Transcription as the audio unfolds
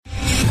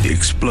The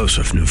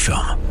explosive new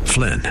film,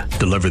 Flynn,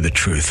 deliver the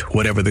truth,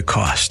 whatever the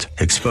cost,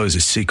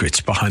 exposes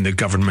secrets behind the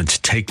government's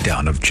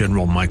takedown of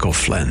General Michael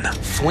Flynn.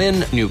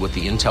 Flynn knew what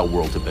the intel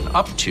world had been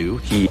up to.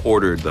 He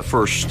ordered the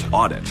first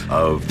audit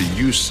of the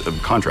use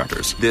of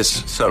contractors.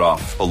 This set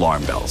off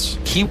alarm bells.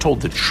 He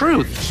told the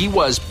truth. He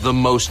was the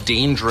most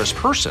dangerous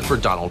person for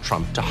Donald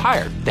Trump to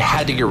hire. They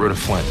had to get rid of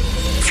Flynn.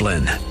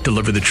 Flynn,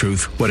 deliver the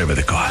truth, whatever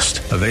the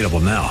cost. Available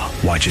now.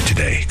 Watch it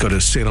today. Go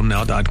to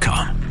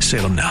salemnow.com.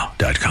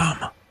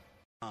 salemnow.com.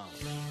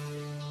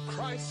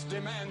 Christ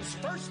demands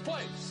first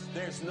place.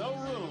 There's no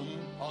room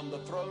on the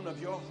throne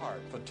of your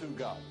heart for two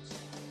gods.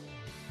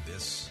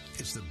 This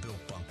is the Bill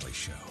Bunkley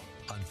Show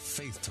on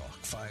Faith Talk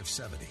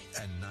 570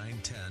 and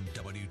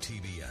 910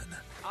 WTBN.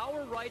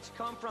 Our rights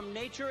come from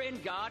nature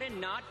and God and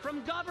not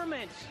from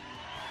government.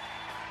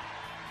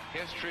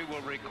 History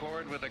will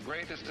record with the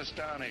greatest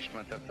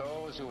astonishment that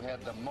those who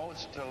had the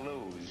most to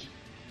lose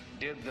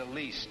did the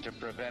least to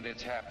prevent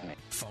its happening.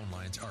 Phone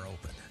lines are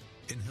open.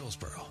 In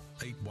Hillsborough,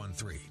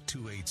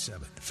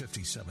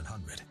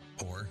 813-287-5700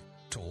 or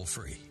toll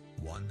free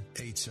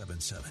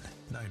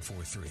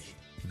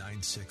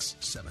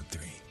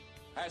 1-877-943-9673.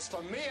 As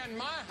for me and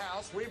my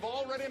house, we've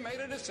already made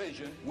a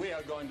decision. We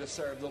are going to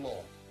serve the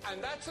Lord.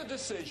 And that's a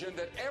decision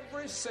that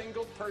every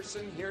single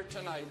person here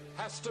tonight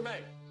has to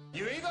make.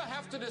 You either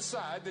have to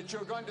decide that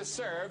you're going to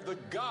serve the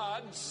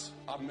gods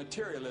of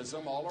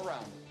materialism all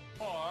around you,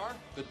 or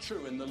the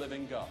true and the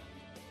living God.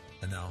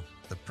 And now,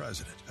 the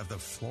president of the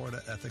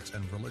Florida Ethics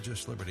and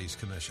Religious Liberties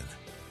Commission.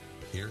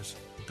 Here's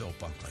Bill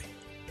Bunkley.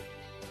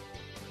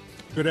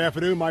 Good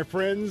afternoon, my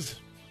friends.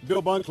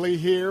 Bill Bunkley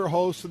here,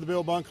 host of the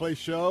Bill Bunkley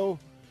Show.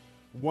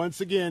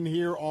 Once again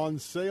here on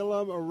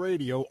Salem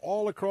Radio,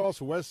 all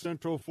across West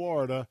Central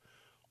Florida,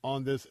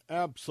 on this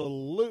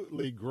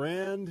absolutely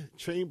grand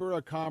Chamber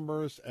of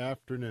Commerce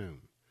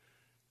afternoon.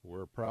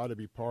 We're proud to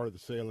be part of the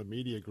Salem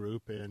Media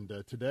Group, and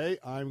today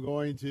I'm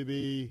going to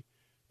be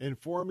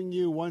informing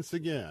you once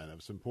again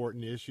of some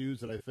important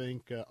issues that I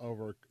think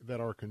that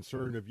are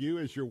concerned of you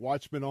as your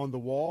watchman on the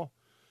wall.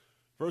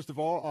 First of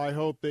all, I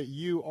hope that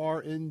you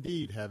are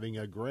indeed having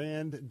a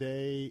grand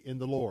day in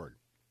the Lord.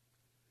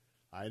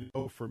 I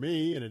know for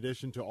me, in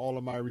addition to all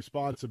of my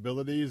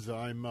responsibilities,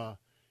 I'm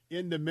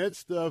in the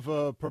midst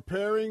of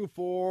preparing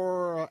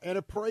for an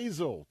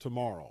appraisal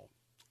tomorrow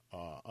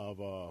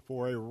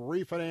for a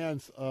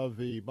refinance of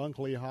the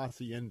Bunkley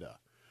Hacienda.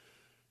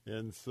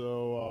 And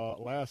so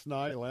last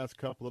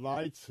couple of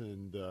nights,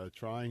 and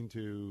trying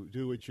to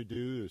do what you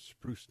do to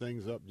spruce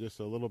things up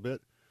just a little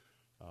bit.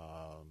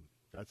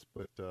 That's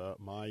what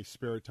my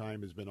spare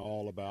time has been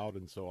all about.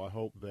 And so I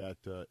hope that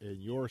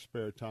in your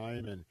spare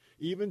time, and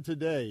even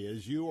today,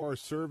 as you are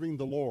serving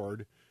the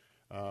Lord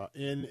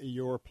in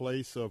your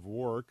place of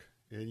work,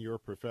 in your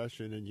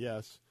profession, and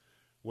yes,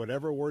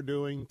 whatever we're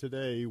doing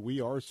today, we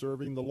are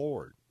serving the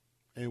Lord.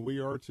 And we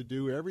are to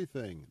do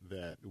everything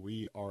that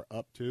we are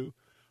up to.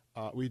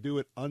 We do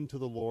it unto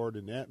the Lord,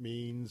 and that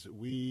means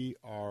we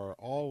are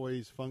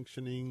always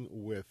functioning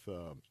with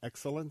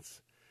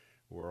excellence.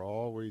 We're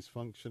always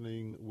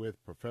functioning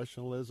with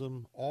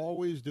professionalism,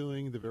 always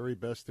doing the very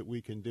best that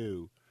we can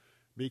do,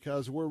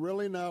 because we're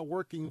really not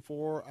working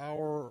for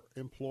our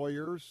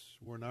employers.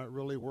 We're not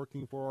really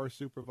working for our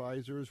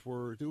supervisors.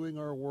 We're doing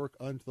our work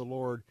unto the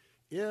Lord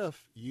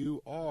if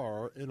you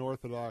are an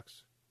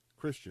Orthodox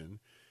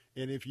Christian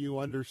and if you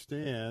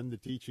understand the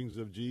teachings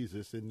of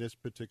Jesus in this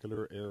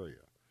particular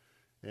area.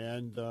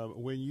 And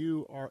when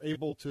you are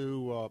able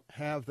to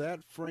have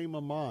that frame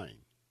of mind,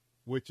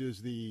 which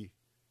is the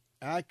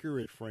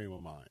accurate frame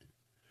of mind,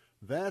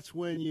 that's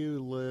when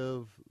you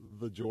live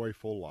the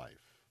joyful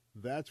life.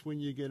 That's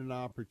when you get an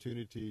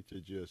opportunity to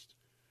just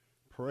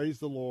praise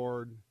the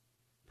Lord,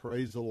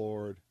 praise the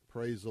Lord,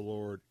 praise the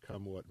Lord,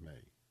 come what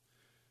may.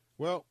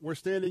 Well, we're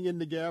standing in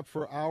the gap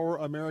for our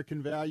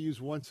American values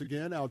once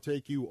again. I'll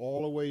take you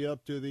all the way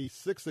up to the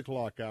 6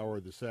 o'clock hour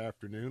this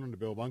afternoon on the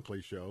Bill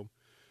Bunkley Show.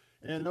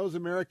 And those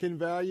American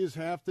values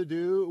have to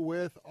do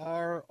with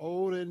our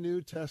Old and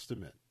New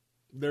Testament.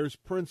 There's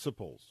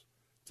principles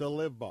to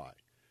live by.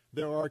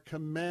 There are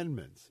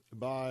commandments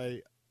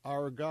by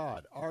our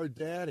God, our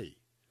Daddy.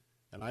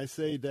 And I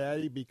say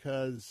Daddy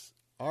because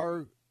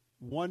our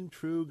one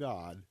true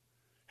God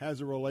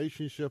has a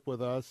relationship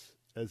with us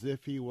as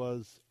if he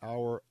was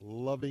our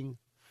loving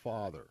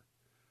Father.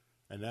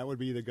 And that would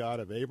be the God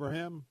of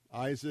Abraham,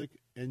 Isaac,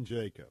 and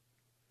Jacob.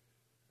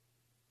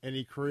 And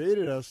he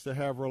created us to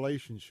have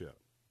relationship.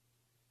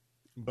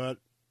 But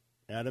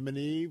Adam and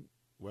Eve,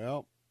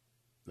 well,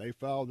 they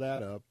fouled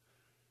that up.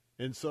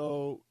 And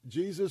so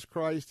Jesus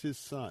Christ, his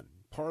Son,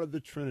 part of the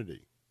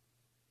Trinity,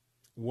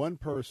 one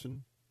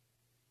person,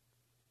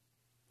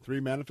 three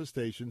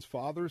manifestations,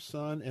 Father,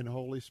 Son, and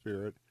Holy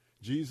Spirit.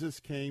 Jesus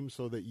came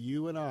so that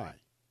you and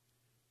I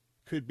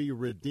could be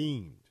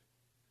redeemed,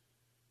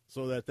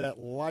 so that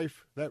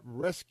life, that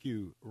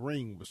rescue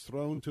ring was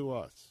thrown to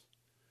us,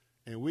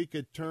 and we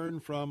could turn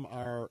from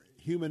our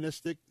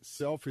humanistic,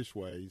 selfish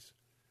ways,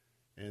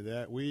 and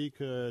that we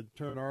could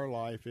turn our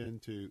life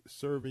into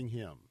serving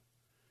him.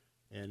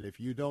 And if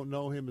you don't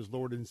know him as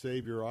Lord and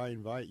Savior, I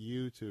invite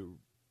you to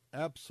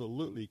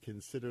absolutely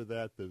consider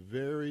that the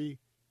very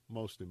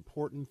most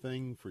important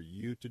thing for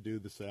you to do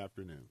this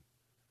afternoon.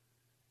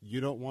 You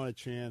don't want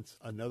to chance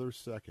another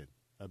second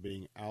of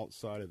being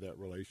outside of that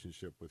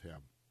relationship with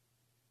him.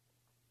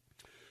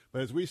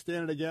 But as we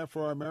stand in the gap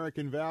for our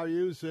American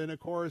values, and of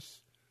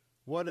course,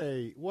 what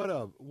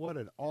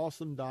an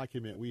awesome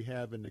document we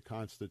have in the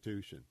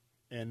Constitution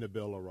and the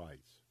Bill of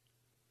Rights.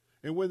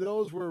 And when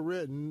those were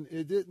written,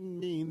 it didn't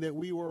mean that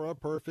we were a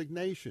perfect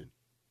nation.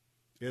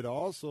 It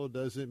also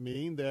doesn't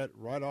mean that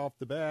right off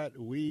the bat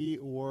we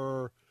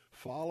were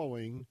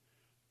following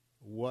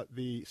what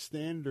the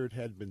standard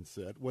had been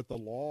set, what the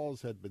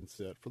laws had been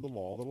set for the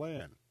law of the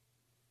land.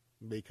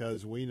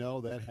 Because we know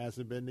that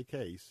hasn't been the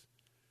case.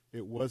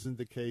 It wasn't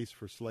the case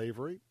for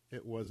slavery.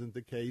 It wasn't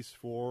the case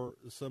for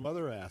some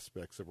other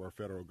aspects of our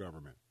federal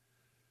government.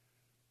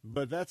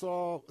 But that's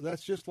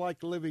just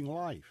like living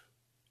life.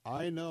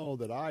 I know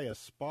that I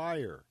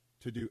aspire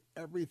to do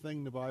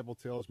everything the Bible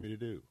tells me to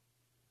do.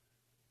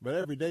 But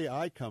every day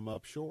I come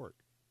up short.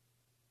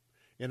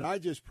 And I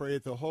just pray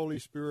that the Holy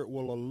Spirit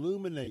will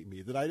illuminate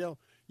me, that I don't,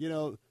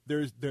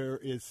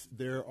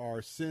 there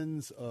are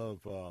sins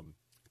of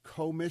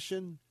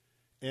commission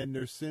and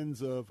there's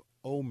sins of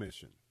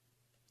omission.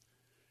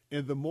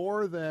 And the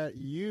more that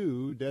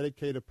you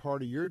dedicate a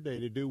part of your day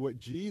to do what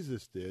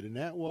Jesus did, and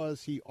that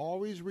was he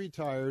always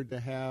retired to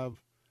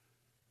have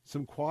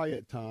some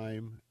quiet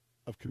time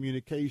of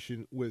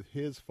communication with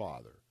his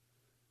Father,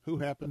 who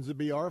happens to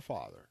be our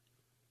Father.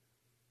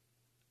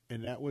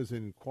 And that was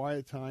in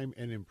quiet time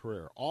and in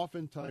prayer,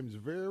 oftentimes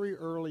very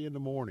early in the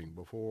morning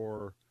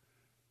before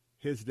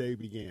his day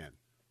began.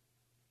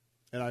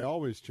 And I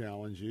always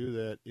challenge you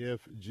that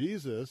if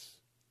Jesus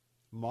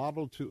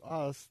modeled to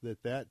us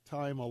that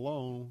time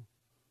alone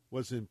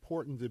was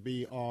important to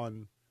be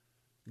on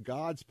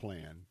God's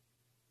plan,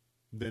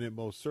 then it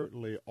most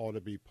certainly ought to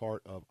be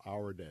part of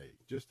our day.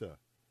 Just a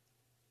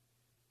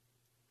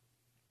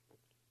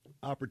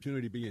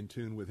opportunity to be in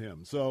tune with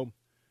him. So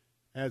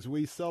as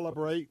we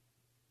celebrate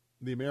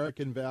the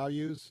American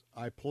values,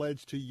 I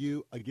pledge to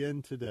you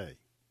again today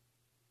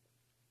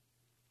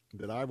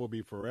that I will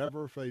be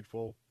forever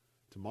faithful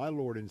to my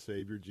Lord and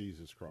Savior,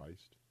 Jesus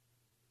Christ.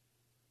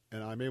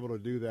 And I'm able to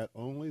do that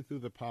only through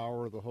the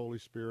power of the Holy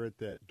Spirit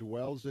that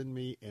dwells in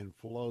me and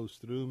flows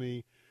through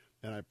me.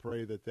 And I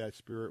pray that that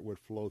Spirit would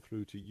flow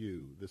through to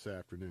you this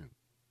afternoon.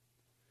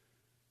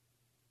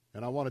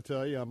 And I want to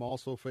tell you, I'm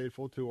also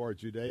faithful to our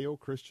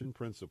Judeo-Christian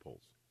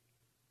principles.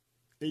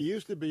 It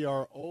used to be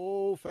our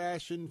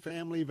old-fashioned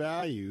family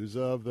values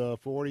of the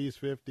 40s,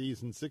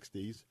 50s, and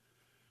 60s.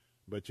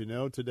 But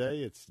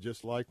today it's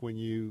just like when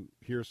you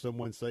hear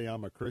someone say,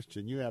 I'm a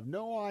Christian, you have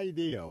no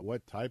idea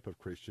what type of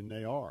Christian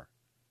they are.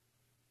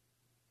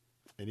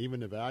 And even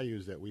the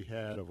values that we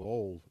had of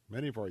old,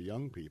 many of our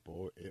young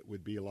people, it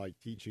would be like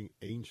teaching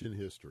ancient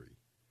history.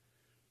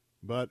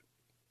 But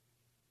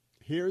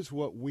here's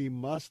what we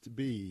must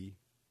be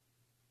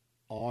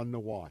on the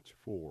watch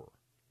for: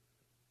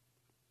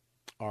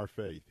 our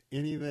faith.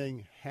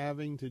 Anything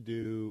having to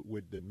do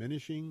with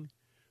diminishing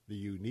the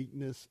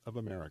uniqueness of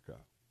America,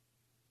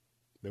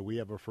 that we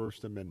have a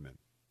First Amendment.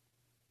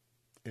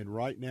 And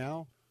right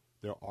now,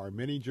 there are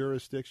many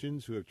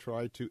jurisdictions who have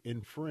tried to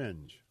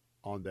infringe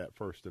on that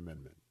First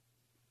Amendment.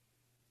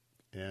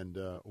 And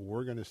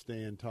we're going to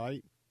stand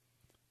tight,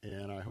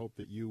 and I hope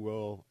that you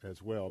will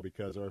as well,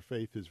 because our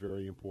faith is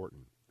very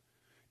important.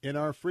 In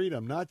our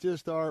freedom, not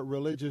just our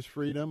religious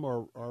freedom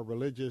or our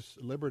religious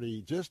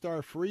liberty, just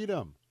our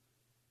freedom.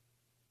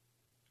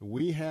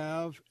 We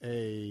have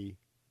a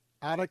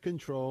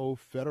out-of-control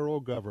federal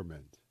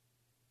government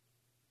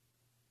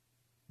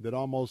that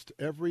almost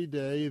every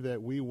day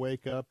that we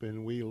wake up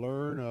and we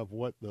learn of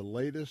what the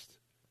latest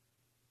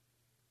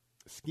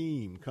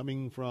scheme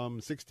coming from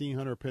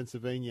 1600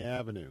 Pennsylvania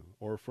Avenue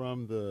or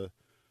from the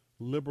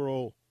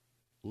liberal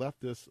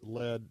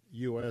leftist-led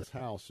U.S.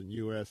 House and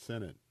U.S.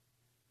 Senate,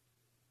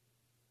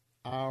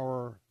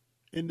 our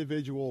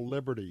individual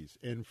liberties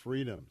and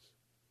freedoms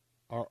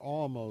are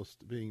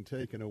almost being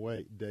taken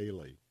away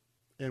daily,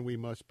 and we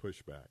must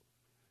push back.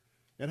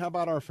 And how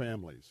about our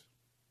families?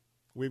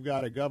 We've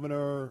got a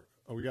governor,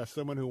 or we got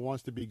someone who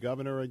wants to be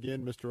governor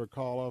again, Mr.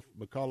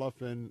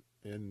 McAuliffe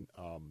in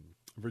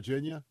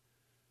Virginia.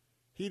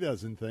 He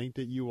doesn't think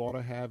that you ought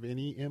to have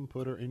any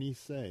input or any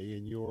say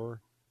in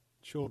your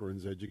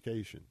children's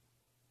education.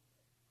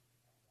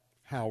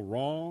 How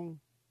wrong,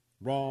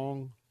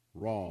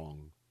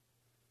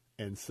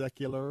 and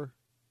secular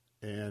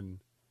and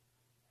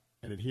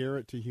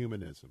adherent to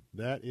humanism.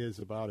 That is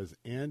about as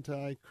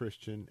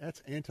anti-Christian.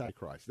 That's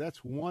antichrist.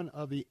 That's one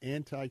of the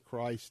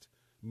antichrist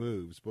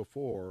moves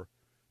before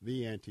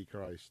the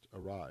Antichrist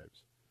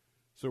arrives.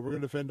 So we're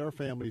going to defend our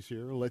families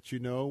here, let you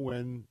know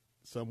when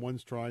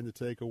someone's trying to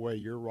take away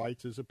your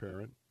rights as a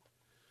parent.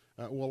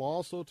 We'll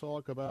also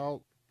talk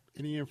about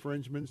any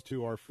infringements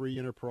to our free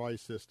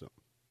enterprise system.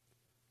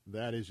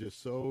 That is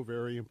just so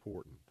very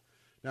important.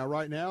 Now,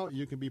 right now,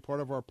 you can be part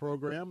of our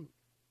program.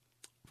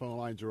 Phone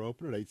lines are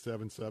open at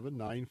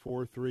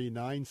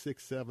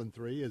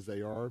 877-943-9673, as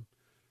they are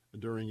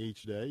during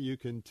each day. You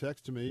can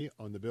text me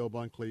on the Bill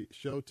Bunkley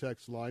Show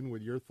text line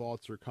with your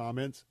thoughts or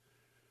comments.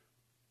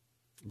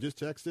 Just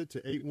text it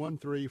to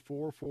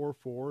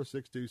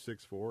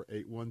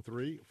 813-444-6264,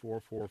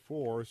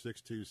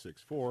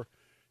 813-444-6264.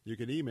 You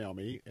can email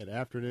me at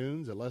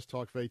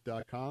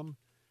afternoons@letstalkfaith.com,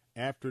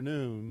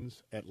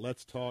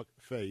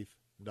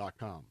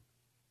 afternoons@letstalkfaith.com.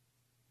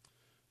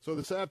 So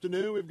this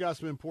afternoon, we've got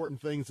some important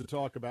things to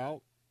talk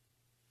about,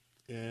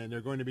 and there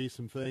are going to be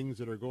some things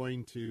that are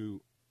going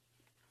to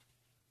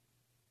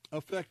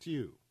affect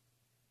you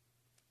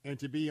and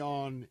to be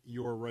on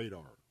your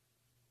radar.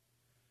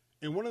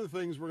 And one of the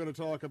things we're going to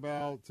talk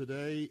about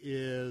today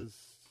is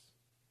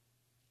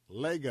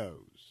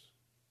Legos.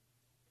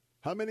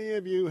 How many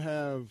of you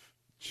have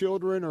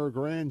children or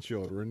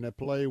grandchildren that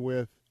play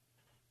with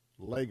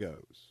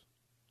Legos?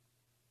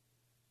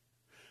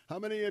 How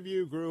many of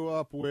you grew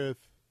up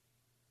with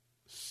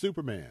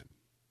Superman,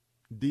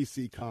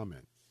 DC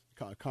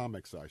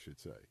comics, I should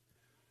say?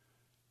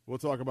 We'll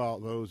talk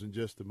about those in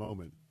just a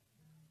moment.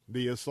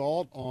 The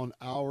assault on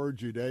our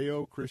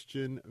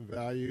Judeo-Christian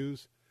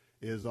values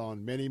is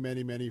on many,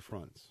 many, many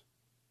fronts.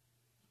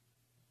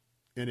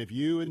 And if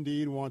you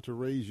indeed want to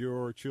raise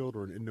your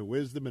children in the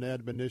wisdom and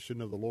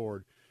admonition of the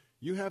Lord,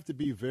 you have to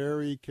be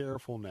very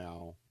careful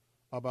now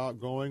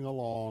about going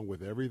along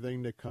with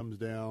everything that comes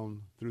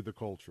down through the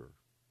culture.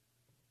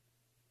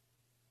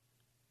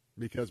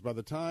 Because by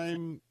the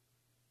time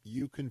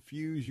you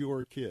confuse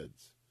your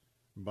kids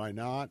by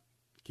not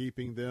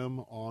keeping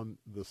them on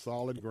the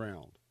solid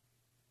ground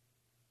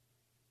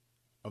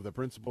of the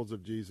principles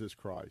of Jesus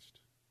Christ,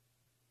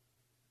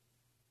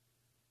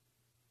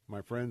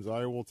 my friends,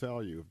 I will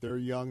tell you, if they're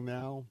young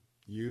now,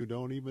 you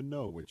don't even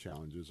know what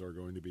challenges are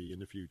going to be in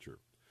the future.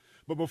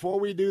 But before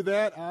we do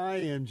that, I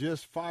am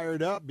just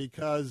fired up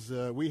because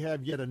we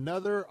have yet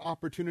another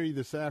opportunity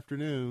this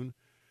afternoon.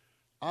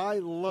 I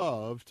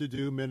love to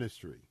do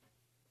ministry.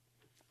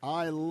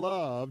 I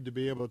love to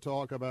be able to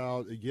talk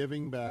about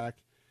giving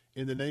back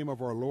in the name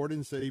of our Lord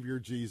and Savior,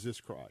 Jesus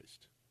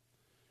Christ.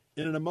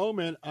 And in a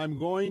moment, I'm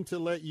going to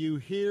let you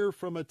hear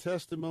from a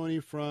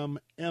testimony from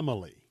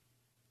Emily.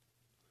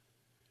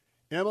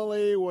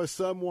 Emily was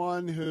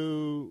someone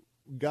who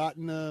got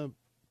in a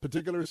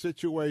particular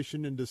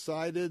situation and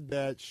decided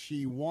that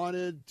she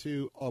wanted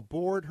to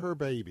abort her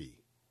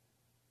baby.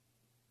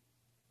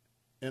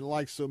 And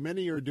like so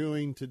many are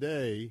doing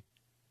today,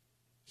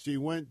 she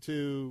went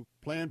to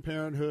Planned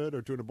Parenthood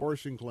or to an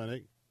abortion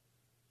clinic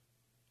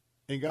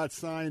and got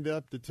signed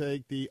up to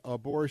take the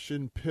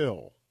abortion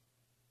pill.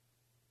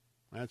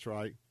 That's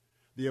right,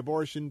 the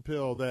abortion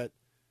pill that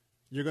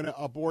you're going to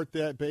abort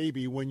that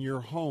baby when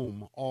you're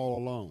home all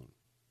alone.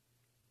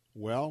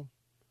 Well,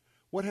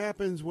 what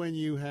happens when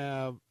you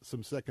have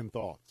some second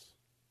thoughts?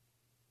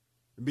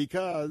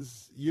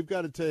 Because you've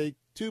got to take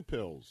 2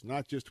 pills,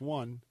 not just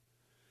one.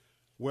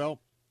 Well,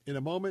 in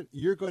a moment,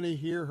 you're going to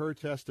hear her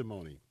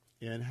testimony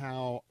and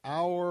how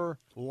our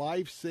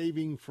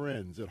life-saving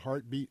friends at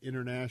Heartbeat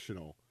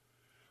International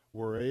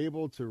were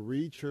able to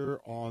reach her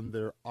on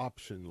their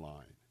option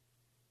line.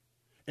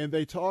 And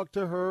they talked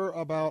to her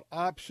about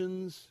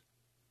options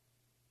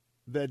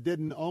that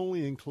didn't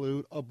only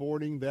include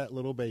aborting that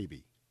little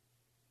baby.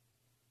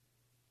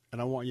 And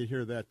I want you to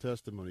hear that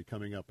testimony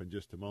coming up in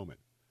just a moment.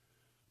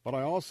 But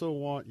I also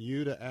want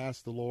you to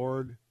ask the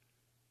Lord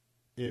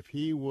if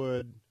he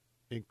would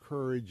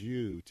encourage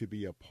you to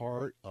be a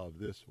part of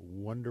this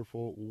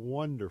wonderful,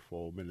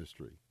 wonderful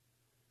ministry.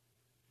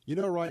 You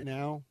know, right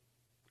now,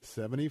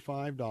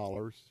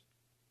 $75,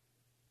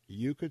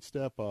 you could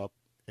step up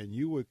and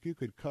you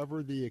could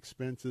cover the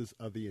expenses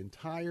of the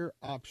entire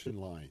option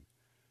line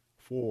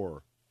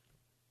for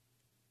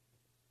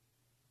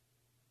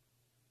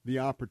the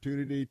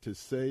opportunity to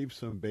save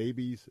some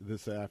babies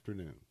this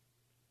afternoon.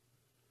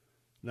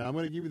 Now, I'm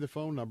going to give you the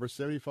phone number.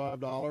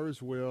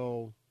 $75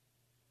 will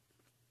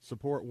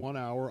support 1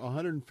 hour.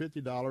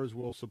 $150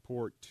 will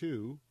support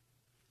 2.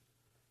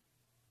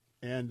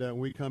 And when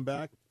we come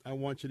back, I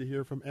want you to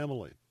hear from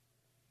Emily,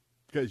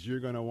 because you're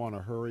going to want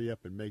to hurry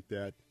up and make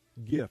that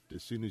gift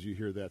as soon as you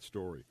hear that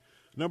story.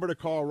 Number to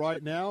call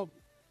right now,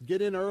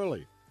 get in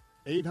early,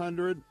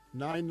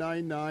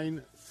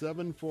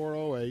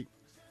 800-999-7408.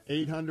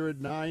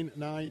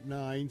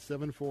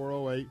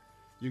 800-999-7408.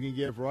 You can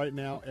give right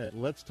now at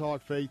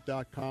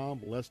letstalkfaith.com,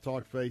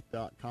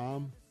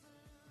 letstalkfaith.com.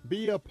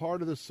 Be a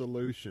part of the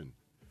solution.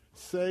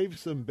 Save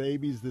some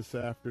babies this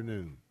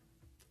afternoon.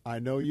 I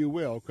know you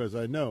will, because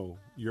I know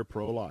you're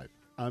pro-life.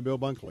 I'm Bill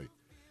Bunkley.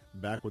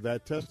 Back with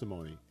that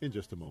testimony in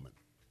just a moment.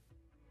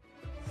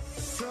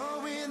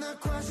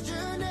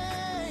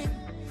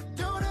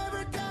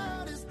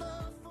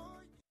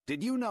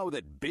 Did you know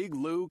that Big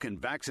Lou can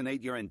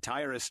vaccinate your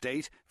entire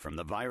estate from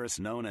the virus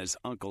known as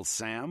Uncle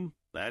Sam?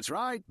 That's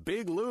right.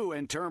 Big Lou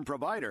and Term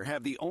Provider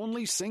have the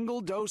only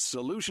single-dose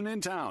solution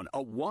in town,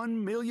 a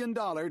 $1 million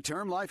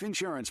term life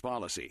insurance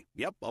policy.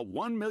 Yep, a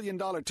 $1 million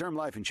term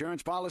life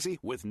insurance policy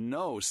with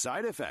no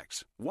side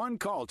effects. One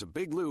call to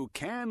Big Lou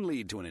can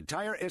lead to an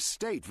entire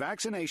estate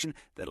vaccination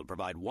that'll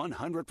provide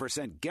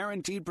 100%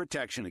 guaranteed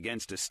protection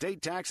against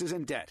estate taxes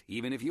and debt,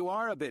 even if you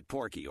are a bit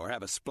porky or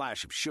have a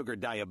splash of sugar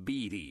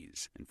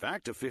diabetes. In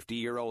fact, a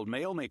 50-year-old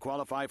male may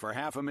qualify for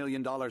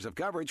 $500,000 of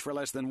coverage for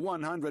less than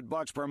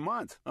 $100 per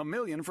month. $1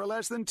 million for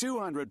less than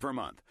 $200 per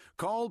month.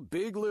 Call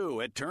Big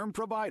Lou at Term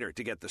Provider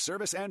to get the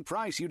service and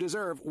price you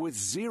deserve with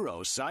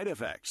zero side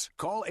effects.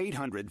 Call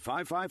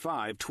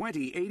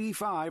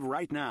 800-555-2085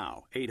 right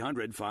now.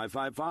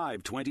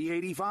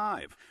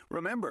 800-555-2085.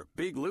 Remember,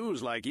 Big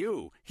Lou's like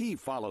you. He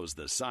follows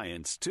the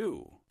science,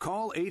 too.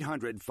 Call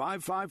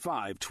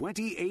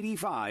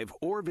 800-555-2085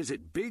 or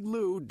visit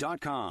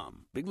biglou.com.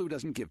 Big Lou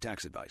doesn't give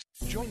tax advice.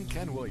 Join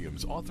Ken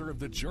Williams, author of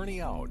The Journey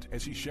Out,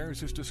 as he shares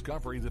his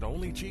discovery that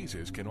only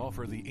Jesus can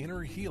offer the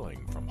inner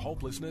healing from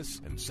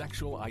hopelessness and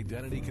sexual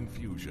identity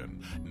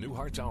confusion. New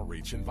Hearts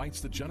Outreach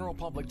invites the general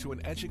public to an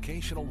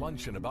educational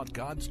luncheon about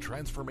God's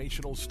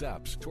transformational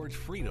steps towards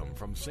freedom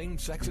from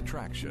same-sex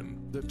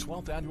attraction. The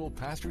 12th Annual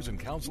Pastors and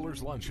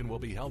Counselors Luncheon will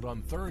be held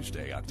on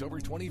Thursday, October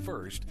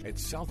 21st at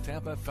South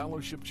Tampa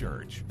Fellowship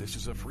Church. This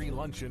is a free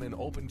luncheon and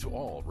open to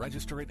all.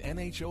 Register at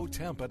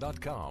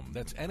NHOTampa.com.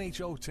 That's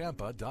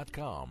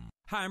NHOTampa.com.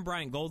 Hi, I'm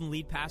Brian Golden,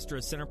 lead pastor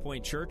of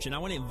Centerpoint Church, and I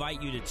want to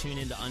invite you to tune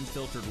into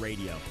Unfiltered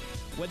Radio.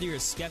 Whether you're a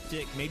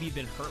skeptic, maybe you've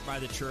been hurt by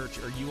the church,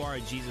 or you are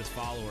a Jesus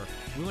follower,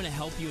 we want to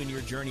help you in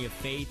your journey of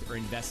faith or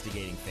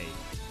investigating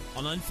faith.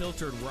 On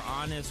Unfiltered, we're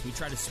honest. We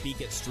try to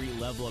speak at street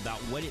level about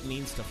what it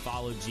means to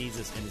follow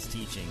Jesus and his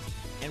teaching.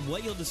 And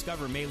what you'll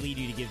discover may lead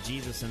you to give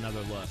Jesus another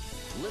look.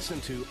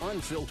 Listen to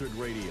Unfiltered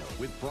Radio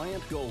with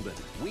Bryant Golden,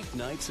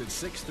 weeknights at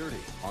 6:30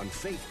 on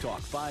Faith Talk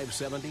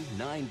 570,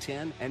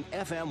 910, and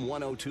FM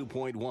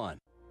 102.1.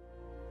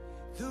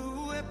 The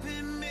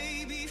weapon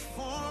may be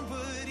formed,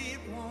 but it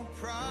won't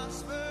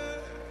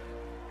prosper.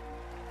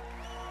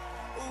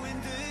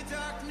 When the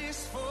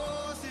darkness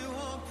falls, it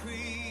won't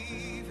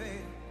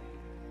prevail.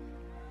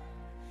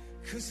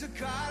 'Cause the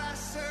God I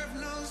serve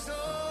knows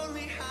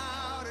only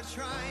how to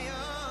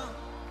triumph.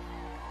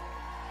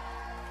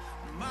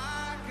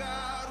 My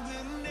God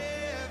will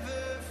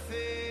never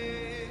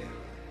fail.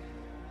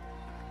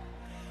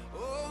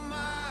 Oh,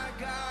 my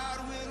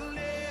God will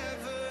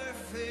never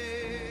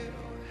fail.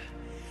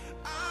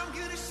 I'm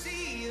gonna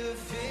see a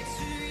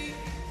victory.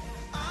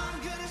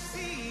 I'm gonna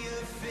see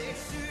a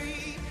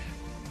victory.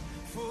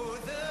 For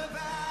the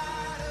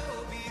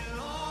battle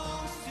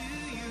belongs to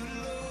you,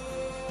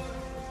 Lord.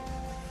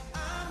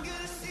 I'm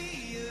gonna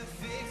see a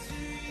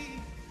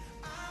victory.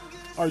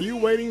 Are you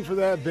waiting for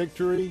that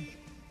victory?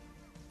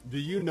 Do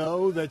you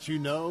know that you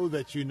know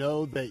that you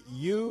know that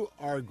you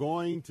are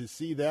going to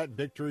see that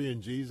victory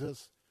in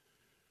Jesus?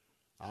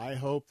 I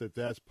hope that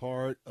that's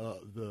part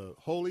of the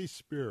Holy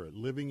Spirit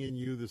living in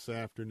you this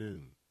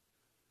afternoon.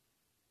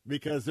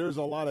 Because there's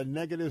a lot of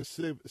negative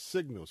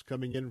signals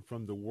coming in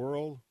from the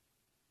world.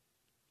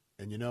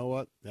 And you know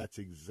what? That's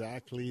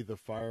exactly the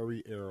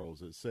fiery arrows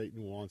that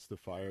Satan wants to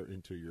fire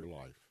into your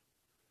life.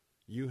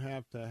 You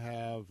have to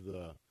have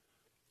the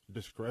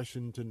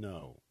discretion to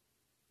know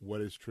what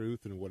is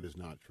truth and what is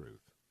not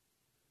truth.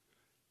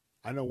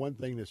 I know one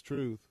thing that's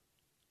truth.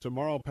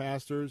 Tomorrow,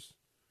 pastors,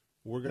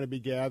 we're going to be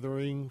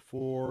gathering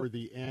for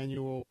the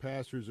annual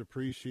Pastors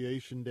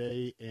Appreciation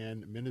Day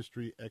and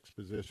Ministry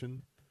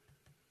Exposition.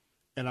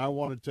 And I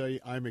want to tell you,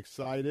 I'm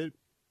excited.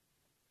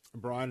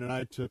 Brian and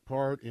I took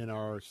part in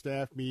our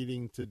staff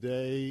meeting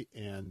today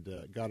and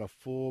got a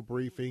full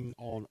briefing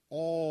on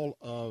all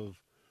of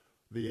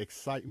the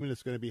excitement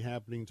that's going to be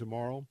happening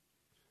tomorrow.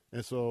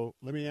 And so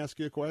let me ask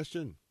you a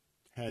question.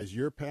 Has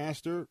your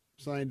pastor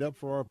signed up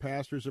for our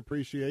Pastor's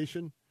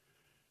Appreciation?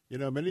 You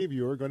know, many of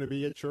you are going to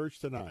be at church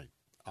tonight.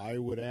 I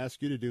would ask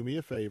you to do me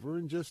a favor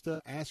and just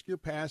ask your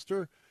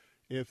pastor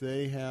if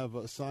they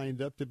have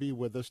signed up to be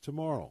with us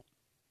tomorrow.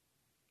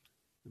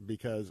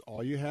 Because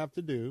all you have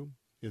to do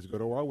is go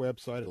to our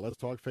website at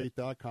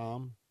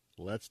letstalkfaith.com.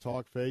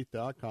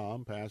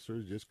 Letstalkfaith.com.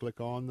 Pastors, just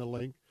click on the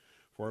link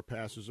for our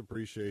Pastor's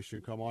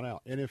Appreciation. Come on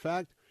out. And in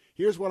fact,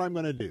 here's what I'm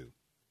going to do.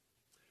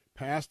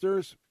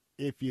 Pastors,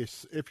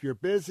 if you're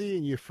busy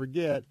and you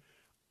forget,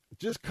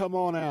 just come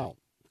on out.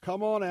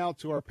 Come on out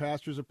to our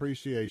Pastor's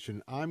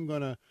Appreciation. I'm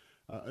going to,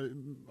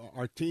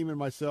 our team and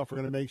myself are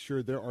going to make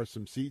sure there are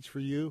some seats for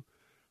you.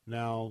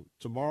 Now,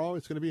 tomorrow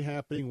it's going to be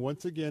happening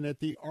once again at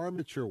the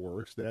Armature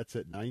Works. That's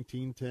at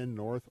 1910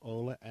 North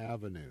Ola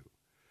Avenue.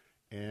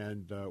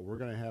 And we're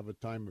going to have a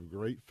time of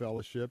great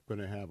fellowship, going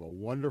to have a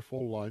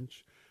wonderful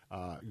lunch,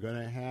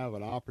 going to have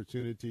an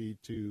opportunity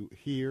to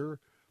hear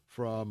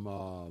from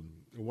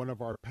one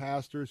of our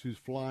pastors who's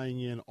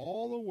flying in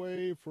all the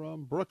way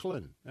from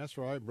Brooklyn. That's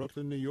right,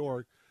 Brooklyn, New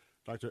York.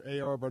 Dr.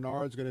 A.R.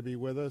 Bernard's going to be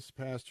with us,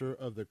 pastor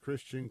of the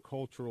Christian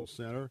Cultural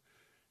Center,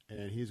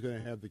 and he's going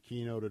to have the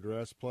keynote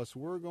address. Plus,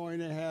 we're going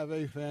to have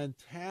a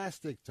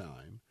fantastic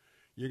time.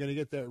 You're going to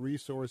get that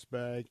resource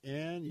bag,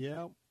 and,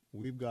 yeah,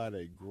 we've got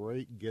a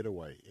great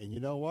getaway. And you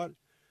know what?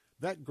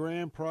 That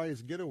grand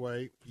prize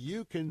getaway,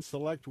 you can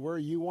select where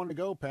you want to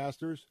go,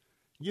 pastors.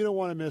 You don't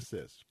want to miss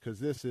this because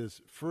this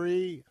is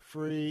free.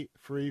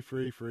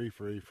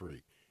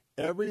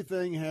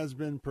 Everything has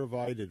been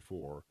provided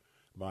for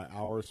by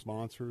our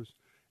sponsors,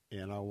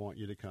 and I want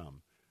you to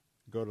come.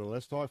 Go to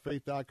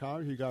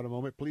letstalkfaith.com. If you got a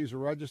moment, please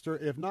register.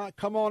 If not,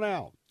 come on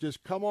out.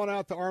 Just come on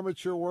out to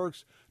Armature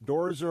Works.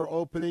 Doors are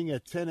opening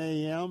at 10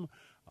 a.m.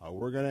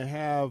 We're going to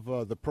have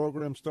the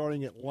program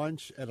starting at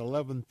lunch at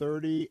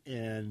 11:30.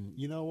 And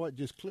you know what?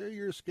 Just clear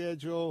your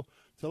schedule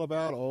till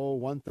about,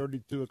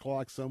 1:30, 2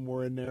 o'clock,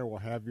 somewhere in there. We'll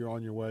have you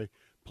on your way.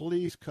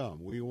 Please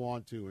come. We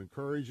want to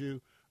encourage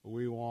you.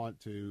 We want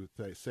to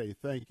say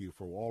thank you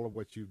for all of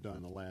what you've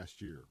done the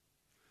last year.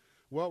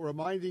 Well,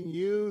 reminding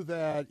you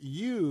that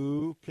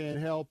you can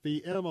help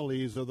the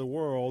Emilys of the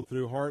world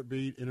through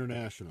Heartbeat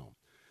International.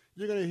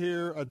 You're going to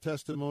hear a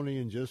testimony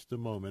in just a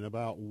moment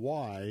about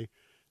why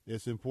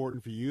it's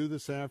important for you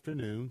this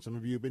afternoon. Some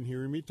of you have been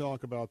hearing me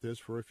talk about this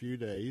for a few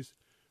days.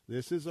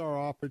 This is our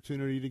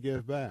opportunity to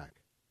give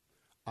back.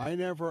 I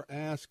never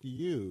ask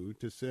you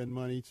to send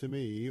money to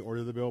me or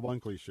to the Bill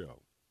Bunkley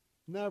Show.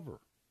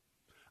 Never.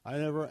 I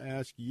never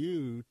ask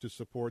you to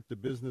support the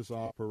business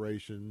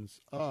operations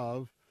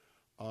of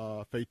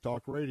Faith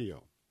Talk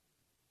Radio.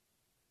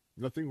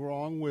 Nothing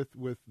wrong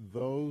with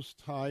those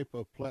type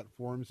of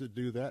platforms that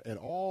do that at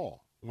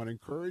all. I want to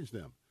encourage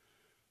them.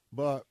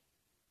 But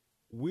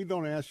we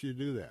don't ask you to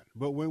do that.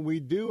 But when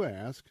we do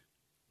ask,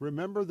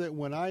 remember that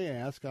when I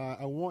ask,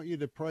 I want you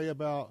to pray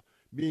about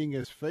being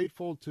as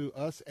faithful to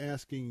us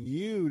asking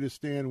you to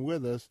stand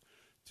with us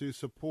to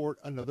support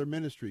another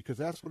ministry, because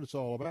that's what it's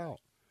all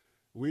about.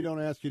 We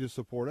don't ask you to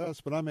support us,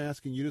 but I'm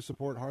asking you to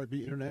support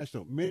Heartbeat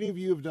International. Many of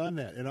you have done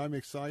that, and I'm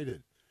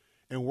excited.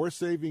 And we're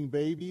saving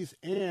babies,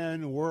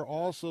 and we're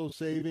also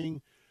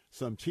saving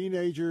some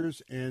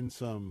teenagers and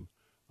some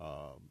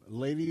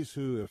ladies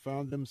who have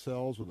found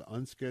themselves with an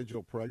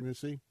unscheduled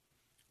pregnancy.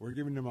 We're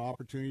giving them an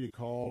opportunity to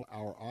call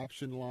our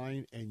option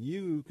line, and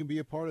you can be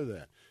a part of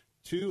that.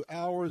 2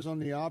 hours on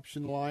the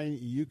option line,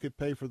 you could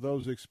pay for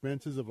those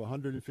expenses of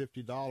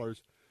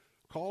 $150.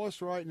 Call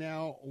us right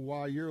now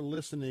while you're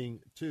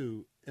listening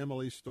to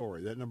Emily's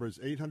story. That number is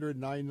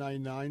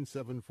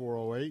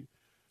 800-999-7408.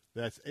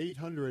 That's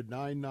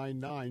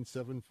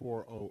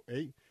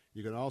 800-999-7408.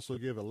 You can also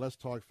give at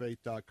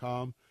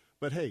letstalkfaith.com.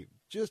 But, hey,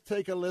 just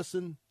take a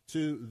listen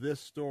to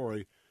this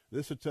story.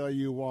 This will tell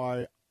you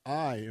why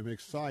I am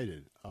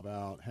excited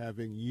about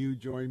having you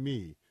join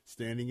me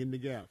standing in the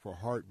gap for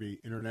Heartbeat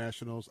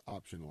International's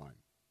option line.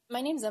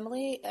 My name's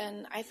Emily,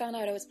 and I found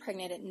out I was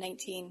pregnant at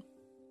 19.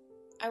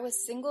 I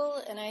was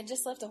single, and I had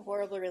just left a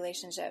horrible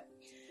relationship.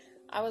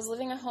 I was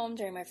living at home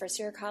during my first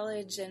year of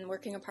college and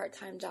working a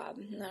part-time job,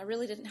 and I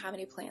really didn't have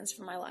any plans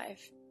for my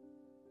life.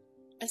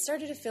 I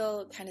started to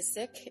feel kind of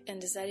sick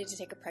and decided to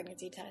take a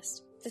pregnancy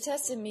test. The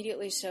test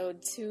immediately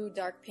showed 2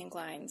 dark pink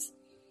lines.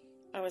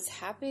 I was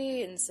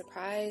happy and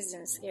surprised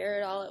and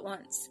scared all at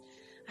once.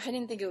 I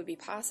didn't think it would be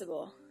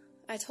possible.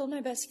 I told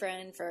my best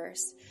friend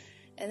first,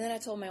 and then I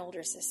told my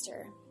older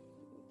sister.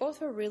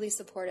 Both were really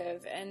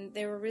supportive, and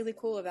they were really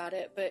cool about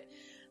it, but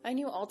I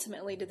knew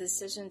ultimately the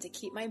decision to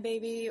keep my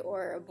baby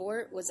or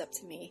abort was up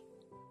to me.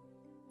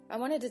 I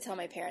wanted to tell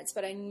my parents,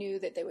 but I knew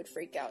that they would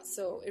freak out,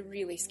 so it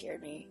really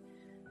scared me.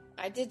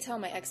 I did tell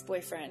my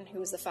ex-boyfriend, who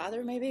was the father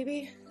of my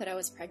baby, that I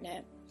was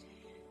pregnant.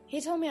 He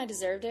told me I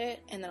deserved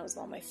it, and that it was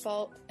all my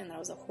fault, and that I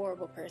was a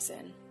horrible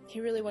person. He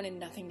really wanted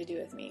nothing to do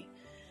with me.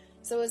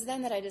 So it was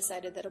then that I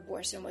decided that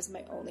abortion was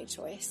my only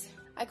choice.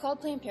 I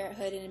called Planned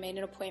Parenthood and made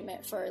an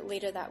appointment for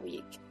later that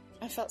week.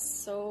 I felt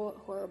so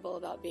horrible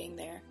about being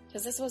there,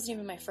 because this wasn't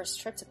even my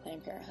first trip to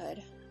Planned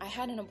Parenthood. I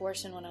had an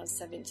abortion when I was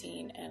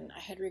 17, and I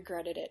had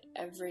regretted it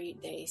every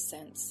day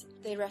since.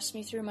 They rushed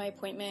me through my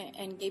appointment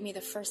and gave me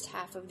the first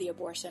half of the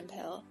abortion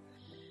pill.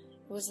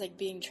 It was like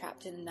being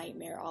trapped in a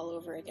nightmare all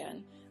over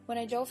again. When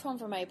I drove home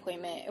from my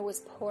appointment, it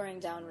was pouring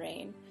down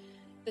rain.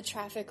 The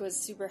traffic was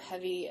super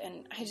heavy,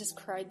 and I just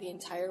cried the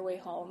entire way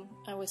home.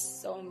 I was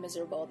so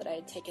miserable that I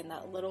had taken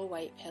that little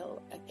white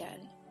pill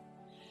again.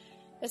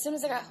 As soon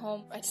as I got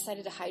home, I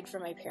decided to hide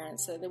from my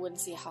parents so they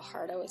wouldn't see how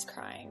hard I was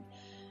crying.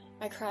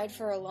 I cried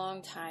for a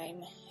long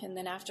time, and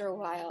then after a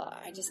while,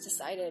 I just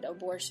decided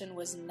abortion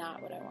was not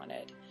what I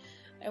wanted.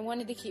 I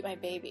wanted to keep my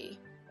baby.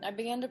 I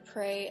began to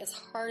pray as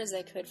hard as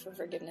I could for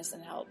forgiveness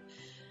and help.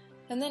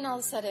 And then all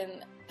of a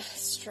sudden, the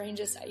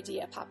strangest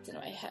idea popped into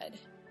my head: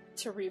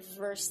 to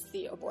reverse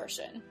the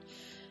abortion.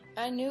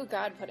 I knew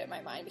God put it in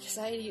my mind because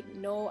I had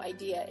no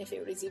idea if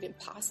it was even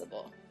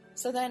possible.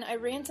 So then I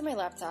ran to my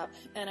laptop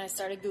and I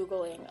started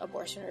Googling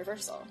abortion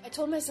reversal. I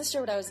told my sister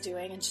what I was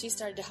doing and she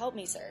started to help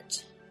me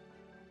search.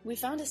 We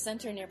found a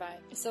center nearby,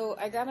 so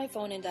I grabbed my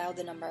phone and dialed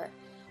the number.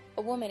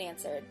 A woman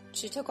answered.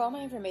 She took all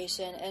my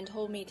information and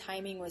told me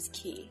timing was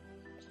key.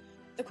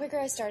 The quicker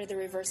I started the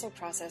reversal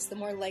process, the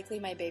more likely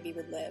my baby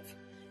would live.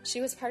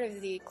 She was part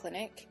of the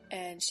clinic,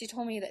 and she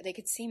told me that they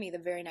could see me the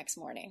very next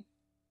morning.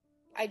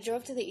 I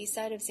drove to the east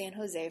side of San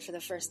Jose for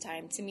the first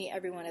time to meet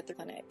everyone at the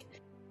clinic.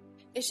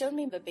 It showed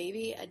me the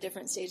baby at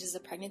different stages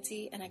of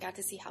pregnancy, and I got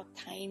to see how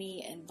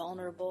tiny and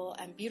vulnerable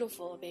and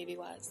beautiful a baby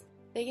was.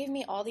 They gave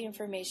me all the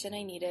information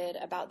I needed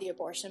about the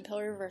abortion pill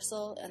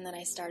reversal, and then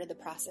I started the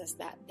process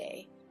that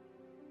day.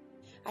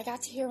 I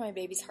got to hear my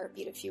baby's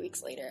heartbeat a few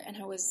weeks later, and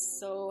I was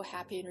so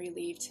happy and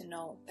relieved to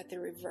know that the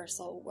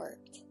reversal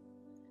worked.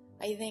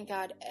 I thank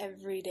God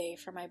every day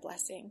for my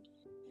blessing.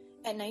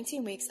 At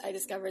 19 weeks, I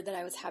discovered that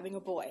I was having a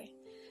boy.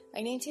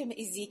 I named him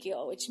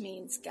Ezekiel, which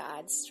means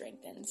God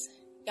strengthens.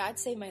 God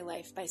saved my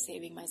life by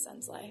saving my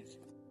son's life.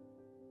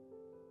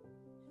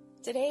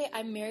 Today,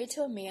 I'm married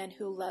to a man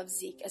who loves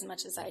Zeke as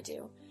much as I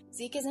do.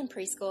 Zeke is in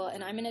preschool,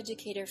 and I'm an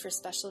educator for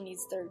special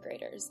needs third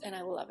graders, and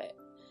I love it.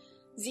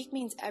 Zeke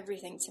means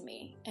everything to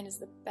me and is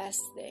the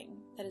best thing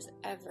that has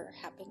ever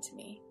happened to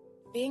me.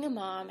 Being a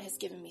mom has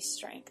given me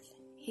strength.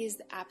 He is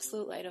the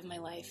absolute light of my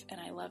life, and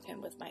I love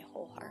him with my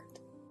whole heart.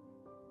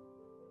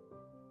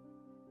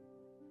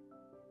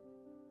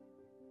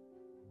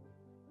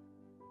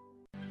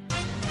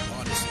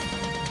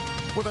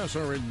 With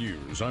SRN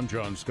News, I'm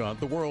John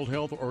Scott. The World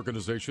Health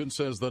Organization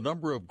says the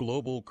number of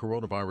global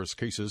coronavirus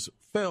cases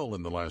fell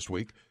in the last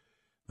week.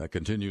 That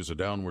continues a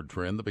downward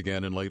trend that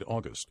began in late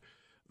August.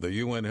 The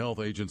UN Health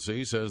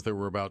Agency says there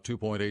were about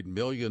 2.8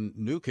 million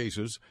new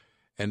cases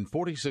and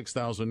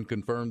 46,000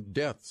 confirmed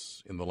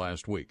deaths in the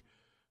last week.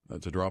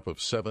 That's a drop of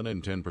 7%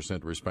 and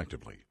 10%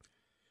 respectively.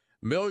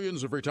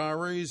 Millions of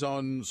retirees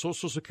on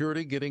Social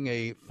Security getting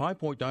a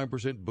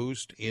 5.9%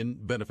 boost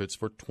in benefits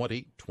for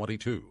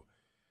 2022.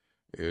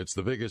 It's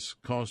the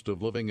biggest cost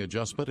of living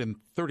adjustment in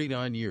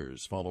 39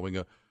 years following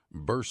a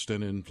burst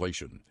in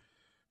inflation.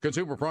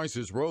 Consumer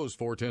prices rose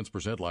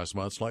 0.4% last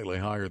month, slightly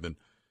higher than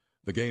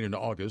the gain in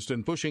August,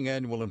 and pushing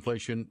annual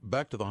inflation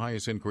back to the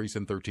highest increase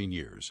in 13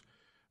 years.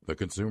 The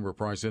Consumer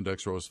Price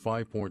Index rose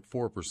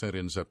 5.4%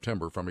 in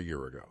September from a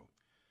year ago.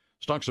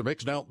 Stocks are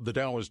mixed. Now the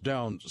Dow is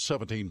down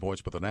 17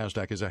 points, but the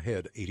Nasdaq is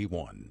ahead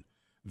 81.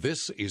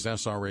 This is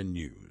SRN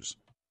News.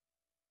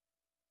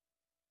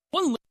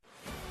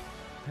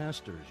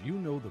 Pastors, you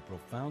know the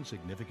profound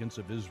significance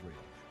of Israel.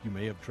 You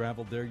may have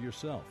traveled there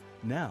yourself.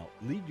 Now,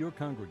 lead your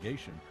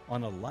congregation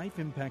on a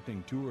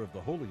life-impacting tour of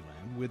the Holy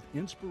Land with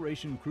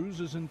Inspiration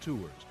Cruises and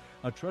Tours,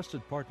 a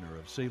trusted partner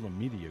of Salem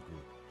Media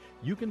Group.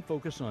 You can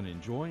focus on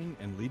enjoying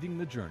and leading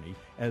the journey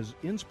as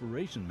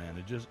Inspiration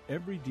manages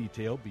every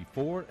detail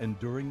before and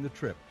during the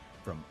trip,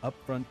 from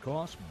upfront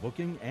costs,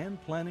 booking,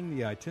 and planning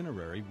the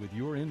itinerary with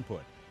your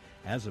input.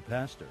 As a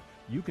pastor,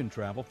 you can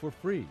travel for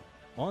free.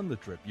 On the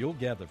trip, you'll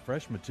gather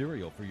fresh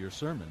material for your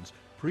sermons,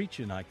 preach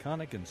in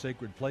iconic and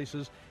sacred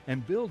places,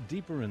 and build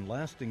deeper and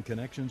lasting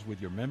connections with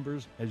your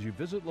members as you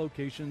visit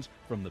locations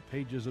from the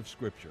pages of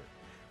Scripture.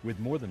 With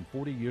more than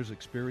 40 years'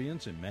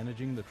 experience in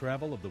managing the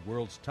travel of the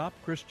world's top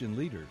Christian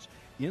leaders,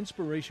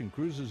 Inspiration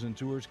Cruises and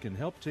Tours can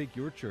help take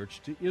your church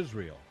to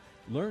Israel.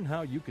 Learn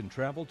how you can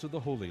travel to the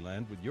Holy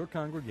Land with your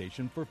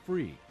congregation for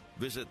free.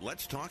 Visit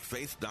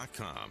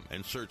letstalkfaith.com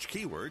and search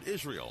keyword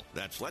Israel.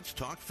 That's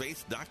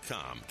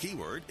letstalkfaith.com,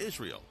 keyword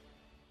Israel.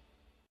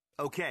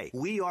 Okay,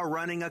 we are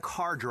running a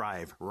car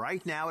drive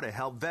right now to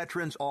help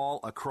veterans all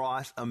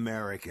across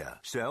America.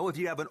 So if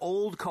you have an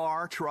old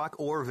car, truck,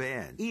 or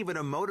van, even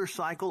a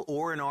motorcycle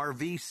or an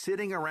RV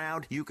sitting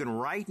around, you can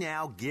right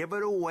now give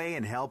it away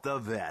and help the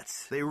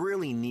vets. They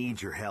really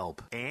need your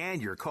help.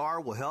 And your car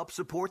will help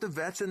support the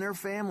vets and their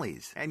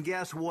families. And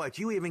guess what?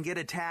 You even get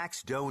a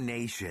tax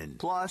donation.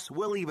 Plus,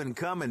 we'll even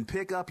come and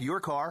pick up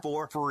your car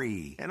for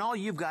free. And all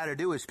you've got to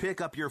do is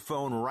pick up your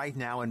phone right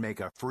now and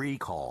make a free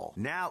call.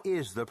 Now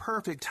is the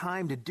perfect time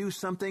to do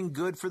something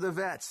good for the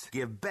vets.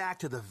 Give back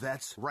to the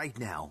vets right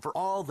now for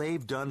all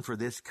they've done for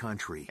this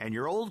country. And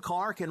your old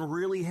car can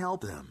really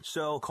help them.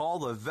 So call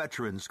the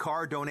Veterans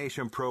Car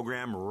Donation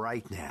Program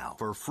right now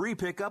for free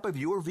pickup of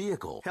your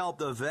vehicle. Help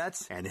the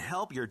vets and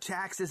help your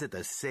taxes at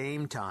the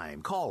same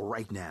time. Call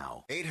right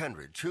now.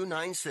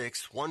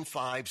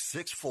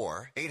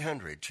 800-296-1564.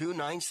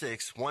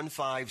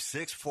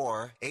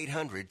 800-296-1564.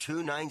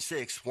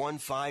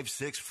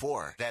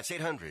 800-296-1564. That's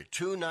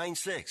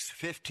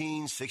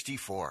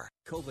 800-296-1564.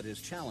 COVID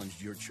has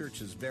challenged your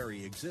church's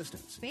very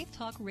existence. Faith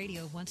Talk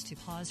Radio wants to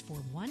pause for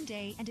one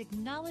day and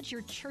acknowledge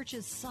your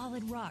church's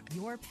solid rock,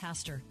 your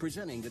pastor.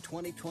 Presenting the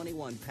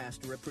 2021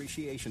 Pastor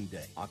Appreciation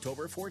Day,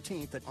 October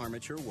 14th at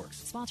Armature Works.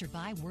 Sponsored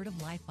by Word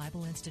of Life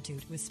Bible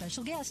Institute with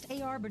special guest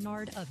A.R.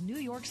 Bernard of New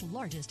York's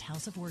largest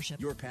house of worship.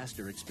 Your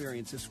pastor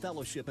experiences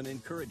fellowship and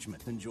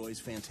encouragement, enjoys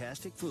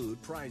fantastic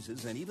food,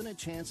 prizes, and even a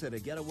chance at a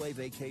getaway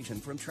vacation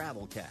from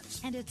Travel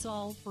Cats. And it's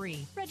all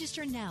free.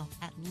 Register now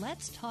at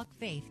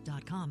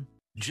letstalkfaith.com.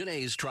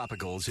 Janae's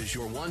Tropicals is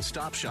your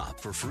one-stop shop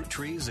for fruit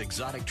trees,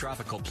 exotic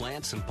tropical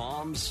plants and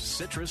palms,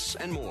 citrus,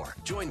 and more.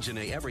 Join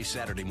Janae every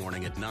Saturday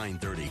morning at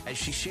 9:30 as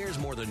she shares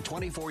more than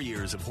 24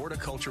 years of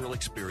horticultural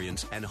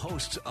experience and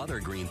hosts other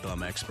Green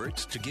Thumb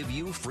experts to give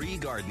you free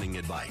gardening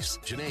advice.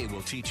 Janae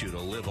will teach you to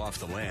live off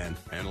the land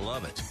and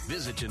love it.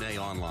 Visit Janae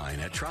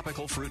online at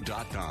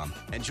tropicalfruit.com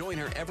and join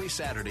her every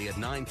Saturday at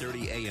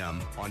 9:30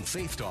 a.m. on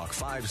Faith Talk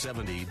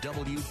 570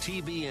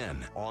 WTBN.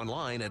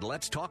 Online at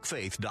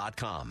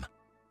letstalkfaith.com.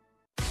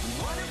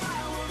 What if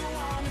I were the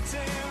one to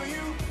tell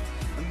you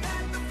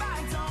that the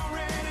fight's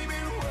already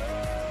been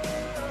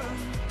won.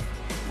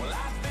 Well,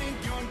 I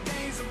think your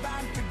day's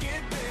about to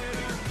get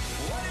better.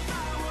 What if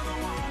I were the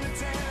one to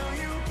tell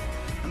you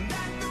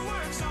that the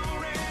work's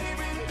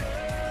already been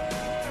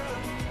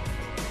done?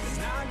 It's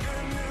not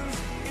good news,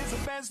 it's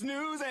the best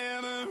news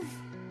ever.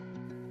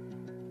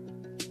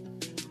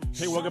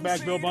 Hey, welcome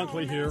back. Bill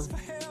Bunkley here.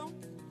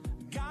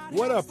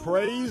 What a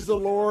praise the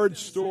Lord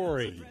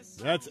story.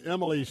 That's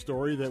Emily's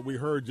story that we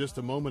heard just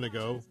a moment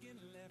ago.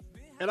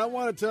 And I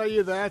want to tell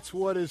you that's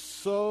what is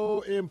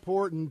so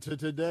important to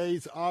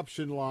today's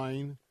option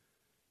line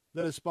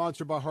that is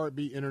sponsored by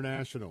Heartbeat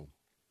International.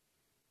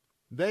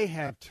 They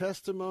have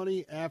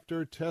testimony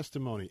after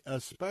testimony,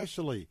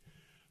 especially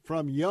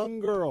from young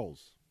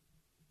girls,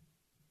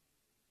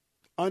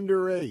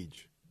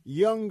 underage,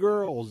 young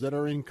girls that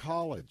are in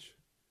college.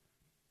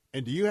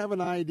 And do you have an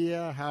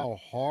idea how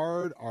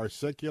hard our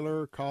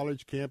secular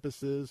college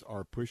campuses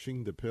are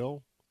pushing the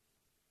pill?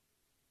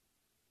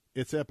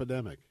 It's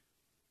epidemic.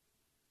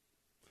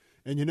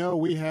 And you know,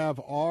 we have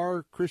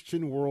our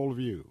Christian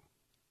worldview.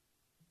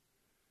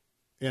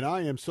 And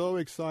I am so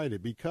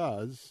excited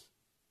because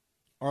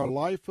our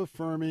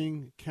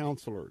life-affirming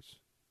counselors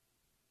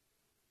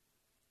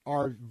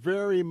are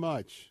very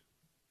much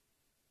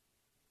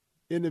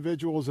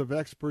individuals of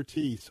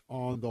expertise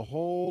on the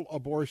whole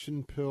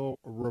abortion pill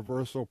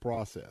reversal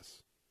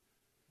process.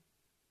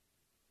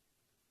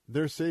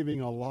 They're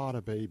saving a lot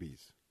of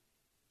babies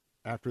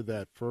after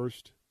that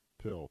first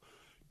pill.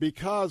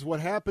 Because what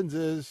happens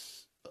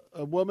is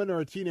a woman or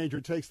a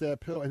teenager takes that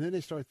pill and then they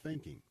start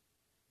thinking,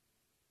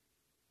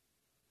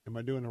 am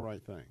I doing the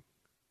right thing?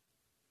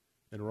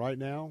 And right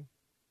now,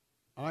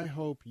 I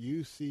hope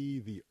you see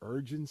the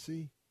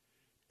urgency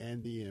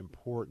and the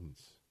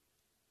importance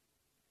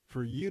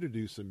for you to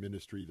do some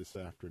ministry this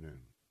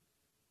afternoon.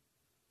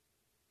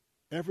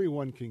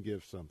 Everyone can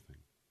give something.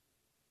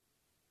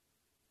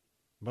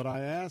 But I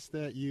ask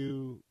that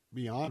you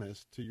be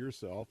honest to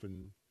yourself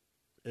and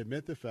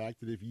admit the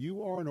fact that if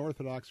you are an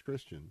Orthodox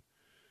Christian,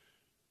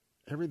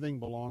 everything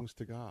belongs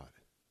to God.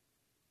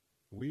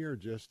 We are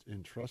just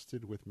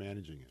entrusted with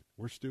managing it.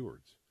 We're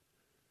stewards.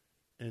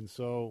 And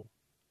so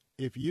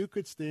if you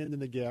could stand in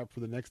the gap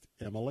for the next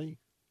Emily,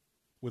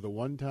 with a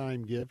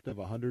one-time gift of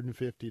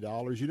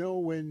 $150. You know,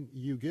 when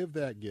you give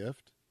that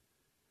gift,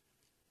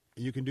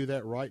 you can do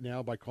that right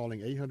now by calling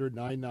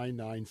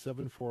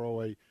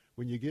 800-999-7408.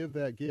 When you give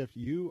that gift,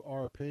 you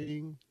are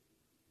paying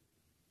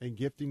and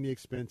gifting the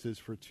expenses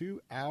for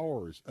 2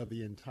 hours of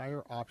the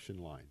entire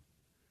option line.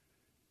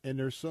 And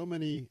there's so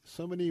many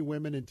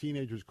women and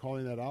teenagers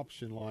calling that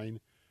option line.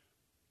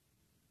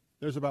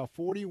 There's about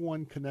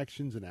 41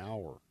 connections an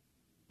hour.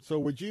 So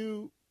would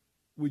you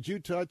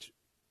touch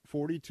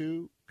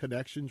 42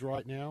 connections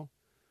right now?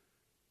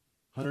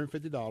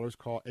 $150.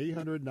 Call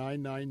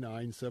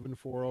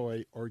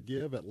 800-999-7408 or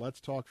give at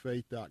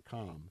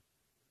letstalkfaith.com.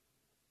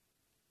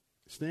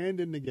 Stand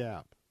in the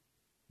gap,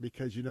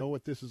 because you know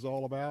what this is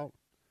all about?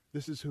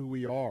 This is who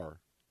we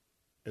are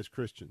as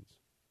Christians.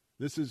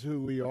 This is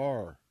who we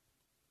are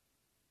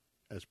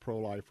as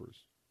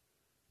pro-lifers.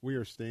 We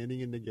are standing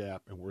in the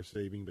gap and we're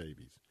saving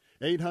babies.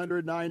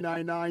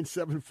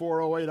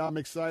 800-999-7408. I'm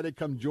excited.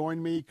 Come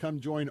join me. Come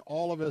join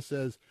all of us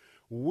as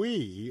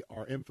we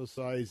are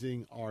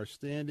emphasizing our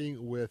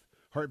standing with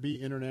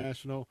Heartbeat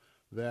International.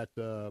 That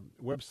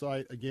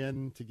website,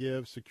 again, to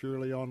give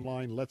securely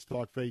online,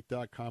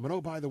 letstalkfaith.com. And,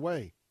 oh, by the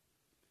way,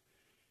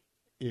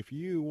 if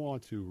you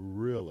want to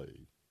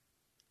really,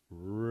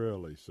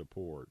 really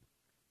support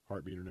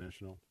Heartbeat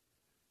International,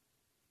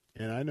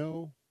 and I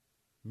know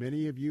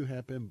many of you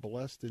have been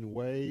blessed in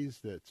ways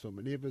that so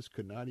many of us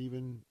couldn't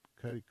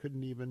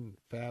even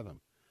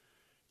fathom.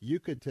 You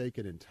could take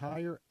an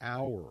entire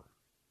hour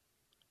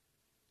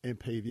and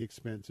pay the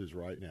expenses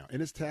right now.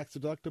 And it's tax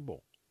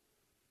deductible.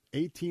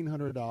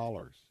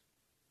 $1,800.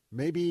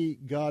 Maybe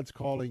God's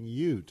calling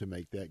you to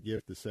make that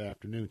gift this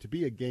afternoon, to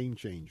be a game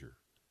changer.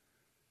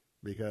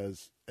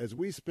 Because as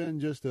we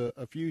spend just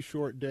a few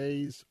short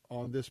days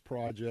on this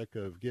project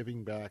of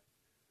giving back,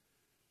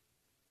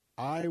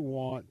 I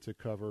want to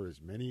cover as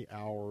many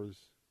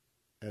hours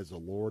as the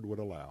Lord would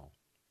allow.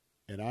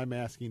 And I'm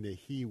asking that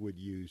he would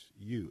use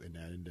you in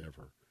that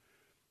endeavor.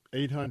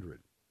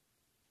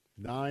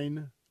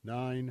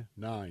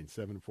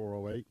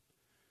 800-999-7408.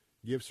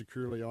 Give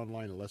securely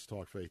online at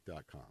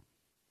letstalkfaith.com.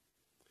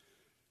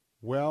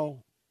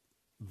 Well,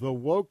 the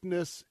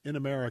wokeness in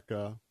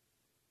America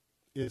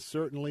is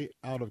certainly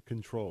out of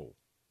control.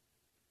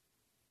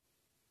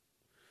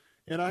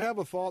 And I have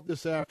a thought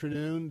this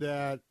afternoon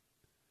that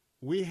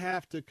we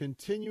have to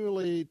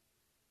continually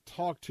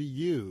talk to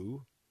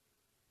you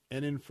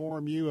and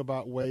inform you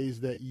about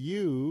ways that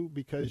you,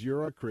 because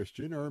you're a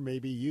Christian, or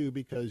maybe you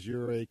because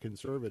you're a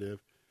conservative,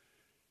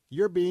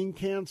 you're being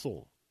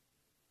canceled.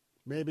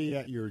 Maybe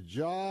at your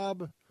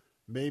job,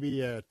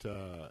 maybe at,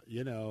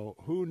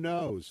 who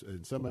knows,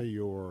 in some of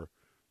your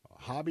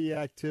hobby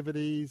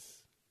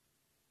activities.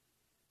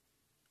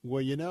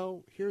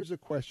 Well, here's a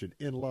question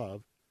in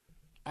love.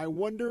 I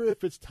wonder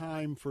if it's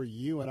time for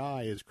you and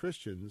I as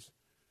Christians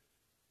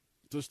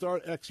to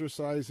start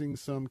exercising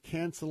some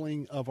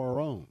canceling of our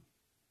own.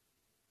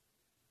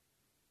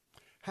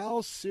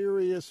 How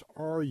serious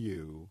are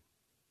you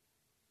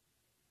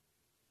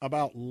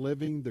about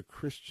living the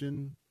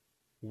Christian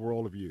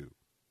worldview?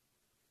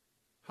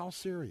 How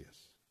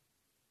serious?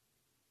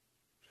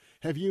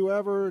 Have you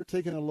ever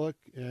taken a look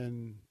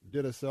and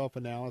did a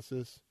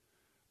self-analysis?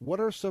 What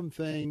are some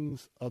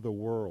things of the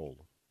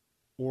world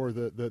or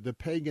the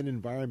pagan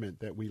environment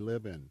that we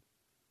live in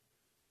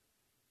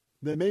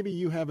that maybe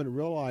you haven't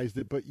realized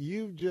it, but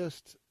you've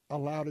just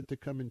allowed it to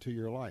come into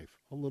your life?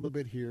 A little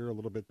bit here, a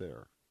little bit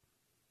there.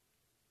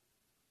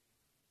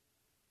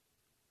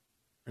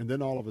 And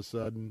then all of a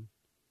sudden,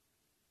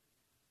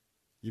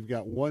 you've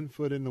got 1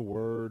 foot in the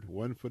Word,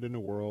 1 foot in the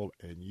world,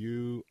 and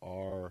you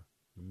are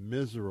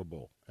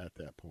miserable at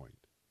that point.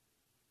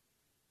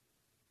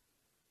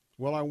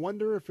 Well, I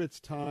wonder if it's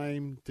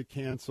time to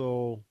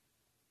cancel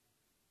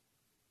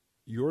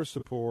your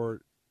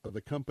support of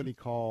the company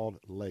called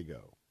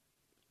Lego.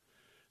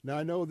 Now,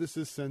 I know this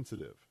is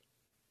sensitive.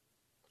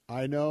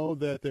 I know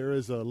that there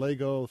is a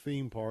Lego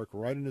theme park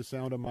right in the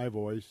sound of my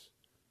voice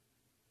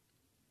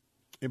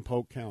in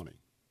Polk County.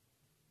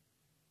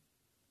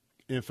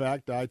 In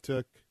fact,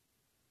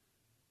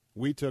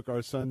 we took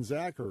our son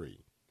Zachary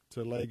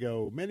to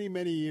Lego many,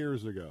 many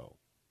years ago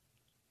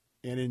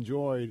and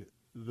enjoyed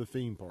the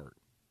theme park.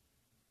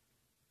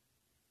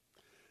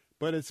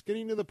 But it's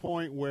getting to the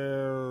point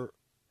where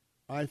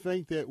I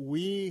think that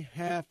we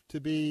have to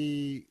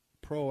be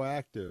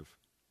proactive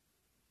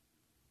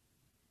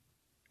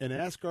and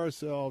ask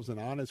ourselves an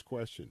honest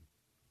question.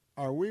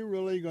 Are we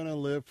really going to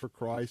live for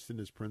Christ and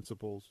his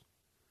principles?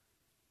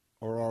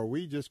 Or are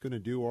we just going to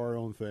do our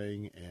own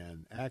thing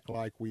and act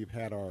like we've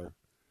had our,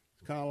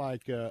 it's kind of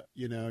like,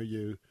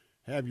 you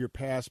have your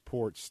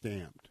passport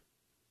stamped.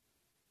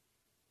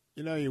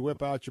 You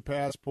whip out your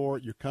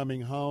passport, you're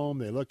coming home,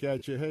 they look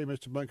at you, hey,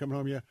 Mr. Bunn, coming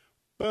home, yeah.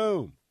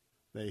 Boom.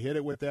 They hit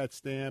it with that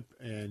stamp,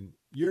 and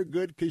you're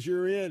good because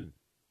you're in.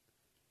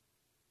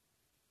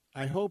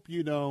 I hope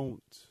you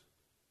don't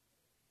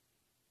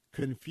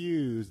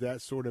confuse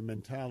that sort of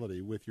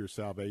mentality with your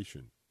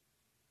salvation.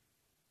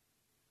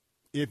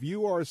 If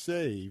you are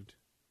saved,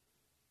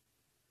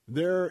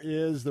 there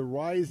is the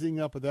rising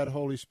up of that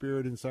Holy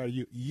Spirit inside of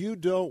you. You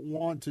don't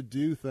want to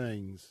do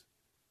things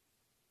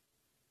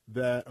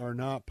that are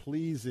not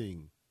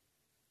pleasing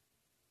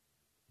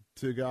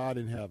to God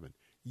in heaven.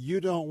 You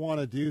don't want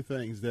to do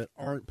things that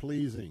aren't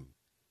pleasing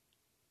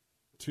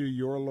to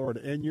your Lord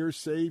and your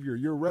Savior,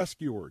 your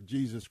rescuer,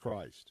 Jesus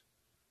Christ.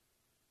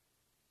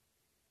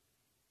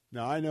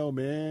 Now, I know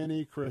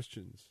many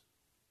Christians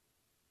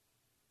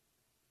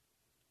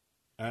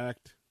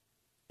act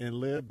and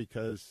live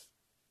because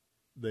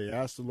they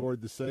ask the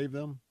Lord to save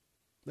them.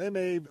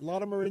 A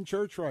lot of them are in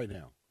church right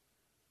now,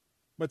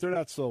 but they're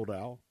not sold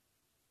out.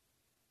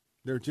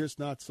 They're just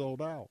not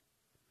sold out.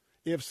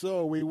 If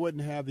so, we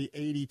wouldn't have the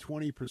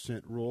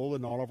 80-20% rule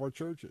in all of our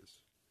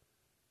churches.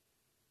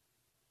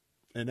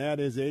 And that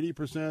is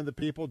 80% of the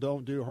people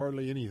don't do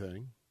hardly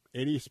anything.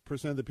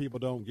 80% of the people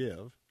don't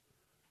give.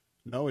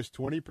 No, it's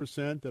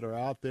 20% that are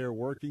out there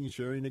working,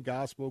 sharing the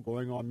gospel,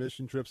 going on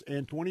mission trips,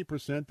 and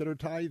 20% that are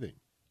tithing.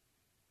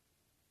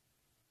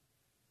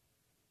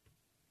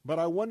 But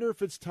I wonder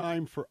if it's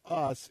time for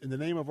us, in the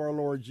name of our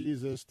Lord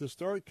Jesus, to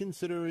start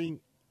considering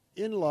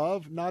in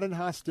love, not in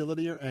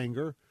hostility or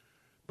anger,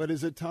 but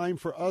is it time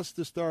for us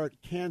to start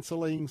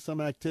canceling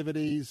some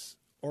activities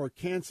or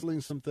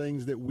canceling some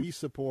things that we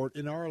support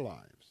in our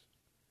lives?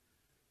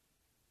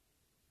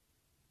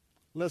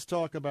 Let's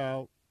talk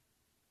about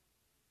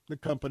the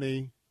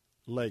company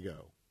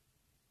Lego.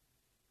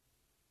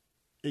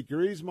 It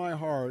grieves my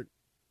heart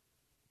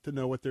to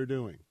know what they're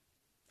doing.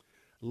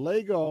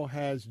 Lego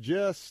has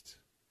just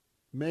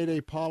made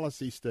a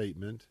policy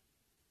statement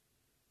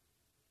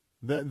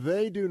that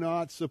they do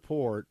not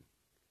support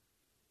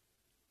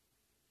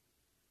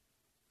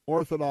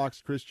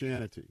Orthodox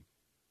Christianity.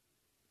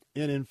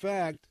 And in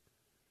fact,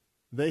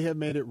 they have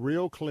made it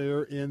real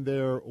clear in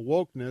their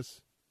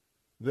wokeness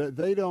that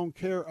they don't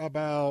care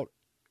about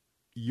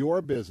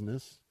your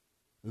business.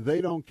 They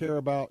don't care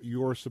about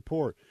your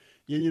support.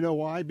 You know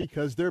why?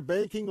 Because they're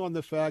banking on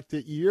the fact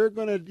that you're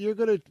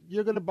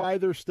gonna buy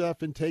their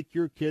stuff and take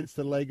your kids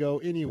to Lego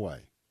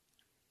anyway.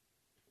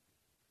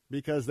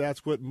 Because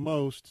that's what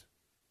most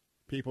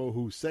people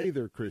who say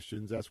they're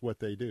Christians, that's what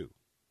they do.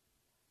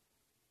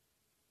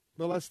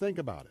 But let's think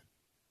about it.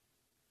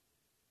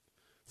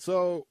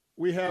 So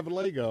we have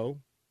Lego.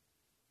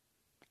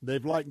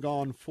 They've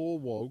gone full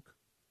woke.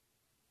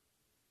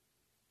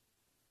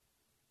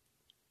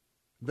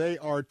 They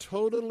are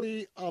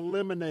totally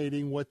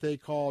eliminating what they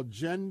call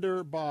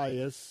gender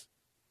bias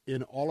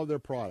in all of their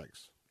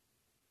products.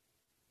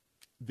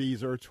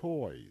 These are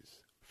toys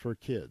for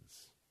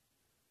kids.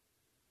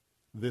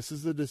 This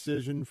is a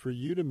decision for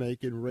you to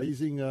make in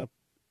raising up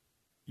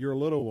your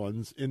little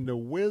ones in the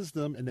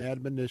wisdom and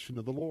admonition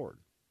of the Lord.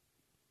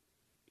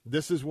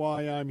 This is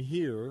why I'm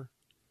here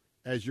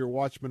as your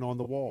watchman on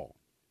the wall.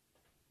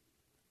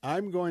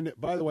 I'm going to,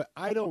 by the way,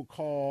 I don't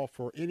call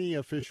for any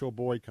official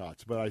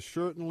boycotts, but I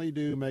certainly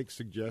do make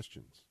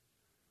suggestions.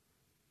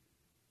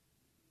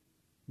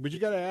 But you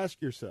got to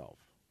ask yourself,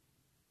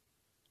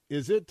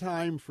 is it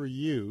time for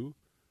you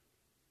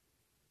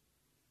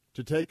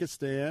to take a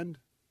stand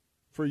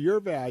for your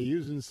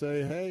values and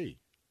say, hey,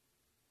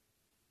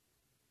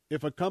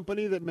 if a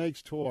company that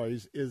makes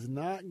toys is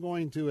not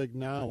going to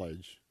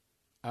acknowledge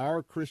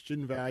our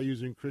Christian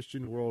values and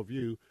Christian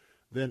worldview,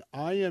 then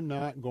I am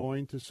not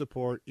going to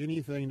support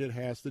anything that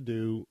has to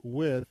do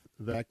with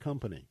that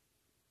company.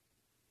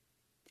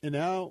 And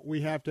now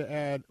we have to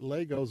add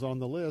Legos on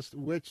the list,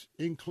 which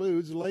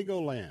includes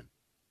Legoland.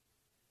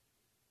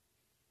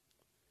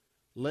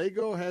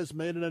 Lego has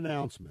made an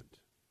announcement.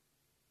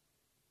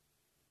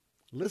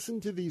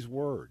 Listen to these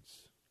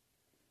words.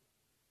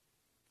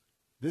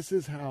 This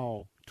is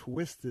how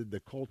twisted the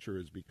culture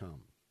has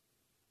become.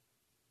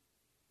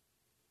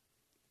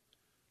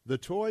 The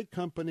toy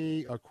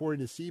company,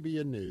 according to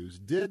CBN News,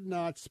 did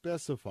not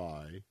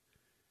specify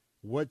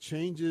what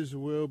changes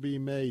will be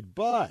made,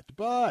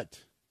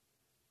 but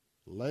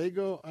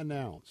Lego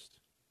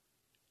announced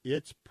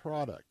its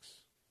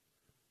products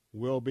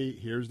will be,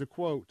 here's the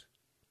quote,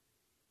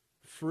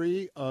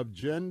 free of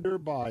gender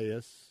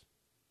bias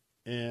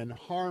and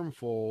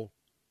harmful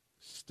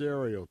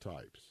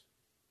stereotypes,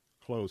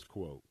 close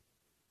quote.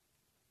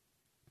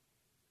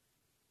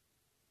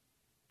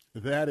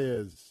 That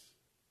is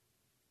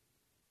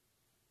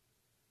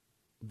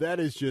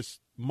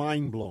just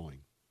mind-blowing.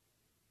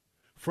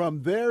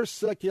 From their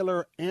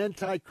secular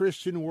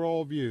anti-Christian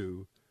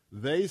worldview,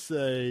 they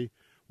say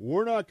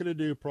we're not going to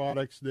do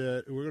products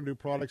that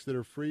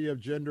are free of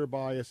gender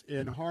bias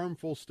and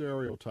harmful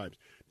stereotypes.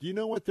 Do you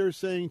know what they're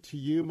saying to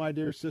you, my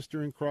dear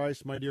sister in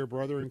Christ, my dear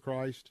brother in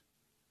Christ?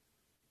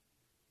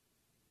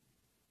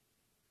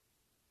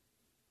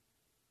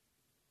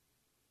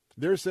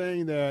 They're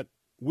saying that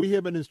we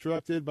have been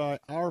instructed by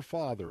our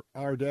Father,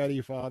 our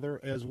Daddy Father,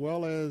 as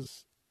well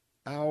as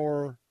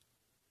our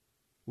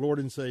Lord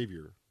and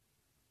Savior,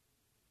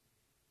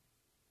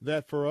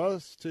 that for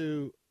us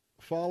to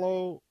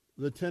follow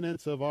the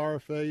tenets of our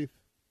faith,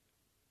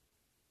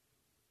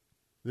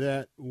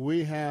 that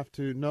we have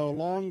to no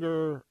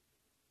longer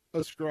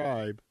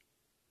ascribe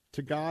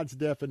to God's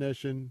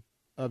definition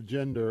of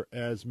gender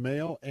as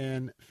male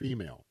and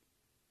female.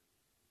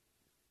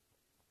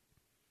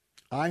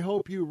 I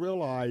hope you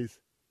realize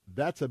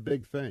that's a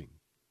big thing.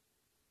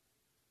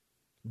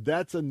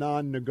 That's a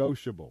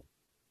non-negotiable.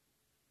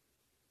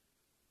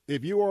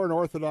 If you are an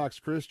Orthodox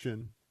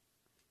Christian,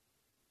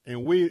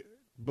 and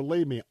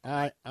believe me,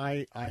 I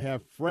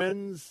have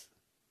friends,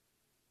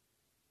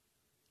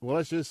 well,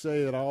 let's just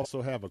say that I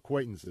also have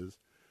acquaintances.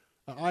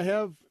 I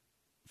have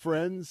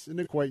friends and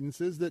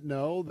acquaintances that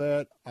know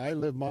that I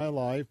live my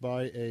life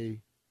by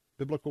a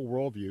biblical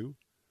worldview,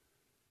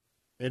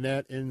 and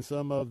that in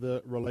some of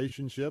the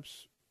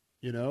relationships,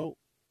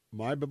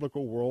 my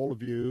biblical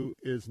worldview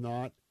is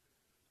not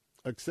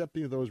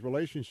accepting of those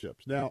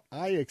relationships. Now,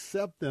 I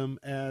accept them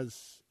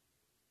as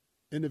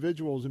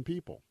individuals and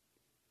people.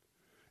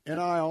 And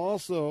I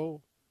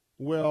also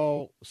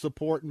will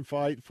support and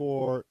fight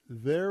for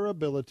their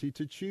ability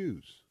to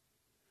choose.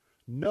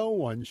 No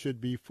one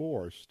should be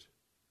forced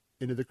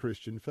into the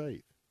Christian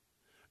faith.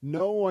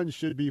 No one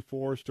should be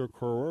forced or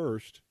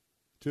coerced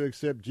to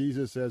accept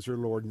Jesus as their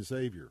Lord and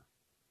Savior.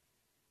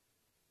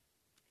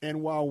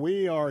 And while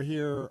we are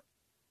here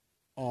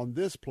on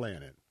this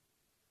planet,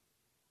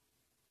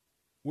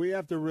 we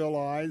have to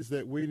realize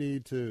that we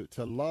need to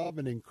love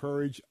and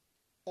encourage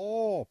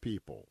all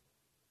people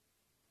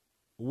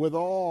with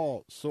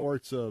all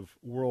sorts of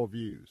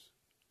worldviews.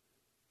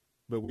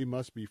 But we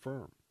must be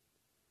firm.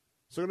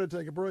 So I'm going to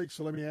take a break,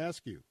 so let me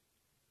ask you.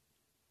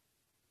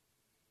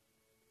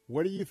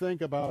 What do you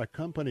think about a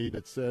company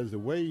that says the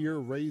way you're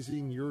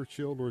raising your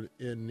children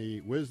in the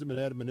wisdom and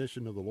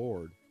admonition of the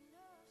Lord,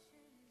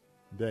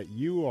 that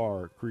you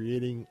are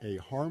creating a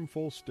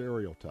harmful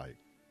stereotype?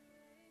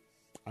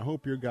 I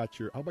hope I got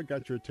your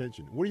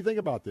attention. What do you think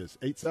about this?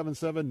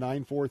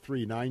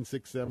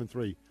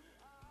 877-943-9673.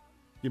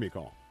 Give me a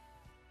call.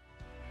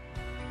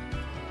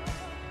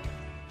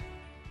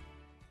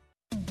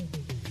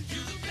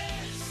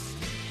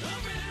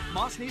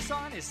 Moss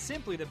Nissan is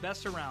simply the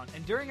best around,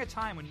 and during a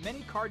time when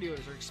many car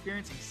dealers are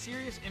experiencing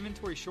serious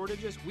inventory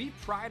shortages, we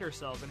pride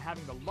ourselves in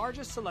having the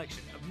largest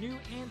selection of new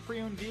and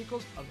pre-owned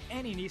vehicles of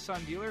any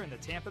Nissan dealer in the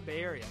Tampa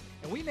Bay area.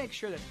 And we make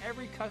sure that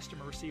every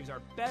customer receives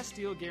our best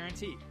deal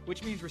guarantee,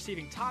 which means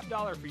receiving top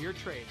dollar for your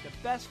trade, the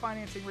best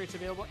financing rates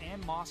available,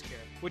 and Moss Care,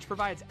 which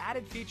provides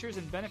added features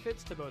and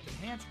benefits to both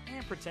enhance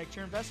and protect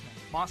your investment.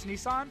 Moss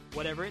Nissan,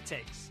 whatever it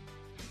takes.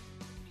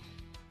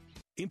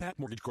 Impact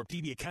Mortgage Corp.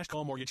 DBA Cash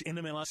Call Mortgage.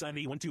 NMLS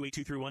ID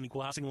 128231.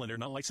 Equal housing lender.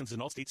 Not licensed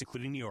in all states,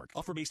 including New York.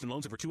 Offer based on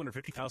loans over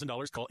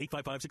 $250,000. Call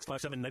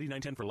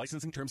 855-657-9910 for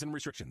licensing terms and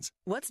restrictions.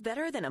 What's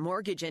better than a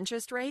mortgage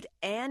interest rate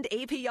and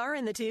APR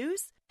in the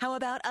twos? How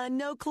about a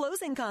no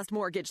closing cost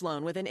mortgage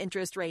loan with an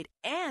interest rate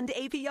and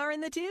APR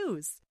in the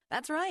twos?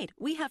 That's right.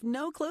 We have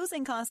no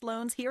closing cost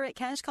loans here at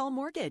Cash Call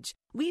Mortgage.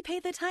 We pay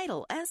the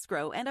title,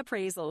 escrow, and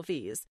appraisal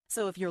fees.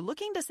 So if you're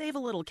looking to save a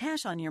little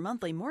cash on your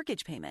monthly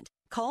mortgage payment,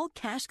 call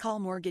Cash Call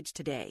Mortgage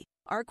today.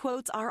 Our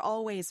quotes are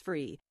always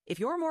free. If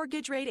your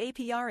mortgage rate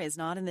APR is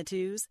not in the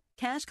twos,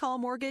 Cash Call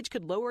Mortgage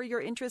could lower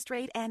your interest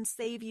rate and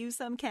save you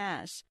some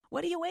cash.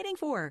 What are you waiting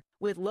for?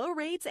 With low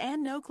rates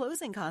and no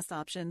closing cost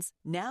options,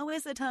 now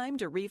is the time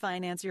to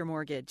refinance your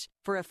mortgage.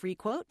 For a free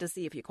quote to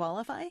see if you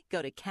qualify,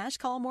 go to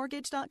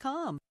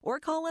cashcallmortgage.com or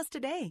call us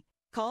today.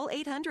 Call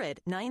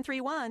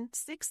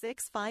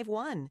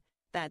 800-931-6651.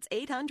 That's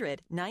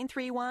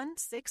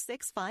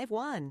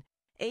 800-931-6651.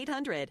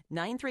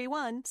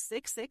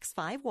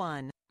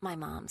 800-931-6651. My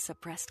mom's a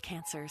breast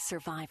cancer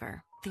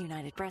survivor. The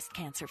United Breast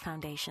Cancer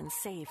Foundation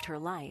saved her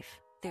life.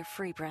 Their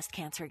free breast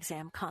cancer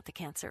exam caught the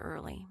cancer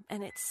early,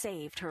 and it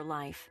saved her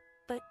life.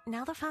 But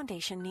now the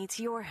foundation needs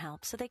your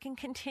help so they can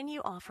continue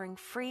offering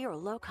free or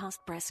low-cost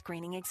breast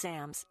screening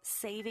exams,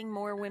 saving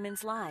more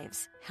women's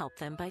lives. Help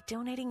them by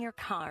donating your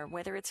car,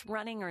 whether it's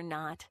running or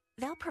not.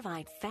 They'll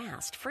provide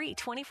fast, free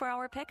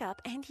 24-hour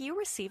pickup, and you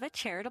receive a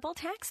charitable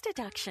tax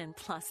deduction,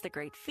 plus the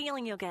great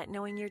feeling you'll get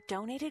knowing your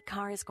donated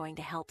car is going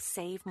to help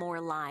save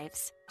more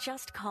lives.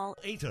 Just call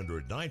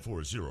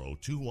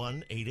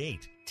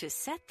 800-940-2188 to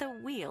set the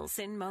wheels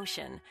in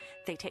motion.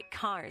 They take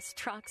cars,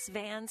 trucks,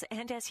 vans,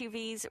 and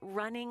SUVs,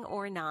 running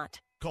or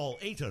not. Call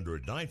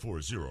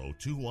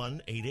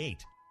 800-940-2188.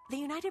 The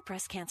United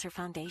Breast Cancer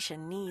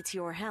Foundation needs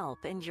your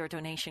help, and your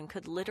donation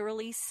could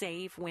literally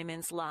save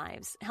women's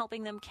lives,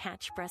 helping them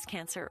catch breast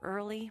cancer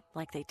early,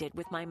 like they did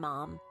with my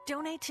mom.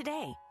 Donate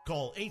today.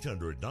 Call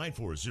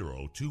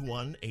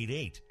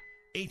 800-940-2188.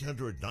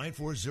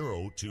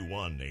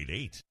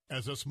 800-940-2188.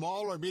 As a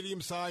small or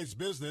medium-sized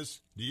business,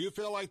 do you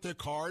feel like the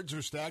cards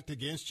are stacked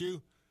against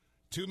you?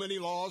 Too many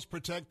laws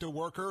protect the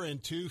worker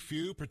and too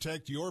few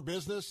protect your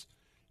business?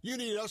 You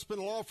need Usman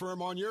Law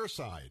Firm on your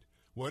side.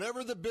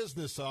 Whatever the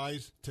business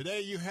size,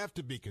 today you have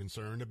to be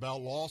concerned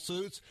about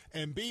lawsuits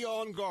and be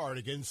on guard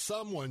against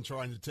someone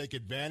trying to take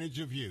advantage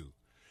of you.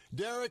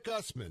 Derek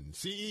Usman,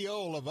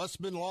 CEO of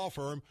Usman Law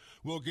Firm,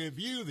 will give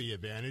you the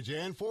advantage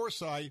and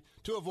foresight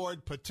to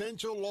avoid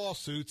potential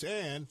lawsuits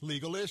and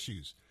legal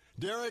issues.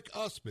 Derek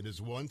Usman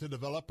is one to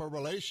develop a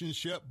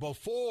relationship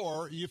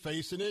before you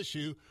face an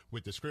issue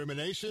with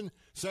discrimination,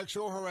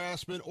 sexual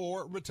harassment,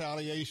 or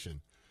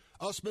retaliation.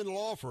 Usman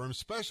Law Firm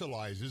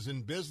specializes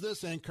in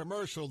business and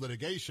commercial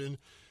litigation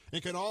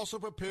and can also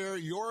prepare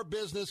your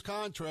business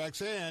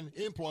contracts and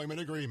employment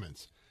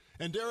agreements.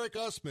 And Derek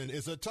Usman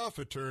is a tough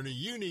attorney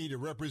you need to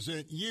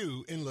represent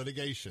you in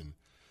litigation.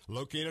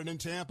 Located in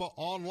Tampa,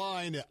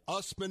 online at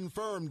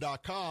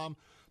usmanfirm.com.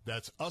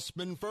 That's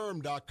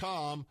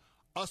usmanfirm.com,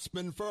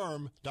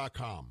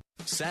 usmanfirm.com.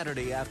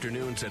 Saturday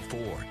afternoons at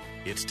 4.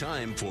 It's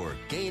time for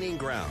Gaining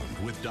Ground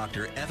with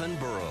Dr. Evan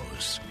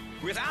Burrows.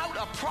 Without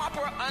a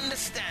proper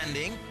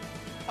understanding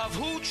of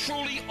who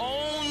truly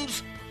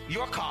owns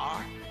your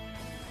car,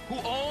 who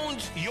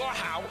owns your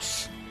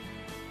house,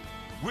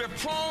 we're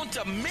prone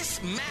to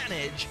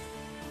mismanage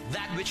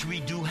that which we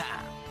do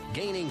have.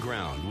 Gaining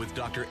Ground with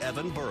Dr.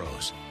 Evan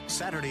Burrows.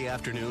 Saturday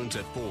afternoons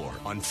at 4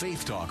 on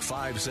Faith Talk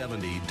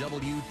 570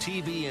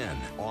 WTBN.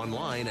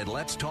 Online at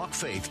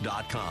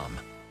letstalkfaith.com.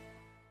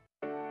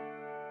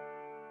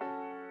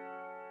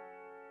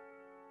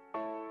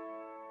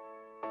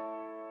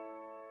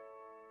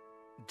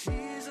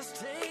 Jesus,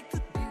 take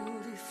the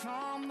beauty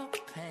from the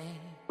pain.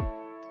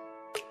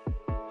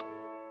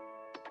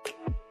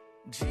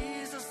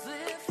 Jesus,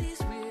 lift these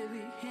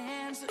weary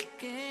hands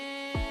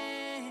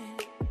again.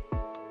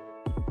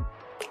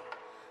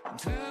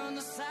 Turn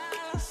the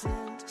silence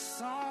into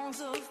songs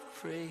of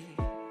praise.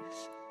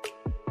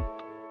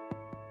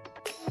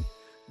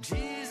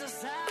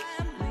 Jesus, I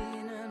am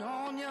leaning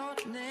on your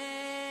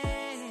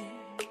name.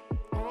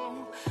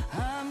 Oh,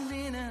 I'm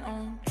leaning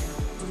on you.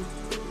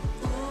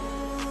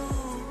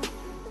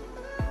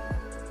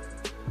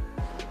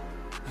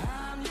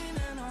 I'm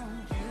leaning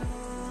on you.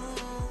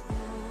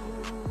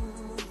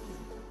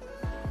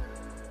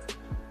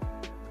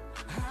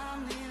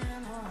 I'm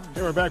leaning on you.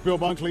 Hey, we're back. Bill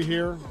Bunkley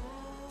here.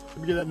 Let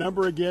me get that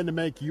number again to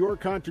make your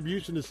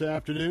contribution this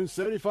afternoon.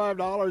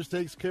 $75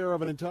 takes care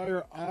of an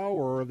entire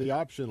hour of the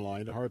option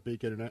line to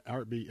Heartbeat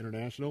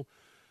International.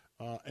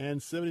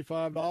 And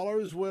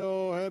 $75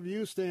 will have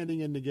you standing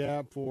in the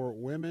gap for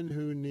women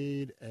who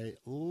need a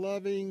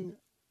loving,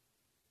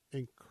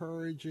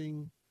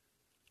 encouraging,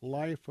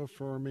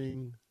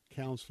 life-affirming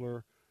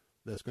counselor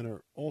that's going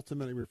to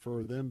ultimately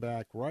refer them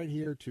back right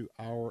here to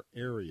our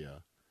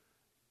area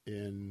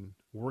in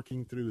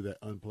working through that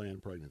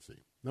unplanned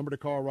pregnancy. Number to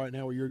call right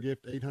now with your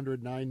gift,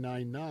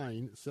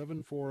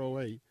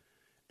 800-999-7408.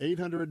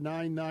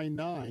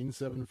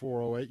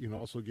 800-999-7408. You can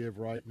also give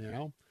right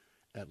now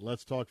at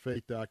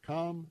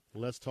letstalkfaith.com,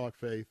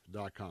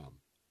 letstalkfaith.com.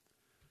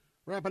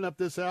 Wrapping up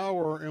this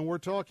hour, and we're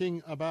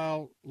talking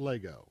about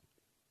Lego.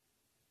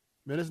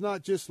 And it's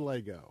not just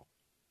Lego.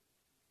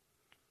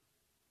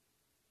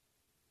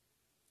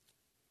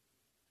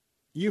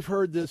 You've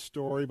heard this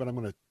story, but I'm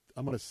going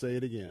to say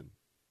it again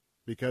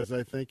because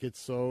I think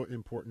it's so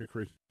important to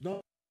Christians.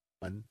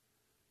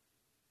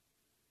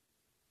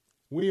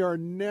 We are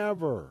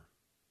never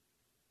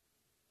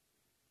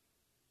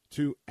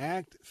to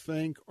act,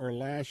 think, or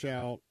lash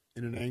out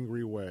in an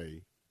angry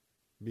way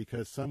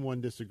because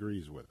someone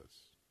disagrees with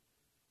us.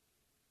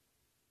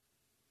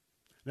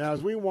 Now,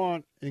 as we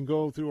want and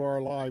go through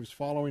our lives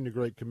following the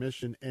Great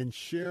Commission and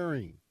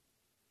sharing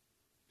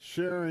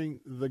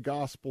the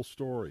gospel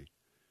story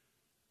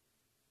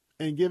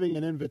and giving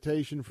an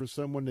invitation for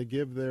someone to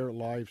give their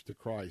lives to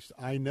Christ,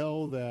 I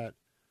know that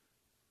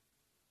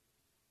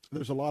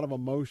there's a lot of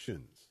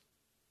emotions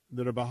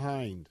that are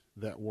behind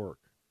that work.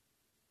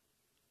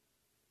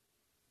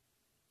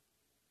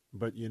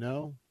 But you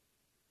know,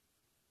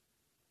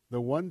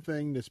 the one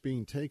thing that's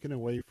being taken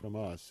away from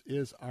us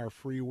is our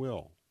free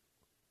will.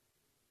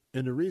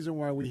 And the reason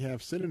why we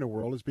have sin in the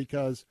world is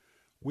because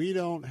we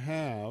don't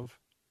have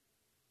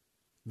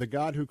the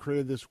God who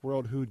created this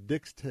world who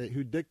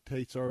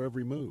dictates our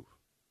every move.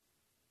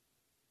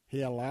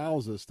 He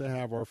allows us to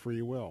have our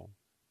free will.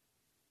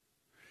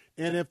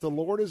 And if the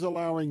Lord is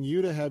allowing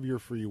you to have your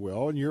free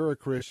will and you're a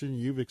Christian,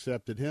 you've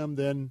accepted him,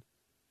 then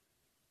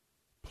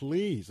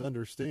please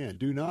understand,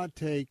 do not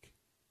take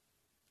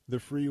the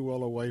free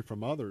will away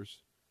from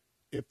others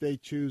if they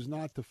choose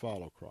not to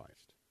follow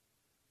Christ.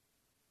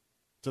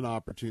 It's an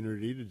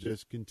opportunity to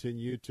just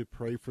continue to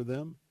pray for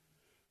them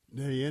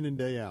day in and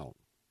day out.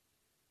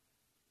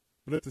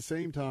 But at the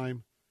same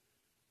time,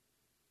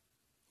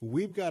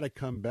 we've got to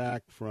come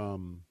back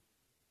from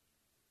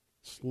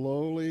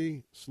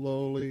slowly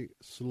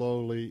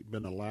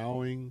been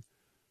allowing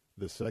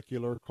the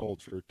secular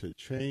culture to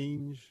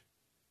change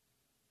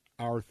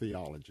our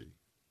theology.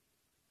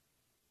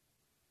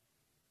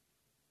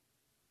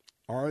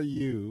 Are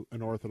you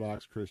an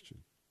Orthodox Christian?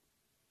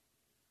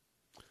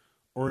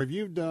 Or have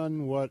you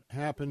done what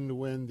happened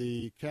when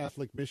the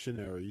Catholic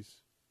missionaries,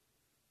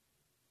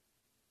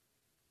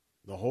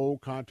 the whole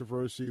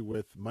controversy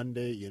with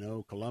Monday,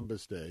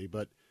 Columbus Day,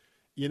 but,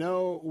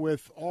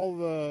 with all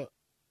the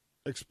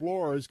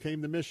explorers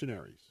came the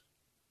missionaries.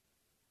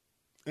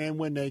 And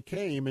when they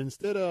came,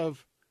 instead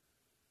of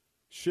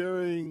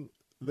sharing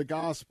the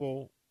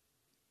gospel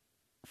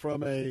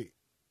from a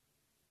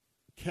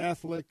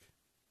Catholic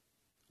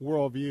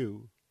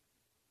worldview,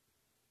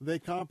 they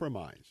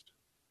compromised.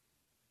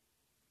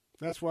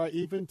 That's why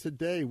even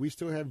today we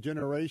still have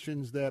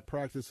generations that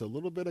practice a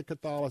little bit of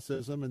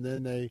Catholicism and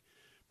then they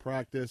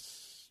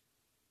practice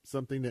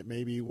something that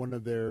may be one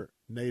of their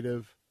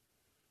native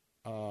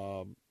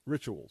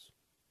rituals.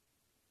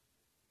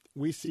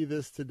 We see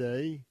this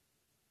today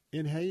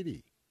in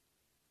Haiti.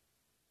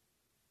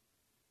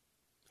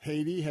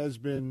 Haiti has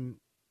been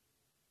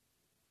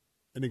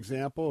an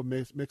example of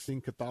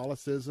mixing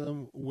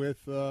Catholicism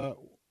with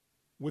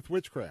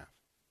witchcraft,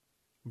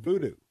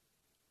 voodoo.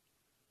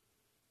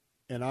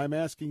 And I'm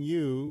asking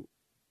you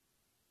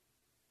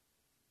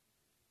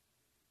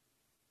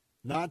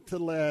not to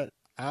let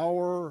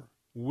our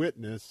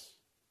witness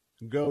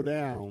go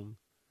down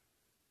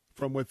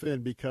from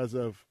within because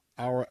of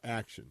our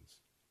actions.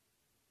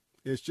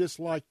 It's just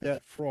like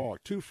that frog,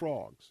 two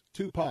frogs,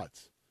 two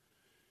pots.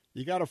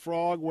 You got a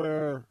frog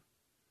where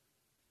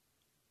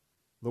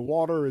the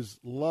water is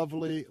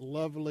lovely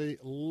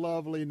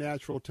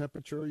natural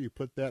temperature. You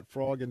put that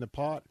frog in the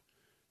pot,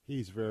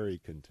 he's very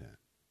content.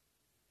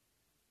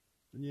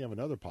 Then you have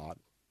another pot,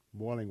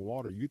 boiling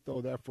water. You throw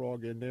that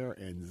frog in there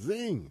and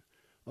zing,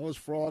 those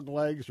frog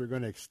legs are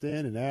going to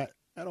extend and that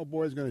old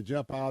boy's going to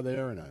jump out of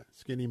there in a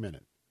skinny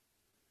minute.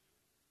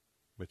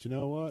 But you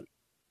know what?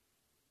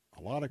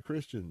 A lot of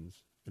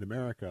Christians in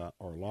America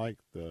are like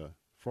the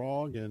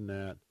frog in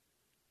that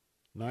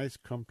nice,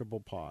 comfortable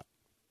pot.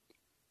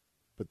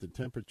 But the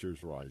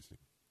temperature's rising.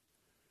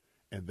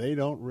 And they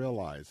don't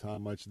realize how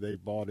much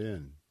they've bought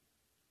in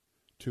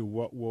to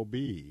what will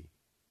be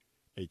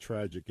a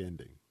tragic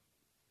ending.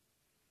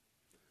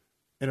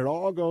 And it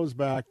all goes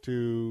back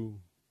to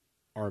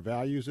our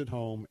values at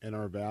home and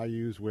our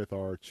values with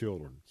our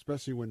children,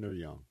 especially when they're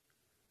young.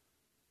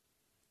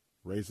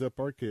 Raise up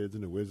our kids in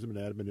the wisdom and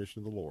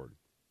admonition of the Lord.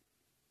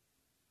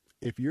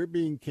 If you're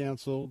being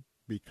canceled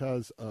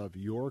because of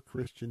your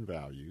Christian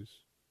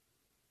values,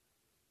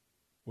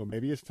 well,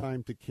 maybe it's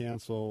time to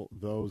cancel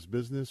those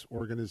business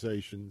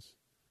organizations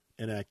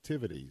and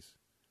activities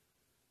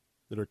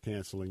that are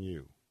canceling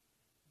you.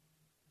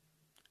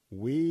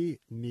 We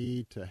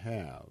need to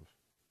have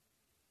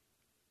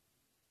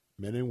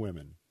men and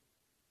women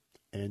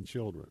and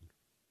children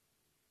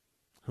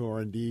who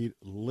are indeed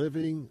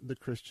living the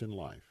Christian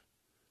life,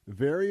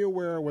 very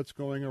aware of what's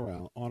going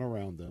on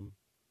around them,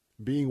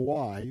 being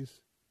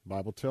wise. The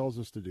Bible tells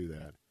us to do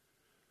that.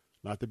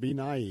 Not to be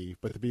naive,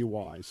 but to be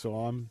wise. So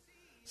I'm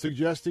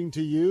suggesting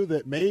to you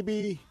that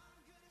maybe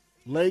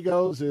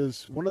Legos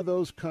is one of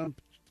those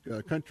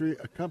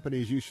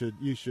companies you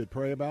should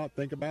pray about,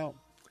 think about,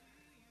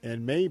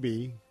 and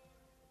maybe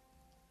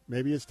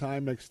it's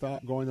time to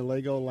stop going to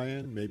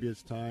Legoland. Maybe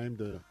it's time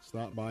to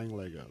stop buying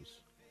Legos.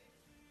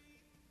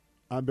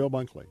 I'm Bill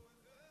Bunkley.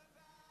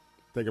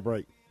 Take a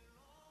break.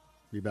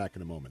 Be back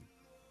in a moment.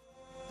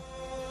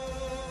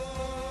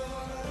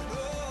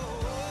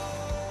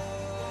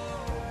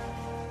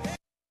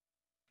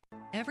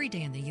 Every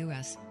day in the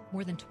U.S.,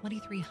 more than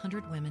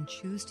 2,300 women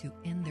choose to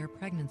end their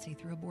pregnancy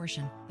through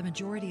abortion. The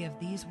majority of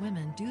these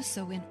women do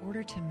so in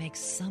order to make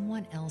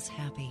someone else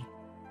happy.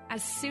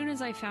 As soon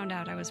as I found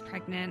out I was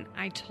pregnant,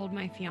 I told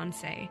my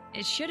fiancé.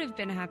 It should have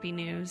been happy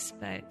news,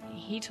 but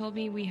he told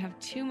me we have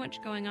too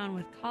much going on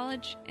with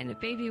college and a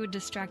baby would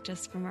distract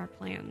us from our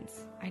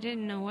plans. I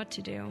didn't know what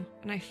to do,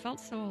 and I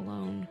felt so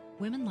alone.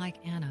 Women like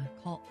Anna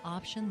call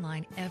Option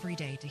Line every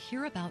day to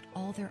hear about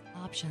all their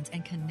options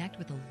and connect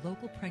with a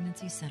local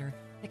pregnancy center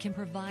that can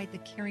provide the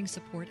caring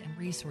support and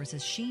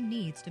resources she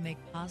needs to make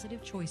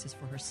positive choices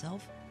for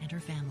herself and her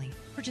family.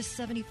 For just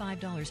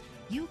 $75,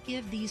 you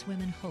give these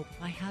women hope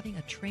by having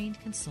a trained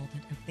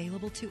consultant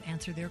available to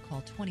answer their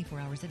call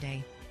 24 hours a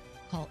day.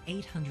 Call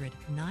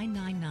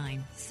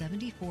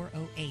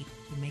 800-999-7408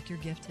 to make your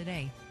gift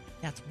today.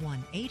 That's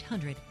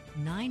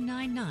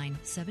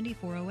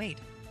 1-800-999-7408.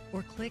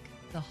 Or click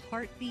the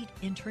Heartbeat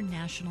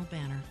International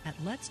banner at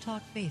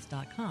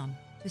letstalkfaith.com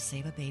to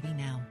save a baby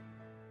now.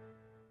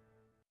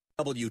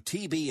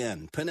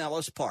 WTBN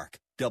Pinellas Park,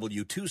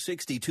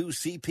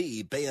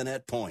 W262CP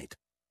Bayonet Point.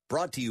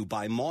 Brought to you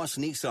by Moss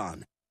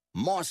Nissan.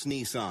 Moss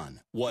Nissan,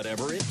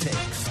 whatever it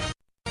takes.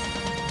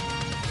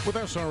 With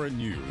SRN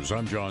News,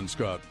 I'm John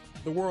Scott.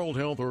 The World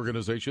Health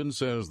Organization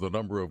says the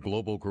number of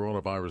global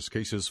coronavirus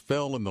cases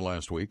fell in the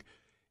last week.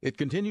 It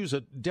continues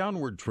a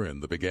downward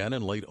trend that began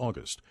in late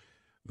August.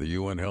 The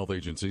UN Health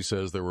Agency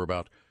says there were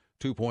about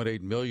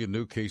 2.8 million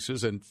new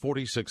cases and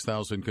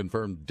 46,000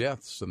 confirmed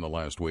deaths in the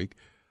last week,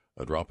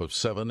 a drop of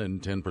 7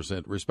 and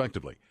 10%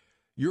 respectively.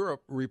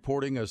 Europe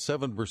reporting a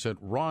 7%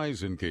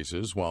 rise in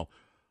cases, while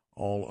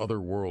all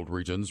other world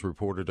regions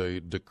reported a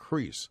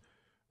decrease.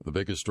 The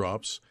biggest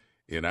drops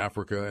in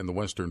Africa and the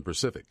Western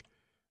Pacific.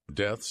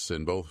 Deaths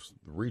in both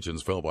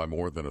regions fell by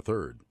more than a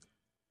third.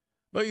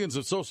 Millions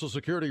of Social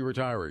Security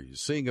retirees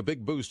seeing a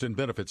big boost in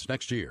benefits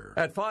next year.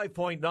 At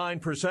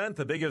 5.9%,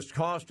 the biggest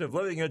cost of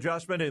living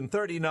adjustment in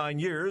 39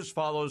 years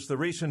follows the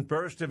recent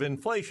burst of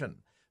inflation.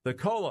 The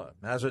COLA,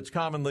 as it's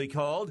commonly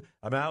called,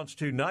 amounts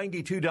to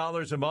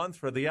 $92 a month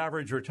for the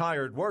average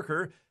retired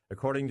worker,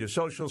 according to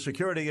Social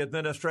Security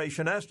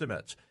Administration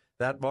estimates.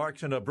 That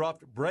marks an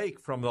abrupt break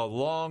from the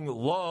long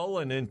lull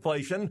in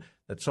inflation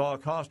that saw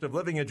cost of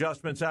living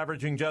adjustments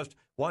averaging just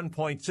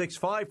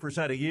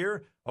 1.65% a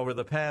year over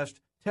the past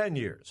 10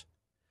 years.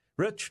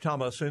 Rich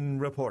Thomason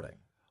reporting.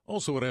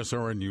 Also at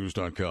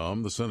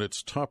SRNnews.com, the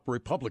Senate's top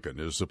Republican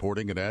is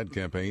supporting an ad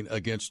campaign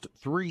against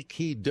 3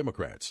 key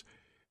Democrats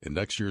in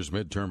next year's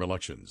midterm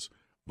elections.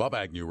 Bob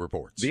Agnew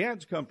reports. The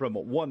ads come from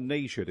One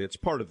Nation. It's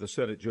part of the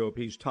Senate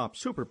GOP's top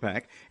super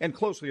PAC and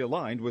closely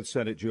aligned with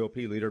Senate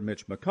GOP leader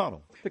Mitch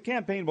McConnell. The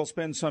campaign will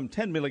spend some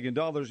 $10 million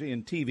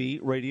in TV,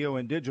 radio,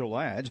 and digital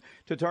ads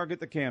to target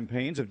the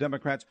campaigns of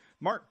Democrats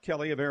Mark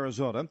Kelly of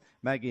Arizona,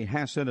 Maggie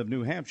Hassan of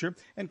New Hampshire,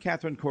 and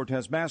Catherine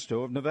Cortez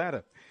Masto of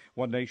Nevada.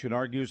 One Nation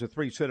argues the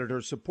 3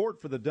 senators'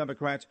 support for the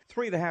Democrats'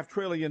 $3.5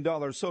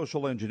 trillion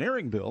social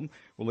engineering bill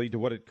will lead to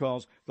what it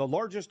calls the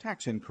largest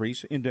tax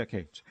increase in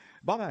decades.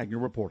 Bob Agnew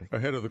reporting.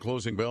 Ahead of the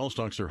closing bell,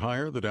 stocks are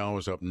higher. The Dow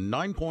is up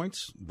 9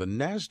 points. The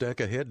NASDAQ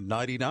ahead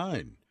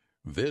 99.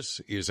 This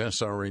is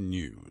SRN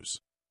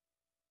News.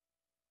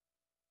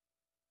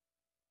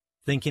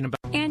 Thinking about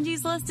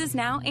Angie's List is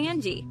now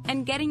Angie,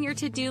 and getting your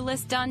to-do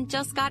list done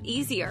just got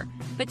easier.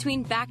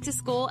 Between back to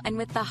school and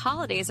with the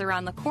holidays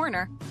around the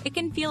corner, it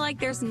can feel like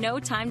there's no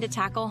time to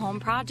tackle home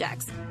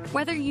projects.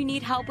 Whether you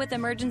need help with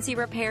emergency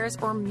repairs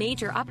or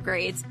major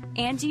upgrades,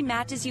 Angie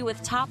matches you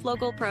with top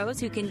local pros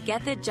who can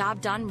get the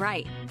job done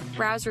right.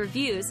 Browse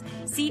reviews,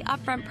 see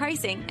upfront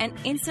pricing, and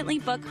instantly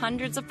book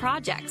hundreds of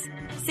projects.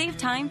 Save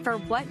time for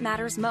what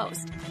matters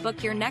most.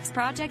 Book your next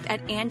project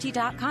at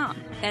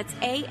Angie.com. That's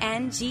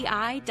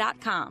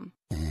ANGI.com.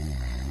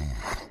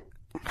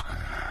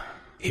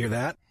 Hear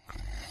that?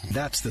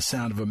 That's the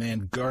sound of a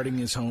man guarding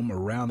his home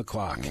around the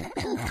clock.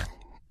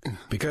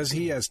 Because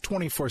he has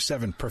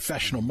 24/7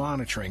 professional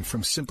monitoring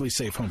from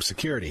SimpliSafe Home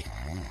Security.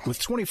 With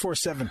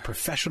 24/7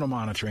 professional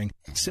monitoring,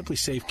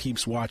 SimpliSafe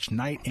keeps watch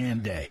night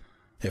and day.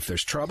 If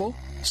there's trouble,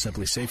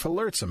 SimpliSafe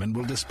alerts him and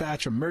will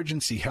dispatch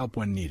emergency help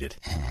when needed.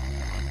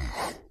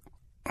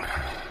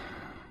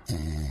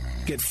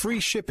 Get free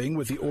shipping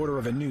with the order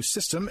of a new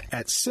system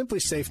at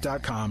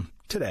SimpliSafe.com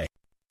today.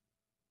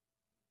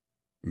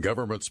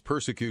 Governments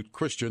persecute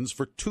Christians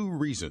for 2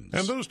 reasons.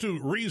 And those 2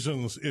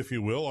 reasons, if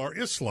you will, are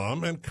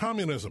Islam and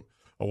communism.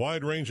 A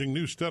wide-ranging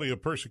new study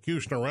of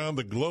persecution around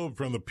the globe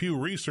from the Pew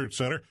Research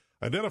Center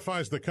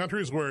identifies the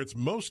countries where it's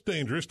most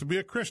dangerous to be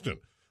a Christian.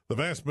 The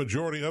vast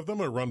majority of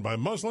them are run by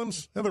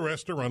Muslims, and the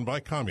rest are run by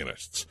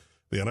communists.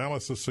 The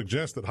analysis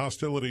suggests that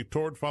hostility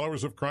toward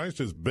followers of Christ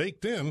is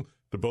baked in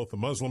to both the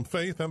Muslim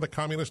faith and the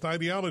communist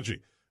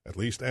ideology, at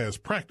least as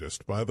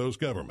practiced by those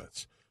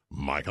governments.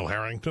 Michael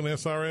Harrington,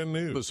 SRN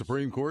News. The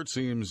Supreme Court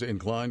seems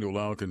inclined to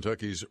allow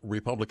Kentucky's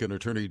Republican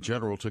Attorney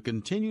General to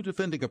continue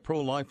defending a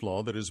pro-life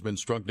law that has been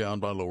struck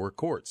down by lower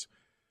courts.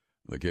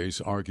 The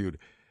case, argued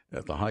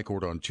at the High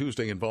Court on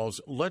Tuesday,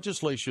 involves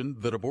legislation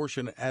that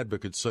abortion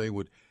advocates say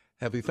would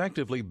have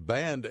effectively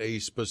banned a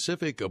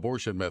specific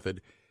abortion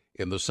method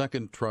in the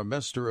second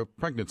trimester of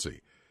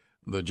pregnancy.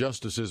 The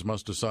justices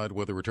must decide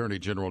whether Attorney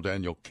General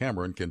Daniel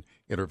Cameron can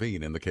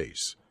intervene in the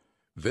case.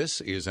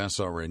 This is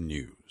SRN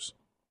News.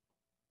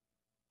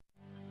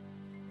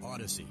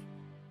 Odyssey.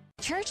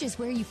 Church is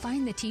where you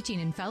find the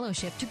teaching and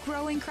fellowship to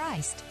grow in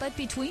Christ. But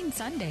between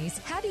Sundays,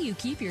 how do you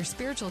keep your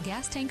spiritual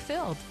gas tank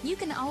filled? You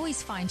can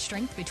always find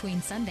strength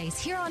between Sundays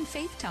here on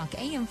Faith Talk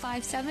AM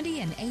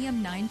 570 and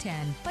AM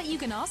 910. But you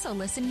can also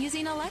listen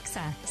using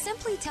Alexa.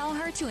 Simply tell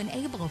her to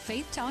enable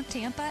Faith Talk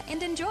Tampa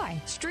and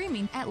enjoy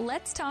streaming at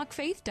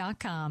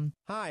letstalkfaith.com.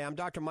 Hi, I'm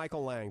Dr.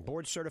 Michael Lang,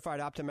 board-certified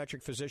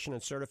optometric physician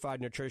and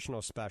certified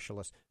nutritional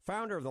specialist,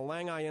 founder of the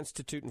Lang Eye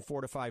Institute and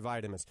Fortify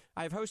Vitamins.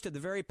 I have hosted the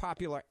very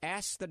popular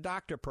Ask the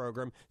Doctor program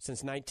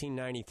since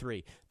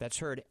 1993. That's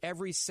heard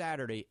every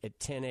Saturday at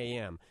 10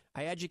 a.m.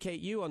 I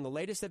educate you on the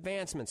latest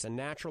advancements and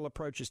natural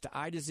approaches to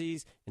eye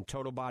disease and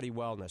total body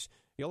wellness.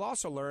 You'll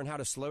also learn how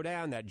to slow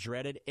down that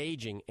dreaded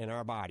aging in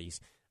our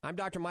bodies. I'm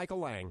Dr. Michael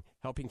Lang,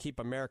 helping keep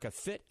America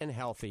fit and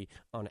healthy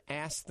on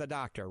Ask the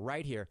Doctor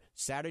right here,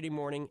 Saturday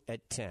morning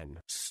at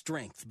 10.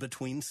 Strength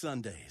between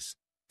Sundays.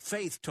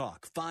 Faith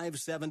Talk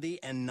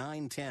 570 and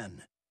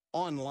 910.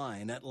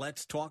 Online at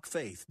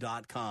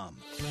letstalkfaith.com.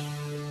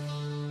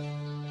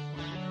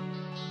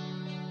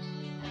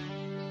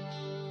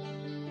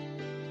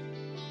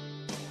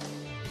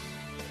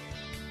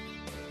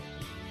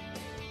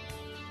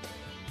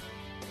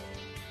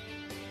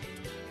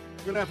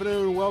 Good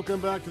afternoon. Welcome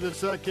back to the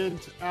second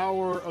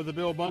hour of the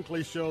Bill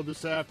Bunkley Show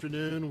this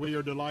afternoon. We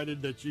are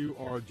delighted that you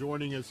are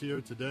joining us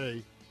here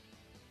today.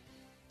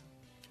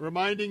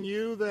 Reminding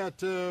you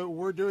that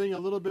we're doing a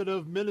little bit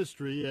of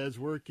ministry as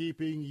we're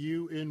keeping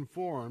you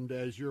informed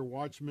as your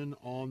watchman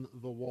on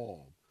the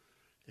wall.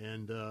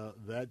 And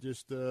that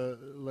just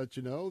lets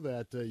you know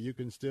that you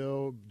can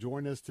still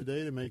join us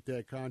today to make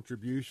that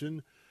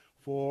contribution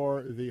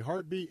for the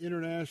Heartbeat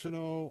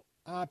International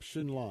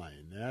Option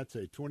Line. That's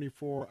a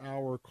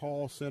 24-hour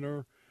call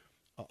center,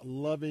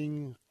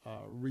 loving,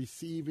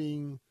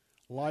 receiving,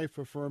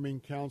 life-affirming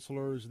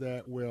counselors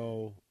that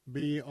will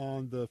be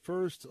on the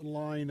first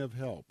line of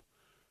help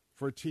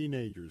for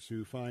teenagers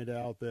who find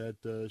out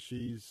that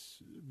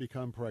she's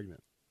become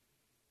pregnant,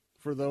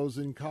 for those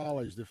in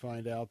college to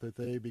find out that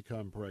they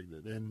become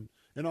pregnant, and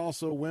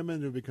also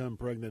women who become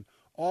pregnant,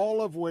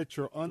 all of which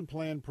are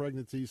unplanned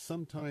pregnancies,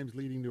 sometimes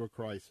leading to a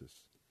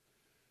crisis.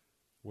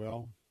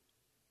 Well,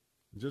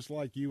 just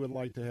like you would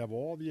like to have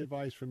all the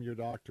advice from your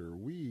doctor,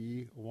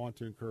 we want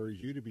to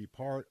encourage you to be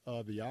part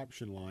of the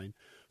option line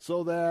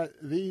so that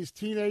these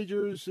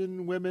teenagers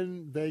and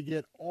women, they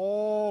get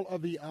all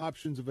of the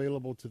options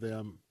available to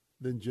them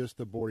than just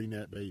aborting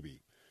that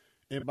baby.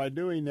 And by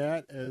doing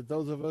that,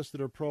 those of us that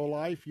are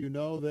pro-life, you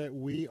know that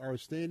we are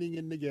standing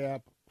in the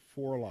gap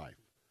for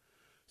life.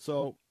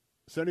 So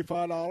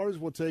 $75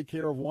 will take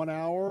care of 1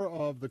 hour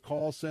of the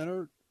call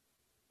center.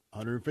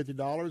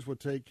 $150 will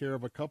take care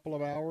of a couple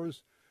of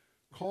hours.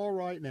 Call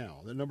right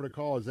now. The number to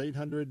call is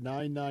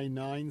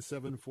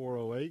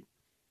 800-999-7408,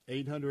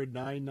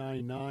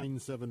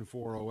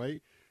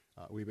 800-999-7408.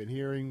 We've been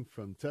hearing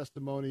from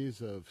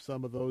testimonies of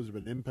some of those who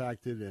have been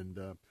impacted, and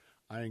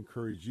I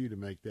encourage you to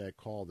make that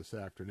call this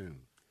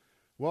afternoon.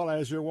 Well,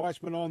 as your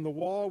watchman on the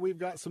wall, we've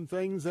got some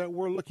things that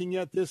we're looking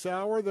at this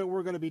hour that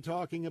we're going to be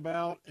talking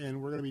about,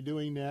 and we're going to be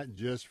doing that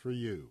just for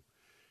you.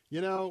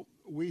 You know,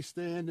 we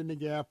stand in the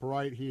gap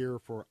right here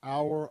for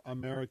our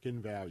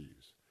American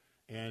values.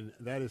 And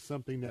that is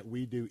something that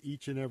we do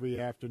each and every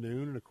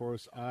afternoon. And, of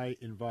course, I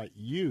invite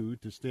you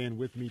to stand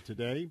with me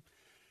today.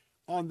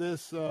 On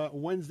this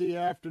Wednesday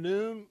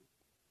afternoon,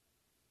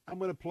 I'm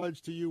going to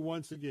pledge to you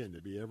once again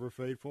to be ever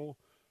faithful,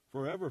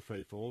 forever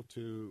faithful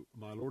to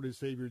my Lord and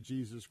Savior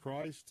Jesus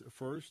Christ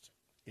first,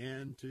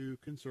 and to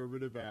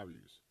conservative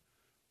values.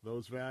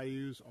 Those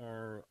values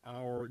are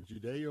our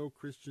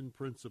Judeo-Christian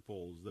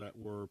principles that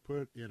were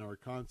put in our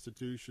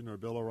Constitution or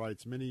Bill of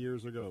Rights many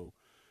years ago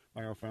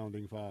by our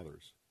founding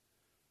fathers.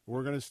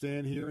 We're going to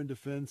stand here in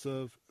defense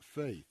of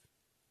faith.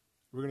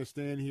 We're going to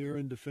stand here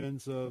in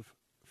defense of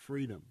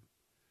freedom.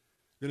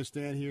 We're going to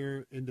stand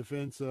here in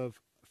defense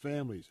of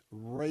families,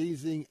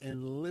 raising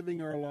and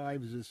living our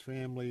lives as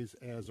families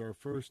as our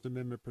First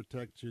Amendment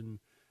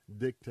protection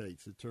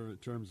dictates in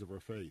terms of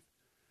our faith.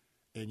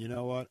 And you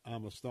know what?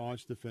 I'm a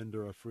staunch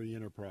defender of free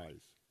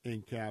enterprise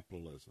and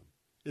capitalism.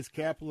 Is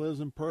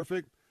capitalism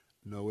perfect?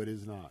 No, it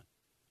is not.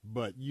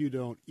 But you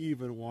don't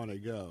even want to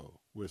go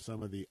with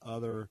some of the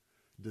other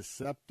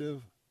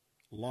deceptive,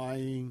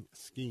 lying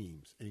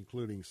schemes,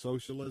 including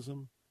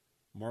socialism,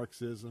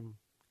 Marxism,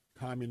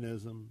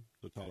 communism,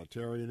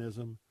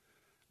 totalitarianism.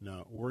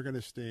 No, we're going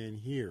to stand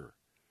here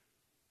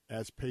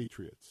as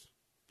patriots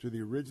to the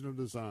original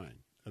design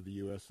of the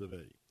U.S. of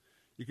A.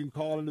 You can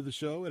call into the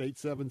show at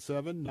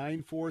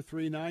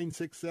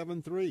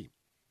 877-943-9673.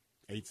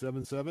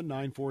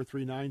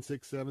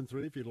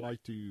 877-943-9673 if you'd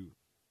like to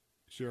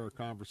share a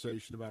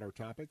conversation about our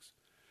topics.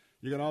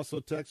 You can also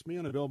text me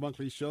on the Bill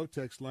Bunkley Show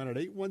text line at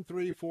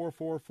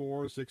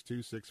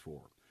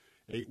 813-444-6264.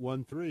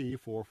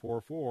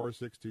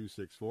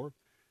 813-444-6264.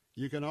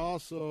 You can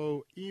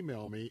also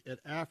email me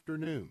at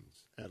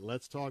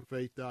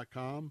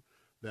afternoons@letstalkfaith.com.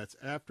 That's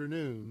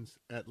afternoons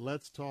at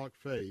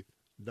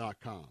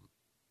letstalkfaith.com.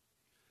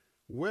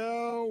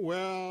 Well,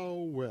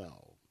 well,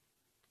 well.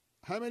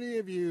 How many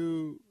of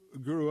you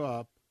grew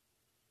up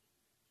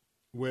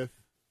with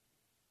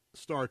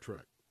Star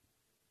Trek?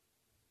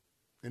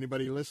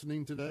 Anybody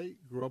listening today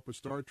grew up with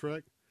Star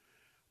Trek?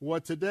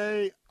 Well,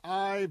 today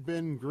I've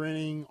been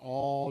grinning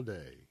all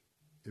day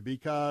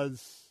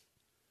because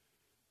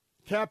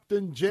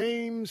Captain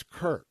James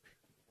Kirk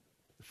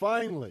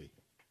finally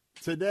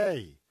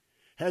today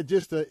had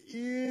just a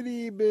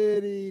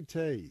itty-bitty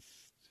taste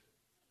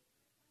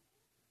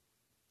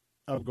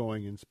of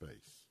going in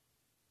space.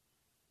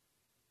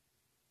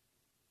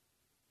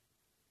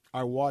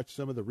 I watched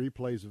some of the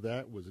replays of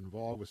that, was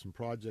involved with some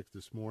projects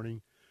this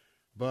morning,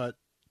 but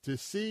to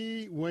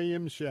see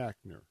William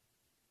Shatner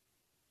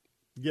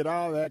get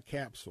out of that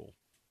capsule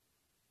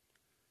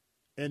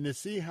and to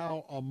see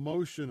how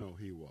emotional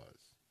he was.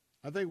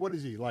 I think, what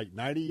is he, like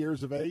 90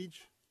 years of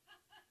age?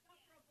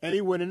 And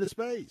he went into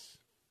space.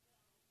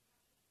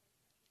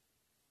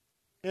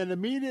 And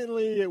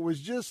immediately it was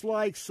just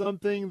like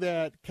something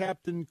that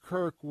Captain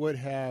Kirk would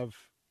have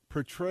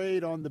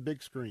portrayed on the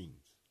big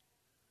screens.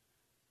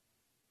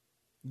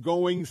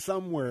 Going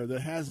somewhere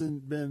that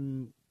hasn't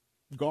been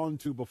gone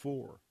to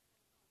before.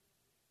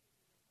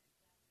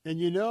 And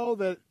you know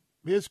that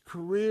his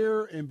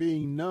career in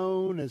being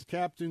known as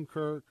Captain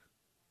Kirk,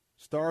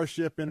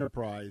 Starship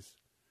Enterprise,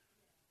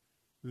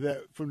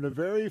 that from the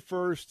very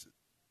first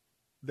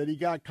that he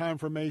got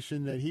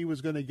confirmation that he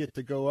was going to get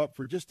to go up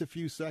for just a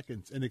few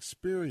seconds and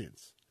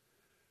experience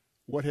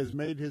what has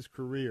made his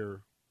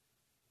career,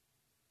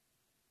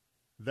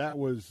 it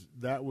was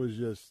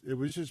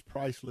just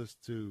priceless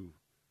to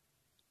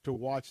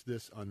watch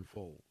this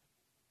unfold.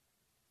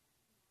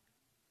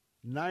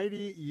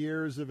 90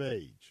 years of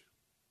age.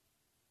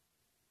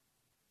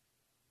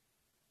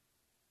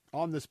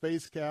 On the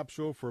space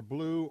capsule for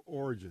Blue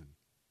Origin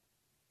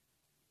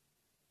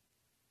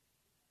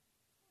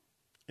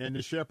and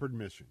the Shepard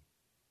mission.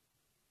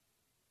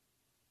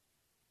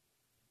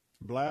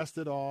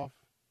 Blasted off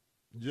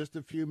just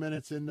a few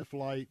minutes into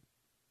flight,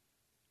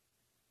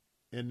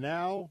 and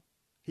now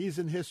he's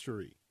in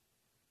history.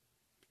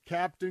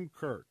 Captain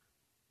Kirk,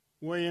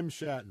 William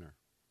Shatner,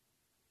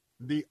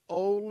 the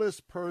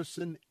oldest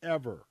person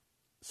ever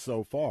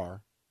so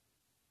far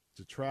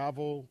to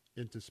travel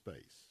into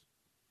space.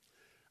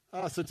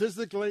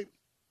 Statistically,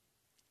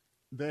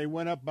 they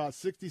went up about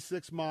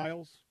 66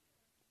 miles.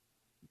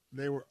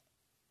 They were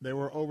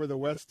over the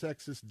West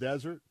Texas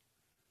desert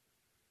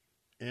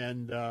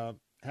and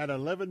had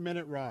an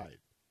 11-minute ride.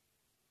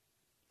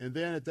 And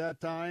then at that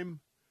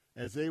time,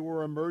 as they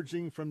were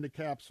emerging from the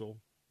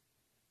capsule,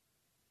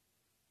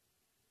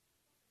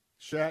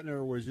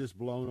 Shatner was just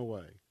blown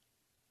away.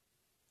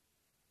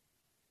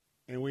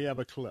 And we have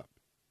a clip.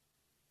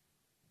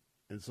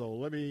 And so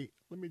let me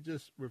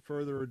just, with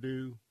further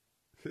ado,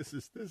 this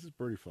is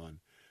pretty fun.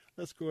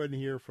 Let's go ahead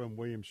and hear from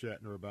William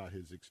Shatner about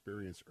his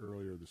experience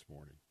earlier this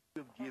morning.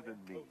 You've given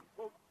me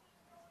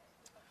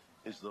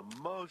is the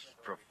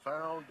most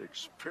profound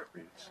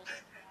experience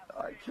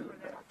I can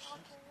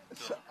imagine.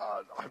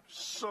 I'm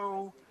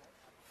so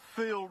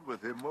filled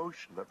with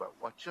emotion about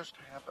what just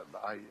happened.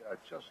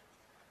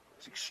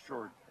 It's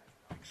extraordinary.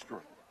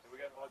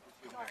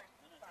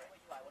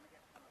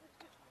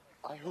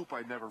 I hope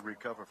I never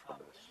recover from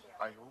this.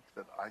 I hope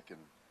that I can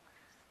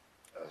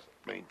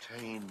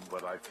maintain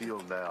what I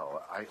feel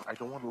now. I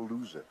don't want to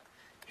lose it.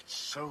 It's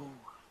so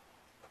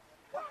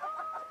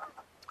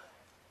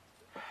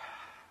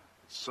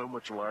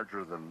much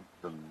larger than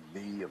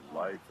me and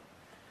life.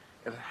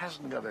 And it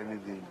hasn't got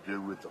anything to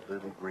do with the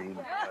little green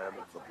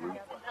planet, the blue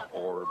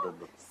orb,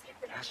 and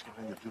it has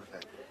nothing to do with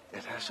that.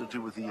 It has to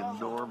do with the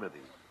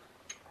enormity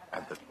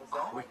and the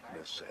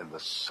quickness and the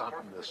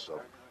suddenness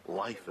of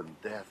life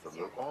and death.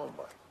 And oh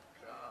my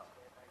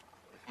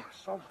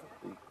God.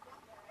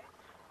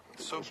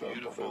 It's so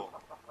beautiful.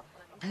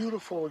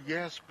 Beautiful,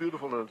 yes,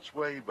 beautiful in its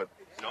way, but...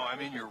 No, I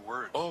mean your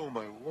words. Oh,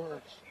 my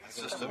words.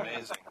 It's just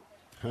amazing.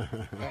 I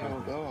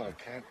don't know. I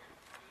can't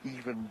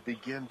even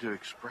begin to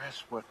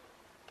express what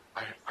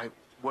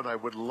I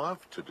would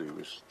love to do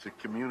is to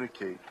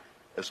communicate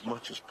as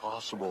much as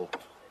possible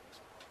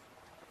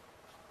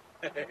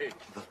the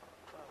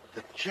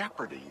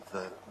jeopardy,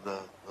 the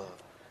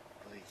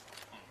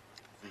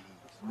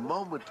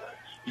moment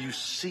you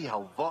see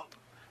how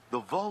the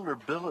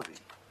vulnerability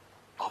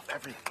of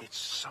everything. It's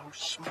so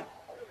small.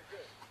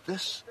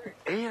 This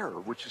air,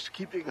 which is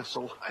keeping us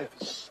alive,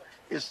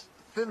 is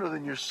thinner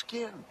than your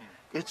skin.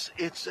 It's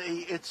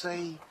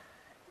a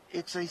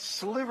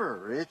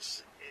sliver.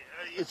 It's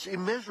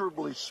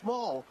immeasurably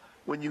small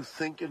when you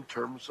think in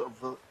terms of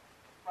the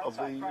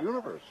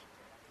universe.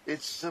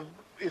 It's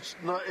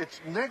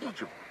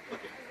negligible.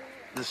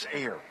 This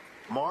air.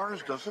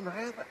 Mars doesn't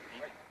have it.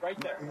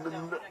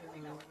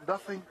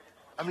 Nothing.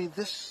 I mean,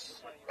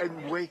 this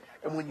and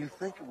when you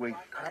think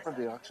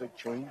carbon dioxide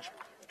changed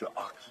to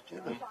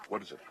oxygen, and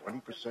what is it,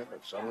 20%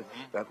 at some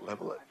that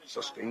level that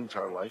sustains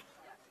our life?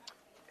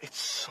 It's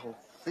so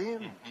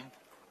thin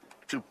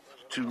to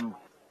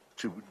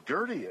to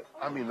dirty it,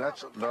 I mean,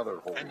 that's another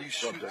whole And you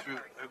shoot subject. through,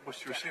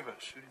 what you were saying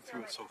about shooting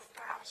through it so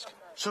fast.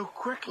 So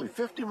quickly,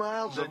 50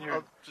 miles. And then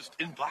you're just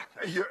in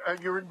blackness.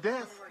 You're in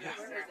death.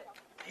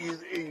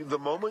 Yeah. The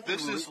moment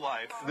This you is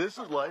life. This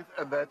is life,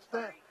 and that's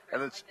death.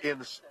 And it's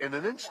in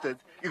an instant,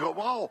 you go,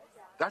 wow,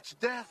 that's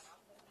death.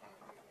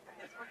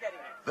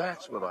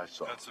 That's what I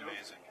saw. That's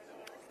amazing.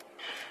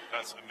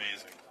 That's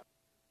amazing.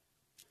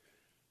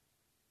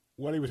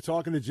 Well, he was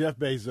talking to Jeff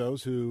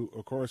Bezos, who,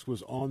 of course,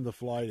 was on the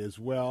flight as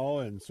well,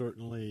 and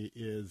certainly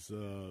is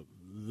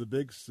the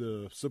big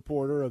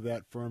supporter of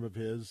that firm of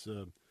his,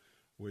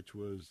 which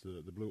was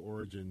the Blue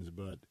Origins.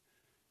 But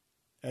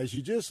as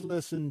you just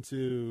listen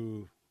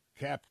to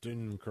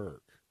Captain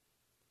Kirk,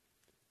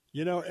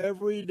 you know,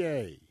 every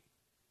day,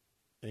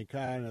 and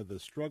kind of the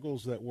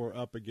struggles that we're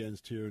up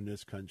against here in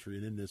this country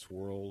and in this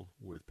world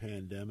with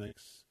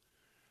pandemics,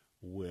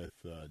 with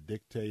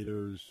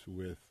dictators,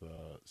 with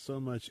so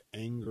much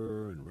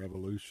anger and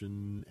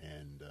revolution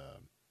and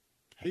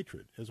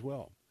hatred as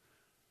well.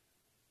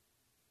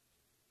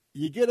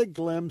 You get a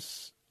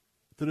glimpse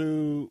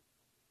through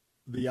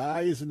the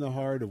eyes and the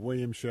heart of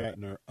William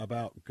Shatner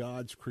about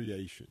God's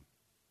creation,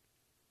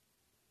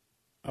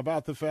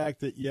 about the fact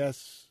that,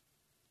 yes,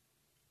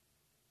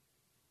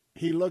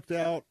 he looked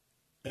out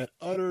at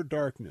utter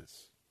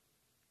darkness,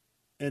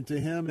 and to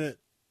him it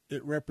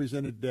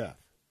represented death.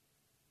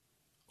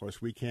 Of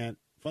course, we can't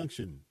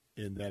function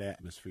in that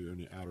atmosphere in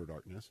the outer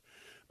darkness.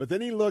 But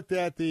then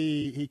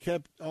he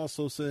kept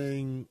also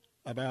saying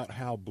about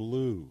how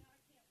blue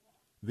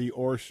the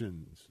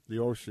oceans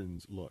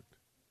looked.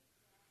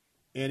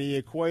 And he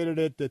equated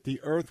it that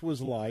the earth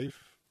was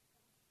life,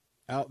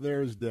 out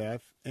there is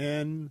death,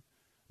 and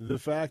the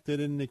fact that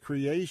in the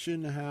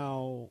creation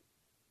how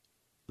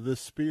the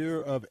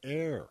sphere of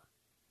air,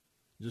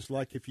 just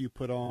like if you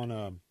put on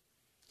a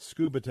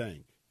scuba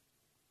tank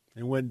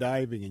and went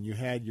diving and you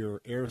had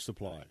your air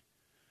supply,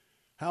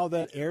 how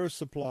that air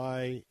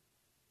supply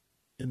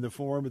in the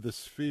form of the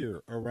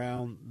sphere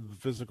around the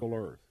physical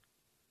earth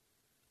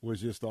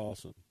was just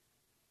awesome.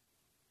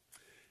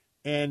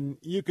 And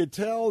you could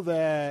tell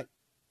that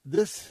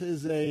this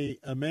is a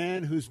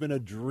man who's been a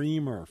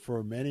dreamer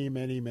for many,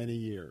 many, many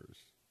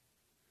years.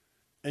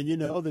 And you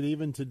know that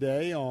even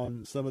today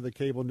on some of the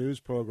cable news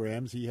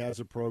programs, he has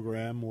a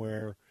program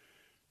where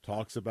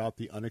talks about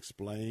the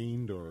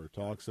unexplained or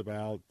talks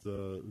about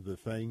the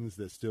things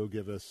that still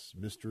give us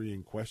mystery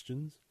and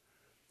questions.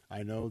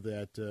 I know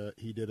that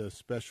he did a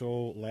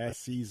special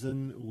last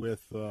season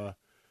with the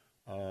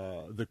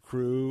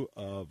crew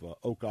of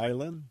Oak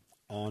Island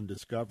on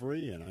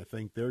Discovery, and I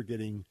think they're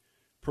getting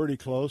pretty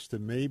close to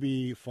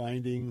maybe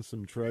finding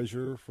some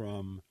treasure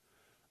from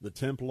the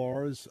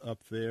Templars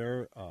up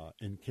there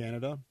in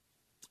Canada,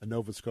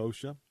 Nova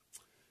Scotia.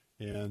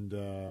 And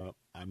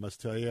I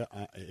must tell you,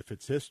 if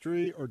it's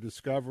history or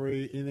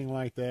discovery, anything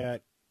like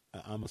that,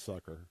 I'm a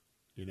sucker.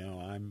 You know,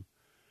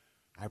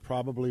 I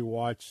probably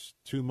watch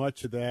too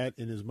much of that,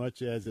 in as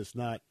much as it's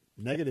not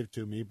negative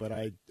to me, but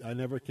I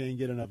never can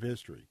get enough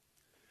history.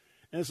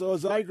 And so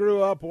as I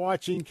grew up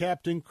watching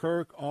Captain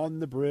Kirk on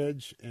the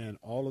bridge and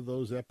all of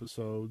those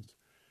episodes,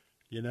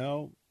 you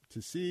know,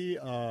 to see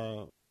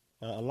a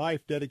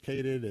life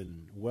dedicated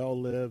and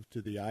well-lived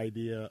to the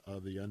idea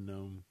of the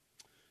unknown,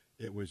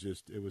 it was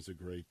a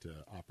great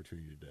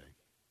opportunity today.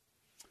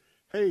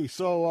 Hey,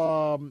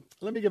 so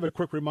let me give a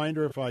quick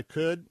reminder, if I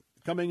could.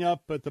 Coming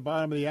up at the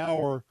bottom of the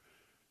hour,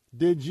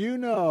 did you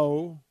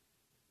know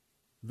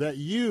that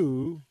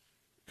you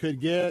could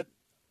get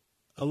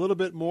a little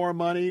bit more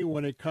money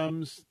when it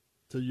comes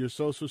to your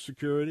Social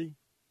Security?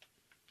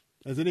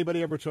 Has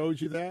anybody ever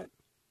told you that?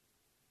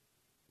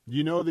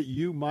 You know that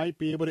you might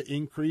be able to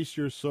increase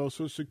your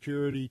Social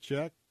Security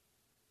check?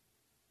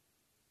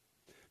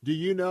 Do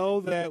you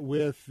know that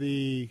with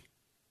the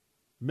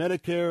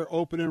Medicare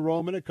open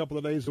enrollment a couple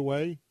of days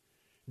away,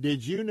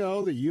 did you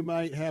know that you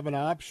might have an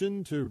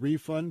option to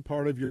refund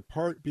part of your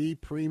Part B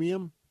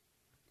premium?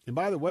 And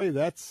by the way,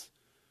 that's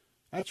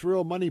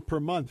real money per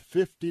month,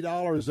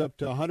 $50 up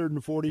to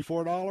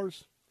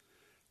 $144.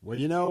 Well,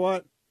 you know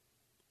what?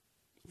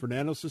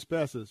 Fernando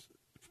Cespedes is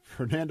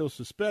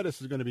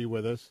going to be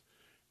with us,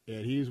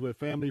 and he's with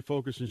Family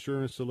Focus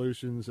Insurance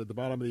Solutions at the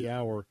bottom of the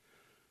hour.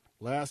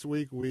 Last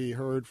week, we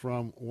heard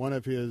from one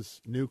of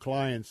his new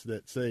clients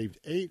that saved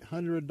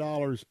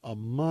 $800 a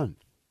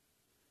month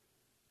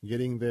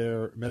getting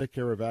their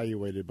Medicare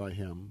evaluated by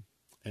him,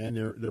 and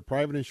their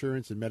private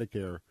insurance and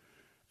Medicare,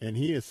 and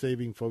he is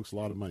saving folks a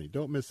lot of money.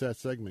 Don't miss that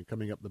segment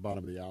coming up at the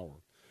bottom of the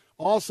hour.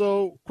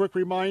 Also, quick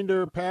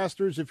reminder,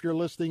 pastors, if you're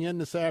listening in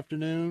this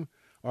afternoon,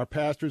 our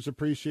Pastor's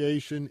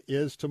Appreciation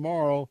is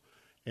tomorrow,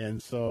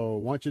 and so I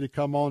want you to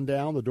come on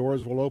down. The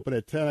doors will open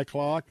at 10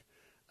 o'clock.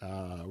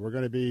 We're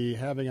going to be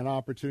having an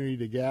opportunity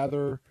to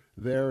gather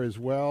there as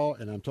well,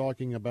 and I'm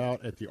talking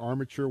about at the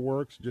Armature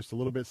Works, just a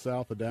little bit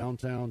south of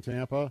downtown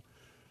Tampa.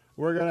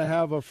 We're going to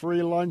have a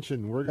free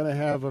luncheon. We're going to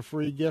have a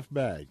free gift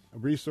bag, a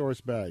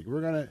resource bag.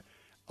 We're going to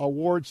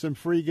award some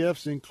free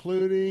gifts,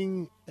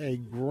 including a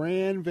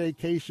grand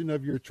vacation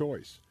of your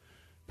choice.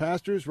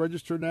 Pastors,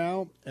 register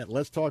now at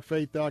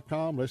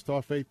letstalkfaith.com,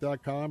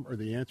 letstalkfaith.com, or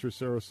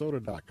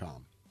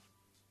theanswersarasota.com.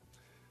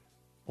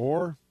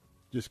 Or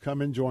just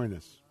come and join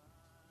us.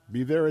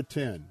 Be there at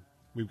 10.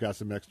 We've got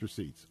some extra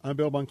seats. I'm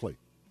Bill Bunkley.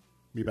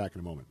 Be back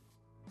in a moment.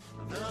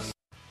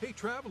 Hey,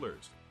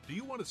 travelers, do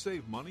you want to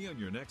save money on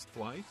your next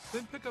flight?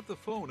 Then pick up the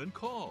phone and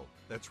call.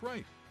 That's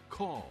right,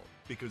 call,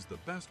 because the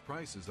best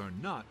prices are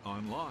not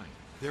online.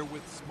 They're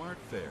with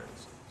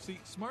SmartFares. See,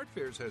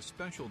 SmartFares has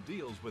special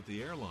deals with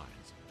the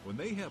airlines. When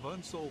they have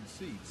unsold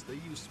seats, they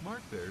use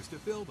SmartFares to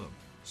fill them.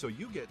 So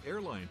you get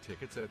airline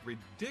tickets at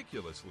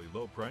ridiculously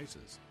low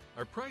prices.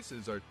 Our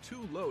prices are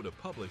too low to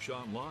publish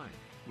online.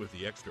 With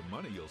the extra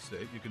money you'll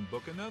save, you can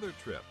book another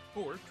trip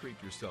or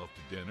treat yourself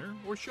to dinner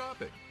or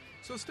shopping.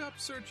 So stop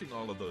searching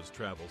all of those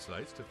travel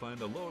sites to find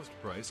the lowest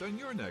price on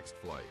your next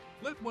flight.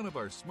 Let one of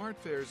our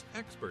SmartFares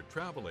expert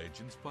travel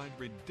agents find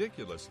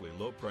ridiculously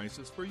low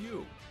prices for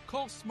you.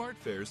 Call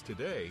SmartFares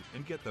today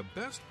and get the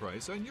best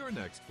price on your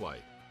next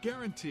flight.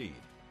 Guaranteed.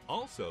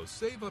 Also,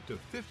 save up to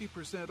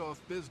 50% off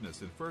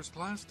business and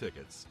first-class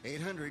tickets.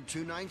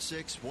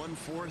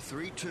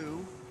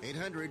 800-296-1432.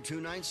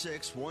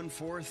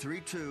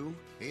 800-296-1432.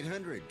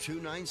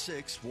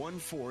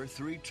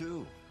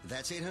 800-296-1432.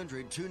 That's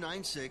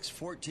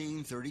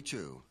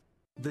 800-296-1432.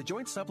 The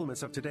joint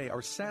supplements of today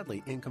are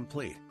sadly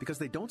incomplete because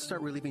they don't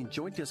start relieving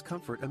joint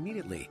discomfort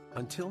immediately.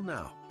 Until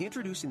now.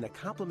 Introducing the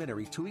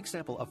complimentary 2-week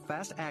sample of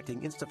fast-acting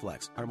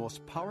Instaflex, our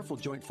most powerful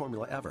joint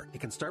formula ever. It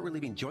can start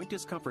relieving joint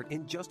discomfort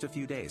in just a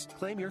few days.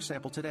 Claim your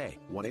sample today.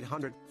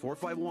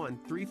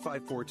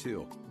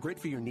 1-800-451-3542. Great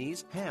for your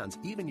knees, hands,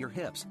 even your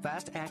hips.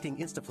 Fast-acting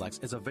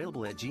Instaflex is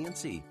available at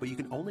GNC, but you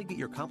can only get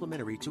your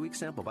complimentary 2-week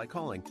sample by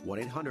calling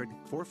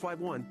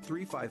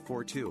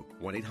 1-800-451-3542.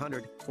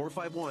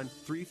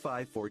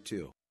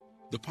 1-800-451-3542.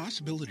 The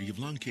possibility of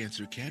lung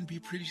cancer can be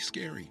pretty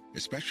scary,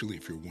 especially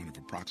if you're one of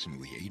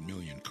approximately 8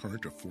 million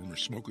current or former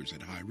smokers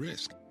at high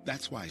risk.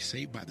 That's why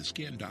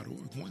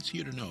SaveByTheScan.org wants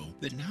you to know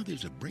that now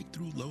there's a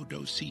breakthrough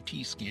low-dose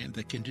CT scan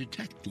that can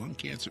detect lung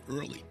cancer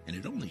early, and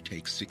it only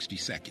takes 60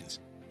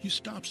 seconds. You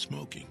stop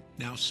smoking,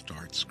 now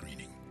start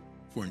screening.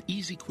 For an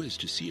easy quiz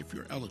to see if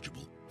you're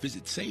eligible,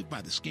 visit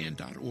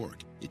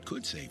SaveByTheScan.org. It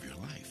could save your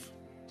life.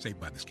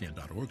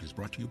 SaveByTheScan.org is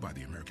brought to you by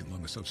the American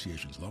Lung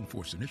Association's Lung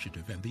Force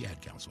Initiative and the Ad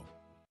Council.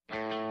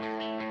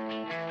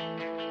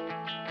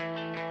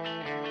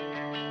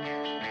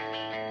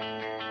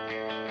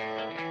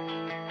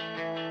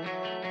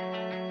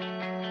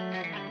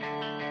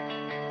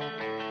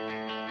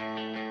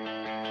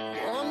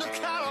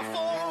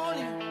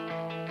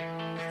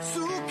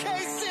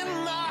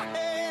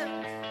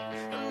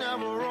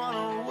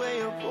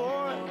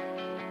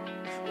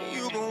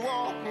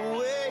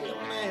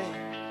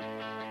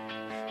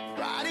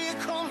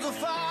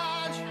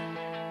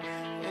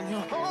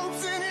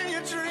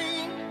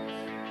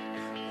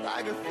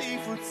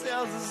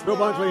 Bill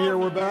Bunkley here.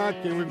 We're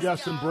back, and we've got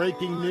some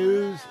breaking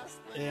news,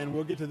 and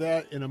we'll get to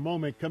that in a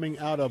moment, coming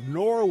out of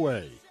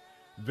Norway.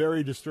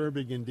 Very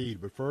disturbing indeed.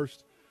 But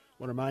first, I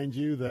want to remind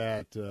you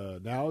that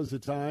now is the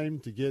time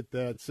to get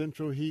that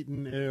central heat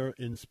and air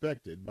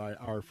inspected by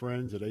our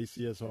friends at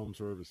ACS Home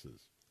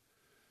Services.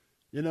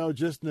 You know,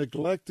 just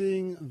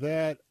neglecting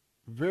that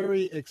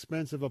very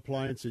expensive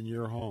appliance in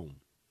your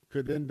home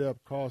could end up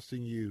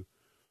costing you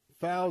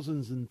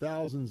thousands and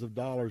thousands of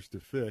dollars to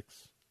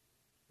fix.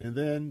 And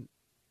then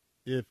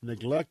if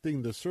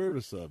neglecting the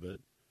service of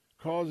it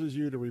causes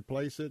you to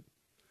replace it,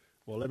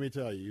 well, let me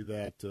tell you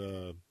that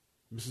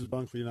Mrs.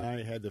 Bunkley and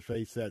I had to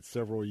face that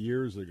several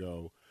years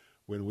ago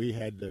when we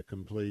had to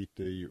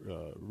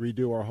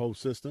redo our whole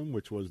system,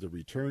 which was the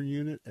return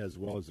unit as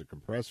well as the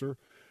compressor.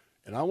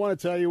 And I want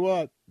to tell you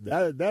what,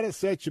 that'll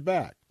set you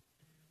back.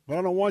 But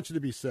I don't want you to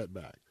be set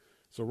back.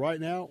 So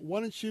right now, why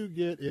don't you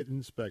get it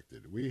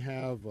inspected? We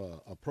have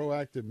a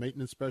proactive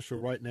maintenance special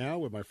right now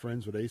with my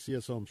friends with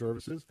ACS Home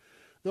Services.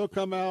 They'll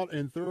come out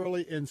and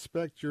thoroughly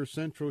inspect your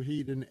central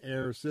heat and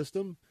air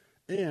system,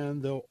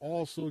 and they'll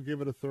also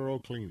give it a thorough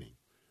cleaning.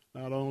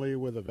 Not only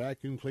with a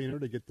vacuum cleaner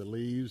to get the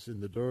leaves and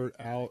the dirt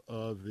out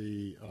of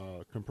the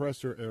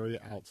compressor area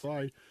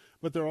outside,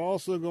 but they're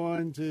also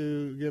going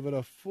to give it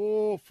a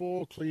full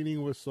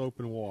cleaning with soap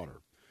and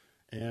water.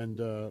 And,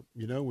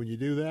 when you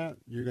do that,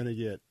 you're going to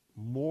get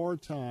more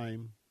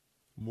time,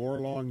 more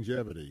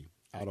longevity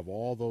out of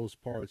all those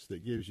parts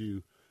that gives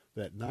you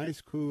that nice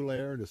cool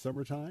air in the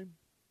summertime,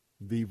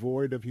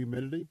 devoid of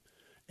humidity,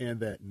 and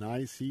that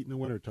nice heat in the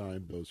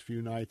wintertime, those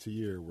few nights a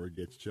year where it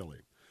gets chilly.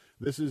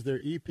 This is their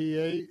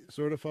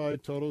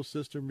EPA-certified total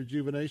system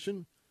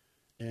rejuvenation,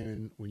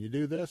 and when you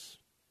do this,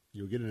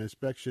 you'll get an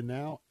inspection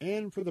now,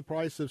 and for the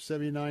price of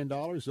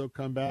 $79, they'll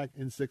come back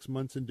in 6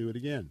 months and do it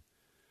again.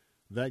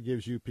 That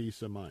gives you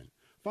peace of mind.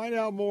 Find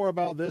out more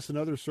about this and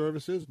other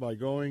services by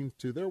going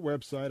to their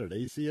website at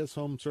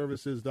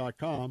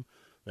acshomeservices.com.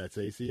 That's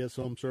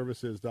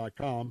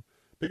acshomeservices.com.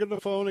 Pick up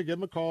the phone and give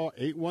them a call,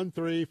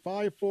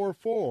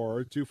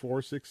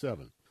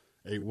 813-544-2467.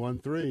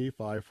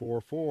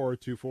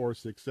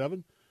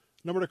 813-544-2467.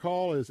 Number to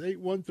call is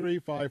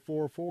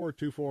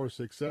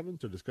 813-544-2467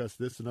 to discuss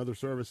this and other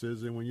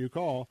services. And when you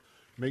call,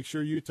 make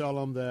sure you tell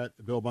them that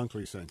Bill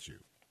Bunkley sent you.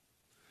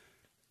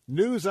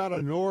 News out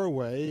of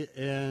Norway,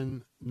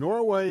 and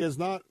Norway is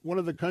not one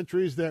of the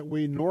countries that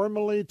we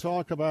normally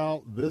talk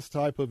about this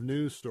type of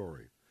news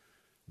story.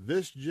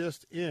 This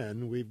just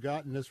in, we've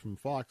gotten this from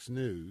Fox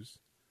News.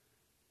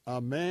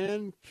 A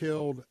man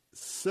killed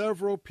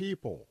several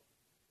people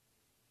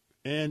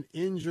and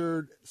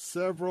injured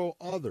several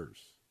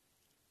others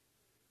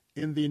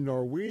in the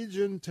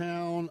Norwegian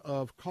town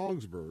of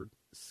Kongsberg,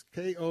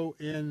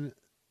 Kongsberg,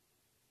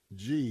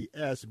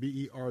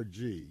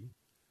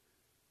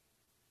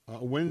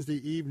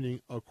 Wednesday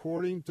evening,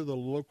 according to the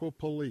local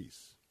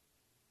police.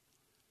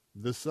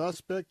 The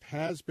suspect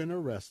has been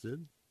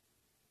arrested,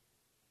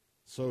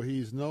 so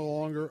he's no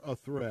longer a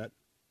threat,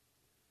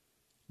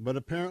 but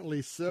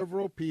apparently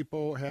several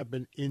people have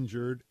been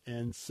injured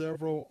and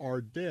several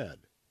are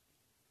dead.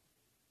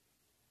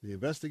 The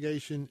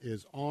investigation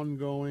is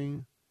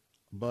ongoing,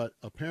 but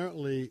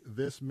apparently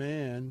this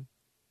man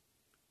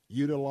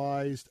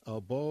utilized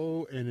a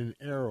bow and an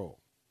arrow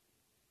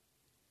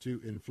to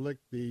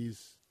inflict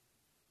these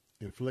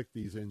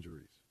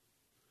injuries.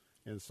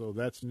 And so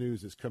that's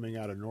news that's coming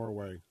out of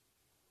Norway.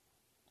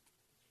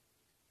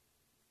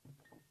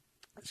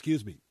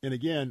 Excuse me. And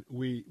again,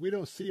 we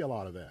don't see a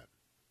lot of that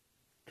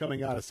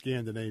coming out of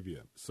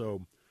Scandinavia.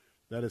 So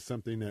that is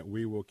something that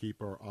we will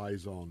keep our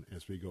eyes on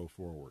as we go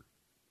forward.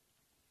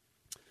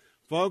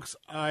 Folks,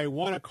 I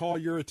want to call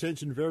your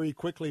attention very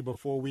quickly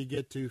before we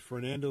get to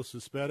Fernando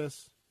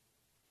Cespedes.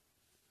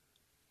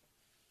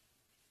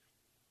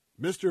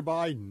 Mr.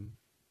 Biden,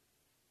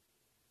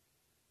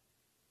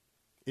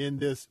 in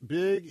this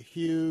big,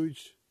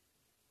 huge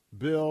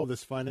bill,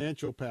 this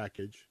financial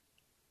package,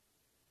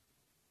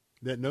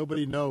 that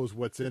nobody knows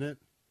what's in it,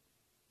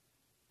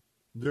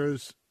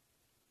 there's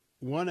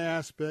one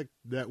aspect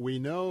that we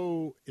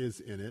know is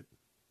in it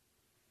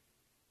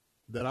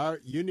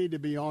that you need to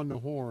be on the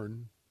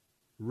horn,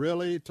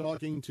 really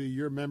talking to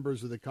your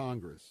members of the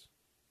Congress.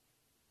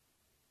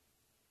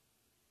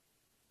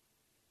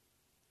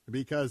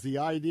 Because the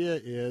idea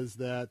is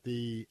that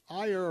the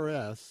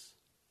IRS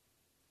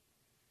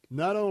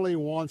not only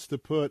wants to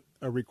put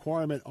a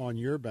requirement on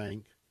your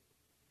bank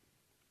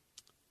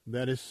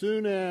that as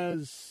soon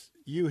as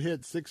you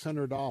hit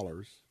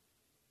 $600,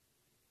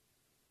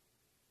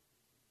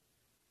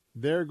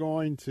 they're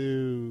going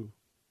to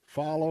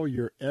follow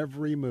your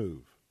every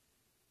move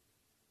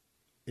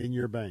in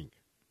your bank.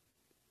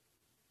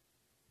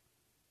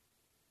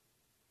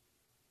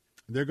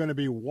 They're going to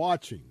be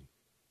watching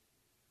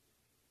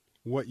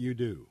what you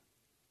do.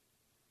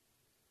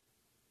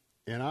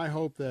 And I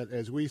hope that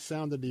as we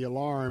sounded the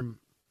alarm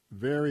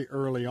very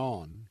early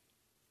on,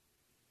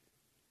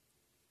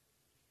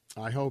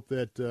 I hope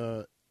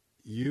that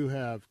you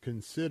have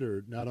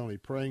considered not only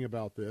praying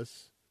about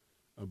this,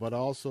 but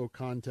also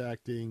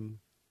contacting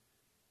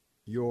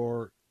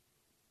your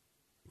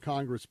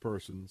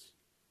congresspersons,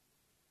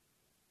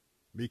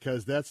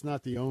 because that's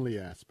not the only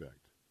aspect.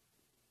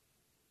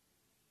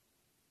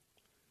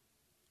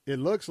 It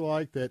looks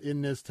like that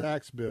in this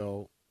tax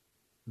bill,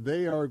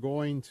 they are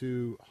going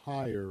to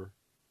hire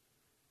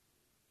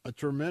a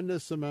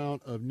tremendous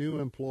amount of new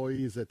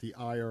employees at the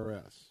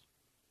IRS.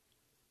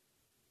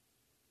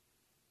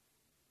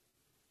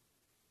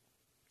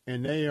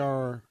 And they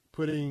are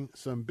putting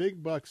some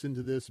big bucks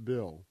into this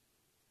bill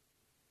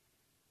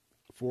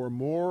for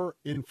more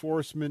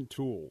enforcement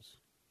tools.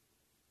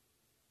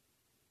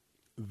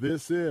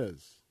 This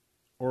is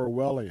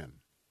Orwellian.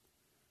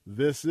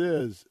 This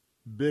is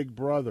Big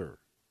Brother.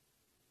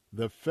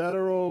 The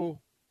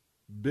federal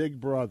Big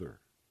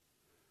Brother.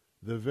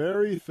 The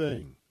very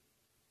thing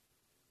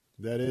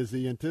that is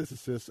the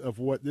antithesis of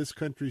what this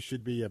country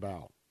should be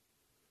about.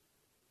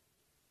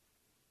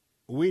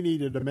 We need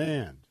to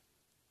demand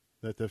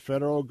that the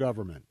federal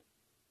government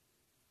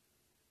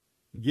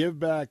give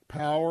back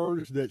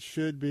powers that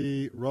should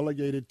be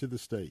relegated to the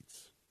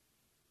states.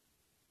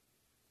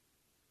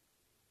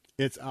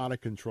 It's out of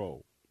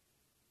control.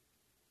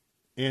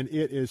 And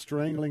it is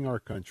strangling our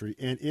country,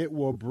 and it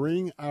will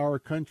bring our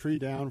country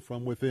down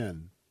from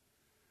within.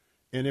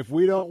 And if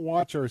we don't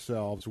watch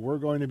ourselves, we're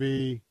going to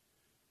be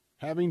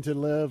having to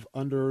live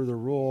under the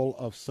rule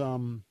of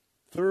some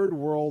third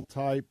world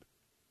type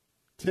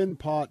tin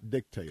pot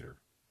dictator.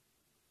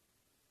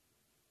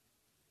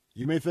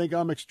 You may think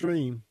I'm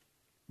extreme,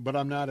 but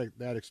I'm not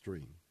that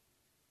extreme.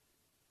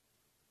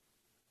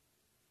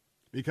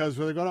 Because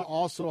they're going to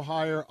also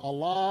hire a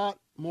lot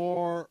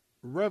more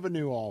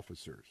revenue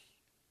officers.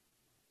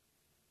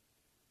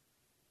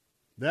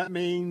 That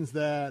means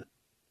that,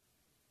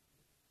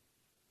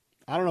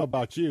 I don't know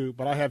about you,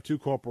 but I have two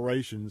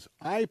corporations.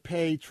 I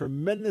pay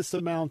tremendous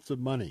amounts of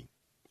money.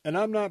 And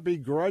I'm not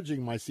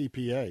begrudging my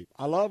CPA.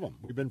 I love him.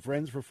 We've been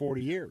friends for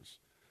 40 years.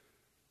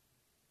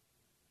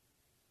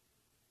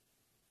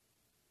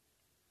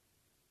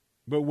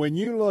 But when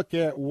you look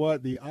at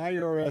what the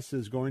IRS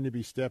is going to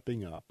be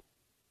stepping up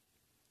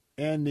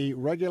and the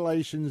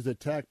regulations that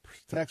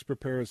tax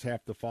preparers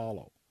have to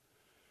follow,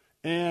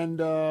 and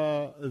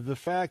the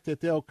fact that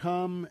they'll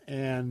come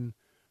and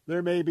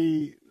there may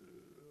be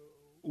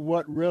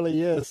what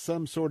really is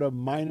some sort of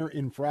minor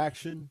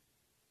infraction,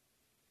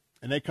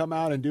 and they come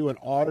out and do an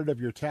audit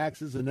of your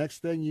taxes, the next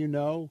thing you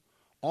know,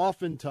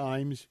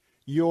 oftentimes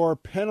your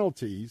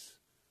penalties,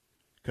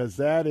 because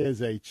that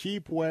is a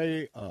cheap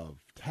way of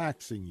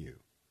taxing you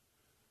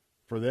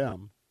for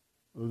them,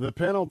 the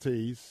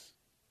penalties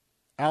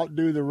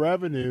outdo the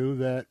revenue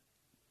that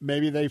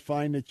maybe they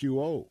find that you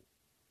owe.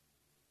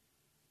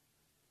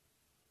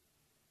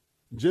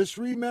 Just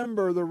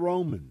remember the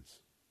Romans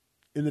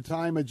in the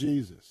time of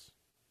Jesus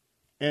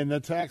and the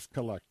tax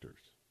collectors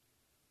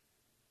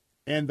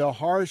and the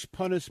harsh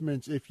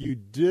punishments if you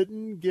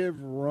didn't give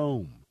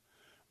Rome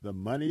the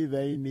money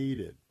they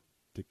needed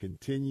to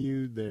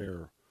continue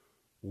their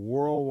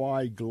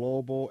worldwide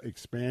global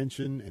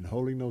expansion and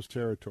holding those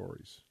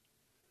territories.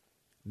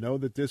 Know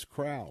that this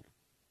crowd,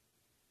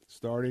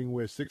 starting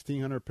with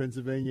 1600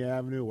 Pennsylvania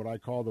Avenue, what I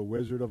call the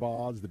Wizard of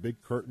Oz, the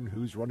big curtain,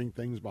 who's running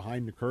things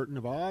behind the curtain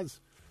of Oz?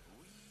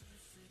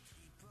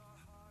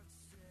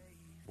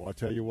 Well, I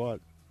tell you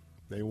what,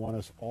 they want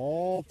us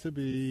all to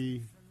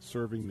be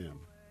serving them.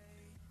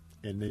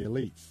 And the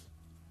elites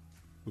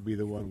will be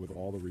the one with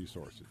all the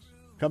resources.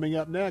 Coming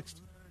up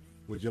next,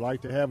 would you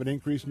like to have an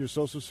increase in your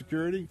Social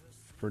Security?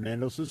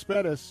 Fernando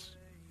Cespedes.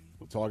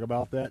 We'll talk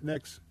about that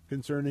next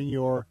concerning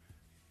your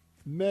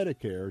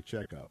Medicare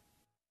checkup.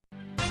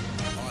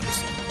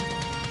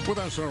 With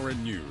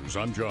SRN News,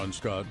 I'm John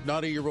Scott.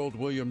 90-year-old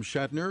William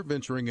Shatner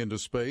venturing into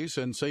space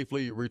and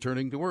safely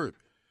returning to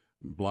Earth.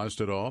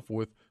 Blasted off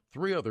with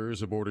 3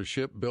 others aboard a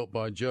ship built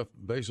by Jeff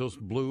Bezos'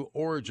 Blue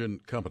Origin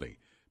company,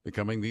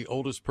 becoming the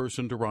oldest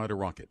person to ride a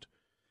rocket.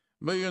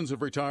 Millions of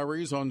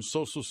retirees on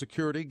Social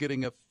Security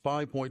getting a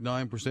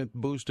 5.9%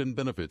 boost in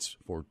benefits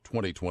for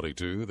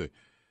 2022, the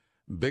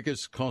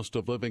biggest cost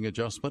of living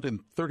adjustment in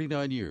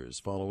 39 years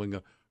following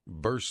a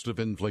burst of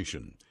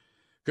inflation.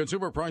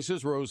 Consumer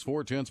prices rose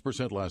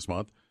 0.4% last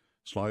month,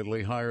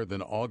 slightly higher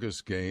than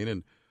August's gain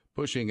and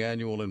pushing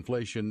annual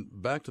inflation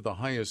back to the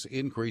highest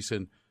increase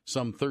in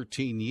some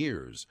 13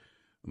 years.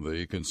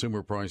 The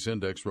Consumer Price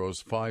Index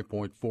rose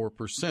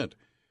 5.4%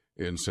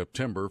 in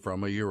September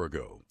from a year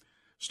ago.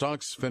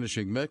 Stocks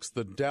finishing mixed.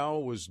 The Dow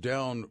was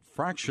down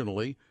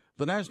fractionally.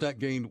 The Nasdaq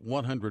gained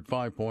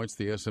 105 points.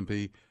 The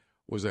S&P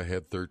was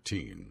ahead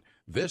 13.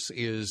 This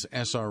is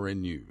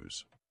SRN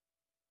News.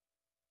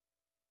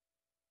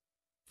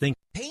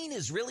 Pain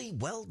is really,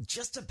 well,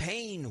 just a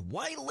pain.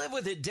 Why live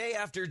with it day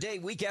after day,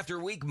 week after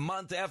week,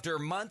 month after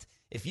month?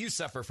 If you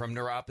suffer from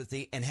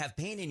neuropathy and have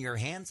pain in your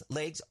hands,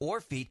 legs,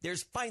 or feet,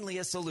 there's finally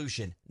a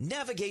solution.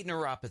 Navigate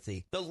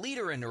Neuropathy, the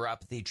leader in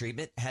neuropathy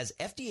treatment, has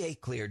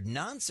FDA-cleared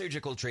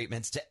non-surgical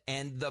treatments to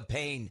end the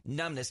pain,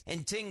 numbness,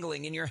 and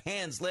tingling in your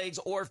hands, legs,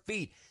 or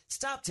feet.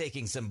 Stop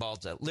taking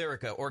Cymbalta,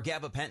 Lyrica, or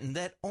gabapentin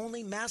that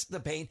only mask the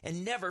pain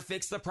and never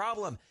fix the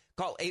problem.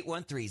 Call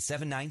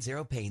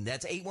 813-790-PAIN.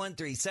 That's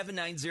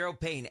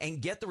 813-790-PAIN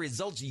and get the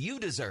results you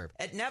deserve.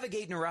 At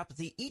Navigate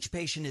Neuropathy, each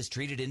patient is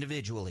treated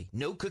individually.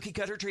 No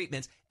cookie-cutter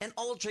treatments, and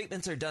all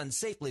treatments are done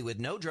safely with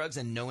no drugs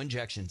and no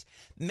injections.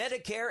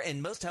 Medicare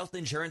and most health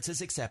insurance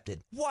is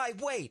accepted. Why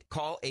wait?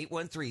 Call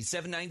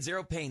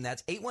 813-790-PAIN.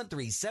 That's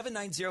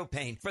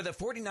 813-790-PAIN for the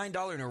 $49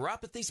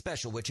 neuropathy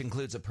special, which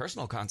includes a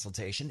personal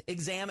consultation,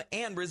 exam,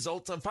 and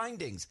results of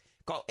findings.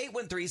 Call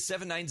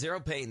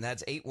 813-790-PAIN.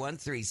 That's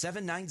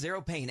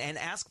 813-790-PAIN and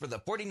ask for the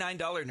 $49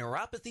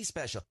 neuropathy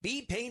special.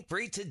 Be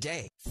pain-free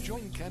today.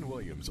 Join Ken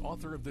Williams,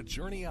 author of The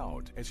Journey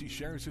Out, as he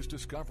shares his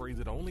discovery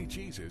that only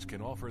Jesus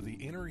can offer the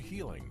inner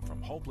healing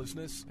from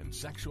hopelessness and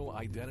sexual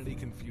identity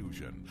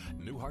confusion.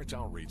 New Hearts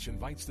Outreach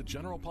invites the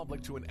general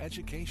public to an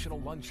educational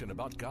luncheon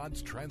about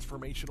God's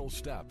transformational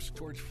steps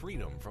towards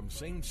freedom from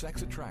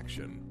same-sex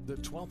attraction. The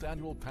 12th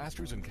Annual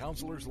Pastors and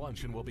Counselors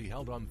Luncheon will be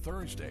held on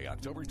Thursday,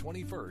 October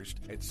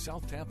 21st at South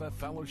Tampa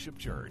Fellowship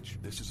Church.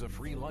 This is a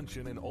free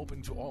luncheon and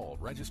open to all.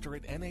 Register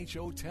at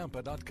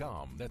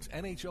NHOTampa.com. That's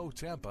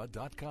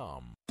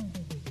NHOTampa.com.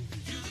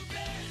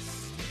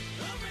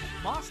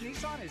 Moss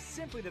Nissan is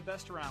simply the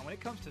best around when it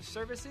comes to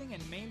servicing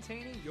and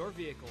maintaining your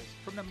vehicles.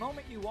 From the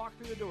moment you walk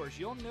through the doors,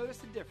 you'll notice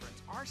the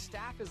difference. Our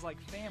staff is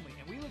like family,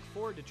 and we look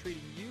forward to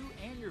treating you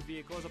and your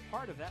vehicle as a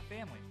part of that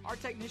family. Our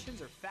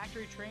technicians are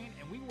factory trained,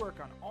 and we work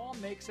on all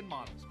makes and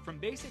models. From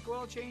basic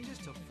oil changes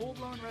to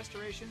full-blown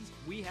restorations,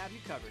 we have you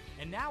covered.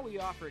 And now we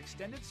offer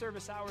extended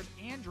service hours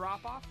and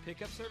drop-off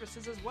pickup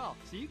services as well,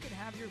 so you can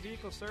have your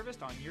vehicle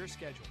serviced on your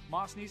schedule.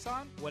 Moss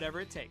Nissan, whatever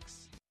it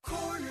takes.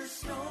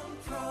 Cornerstone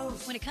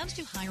Pros. When it comes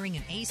to hiring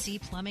an AC,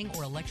 plumbing,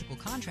 or electrical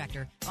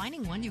contractor,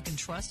 finding one you can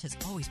trust has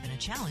always been a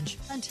challenge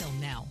until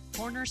now.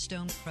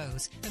 Cornerstone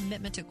Pros.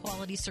 Commitment to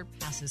quality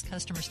surpasses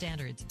customer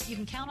standards. You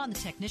can count on the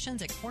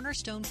technicians at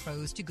Cornerstone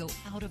Pros to go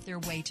out of their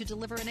way to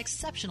deliver an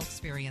exceptional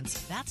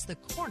experience. That's the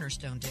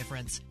Cornerstone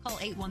difference. Call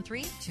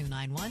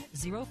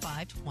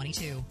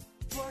 813-291-0522.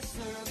 For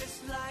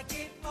service like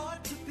it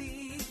ought to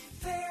be,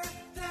 fair,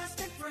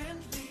 fast, and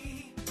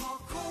friendly. Call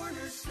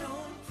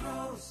Cornerstone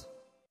Pros.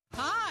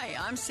 Hi,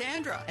 I'm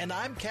Sandra. And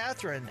I'm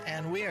Catherine,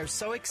 and we are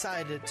so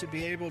excited to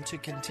be able to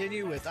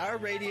continue with our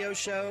radio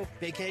show,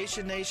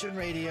 Vacation Nation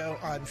Radio,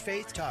 on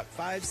Faith Talk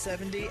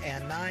 570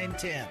 and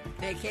 910.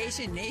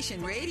 Vacation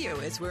Nation Radio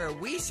is where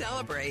we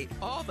celebrate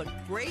all the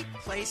great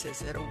places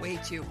that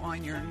await you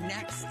on your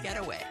next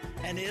getaway.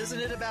 And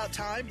isn't it about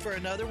time for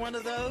another one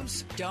of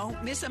those?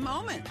 Don't miss a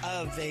moment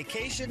of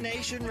Vacation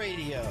Nation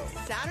Radio.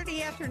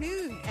 Saturday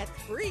afternoon at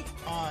 3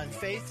 on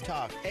Faith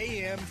Talk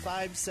AM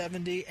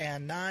 570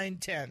 and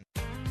 910.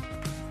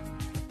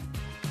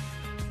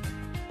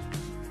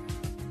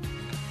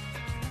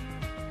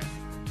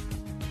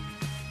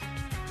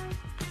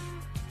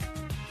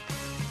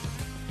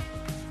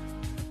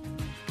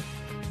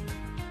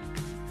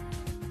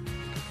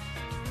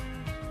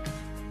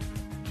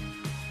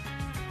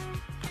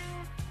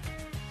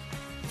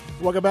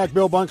 Welcome back.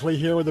 Bill Bunkley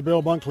here with the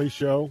Bill Bunkley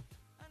Show.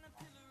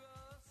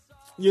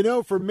 You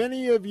know, for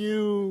many of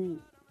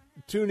you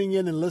tuning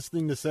in and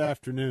listening this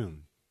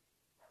afternoon,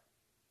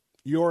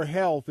 your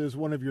health is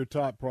one of your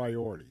top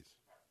priorities.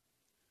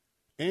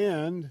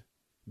 And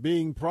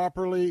being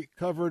properly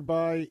covered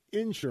by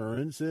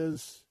insurance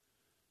is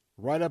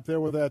right up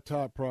there with that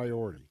top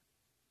priority.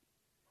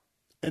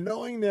 And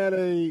knowing that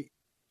a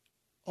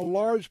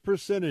large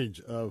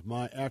percentage of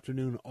my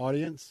afternoon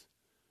audience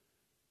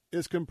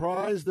is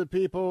comprised of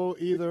people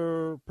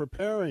either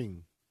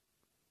preparing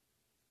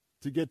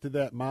to get to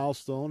that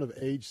milestone of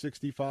age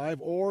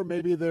 65, or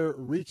maybe they're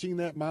reaching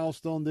that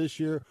milestone this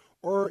year,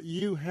 or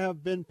you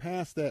have been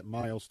past that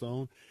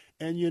milestone,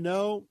 and you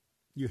know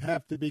you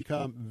have to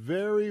become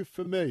very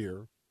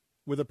familiar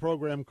with a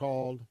program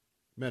called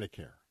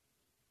Medicare.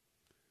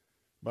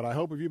 But I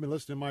hope if you've been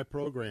listening to my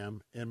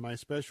program and my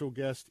special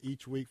guest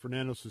each week,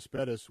 Fernando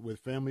Cespedes with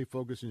Family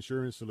Focus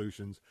Insurance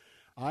Solutions,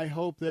 I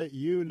hope that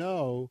you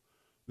know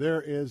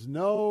there is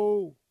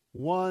no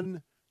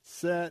one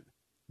set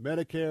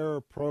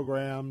Medicare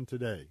program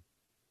today.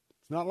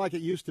 It's not like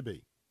it used to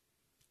be.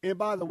 And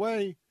by the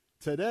way,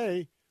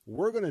 today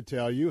we're going to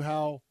tell you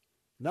how,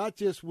 not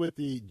just with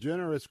the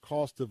generous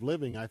cost of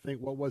living, I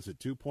think, what was it,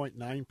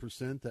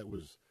 2.9% that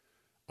was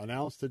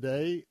announced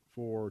today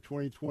for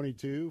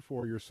 2022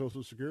 for your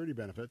Social Security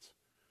benefits.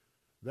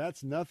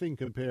 That's nothing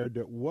compared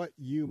to what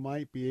you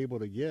might be able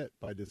to get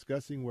by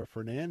discussing with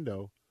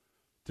Fernando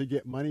to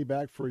get money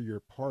back for your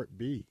Part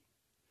B.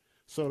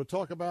 So to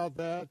talk about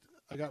that,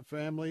 I got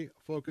Family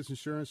Focus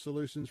Insurance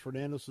Solutions,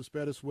 Fernando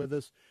Cespedes with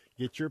us.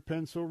 Get your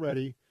pencil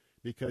ready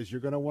because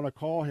you're going to want to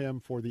call him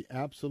for the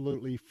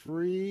absolutely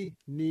free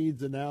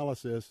needs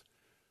analysis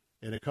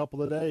in a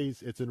couple of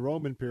days. It's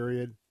enrollment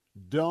period.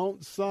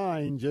 Don't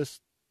sign just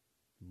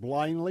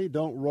blindly.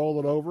 Don't roll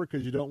it over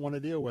because you don't want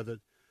to deal with it.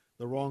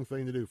 The wrong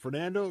thing to do.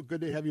 Fernando,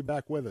 good to have you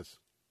back with us.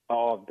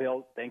 Oh,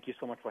 Bill, thank you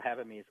so much for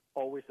having me. It's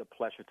always a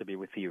pleasure to be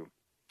with you.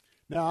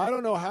 Now, I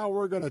don't know how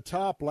we're going to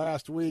top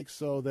last week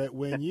so that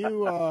when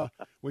you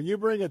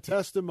bring a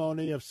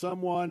testimony of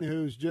someone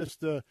who's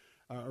just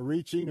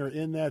reaching or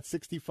in that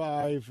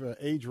 65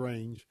 age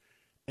range,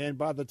 and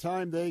by the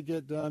time they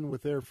get done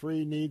with their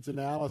free needs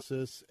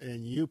analysis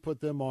and you put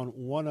them on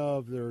one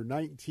of their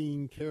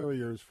 19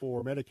 carriers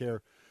for Medicare,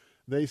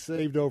 they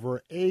saved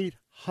over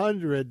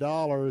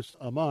 $800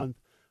 a month.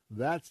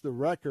 That's the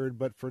record.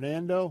 But,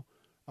 Fernando,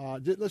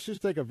 let's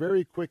just take a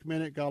very quick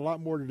minute. Got a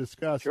lot more to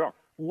discuss. Sure.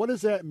 What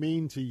does that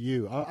mean to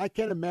you? I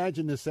can't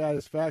imagine the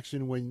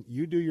satisfaction when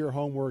you do your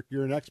homework,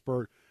 you're an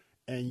expert,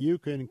 and you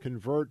can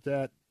convert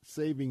that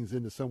savings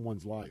into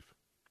someone's life.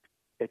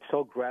 It's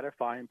so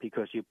gratifying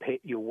because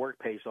your work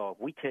pays off.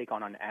 We take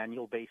on an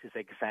annual basis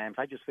exams.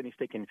 I just finished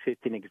taking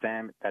 15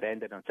 exams that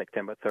ended on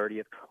September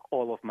 30th,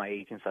 all of my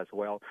agents as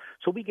well.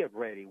 So we get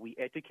ready. We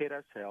educate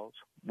ourselves.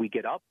 We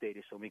get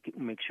updated so we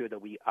can make sure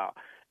that we are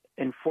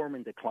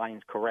informing the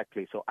clients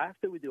correctly. So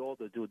after we do all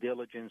the due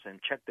diligence and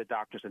check the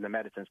doctors and the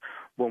medicines,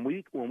 when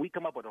we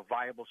come up with a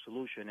viable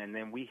solution and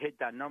then we hit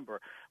that number,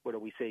 whether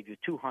we save you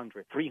 $200,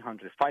 $300,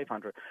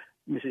 $500,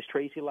 Mrs.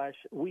 Tracy last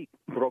week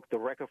broke the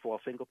record for a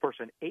single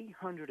person,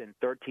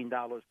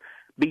 $813,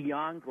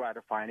 beyond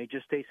gratifying. It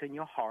just stays in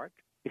your heart.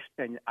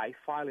 And I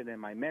file it in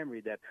my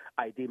memory that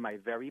I did my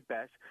very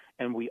best,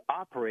 and we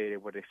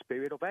operated with a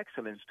spirit of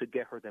excellence to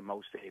get her the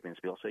most savings,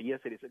 Bill. So,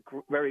 yes, it is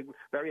very,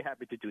 very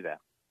happy to do that.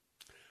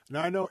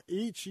 Now, I know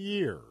each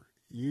year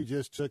you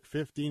just took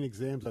 15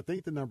 exams. I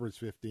think the number is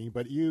 15.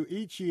 But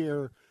each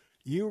year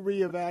you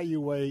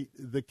reevaluate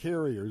the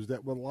carriers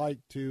that would like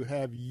to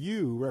have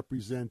you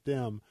represent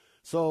them.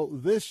 So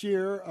this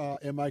year,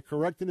 am I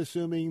correct in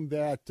assuming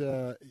that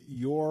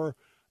your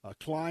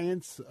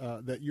clients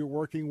that you're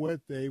working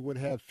with, they would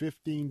have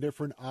 15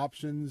 different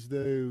options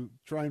to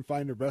try and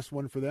find the best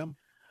one for them?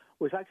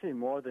 Well, it's actually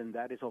more than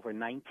that. It's over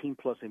 19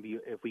 plus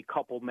if we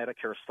couple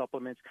Medicare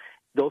supplements.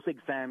 Those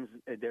exams,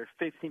 they're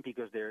 15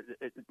 because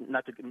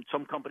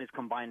some companies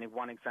combine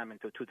one exam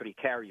into 2-3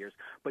 carriers.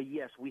 But,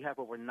 yes, we have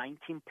over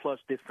 19 plus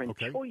different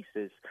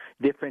choices,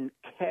 different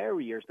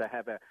carriers that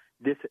have a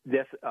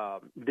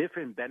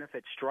different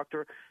benefit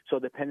structure. So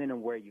depending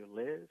on where you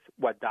live,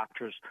 what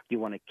doctors do you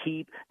want to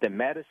keep, the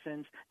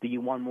medicines, do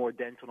you want more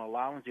dental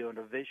allowance, do you want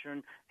a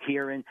vision,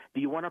 hearing,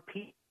 do you want a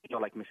P?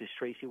 Like Mrs.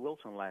 Tracy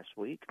Wilson last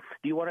week.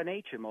 Do you want an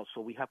HMO?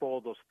 So we have all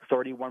those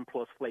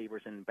 31-plus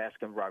flavors in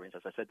Baskin-Robbins,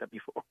 as I said that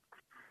before.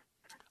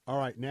 All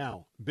right,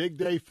 now, big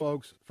day,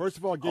 folks. First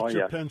of all, get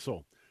your yes.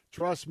 pencil.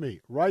 Trust me,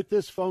 write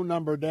this phone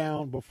number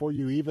down before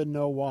you even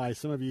know why.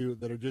 Some of you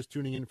that are just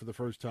tuning in for the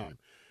first time.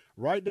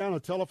 Write down a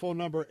telephone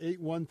number,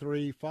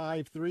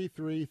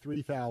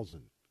 813-533-3000.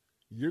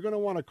 You're going to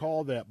want to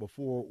call that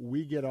before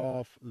we get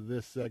off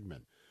this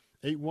segment.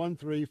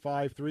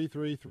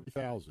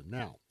 813-533-3000.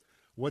 Now,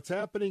 what's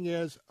happening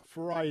is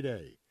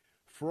Friday.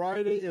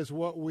 Friday is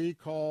what we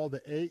call the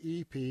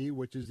AEP,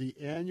 which is the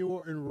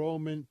annual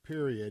enrollment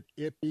period.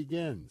 It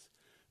begins.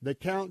 The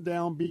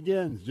countdown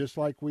begins, just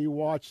like we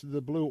watched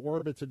the Blue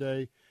Orbit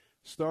today.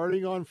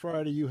 Starting on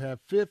Friday, you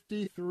have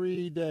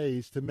 53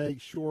 days to make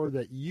sure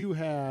that you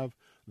have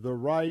the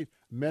right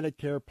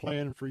Medicare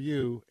plan for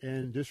you.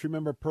 And just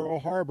remember Pearl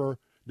Harbor,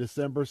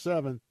 December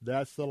 7th,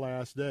 that's the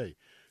last day.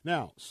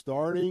 Now,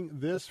 starting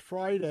this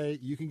Friday,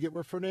 you can get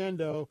with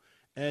Fernando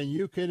and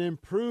you can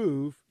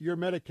improve your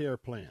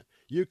Medicare plan.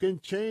 You can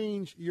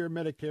change your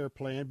Medicare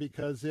plan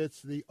because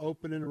it's the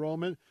open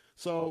enrollment.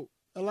 So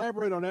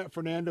elaborate on that,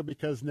 Fernando,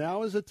 because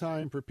now is the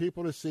time for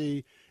people to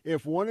see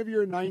if one of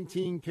your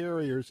 19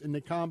 carriers in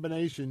the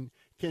combination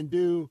can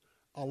do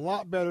a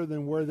lot better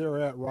than where they're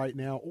at right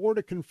now, or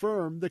to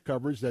confirm the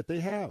coverage that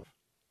they have.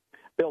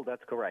 Bill,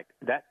 that's correct.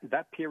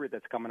 That period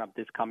that's coming up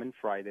this coming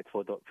Friday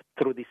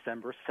through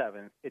December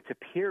 7th, it's a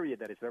period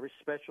that is very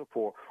special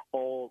for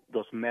all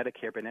those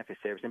Medicare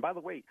beneficiaries. And by the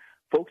way,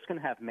 folks can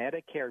have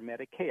Medicare and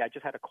Medicaid. I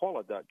just had a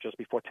caller just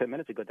before 10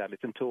 minutes ago that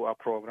listened to our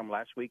program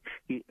last week,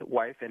 his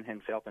wife and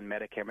himself and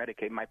Medicare,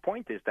 Medicaid. My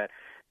point is that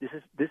this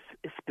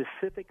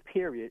specific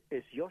period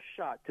is your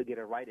shot to get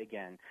it right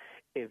again.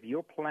 If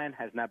your plan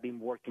has not been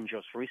working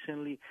just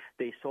recently,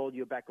 they sold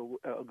you back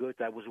a good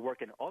that was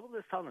working. All of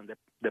a sudden,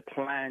 the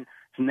plan's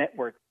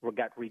network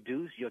got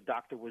reduced. Your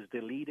doctor was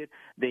deleted.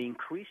 They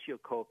increased your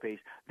copays.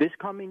 This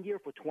coming year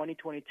for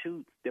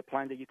 2022, the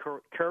plan that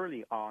you're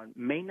currently on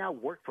may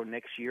not work for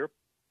next year.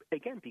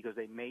 Again, because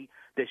the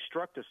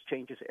structure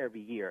changes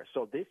every year.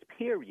 So this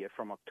period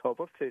from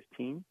October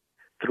 15th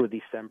through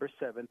December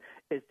 7th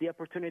is the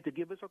opportunity to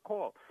give us a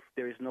call.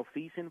 There is no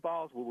fees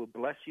involved. We will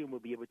bless you and we'll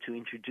be able to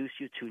introduce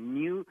you to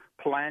new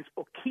plans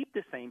or keep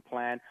the same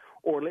plan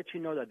or let you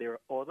know that there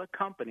are other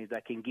companies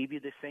that can give you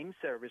the same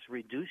service,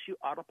 reduce your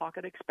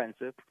out-of-pocket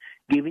expenses,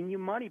 giving you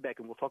money back,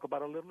 and we'll talk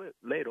about it a little bit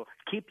later.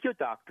 Keep your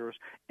doctors,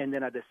 and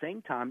then at the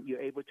same time, you're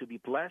able to be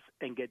blessed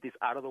and get this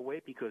out of the way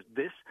because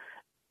this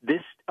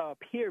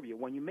period,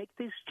 when you make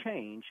this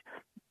change,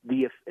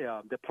 the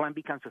plan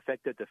becomes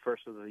effective the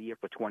first of the year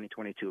for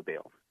 2022,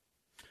 Bill.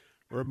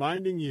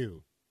 Reminding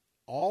you,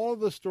 all of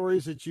the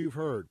stories that you've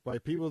heard by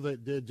people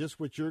that did just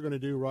what you're going to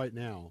do right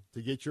now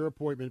to get your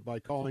appointment by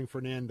calling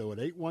Fernando at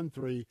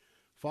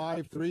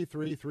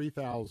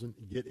 813-533-3000.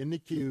 Get in the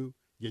queue,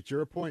 get your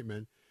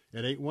appointment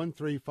at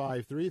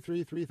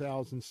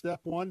 813-533-3000. Step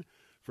one,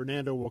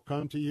 Fernando will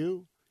come to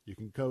you. You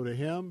can go to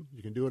him.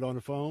 You can do it on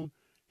the phone.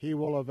 He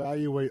will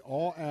evaluate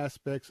all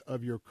aspects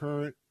of your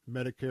current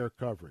Medicare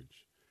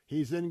coverage.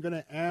 He's then going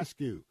to ask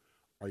you,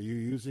 are you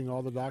using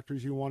all the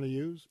doctors you want to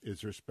use?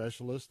 Is there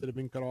specialists that have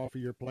been cut off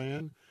of your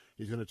plan?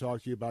 He's going to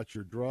talk to you about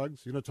your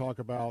drugs. He's going to talk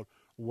about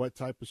what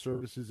type of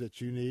services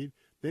that you need.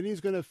 Then he's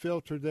going to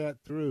filter that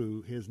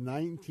through his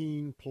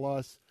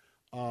 19-plus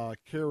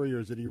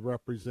carriers that he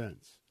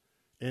represents.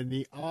 And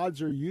the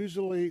odds are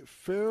usually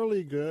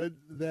fairly good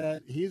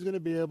that he's going to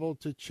be able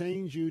to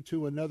change you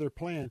to another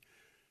plan.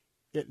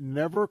 It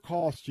never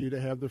costs you to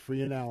have the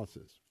free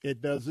analysis.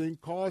 It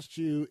doesn't cost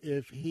you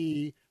if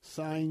he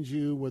signs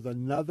you with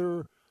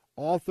another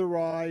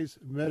authorized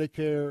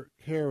Medicare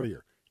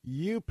carrier.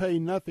 You pay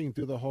nothing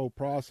through the whole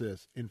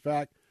process. In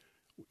fact,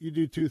 you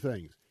do two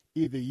things.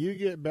 Either you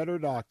get better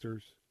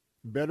doctors,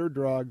 better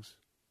drugs,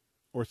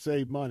 or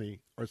save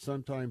money, or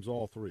sometimes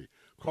all three.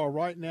 Call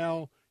right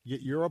now.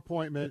 Get your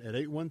appointment at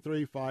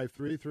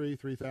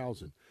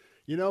 813-533-3000.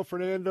 You know,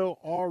 Fernando,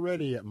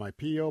 already at my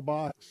P.O.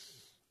 box,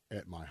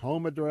 at my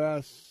home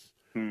address,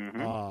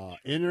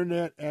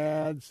 internet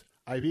ads.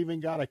 I've even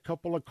got a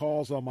couple of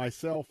calls on my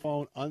cell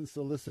phone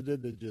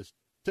unsolicited that just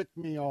ticked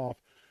me off.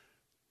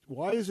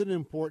 Why is it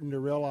important to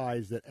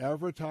realize that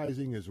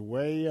advertising is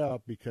way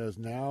up because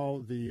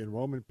now the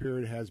enrollment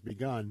period has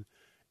begun?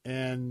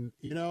 And,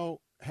 you know,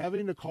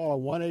 having to call a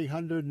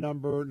 1-800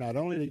 number, not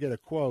only to get a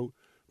quote,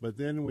 but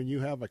then when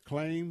you have a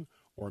claim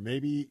or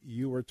maybe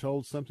you were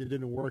told something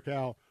didn't work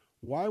out,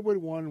 why would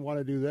one want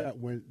to do that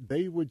when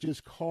they would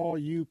just call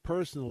you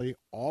personally,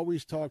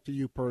 always talk to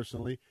you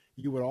personally?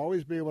 You would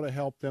always be able to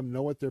help them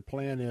know what their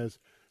plan is.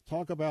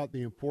 Talk about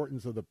the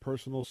importance of the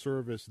personal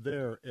service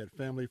there at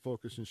Family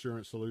Focus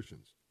Insurance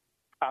Solutions.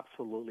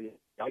 Absolutely.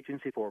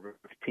 Agency for over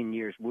 15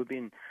 years. We've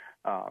been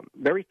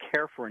very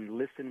careful and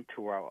listen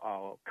to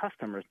our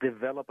customers,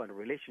 develop a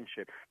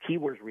relationship,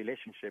 keywords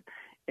relationship.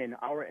 In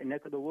our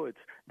neck of the woods,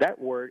 that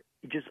word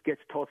it just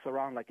gets tossed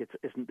around like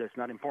it's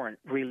not important.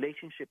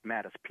 Relationship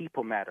matters.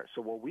 People matter.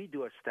 So what we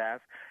do as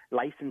staff,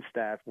 licensed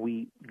staff,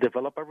 we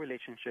develop a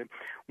relationship.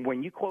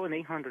 When you call an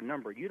 800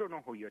 number, you don't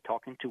know who you're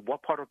talking to,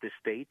 what part of the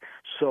state.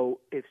 So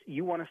if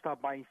you want to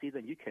stop by and see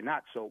them, you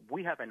cannot. So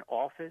we have an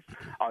office.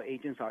 Our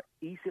agents are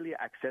easily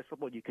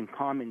accessible. You can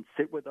come and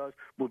sit with us.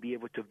 We'll be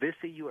able to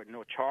visit you at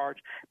no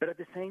charge. But at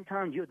the same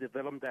time, you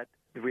develop that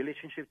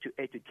relationship to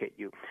educate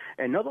you.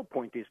 Another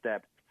point is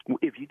that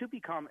if you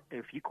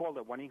call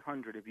the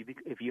 1-800,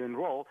 if you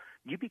enroll,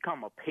 you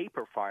become a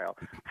paper file.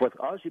 For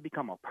us, you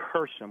become a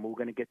person. We're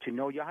going to get to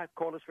know you. I have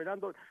called us,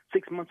 Fernando,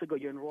 6 months ago,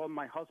 you enrolled.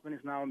 My husband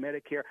is now on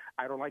Medicare.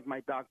 I don't like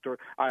my doctor.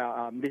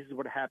 This is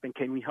what happened.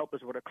 Can you help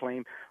us with a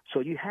claim? So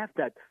you have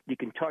that. You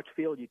can touch,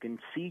 feel. You can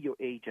see your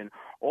agent.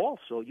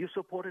 Also, you're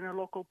supporting a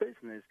local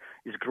business.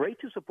 It's great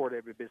to support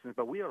every business,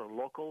 but we are a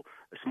local,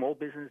 small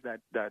business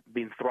that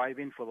been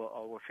thriving for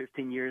over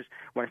 15 years.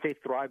 When I say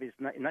thrive, it's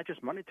not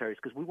just monetary.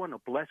 It's because we want to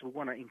bless. We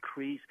want to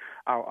increase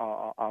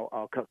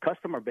our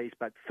customer base,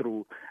 but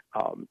through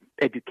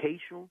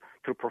education,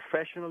 through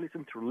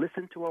professionalism, through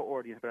listen to our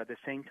audience. But at the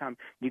same time,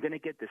 you're going to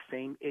get the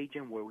same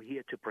agent where we're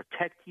here to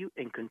protect you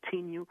and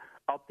continue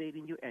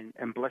updating you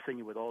and blessing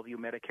you with all your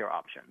Medicare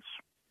options.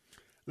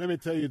 Let me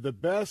tell you, the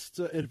best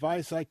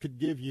advice I could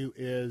give you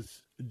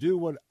is do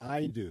what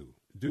I do.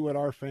 Do what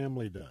our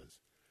family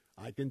does.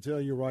 I can tell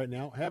you right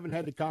now, haven't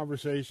had the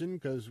conversation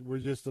because we're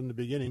just in the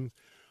beginning,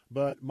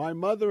 but my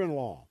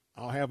mother-in-law,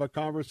 I'll have a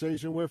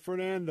conversation with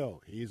Fernando.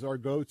 He's our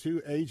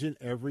go-to agent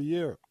every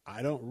year.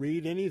 I don't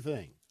read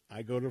anything.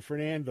 I go to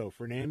Fernando.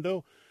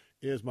 Fernando,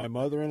 is my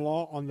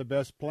mother-in-law on the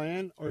best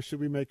plan, or should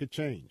we make a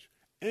change?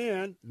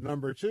 And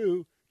number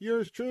two,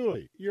 yours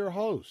truly, your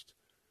host.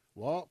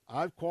 Well,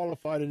 I've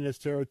qualified in this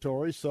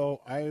territory, so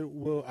I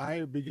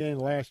began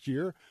last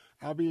year.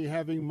 I'll be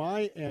having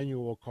my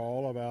annual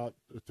call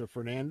to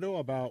Fernando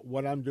about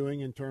what I'm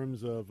doing in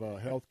terms of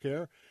health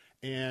care.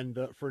 And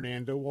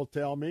Fernando will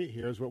tell me,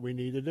 here's what we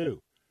need to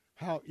do.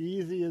 How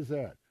easy is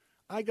that?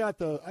 I got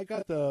the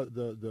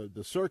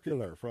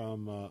circular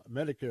from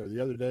Medicare the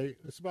other day.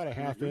 It's about a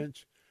half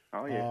inch.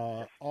 Oh,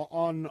 yeah.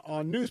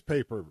 On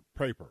newspaper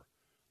paper.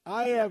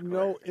 I have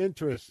no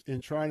interest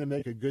in trying to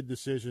make a good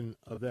decision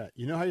of that.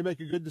 You know how you make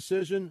a good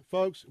decision,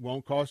 folks? It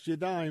won't cost you a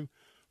dime.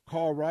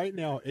 Call right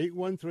now,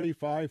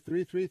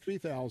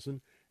 813-533-3000,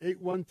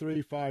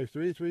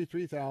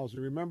 813-533-3000.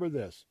 Remember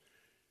this.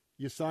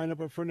 You sign up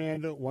with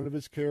Fernando, one of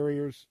his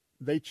carriers.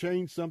 They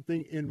changed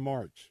something in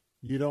March.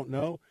 You don't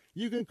know?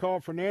 You can call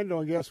Fernando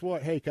and guess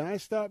what? Hey, can I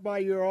stop by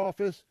your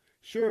office?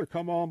 Sure,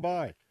 come on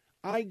by.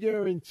 I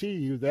guarantee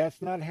you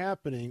that's not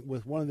happening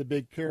with one of the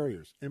big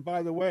carriers. And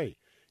by the way,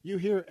 you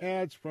hear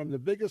ads from the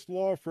biggest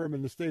law firm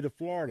in the state of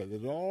Florida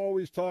that are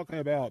always talking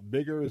about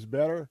bigger is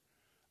better.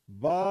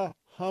 Bah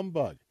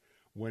humbug.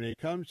 When it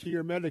comes to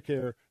your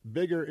Medicare,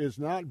 bigger is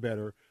not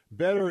better.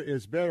 Better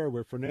is better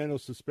with Fernando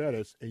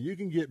Cespedes, and you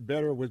can get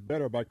better with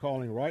better by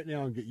calling right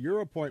now and get your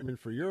appointment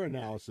for your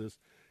analysis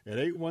at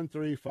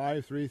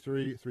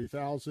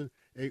 813-533-3000,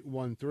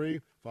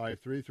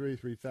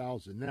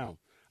 813-533-3000. Now,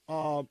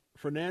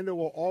 Fernando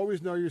will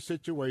always know your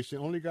situation.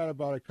 Only got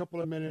about a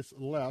couple of minutes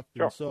left,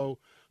 sure. And so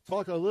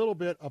talk a little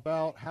bit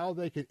about how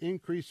they can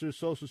increase their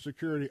Social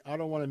Security. I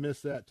don't want to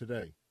miss that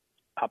today.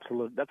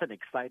 Absolutely. That's an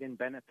exciting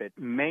benefit.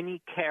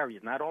 Many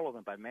carriers, not all of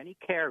them, but many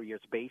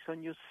carriers, based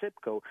on your zip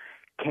code,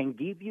 can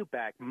give you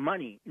back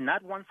money,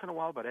 not once in a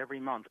while, but every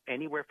month,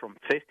 anywhere from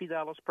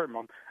 $50 per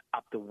month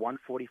up to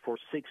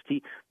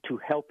 $144.60 to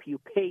help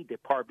you pay the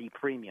Part B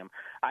premium.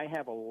 I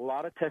have a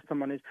lot of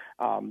testimonies.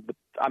 I'm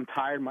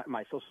tired.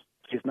 My Social Security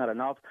is not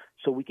enough.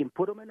 So we can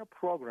put them in a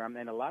program,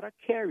 and a lot of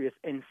carriers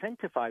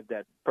incentivize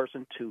that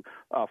person to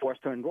for us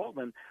to enroll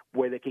them,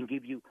 where they can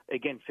give you,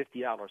 again,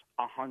 $50, $100,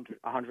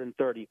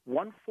 $130,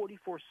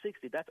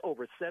 $144.60. That's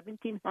over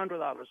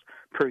 $1,700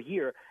 per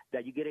year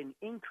that you get an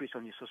increase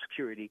on your Social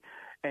Security.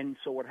 And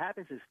so what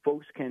happens is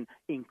folks can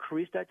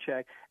increase that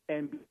check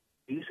and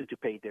use it to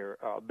pay their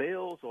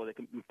bills or the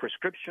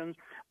prescriptions.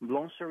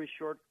 Long story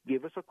short,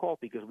 give us a call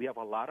because we have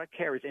a lot of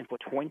carriers. And for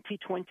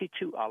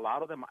 2022, a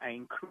lot of them are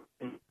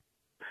increasing.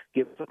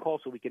 Give us a call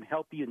so we can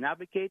help you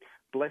navigate,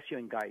 bless you,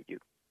 and guide you.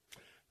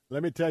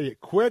 Let me tell you,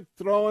 quit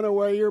throwing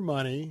away your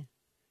money.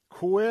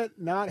 Quit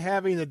not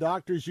having the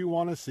doctors you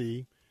want to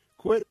see.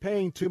 Quit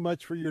paying too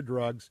much for your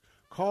drugs.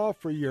 Call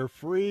for your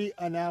free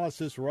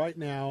analysis right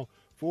now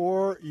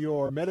for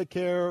your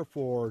Medicare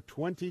for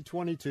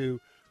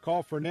 2022.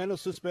 Call Fernando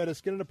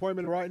Cespedes. Get an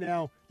appointment right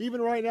now, even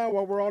right now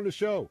while we're on the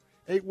show.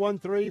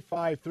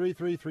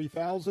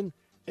 813-533-3000,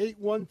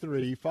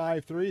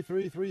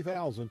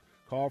 813-533-3000.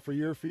 Call for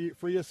your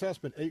free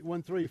assessment,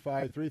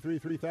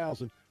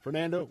 813-533-3000.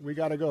 Fernando, we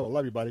got to go.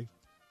 Love you, buddy.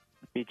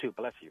 Me too.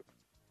 Bless you.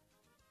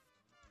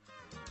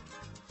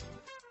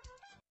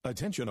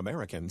 Attention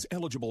Americans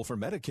eligible for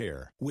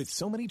Medicare. With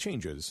so many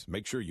changes,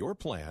 make sure your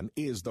plan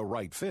is the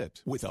right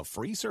fit with a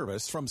free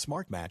service from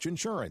Smart Match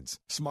Insurance.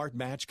 Smart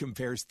Match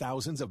compares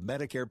thousands of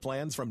Medicare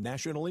plans from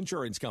national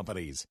insurance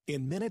companies.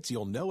 In minutes,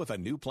 you'll know if a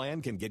new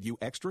plan can get you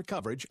extra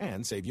coverage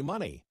and save you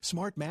money.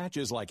 Smart Match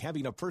is like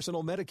having a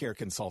personal Medicare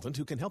consultant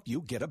who can help you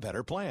get a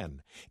better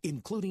plan,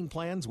 including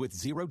plans with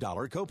 $0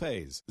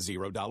 copays,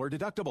 $0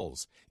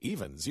 deductibles,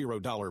 even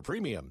 $0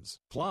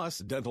 premiums, plus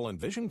dental and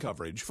vision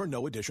coverage for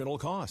no additional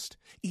cost.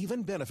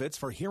 Even benefits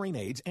for hearing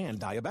aids and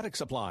diabetic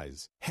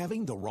supplies.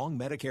 Having the wrong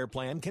Medicare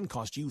plan can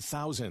cost you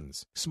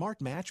thousands.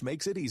 Smart Match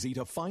makes it easy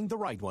to find the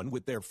right one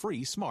with their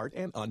free, smart,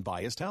 and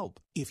unbiased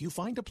help. If you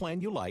find a plan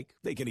you like,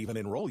 they can even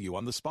enroll you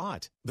on the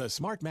spot. The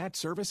Smart Match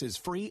service is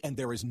free and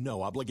there is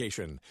no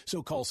obligation.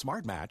 So call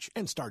Smart Match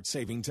and start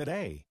saving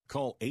today.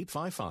 Call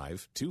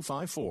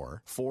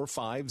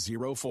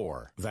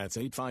 855-254-4504. That's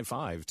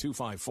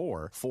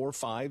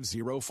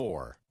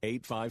 855-254-4504.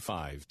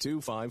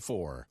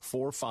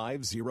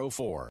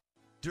 855-254-4504.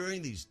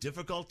 During these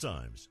difficult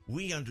times,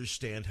 we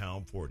understand how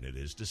important it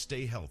is to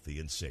stay healthy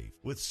and safe.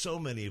 With so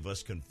many of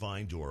us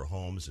confined to our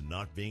homes and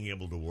not being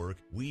able to work,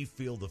 we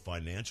feel the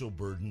financial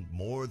burden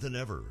more than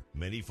ever.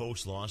 Many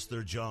folks lost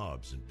their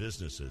jobs and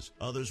businesses.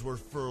 Others were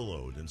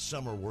furloughed, and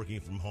some are working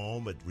from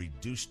home at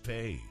reduced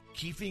pay.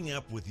 Keeping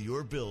up with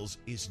your bills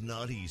is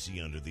not easy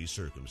under these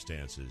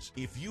circumstances.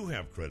 If you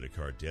have credit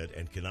card debt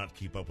and cannot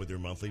keep up with your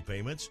monthly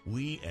payments,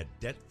 we at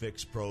Debt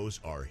Fix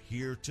Pros are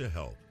here to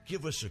help.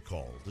 Give us a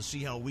call to see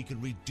how we can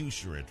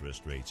reduce your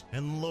interest rates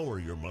and lower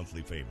your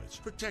monthly payments.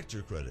 Protect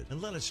your credit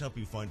and let us help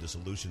you find a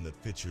solution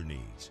that fits your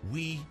needs.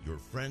 We, your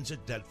friends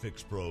at Debt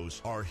Fix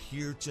Pros, are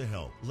here to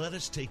help. Let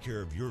us take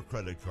care of your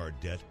credit card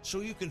debt so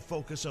you can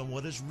focus on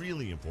what is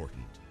really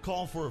important.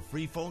 Call for a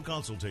free phone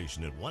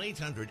consultation at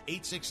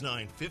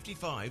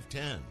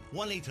 1-800-869-5510.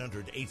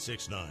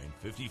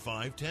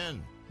 1-800-869-5510.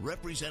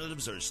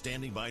 Representatives are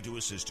standing by to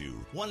assist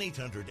you.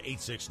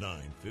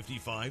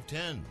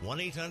 1-800-869-5510.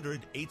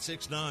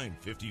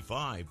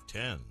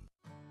 1-800-869-5510.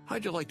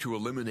 How'd you like to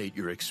eliminate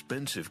your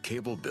expensive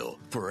cable bill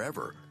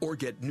forever or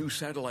get new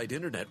satellite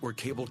internet where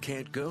cable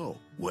can't go?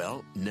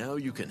 Well, now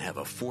you can have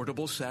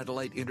affordable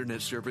satellite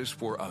internet service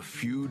for a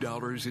few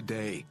dollars a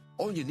day.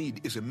 All you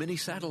need is a mini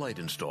satellite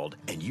installed,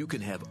 and you can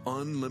have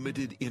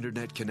unlimited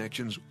internet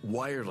connections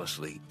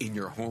wirelessly in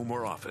your home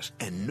or office.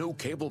 And no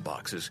cable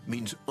boxes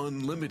means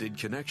unlimited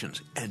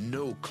connections and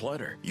no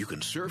clutter. You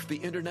can surf the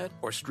internet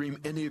or stream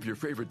any of your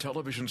favorite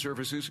television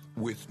services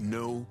with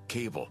no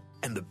cable.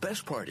 And the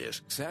best part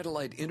is,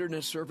 satellite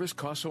internet service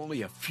costs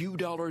only a few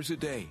dollars a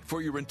day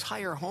for your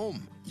entire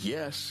home.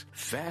 Yes,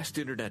 fast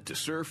internet to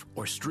surf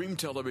or stream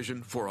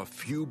television for a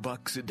few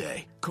bucks a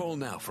day. Call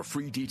now for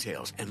free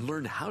details and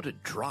learn how to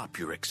drop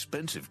your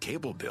expensive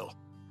cable bill.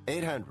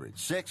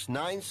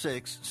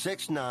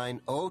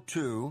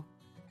 800-696-6902.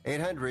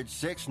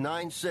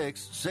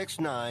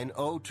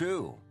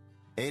 800-696-6902.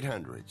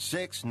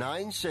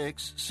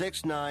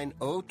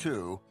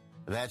 800-696-6902.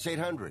 That's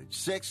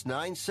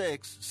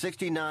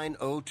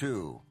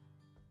 800-696-6902.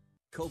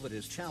 COVID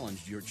has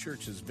challenged your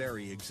church's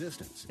very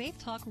existence.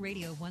 Faith Talk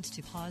Radio wants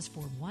to pause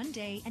for one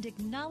day and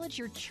acknowledge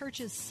your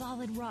church's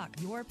solid rock,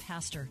 your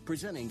pastor.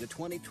 Presenting the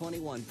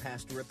 2021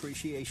 Pastor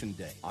Appreciation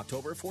Day,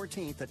 October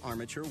 14th at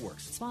Armature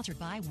Works. Sponsored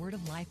by Word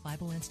of Life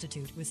Bible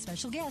Institute with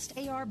special guest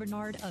A.R.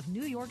 Bernard of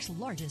New York's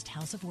largest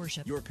house of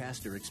worship. Your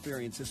pastor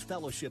experiences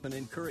fellowship and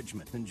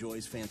encouragement,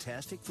 enjoys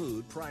fantastic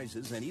food,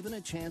 prizes, and even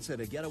a chance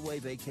at a getaway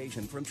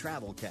vacation from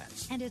Travel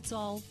Cats. And it's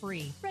all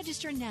free.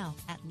 Register now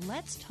at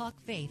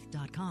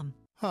letstalkfaith.com.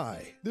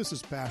 Hi, this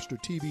is Pastor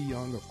T.B.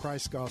 Young of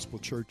Christ Gospel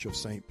Church of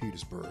St.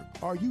 Petersburg.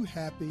 Are you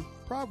happy?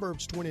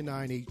 Proverbs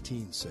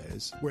 29:18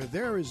 says, "Where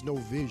there is no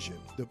vision,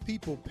 the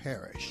people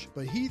perish,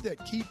 but he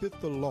that keepeth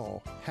the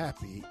law,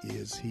 happy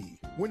is he."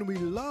 When we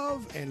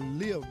love and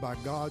live by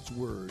God's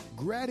word,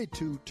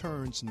 gratitude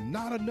turns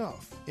not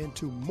enough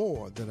into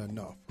more than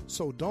enough.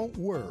 So don't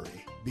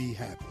worry, be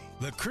happy.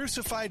 The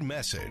Crucified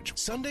Message,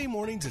 Sunday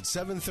mornings at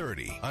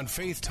 7:30 on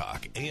Faith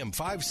Talk, AM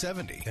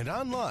 570, and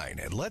online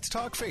at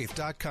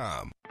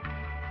letstalkfaith.com.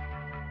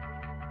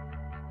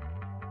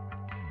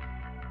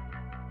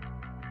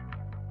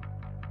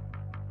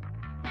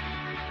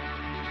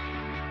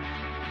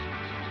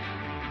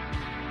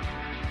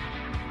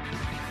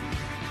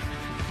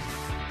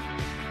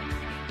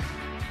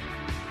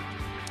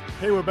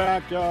 Hey, we're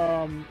back.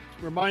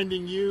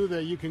 Reminding you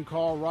that you can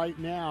call right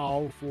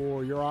now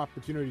for your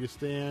opportunity to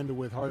stand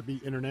with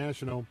Heartbeat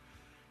International.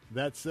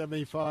 That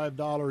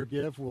 $75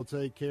 gift will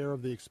take care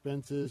of the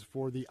expenses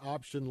for the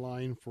option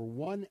line for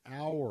 1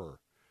 hour.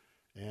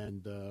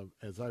 And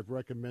as I've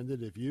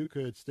recommended, if you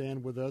could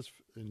stand with us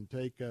and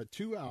take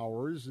 2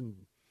 hours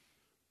and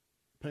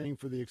paying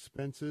for the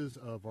expenses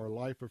of our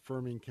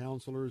life-affirming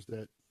counselors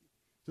that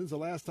since the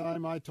last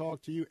time I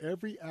talked to you,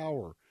 every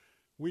hour,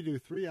 we do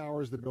 3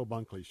 hours of the Bill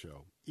Bunkley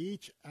Show.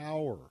 Each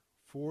hour,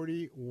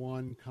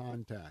 41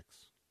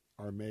 contacts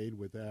are made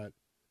with that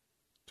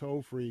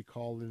toll-free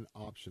call-in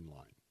option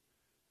line.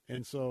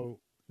 And so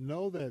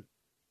know that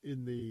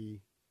in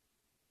the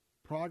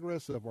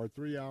progress of our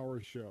 3-hour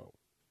show.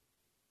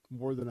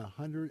 More than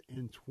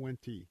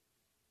 120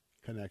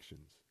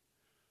 connections.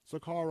 So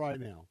call right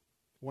now.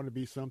 Want to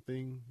be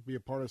a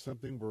part of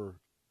something where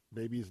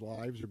babies'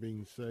 lives are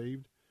being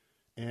saved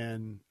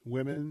and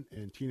women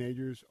and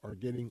teenagers are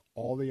getting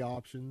all the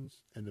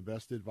options and the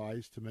best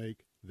advice to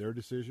make their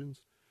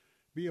decisions?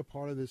 Be a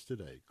part of this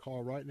today.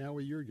 Call right now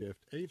with your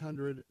gift,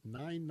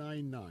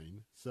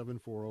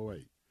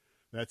 800-999-7408.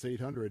 That's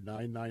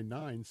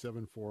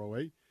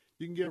 800-999-7408.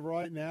 You can give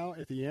right now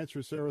at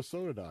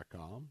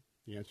theanswersarasota.com,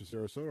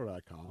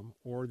 theanswersarasota.com,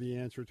 or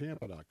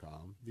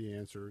theanswertampa.com,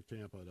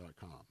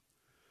 theanswertampa.com.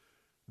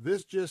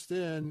 This just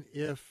in,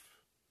 if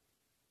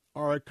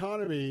our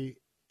economy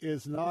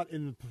is not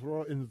in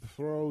the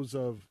throes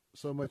of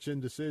so much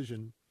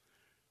indecision,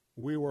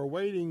 we were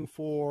waiting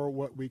for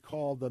what we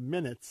call the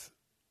minutes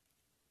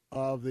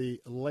of the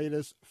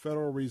latest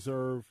Federal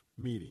Reserve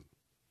meeting.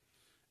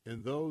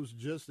 And those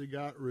just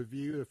got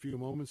reviewed a few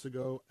moments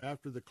ago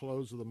after the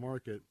close of the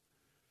market.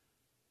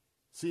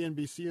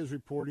 CNBC is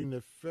reporting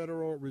that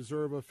Federal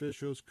Reserve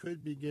officials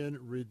could begin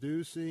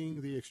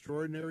reducing the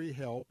extraordinary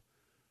help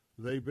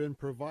they've been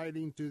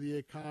providing to the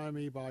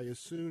economy by as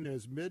soon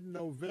as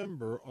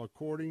mid-November,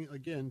 according,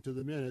 again, to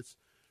the minutes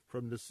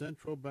from the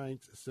central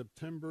bank's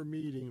September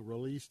meeting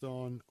released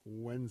on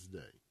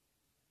Wednesday.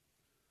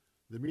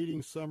 The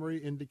meeting summary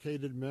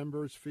indicated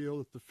members feel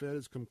that the Fed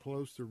has come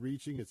close to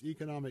reaching its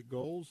economic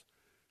goals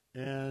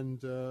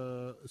and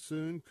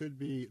soon could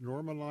be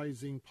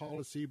normalizing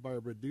policy by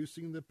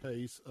reducing the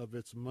pace of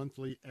its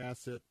monthly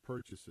asset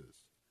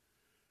purchases.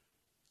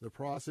 The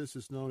process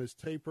is known as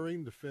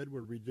tapering. The Fed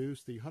would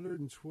reduce the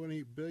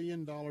 $120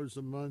 billion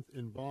a month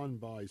in bond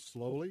buys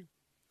slowly.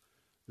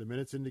 The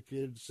minutes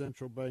indicated the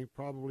central bank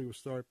probably will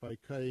start by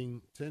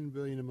cutting $10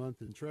 billion a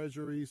month in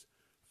treasuries,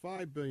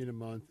 $5 billion a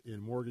month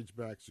in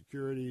mortgage-backed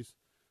securities,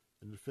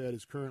 and the Fed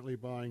is currently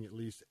buying at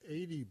least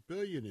 $80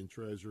 billion in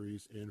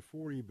treasuries and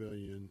 $40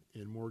 billion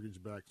in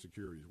mortgage-backed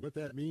securities. What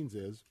that means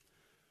is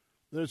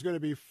there's going to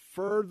be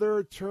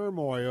further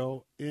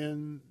turmoil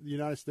in the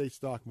United States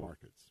stock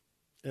markets,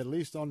 at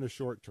least on the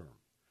short term.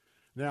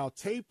 Now,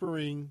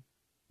 tapering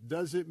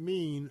doesn't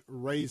mean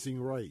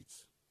raising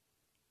rates.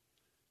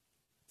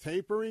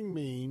 Tapering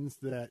means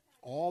that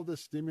all the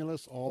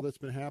stimulus, all that's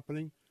been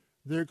happening,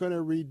 they're going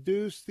to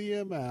reduce the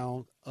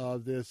amount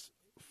of this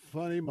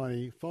phony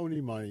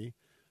money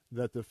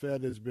that the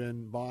Fed has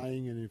been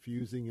buying and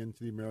infusing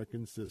into the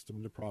American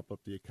system to prop up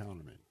the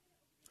economy.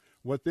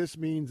 What this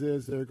means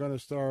is they're going to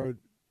start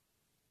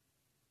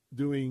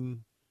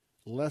doing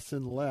less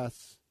and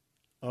less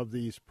of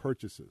these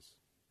purchases.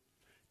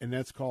 And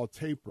that's called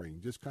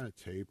tapering, just kind of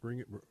tapering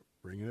it,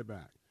 bringing it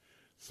back.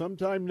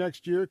 Sometime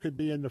next year, could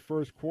be in the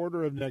first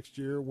quarter of next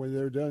year, when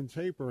they're done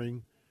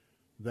tapering,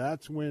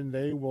 that's when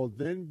they will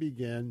then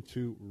begin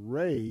to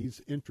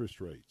raise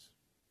interest rates.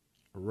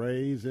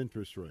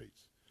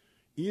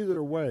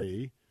 Either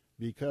way,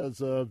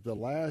 because of the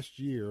last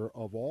year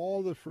of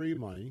all the free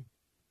money,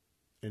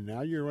 and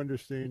now you're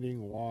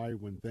understanding why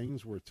when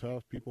things were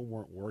tough, people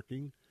weren't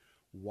working,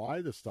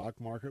 why the stock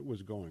market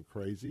was going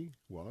crazy.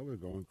 Well, it was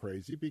going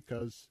crazy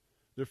because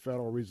the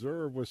Federal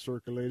Reserve was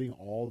circulating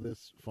all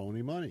this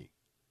phony money.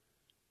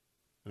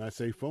 And I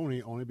say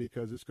phony only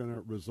because it's going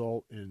to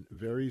result in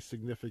very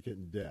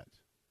significant debt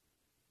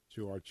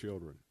to our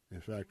children.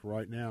 In fact,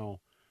 right now,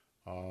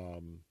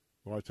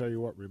 well, I'll tell you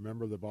what,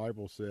 remember the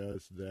Bible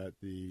says that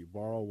the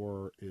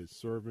borrower is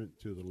servant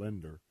to the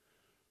lender.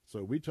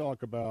 So we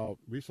talk about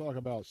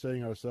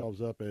setting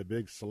ourselves up in a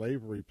big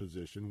slavery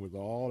position with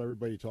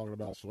everybody talking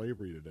about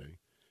slavery today.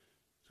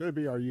 It's going to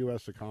be our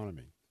U.S.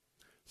 economy.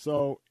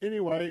 So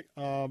anyway,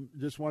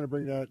 just want to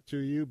bring that to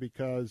you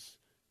because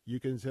you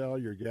can tell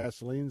your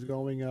gasoline's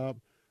going up,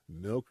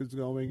 milk is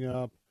going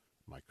up,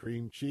 my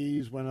cream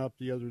cheese went up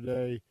the other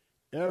day.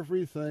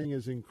 Everything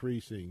is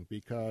increasing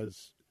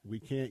because we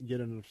can't get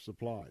enough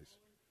supplies,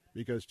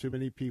 because too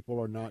many people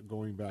are not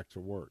going back to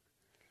work.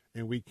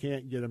 And we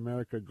can't get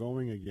America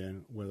going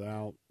again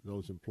without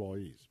those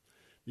employees.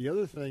 The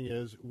other thing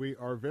is we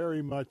are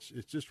very much,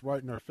 it's just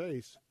right in our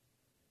face,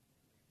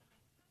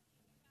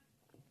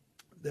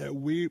 that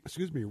we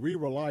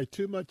rely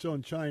too much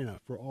on China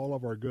for all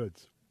of our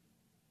goods.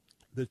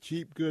 The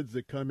cheap goods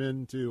that come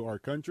into our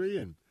country,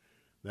 and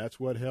that's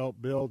what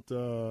helped build,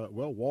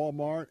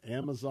 Walmart,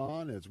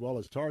 Amazon, as well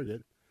as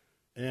Target.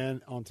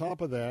 And on top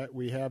of that,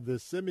 we have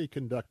this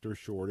semiconductor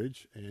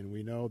shortage, and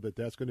we know that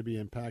that's going to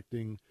be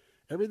impacting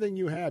everything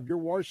you have. Your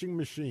washing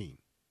machine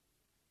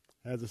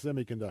has a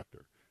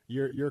semiconductor.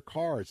 Your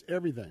cars,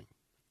 everything,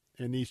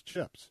 and these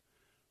chips.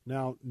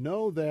 Now,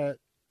 know that,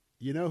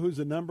 you know who's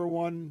the number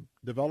one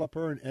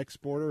developer and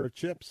exporter of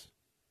chips?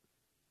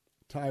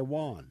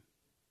 Taiwan.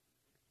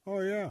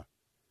 Oh, yeah.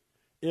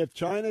 If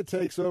China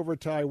takes over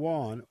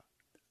Taiwan,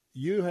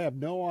 you have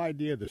no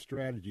idea the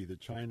strategy that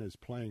China is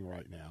playing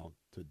right now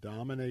to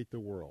dominate the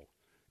world.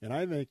 And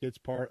I think it's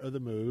part of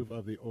the move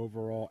of the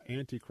overall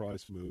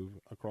Antichrist move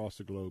across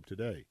the globe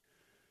today.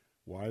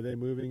 Why are they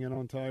moving in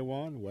on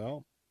Taiwan?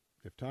 Well,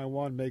 if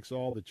Taiwan makes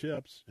all the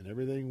chips and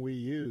everything we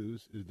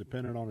use is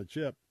dependent on a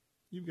chip,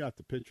 You've got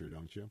the picture,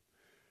 don't you?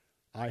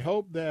 I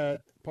hope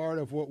that part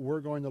of what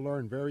we're going to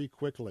learn very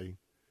quickly,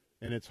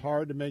 and it's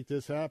hard to make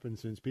this happen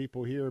since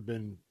people here have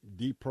been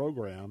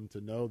deprogrammed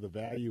to know the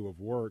value of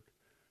work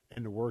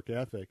and the work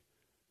ethic,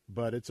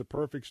 but it's a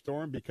perfect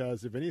storm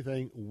because, if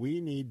anything,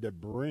 we need to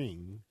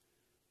bring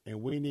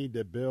and we need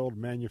to build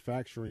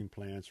manufacturing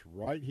plants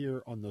right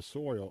here on the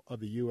soil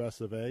of the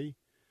U.S. of A.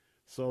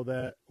 so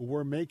that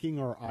we're making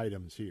our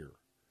items here.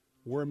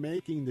 We're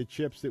making the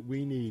chips that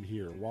we need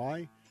here.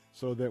 Why?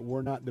 So that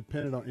we're not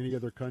dependent on any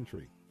other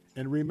country.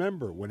 And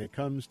remember, when it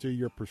comes to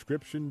your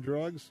prescription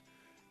drugs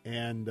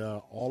and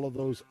all of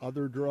those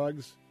other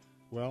drugs,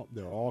 well,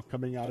 they're all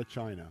coming out of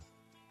China,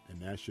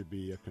 and that should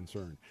be a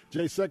concern.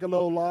 Jay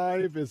Sekulow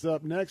Live is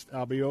up next.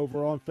 I'll be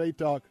over on Faith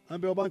Talk.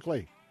 I'm Bill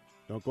Bunkley.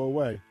 Don't go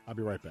away. I'll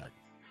be right back.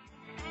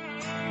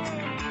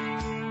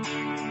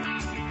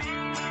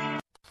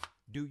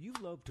 Do you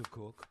love to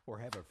cook or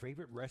have a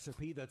favorite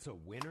recipe that's a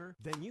winner?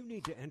 Then you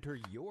need to enter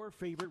your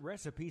favorite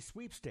recipe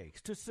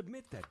sweepstakes to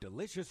submit that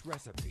delicious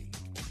recipe.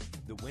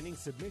 The winning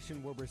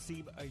submission will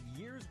receive a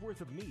year's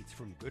worth of meats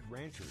from Good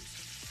Ranchers,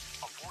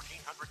 a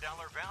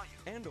 $1,400 value,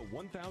 and a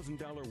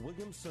 $1,000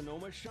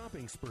 Williams-Sonoma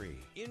shopping spree.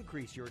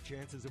 Increase your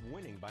chances of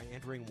winning by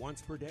entering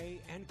once per day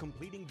and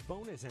completing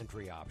bonus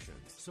entry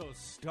options. So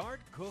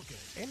start cooking.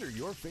 Enter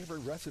your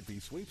favorite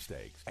recipe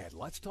sweepstakes at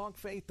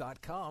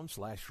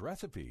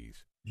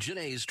letstalkfaith.com/recipes.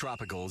 Janae's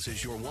Tropicals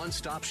is your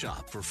one-stop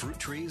shop for fruit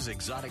trees,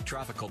 exotic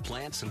tropical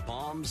plants and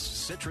palms,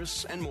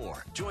 citrus, and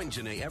more. Join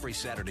Janae every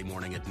Saturday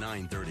morning at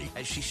 9:30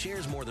 as she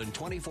shares more than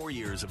 24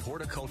 years of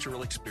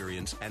horticultural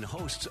experience and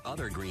hosts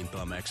other Green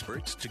Thumb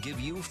experts to give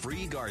you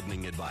free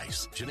gardening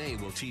advice.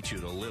 Janae will teach you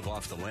to live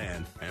off the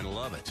land and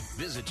love it.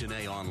 Visit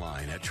Janae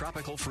online at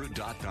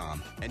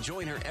tropicalfruit.com and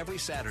join her every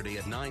Saturday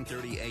at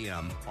 9:30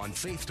 a.m. on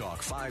Faith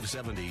Talk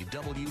 570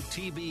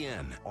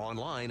 WTBN,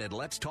 online at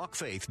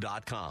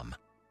letstalkfaith.com.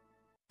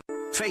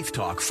 Faith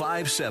Talk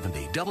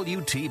 570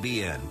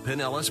 WTBN,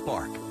 Pinellas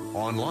Park.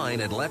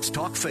 Online at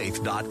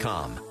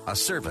letstalkfaith.com, a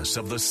service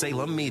of the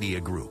Salem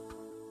Media Group.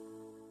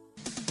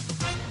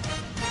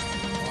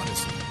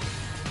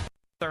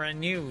 Southern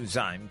News.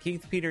 I'm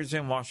Keith Peters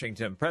in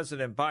Washington.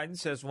 President Biden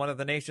says one of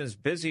the nation's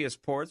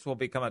busiest ports will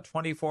become a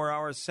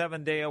 24-hour,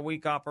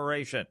 7-day-a-week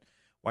operation.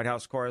 White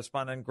House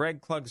correspondent Greg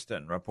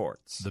Clugston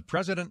reports. The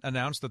president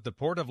announced that the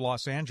Port of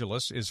Los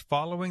Angeles is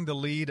following the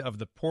lead of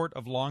the Port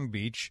of Long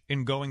Beach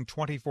in going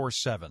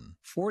 24/7.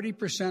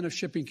 40% of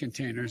shipping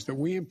containers that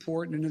we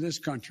import into this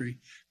country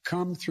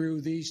come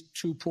through these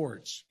two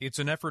ports. It's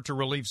an effort to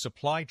relieve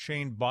supply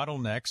chain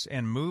bottlenecks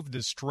and move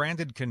the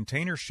stranded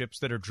container ships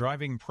that are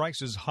driving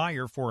prices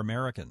higher for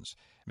Americans.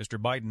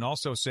 Mr. Biden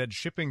also said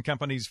shipping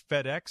companies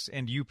FedEx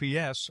and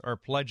UPS are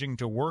pledging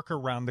to work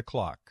around the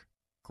clock.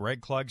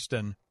 Greg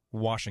Clugston,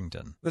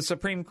 Washington. The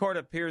Supreme Court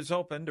appears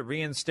open to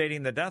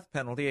reinstating the death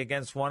penalty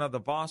against one of the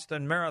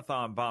Boston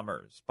Marathon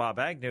bombers. Bob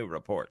Agnew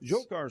reports.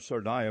 Dzhokhar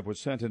Tsarnaev was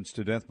sentenced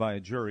to death by a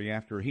jury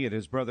after he and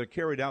his brother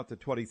carried out the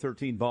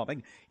 2013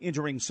 bombing,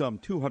 injuring some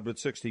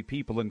 260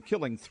 people and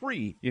killing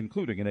 3,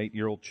 including an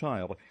 8-year-old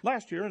child.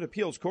 Last year, an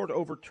appeals court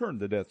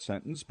overturned the death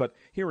sentence, but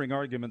hearing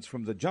arguments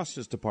from the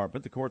Justice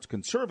Department, the court's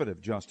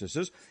conservative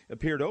justices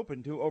appeared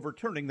open to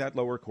overturning that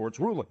lower court's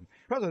ruling.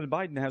 President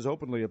Biden has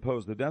openly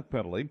opposed the death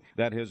penalty.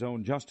 That his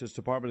own Justice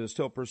Department is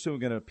still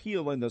pursuing an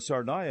appeal in the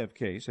Tsarnaev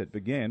case that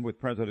began with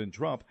President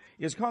Trump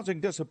is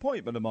causing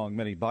disappointment among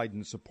many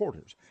Biden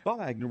supporters. Bob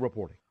Agnew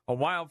reporting. A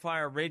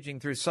wildfire raging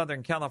through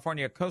Southern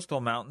California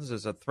coastal mountains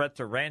is a threat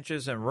to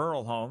ranches and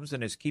rural homes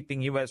and is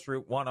keeping U.S.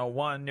 Route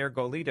 101 near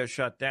Goleta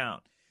shut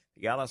down.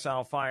 The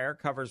Alisal fire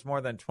covers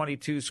more than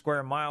 22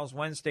 square miles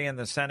Wednesday in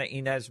the Santa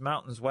Ynez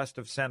Mountains west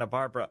of Santa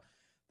Barbara.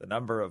 The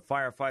number of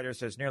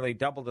firefighters has nearly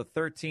doubled to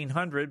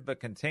 1,300,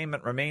 but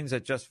containment remains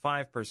at just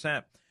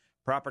 5%.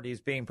 Properties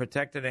being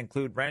protected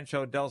include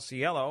Rancho del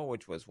Cielo,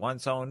 which was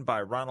once owned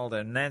by Ronald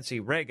and Nancy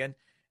Reagan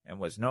and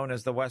was known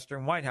as the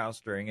Western White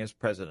House during his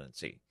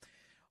presidency.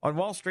 On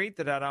Wall Street,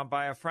 the Dow down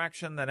by a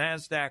fraction, the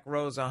Nasdaq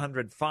rose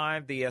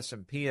 105, the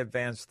S&P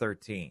advanced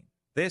 13.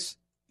 This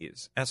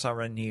is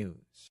SRN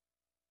News.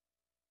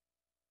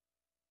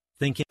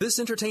 Thinking. This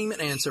entertainment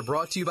answer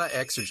brought to you by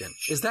Exergen.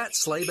 Is that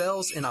sleigh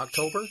bells in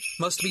October?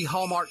 Must be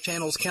Hallmark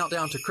Channel's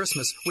Countdown to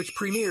Christmas, which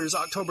premieres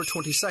October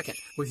 22nd,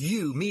 with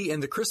You, Me,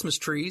 and the Christmas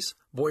Trees,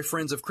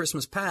 Boyfriends of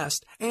Christmas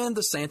Past, and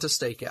the Santa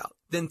Stakeout.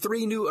 Then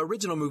 3 new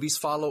original movies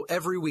follow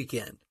every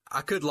weekend. I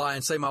could lie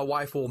and say my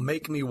wife will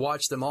make me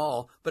watch them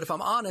all, but if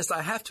I'm honest,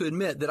 I have to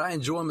admit that I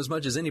enjoy them as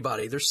much as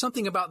anybody. There's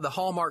something about the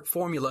Hallmark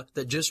formula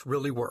that just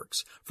really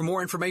works. For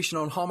more information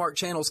on Hallmark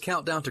Channel's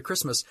Countdown to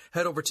Christmas,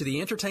 head over to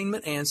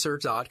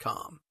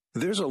theentertainmentanswer.com.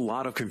 There's a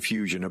lot of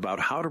confusion about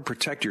how to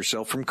protect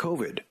yourself from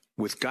COVID,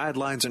 with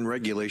guidelines and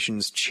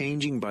regulations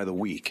changing by the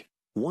week.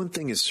 One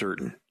thing is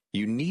certain.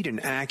 You need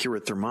an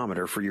accurate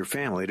thermometer for your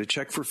family to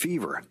check for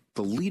fever,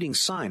 the leading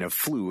sign of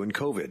flu and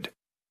COVID.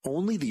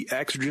 Only the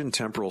Exergen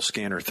Temporal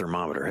Scanner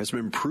Thermometer has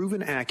been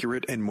proven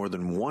accurate in more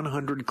than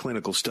 100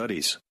 clinical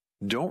studies.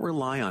 Don't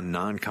rely on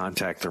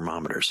non-contact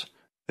thermometers.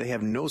 They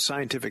have no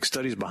scientific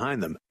studies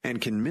behind them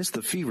and can miss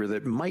the fever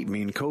that might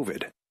mean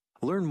COVID.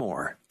 Learn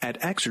more at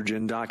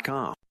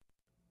Exergen.com.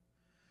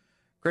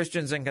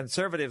 Christians and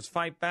conservatives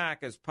fight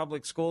back as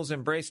public schools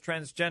embrace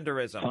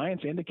transgenderism.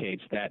 Science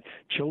indicates that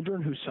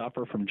children who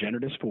suffer from gender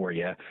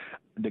dysphoria,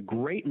 the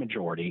great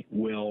majority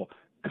will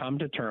come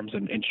to terms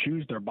and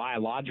choose their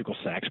biological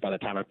sex by the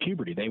time of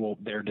puberty.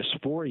 Their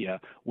dysphoria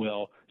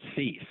will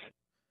cease.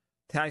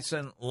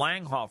 Tyson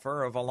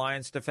Langhofer of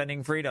Alliance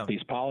Defending Freedom.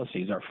 These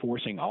policies are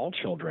forcing all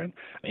children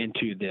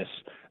into this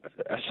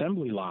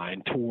assembly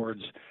line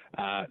towards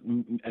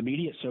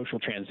immediate social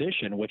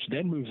transition, which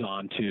then moves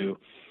on to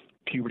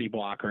puberty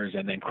blockers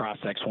and then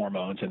cross-sex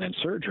hormones and then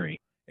surgery.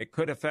 It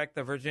could affect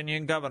the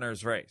Virginian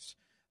governor's race.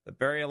 The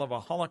burial of a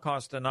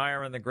Holocaust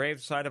denier in the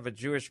gravesite of a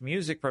Jewish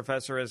music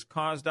professor has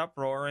caused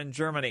uproar in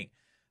Germany.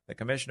 The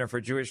Commissioner for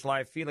Jewish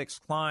Life, Felix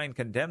Klein,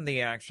 condemned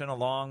the action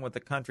along with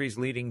the country's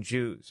leading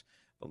Jews.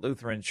 The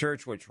Lutheran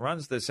Church, which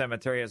runs the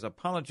cemetery, has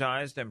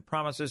apologized and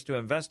promises to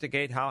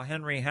investigate how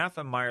Henry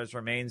Haffenmeyer's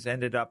remains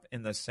ended up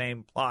in the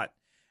same plot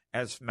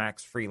as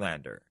Max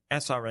Freelander.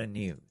 SRN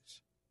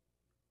News.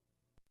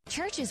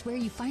 Church is where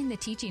you find the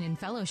teaching and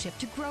fellowship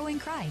to grow in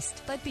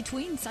Christ. But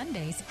between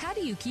Sundays, how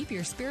do you keep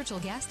your spiritual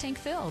gas tank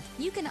filled?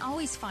 You can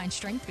always find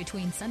strength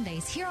between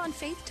Sundays here on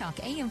Faith Talk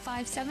AM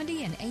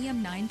 570 and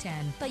AM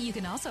 910. But you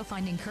can also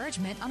find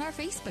encouragement on our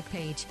Facebook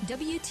page,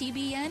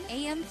 WTBN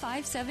AM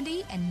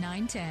 570 and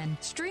 910.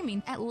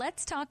 Streaming at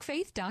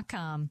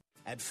letstalkfaith.com.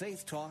 At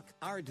Faith Talk,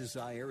 our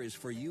desire is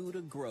for you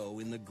to grow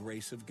in the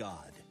grace of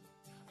God.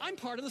 I'm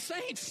part of the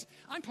saints.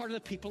 I'm part of the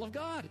people of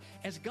God.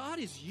 As God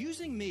is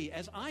using me,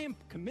 as I am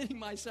committing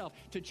myself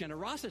to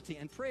generosity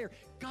and prayer,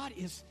 God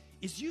is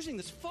using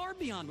this far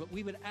beyond what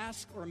we would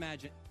ask or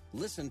imagine.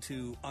 Listen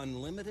to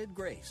Unlimited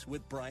Grace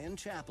with Brian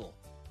Chappell,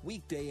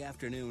 weekday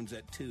afternoons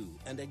at 2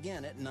 and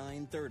again at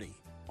 9:30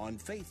 on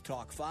Faith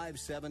Talk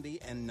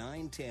 570 and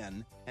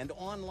 910 and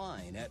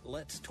online at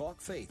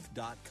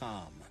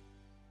letstalkfaith.com.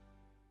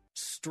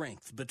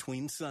 Strength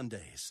between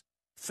Sundays.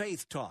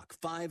 Faith Talk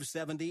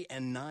 570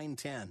 and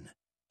 910.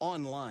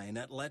 Online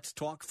at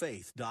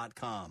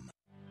letstalkfaith.com.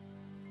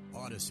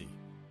 Odyssey.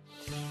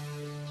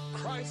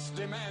 Christ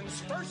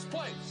demands first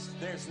place.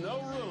 There's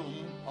no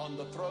room on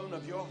the throne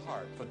of your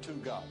heart for two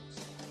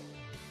gods.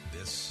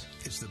 This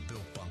is the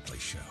Bill Bunkley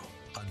Show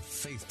on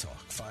Faith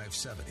Talk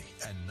 570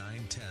 and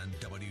 910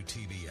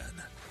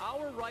 WTBN.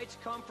 Our rights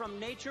come from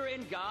nature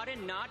and God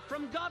and not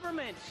from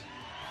government.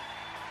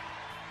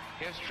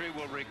 History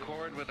will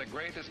record with the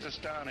greatest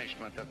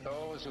astonishment that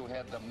those who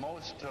had the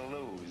most to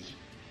lose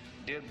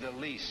did the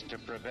least to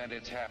prevent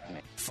its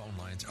happening. Phone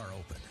lines are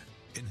open.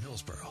 In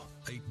Hillsborough,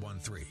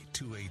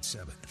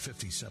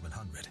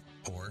 813-287-5700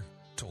 or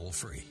toll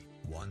free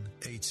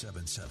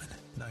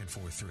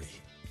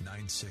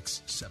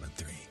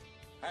 1-877-943-9673.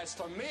 As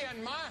for me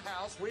and my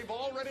house, we've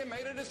already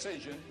made a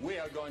decision. We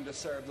are going to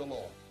serve the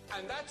Lord.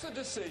 And that's a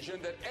decision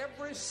that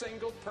every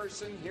single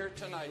person here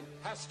tonight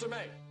has to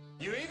make.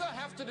 You either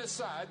have to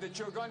decide that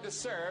you're going to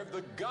serve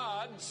the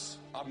gods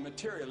of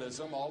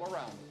materialism all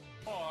around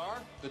you,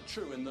 or the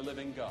true and the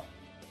living God.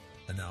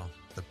 And now,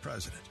 the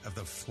president of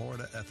the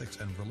Florida Ethics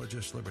and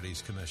Religious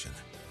Liberties Commission.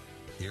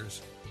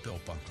 Here's Bill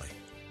Bunkley.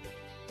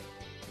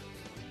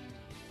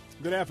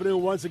 Good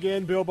afternoon once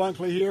again. Bill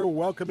Bunkley here,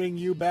 welcoming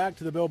you back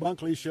to the Bill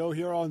Bunkley Show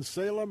here on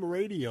Salem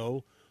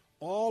Radio,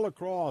 all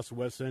across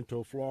West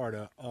Central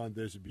Florida on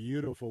this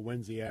beautiful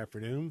Wednesday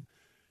afternoon.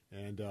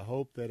 And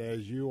hope that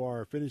as you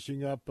are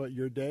finishing up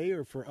your day,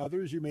 or for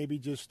others, you may be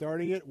just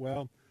starting it,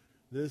 well,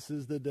 this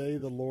is the day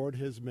the Lord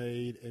has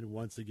made, and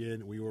once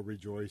again, we will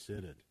rejoice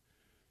in it.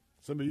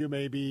 Some of you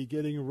may be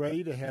getting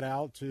ready to head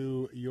out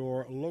to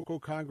your local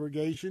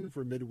congregation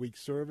for midweek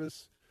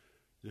service.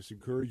 Just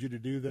encourage you to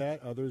do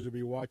that. Others will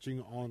be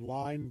watching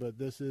online, but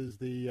this is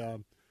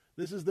the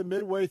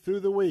midway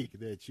through the week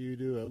that you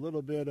do a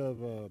little bit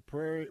of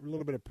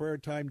prayer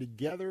time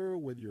together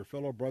with your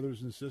fellow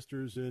brothers and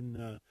sisters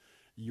in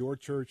your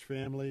church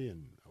family,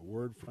 and a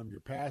word from your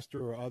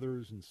pastor or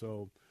others. And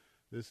so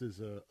this is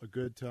a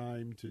good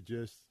time to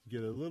just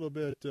get a little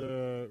bit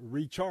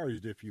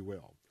recharged, if you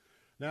will.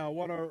 Now, I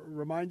want to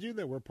remind you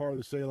that we're part of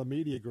the Salem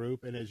Media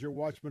Group, and as your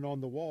watchman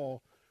on the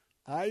wall,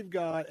 I've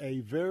got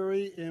a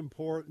very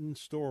important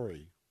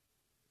story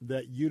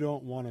that you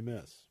don't want to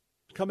miss.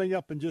 Coming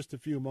up in just a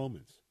few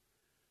moments.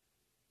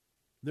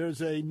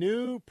 There's a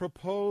new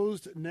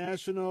proposed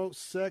national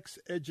sex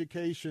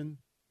education.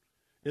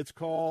 It's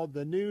called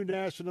the new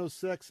National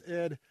Sex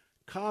Ed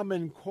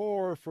Common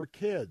Core for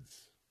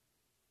Kids.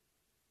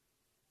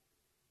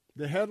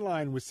 The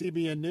headline with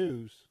CBN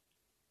News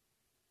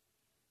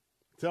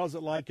tells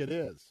it like it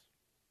is.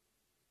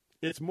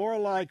 It's more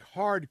like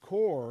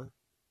hardcore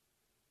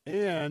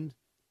and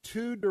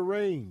too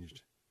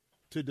deranged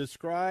to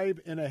describe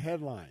in a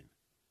headline.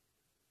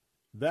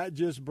 That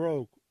just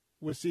broke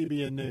with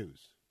CBN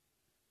News.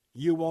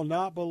 You will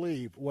not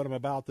believe what I'm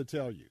about to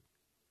tell you.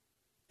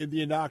 In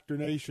the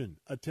indoctrination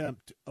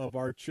attempt of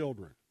our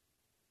children.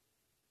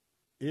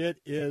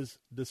 It is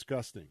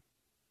disgusting.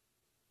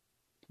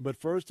 But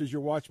first, as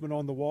your watchman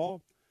on the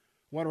wall,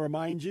 I want to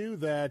remind you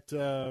that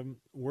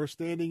we're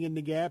standing in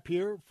the gap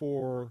here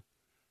for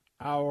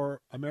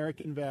our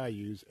American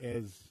values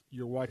as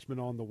your watchman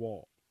on the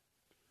wall.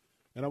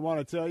 And I want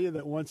to tell you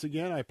that once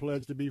again, I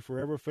pledge to be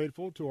forever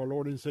faithful to our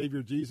Lord and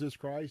Savior Jesus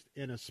Christ,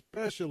 and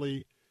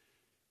especially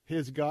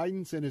his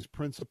guidance and his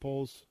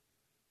principles,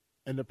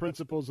 and the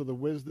principles of the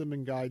wisdom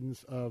and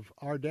guidance of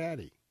our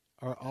daddy,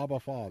 our Abba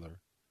Father,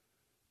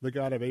 the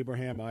God of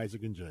Abraham,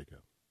 Isaac, and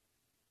Jacob.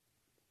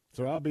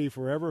 So I'll be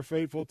forever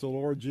faithful to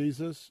Lord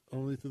Jesus,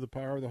 only through the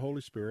power of the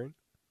Holy Spirit,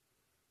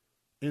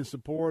 in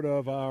support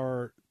of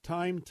our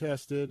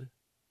time-tested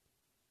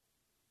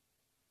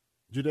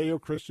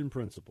Judeo-Christian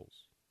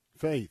principles: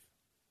 faith,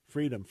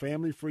 freedom,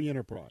 family-free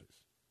enterprise.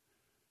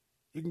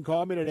 You can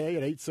call me today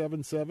at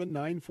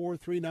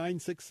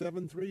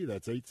 877-943-9673.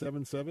 That's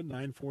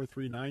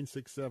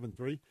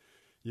 877-943-9673.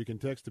 You can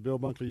text the Bill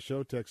Bunkley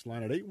Show text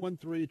line at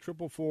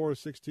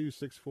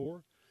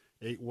 813-444-6264,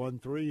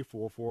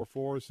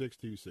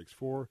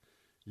 813-444-6264.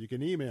 You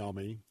can email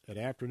me at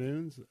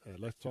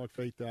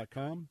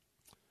afternoons@letstalkfaith.com,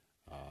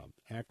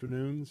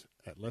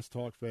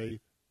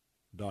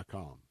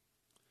 afternoons@letstalkfaith.com.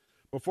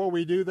 Before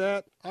we do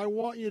that, I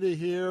want you to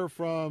hear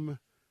from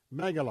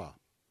Megala.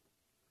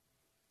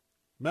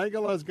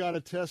 Megala's got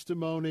a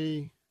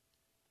testimony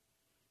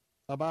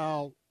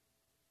about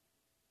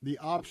the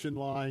option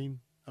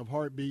line of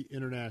Heartbeat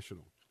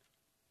International.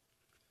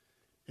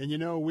 And you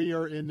know, we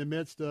are in the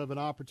midst of an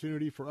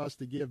opportunity for us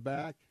to give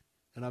back,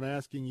 and I'm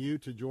asking you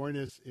to join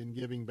us in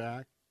giving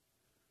back.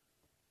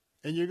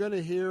 And you're going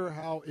to hear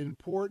how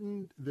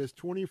important this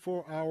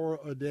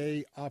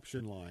 24-hour-a-day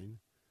option line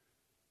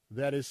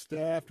that is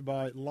staffed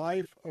by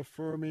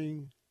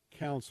life-affirming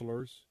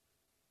counselors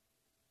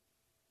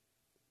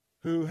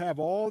who have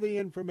all the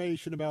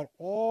information about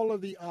all of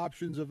the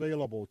options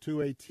available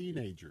to a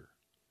teenager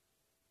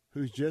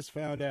who's just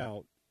found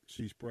out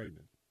she's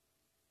pregnant.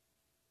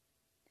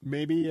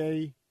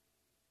 Maybe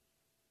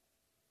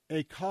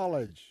a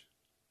college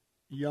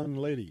young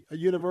lady, a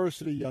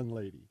university young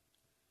lady,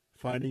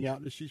 finding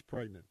out that she's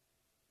pregnant.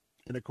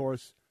 And, of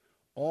course,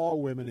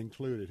 all women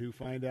included who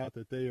find out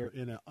that they are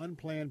in an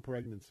unplanned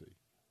pregnancy.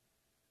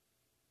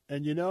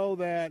 And you know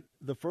that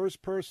the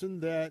first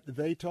person that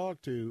they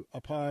talk to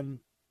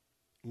upon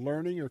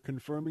learning or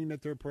confirming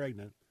that they're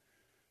pregnant,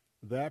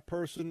 that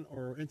person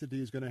or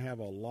entity is going to have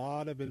a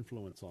lot of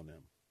influence on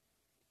them.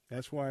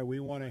 That's why we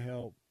want to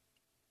help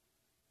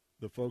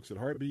the folks at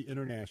Heartbeat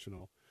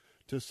International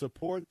to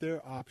support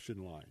their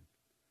option line.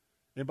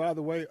 And by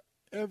the way,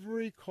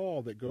 every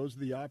call that goes to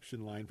the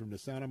option line from the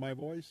sound of my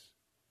voice,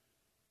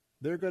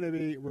 they're going to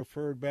be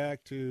referred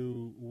back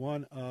to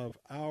one of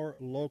our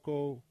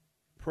local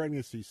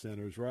pregnancy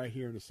centers right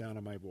here in the sound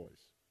of my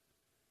voice.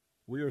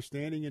 We are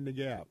standing in the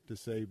gap to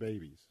save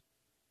babies.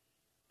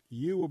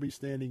 You will be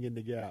standing in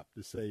the gap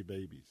to save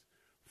babies.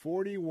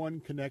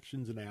 41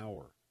 connections an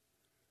hour.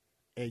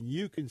 And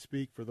you can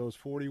speak for those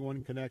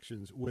 41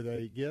 connections with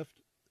a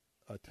gift,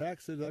 a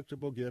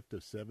tax-deductible gift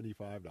of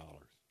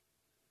 $75.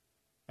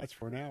 That's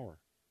for an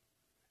hour.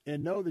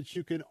 And know that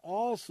you can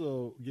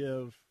also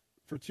give,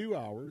 for 2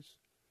 hours,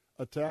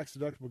 a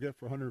tax-deductible gift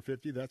for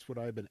 $150. That's what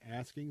I've been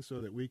asking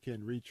so that we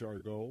can reach our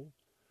goal.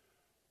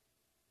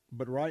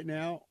 But right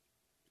now,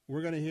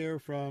 we're going to hear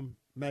from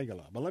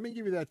Megala. But let me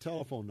give you that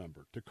telephone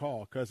number to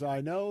call, because I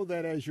know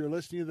that as you're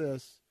listening to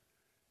this,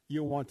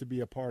 you'll want to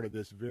be a part of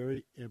this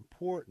very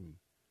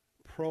important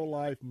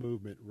pro-life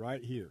movement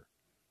right here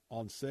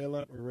on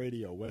Salem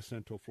Radio, West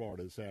Central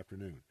Florida, this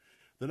afternoon.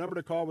 The number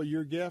to call with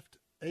your gift,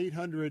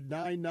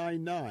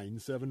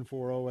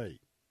 800-999-7408.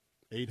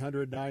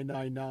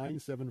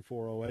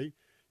 800-999-7408.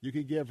 You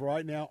can give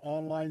right now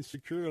online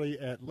securely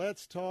at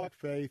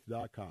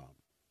letstalkfaith.com.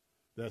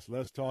 That's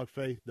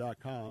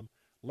letstalkfaith.com.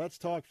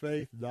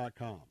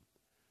 letstalkfaith.com.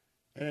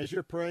 And as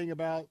you're praying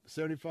about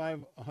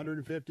 $75,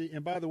 $150,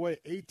 and by the way,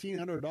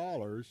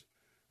 $1,800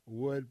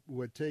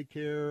 would take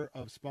care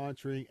of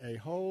sponsoring a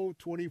whole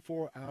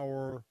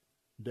 24-hour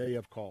day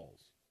of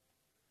calls.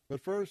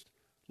 But first,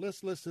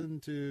 let's listen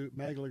to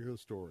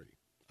Magdalena's story.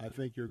 I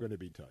think you're going to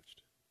be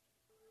touched.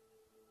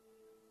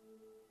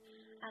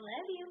 I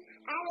love you.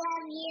 I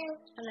love you.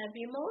 I love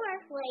you more. I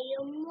love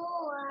you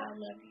more. I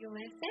love you,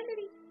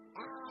 Infinity.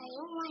 I love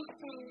you,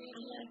 Infinity. I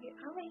love you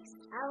always.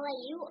 I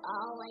love you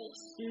always.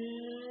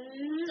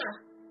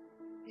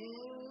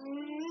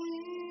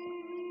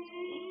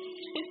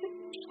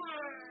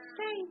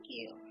 Thank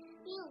you.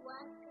 You're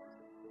welcome.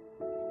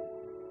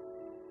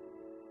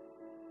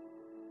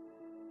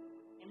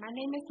 My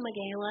name is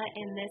Megala,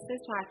 and this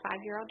is my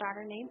 5-year-old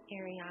daughter named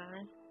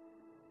Ariane.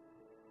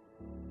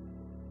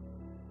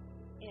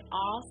 It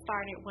all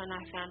started when I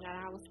found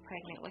out I was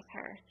pregnant with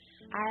her.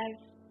 I've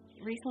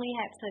recently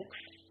had took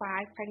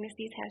 5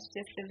 pregnancy tests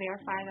just to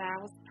verify that I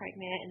was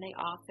pregnant, and they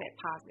all said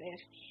positive.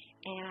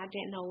 And I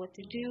didn't know what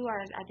to do,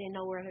 or I didn't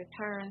know where to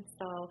turn.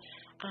 So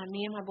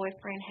me and my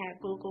boyfriend had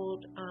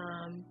Googled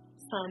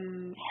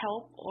some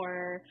help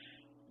or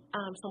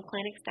some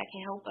clinics that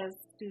can help us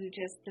to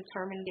just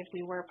determine if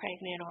we were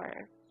pregnant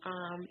or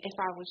if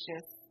I was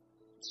just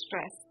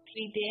stressed.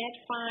 We did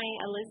find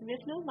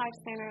Elizabeth New Life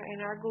Center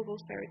in our Google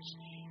search,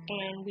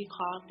 and we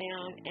called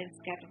them and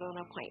scheduled an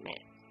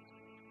appointment.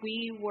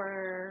 We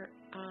were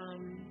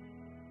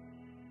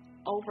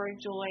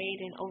overjoyed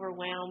and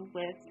overwhelmed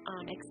with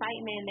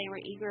excitement. They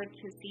were eager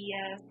to see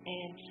us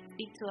and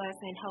speak to us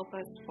and help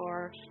us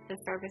for the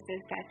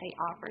services that they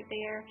offered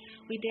there.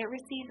 We did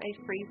receive a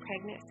free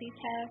pregnancy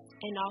test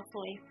and also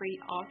a free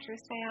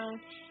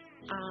ultrasound.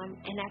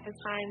 And at the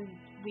time,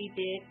 we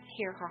did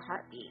hear her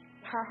heartbeat.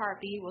 Her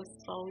heartbeat was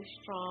so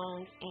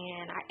strong,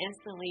 and I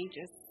instantly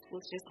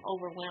was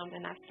overwhelmed,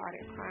 and I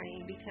started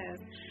crying because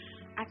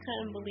I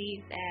couldn't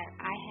believe that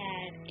I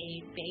had a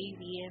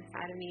baby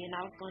inside of me and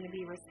I was going to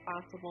be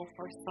responsible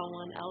for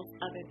someone else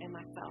other than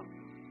myself.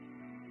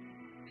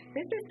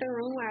 This is the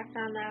room where I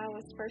found out I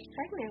was first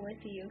pregnant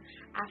with you.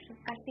 I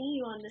seen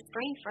you on the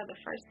screen for the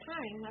first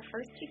time, my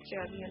first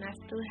picture of you, and I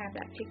still have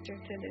that picture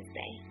to this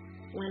day.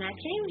 When I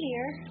came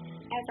here,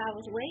 as I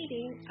was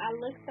waiting, I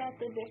looked at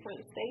the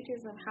different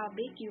stages of how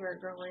big you were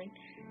growing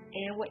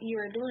and what you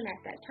were doing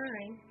at that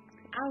time.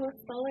 I was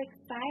so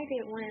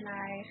excited when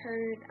I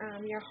heard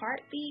your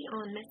heartbeat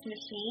on this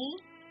machine,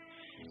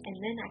 and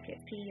then I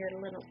could see your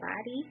little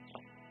body.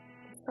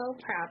 I'm so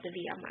proud to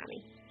be a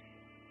mommy.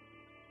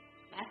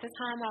 At the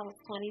time, I was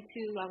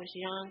 22. I was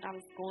young. I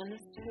was going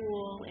to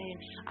school, and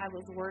I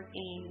was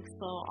working.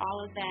 So all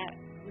of that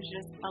was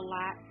just a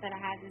lot that I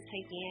had to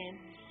take in.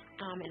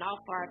 And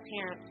also our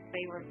parents,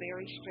 they were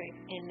very strict,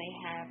 and they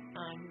have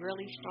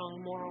really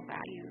strong moral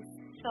values.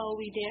 So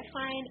we did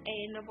find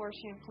an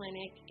abortion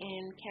clinic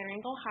in Kettering,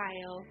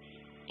 Ohio,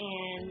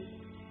 and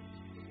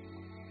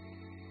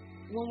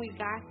when we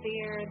got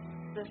there,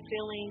 the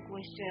feeling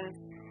was just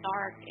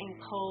dark and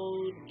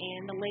cold,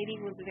 and the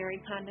lady was very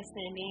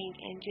condescending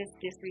and just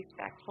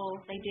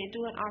disrespectful. They did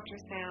do an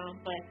ultrasound,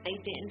 but they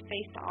didn't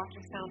face the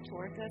ultrasound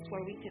towards us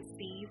where we could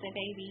see the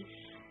baby.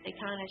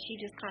 She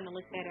just kind of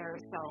looked at her.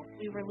 So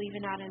we were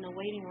leaving out in the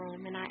waiting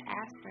room, and I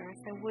asked her, I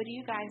said, what do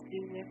you guys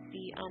do with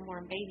the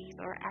unborn babies,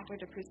 or after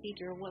the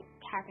procedure, what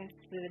happens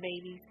to the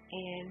babies?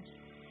 And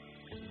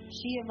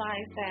she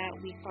advised that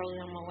we throw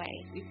them away.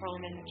 We throw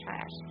them in the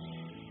trash.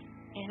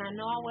 And I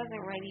know I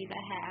wasn't ready to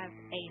have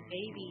a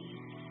baby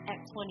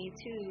at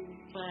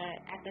 22, but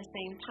at the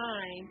same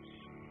time,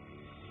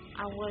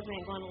 I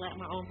wasn't going to let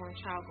my unborn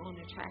child go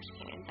in the trash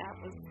can. That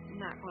was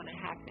not going to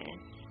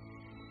happen.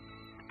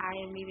 I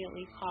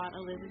immediately called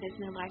Elizabeth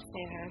New Life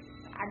Center.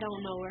 I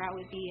don't know where I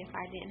would be if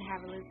I didn't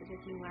have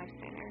Elizabeth New Life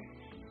Center.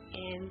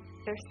 And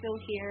they're still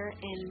here,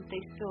 and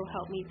they still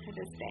help me to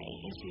this day,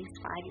 and she's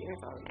 5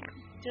 years old now.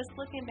 Just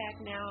looking back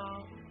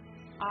now,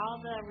 all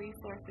the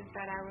resources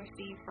that I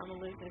received from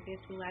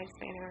Elizabeth New Life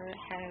Center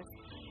has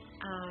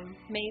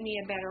made me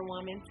a better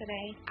woman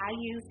today. I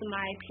used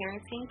my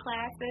parenting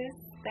classes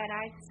that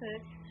I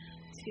took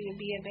to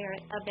be a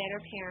better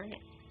parent.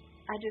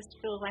 I just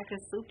feel like a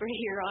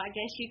superhero, I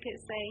guess you could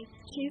say.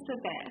 She's the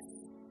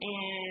best,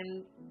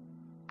 and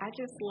I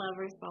just love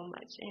her so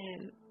much.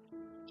 And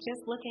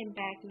just looking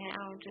back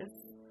now, just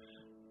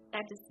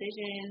that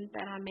decision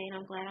that I made,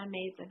 I'm glad I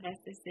made the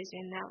best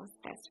decision. That was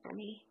best for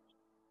me.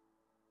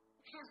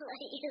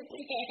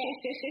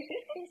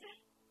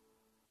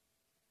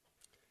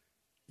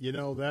 You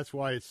know, that's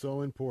why it's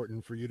so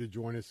important for you to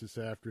join us this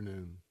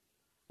afternoon.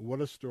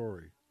 What a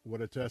story.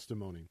 What a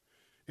testimony.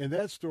 And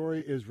that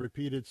story is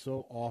repeated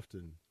so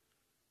often.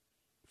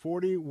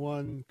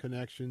 41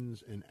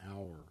 connections an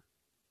hour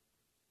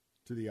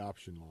to the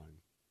option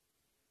line.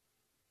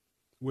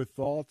 With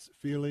thoughts,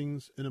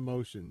 feelings, and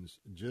emotions,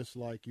 just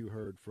like you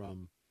heard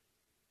from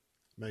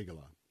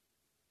Megala.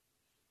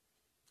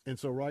 And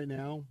so right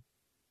now,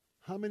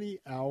 how many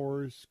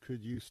hours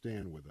could you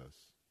stand with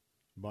us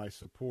by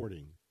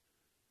supporting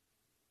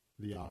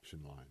the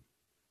option line?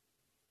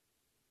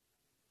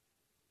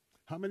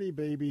 How many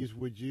babies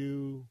would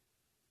you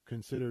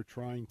consider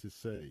trying to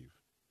save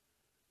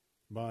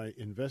by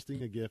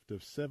investing a gift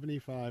of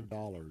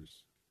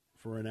 $75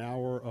 for an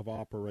hour of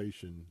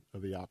operation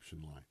of the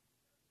option line?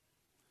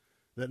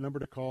 That number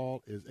to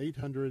call is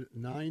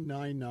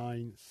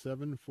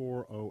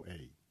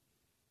 800-999-7408.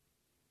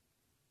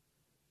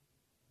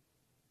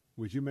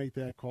 Would you make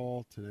that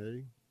call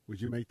today? Would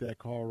you make that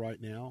call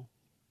right now?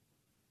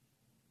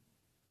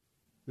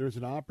 There's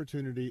an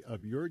opportunity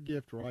of your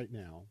gift right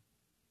now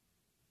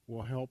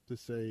will help to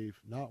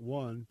save not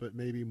one, but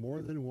maybe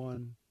more than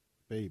one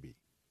baby.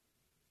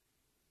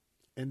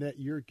 And that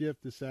your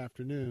gift this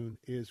afternoon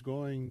is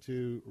going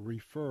to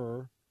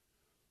refer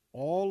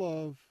all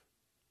of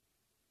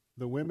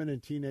the women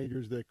and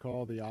teenagers that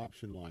call the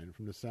option line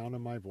from the sound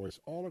of my voice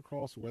all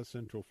across West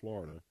Central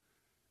Florida,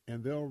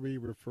 and they'll be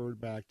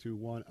referred back to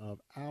one of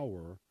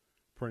our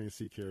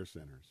pregnancy care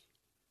centers.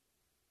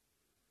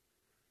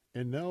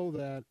 And know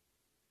that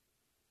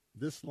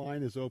this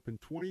line is open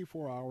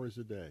 24 hours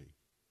a day.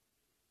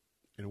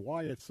 And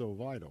why it's so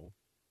vital,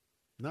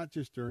 not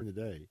just during the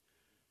day,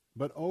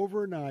 but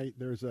overnight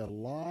there's a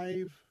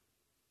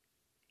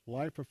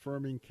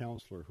life-affirming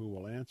counselor who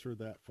will answer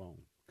that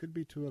phone. Could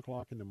be 2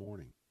 o'clock in the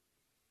morning.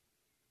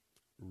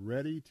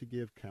 Ready to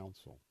give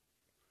counsel,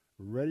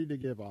 ready to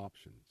give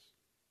options,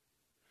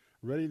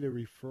 ready to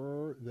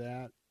refer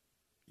that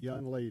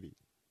young lady,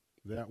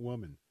 that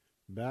woman,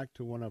 back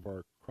to one of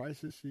our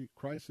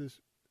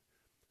crisis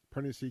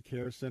pregnancy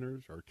care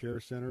centers or care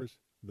centers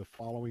the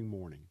following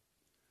morning.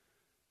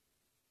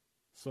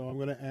 So I'm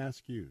going to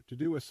ask you to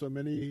do what so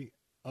many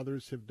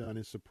others have done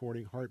in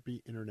supporting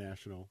Heartbeat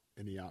International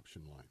in the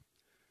option line.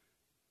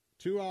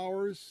 2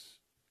 hours,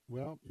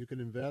 well, you can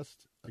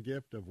invest a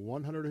gift of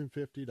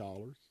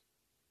 $150.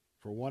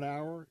 For 1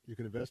 hour, you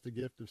can invest a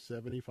gift of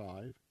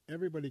 $75.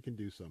 Everybody can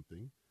do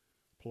something.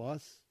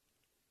 Plus,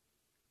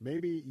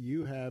 maybe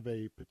you have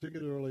a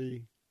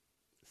particularly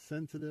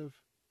sensitive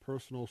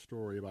personal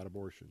story about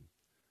abortion,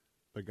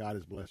 but God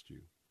has blessed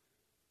you.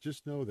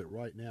 Just know that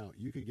right now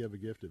you could give a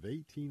gift of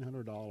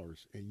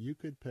 $1,800 and you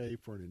could pay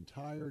for an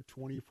entire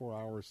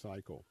 24-hour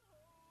cycle.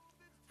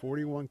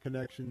 41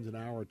 connections an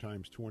hour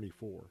times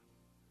 24.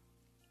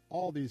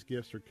 All these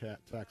gifts are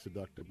tax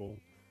deductible.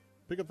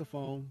 Pick up the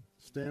phone.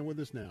 Stand with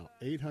us now.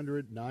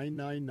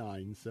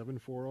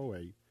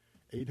 800-999-7408.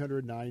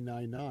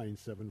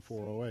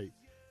 800-999-7408.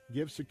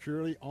 Give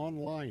securely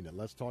online at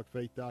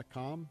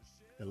letstalkfaith.com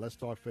and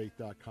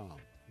letstalkfaith.com.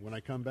 When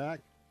I come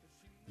back,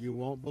 you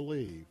won't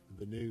believe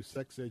the new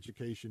sex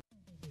education.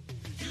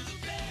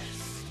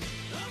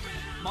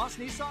 Moss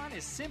Nissan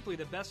is simply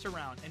the best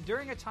around, and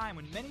during a time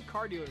when many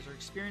car dealers are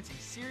experiencing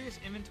serious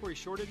inventory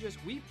shortages,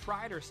 we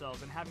pride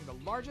ourselves in having the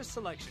largest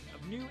selection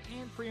of new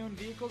and pre-owned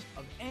vehicles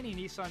of any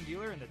Nissan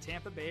dealer in the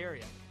Tampa Bay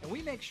area. And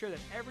we make sure that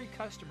every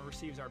customer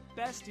receives our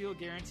best deal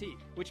guarantee,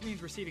 which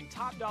means receiving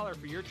top dollar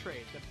for your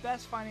trade, the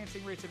best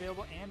financing rates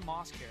available, and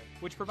Moss Care,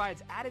 which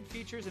provides added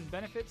features and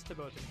benefits to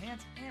both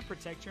enhance and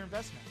protect your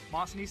investment.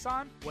 Moss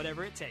Nissan,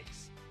 whatever it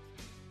takes.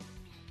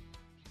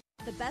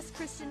 The best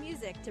Christian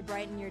music to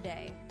brighten your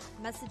day.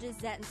 Messages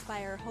that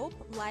inspire hope,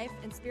 life,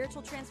 and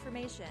spiritual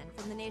transformation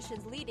from the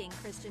nation's leading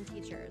Christian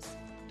teachers.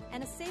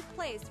 And a safe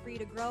place for you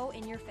to grow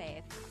in your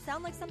faith.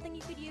 Sound like something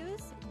you could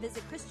use?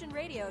 Visit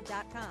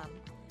ChristianRadio.com.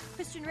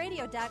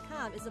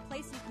 ChristianRadio.com is a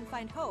place you can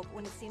find hope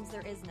when it seems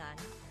there is none.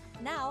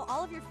 Now,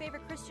 all of your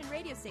favorite Christian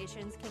radio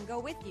stations can go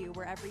with you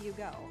wherever you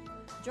go.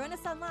 Join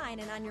us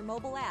online and on your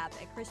mobile app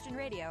at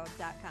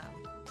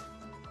ChristianRadio.com.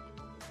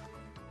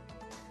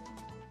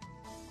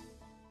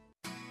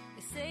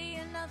 Say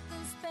you're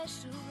nothing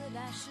special,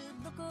 that I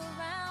should look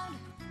around.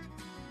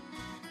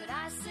 But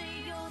I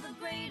say you're the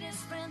greatest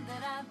friend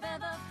that I've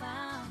ever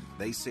found.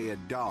 They say a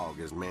dog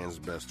is man's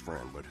best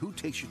friend, but who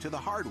takes you to the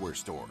hardware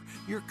store?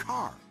 Your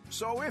car.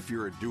 So if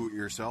you're a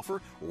do-it-yourselfer,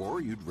 or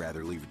you'd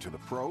rather leave it to the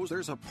pros,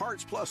 there's a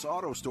Parts Plus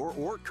Auto Store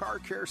or Car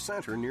Care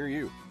Center near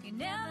you. You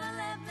never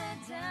let me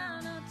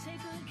down, I'll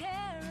take good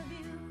care of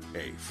you.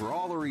 Hey, for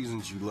all the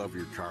reasons you love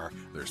your car,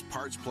 there's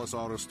Parts Plus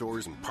Auto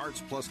Stores and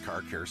Parts Plus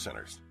Car Care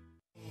Centers.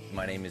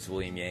 My name is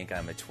William Yank.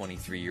 I'm a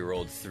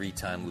 23-year-old,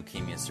 3-time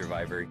leukemia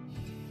survivor.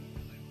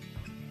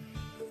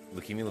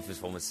 Leukemia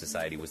Lymphoma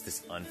Society was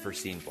this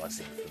unforeseen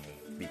blessing for me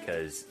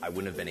because I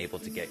wouldn't have been able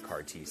to get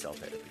CAR T cell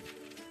therapy.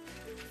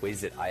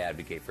 Ways that I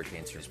advocate for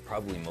cancer is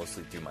probably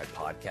mostly through my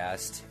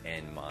podcast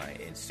and my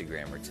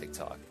Instagram or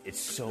TikTok. It's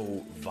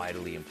so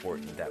vitally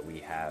important that we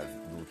have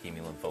the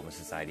Leukemia Lymphoma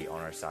Society on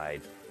our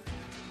side.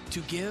 To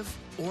give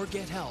or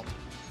get help,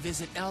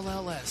 visit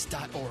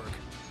LLS.org.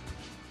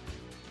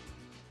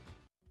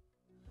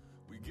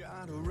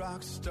 Got a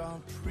rock star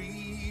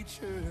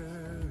preacher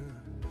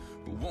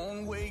who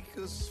won't wake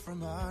us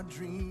from our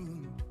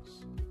dreams.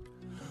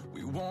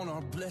 We want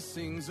our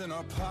blessings in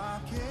our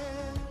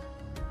pocket.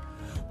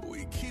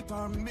 We keep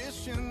our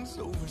missions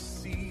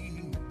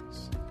overseas.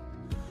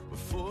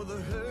 For the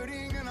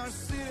hurting in our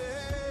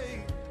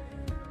city,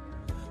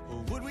 or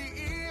would we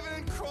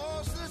even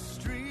cross the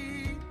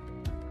street?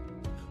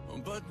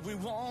 But we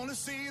want to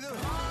see the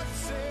heart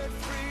set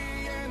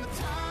free and the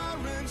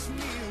tyrants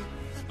kneel.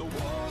 The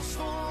walls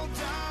fall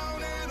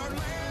down and our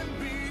land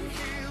be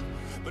healed.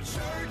 But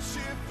church,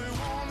 if we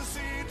want to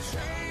see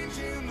change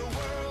in the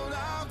world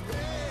out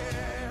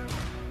there,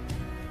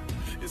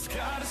 it's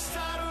got to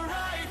start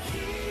right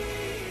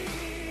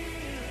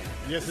here.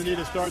 Yes, indeed,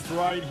 it starts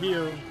right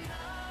here.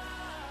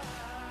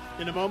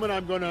 In a moment,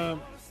 I'm going to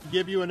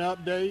give you an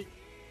update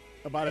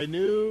about a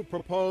new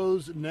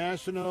proposed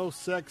national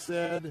sex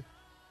ed,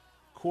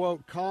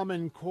 quote,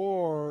 Common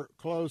Core,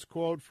 close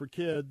quote, for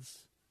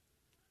kids.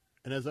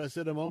 And as I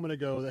said a moment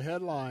ago, the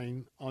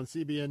headline on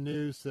CBN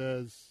News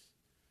says,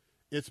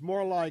 it's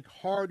more like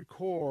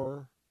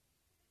hardcore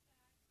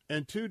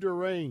and too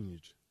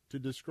deranged to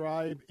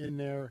describe in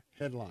their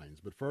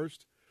headlines. But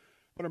first,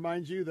 I want to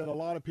remind you that a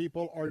lot of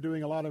people are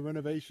doing a lot of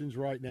renovations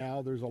right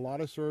now. There's a lot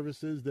of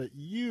services that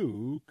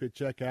you could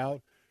check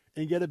out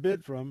and get a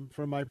bid from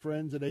my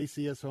friends at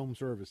ACS Home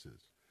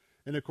Services.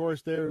 And, of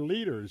course, they're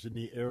leaders in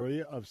the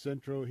area of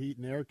central heat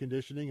and air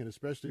conditioning, and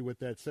especially with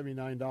that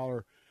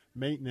 $79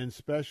 maintenance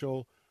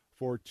special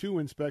for 2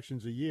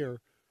 inspections a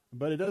year.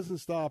 But it doesn't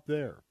stop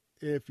there.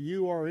 If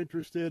you are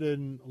interested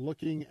in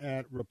looking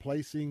at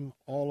replacing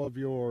all of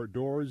your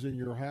doors in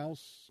your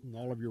house and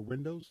all of your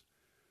windows,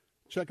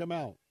 check them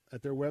out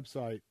at their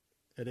website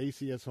at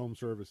ACS Home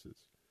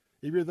Services.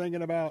 If you're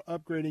thinking about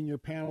upgrading your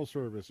panel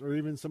service or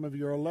even some of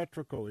your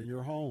electrical in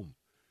your home,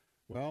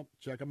 well,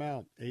 check them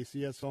out,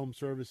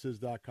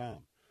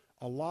 acshomeservices.com.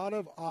 a lot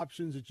of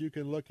options that you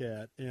can look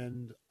at,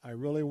 and I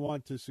really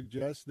want to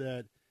suggest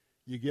that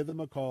you give them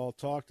a call,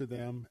 talk to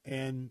them,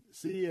 and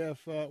see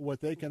if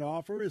what they can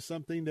offer is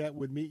something that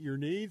would meet your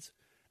needs,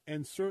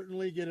 and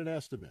certainly get an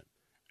estimate.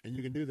 And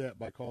you can do that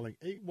by calling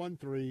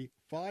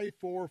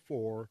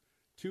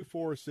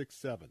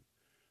 813-544-2467.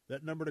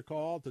 That number to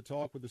call to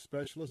talk with the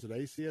specialist at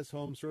ACS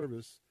Home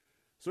Services,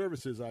 is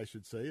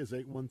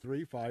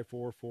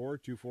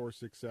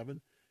 813-544-2467,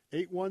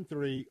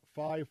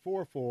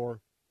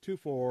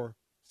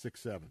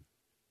 813-544-2467.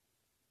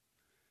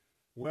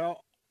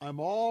 Well, I'm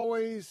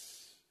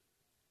always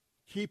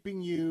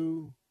keeping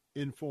you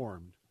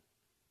informed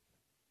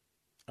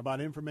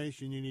about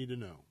information you need to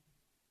know.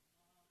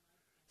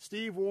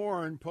 Steve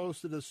Warren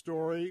posted a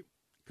story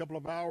a couple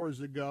of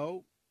hours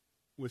ago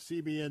with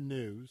CBN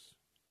News.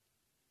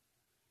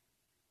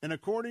 And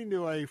according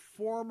to a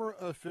former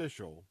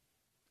official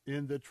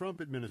in the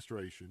Trump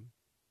administration,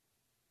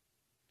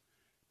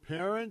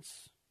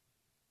 parents,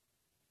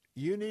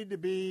 you need to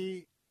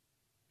be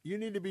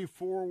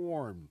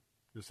forewarned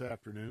this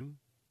afternoon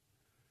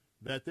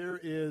that there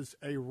is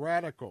a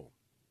radical,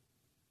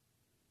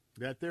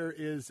 that there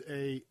is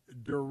a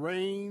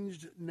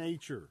deranged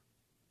nature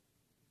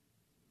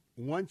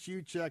once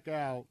you check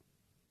out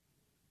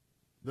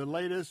the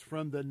latest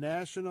from the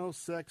National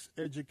Sex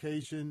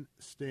Education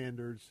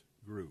Standards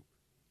Group.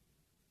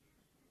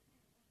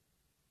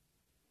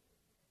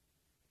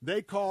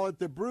 They call it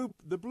the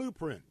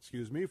blueprint,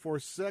 for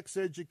sex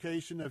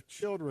education of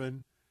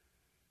children.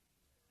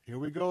 Here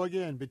we go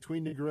again,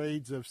 between the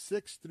grades of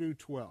 6 through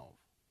 12.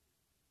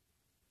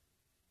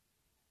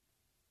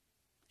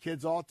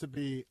 Kids ought to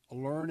be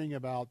learning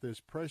about this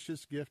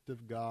precious gift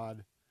of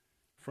God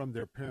from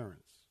their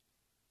parents,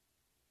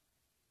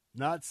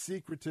 not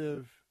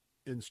secretive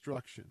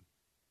instruction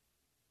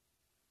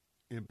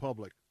in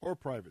public or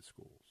private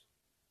schools.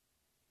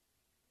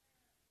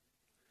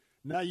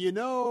 Now, you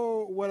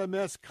know what a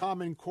mess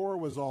Common Core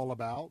was all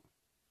about.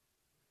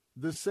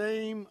 The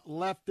same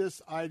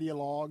leftist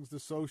ideologues, the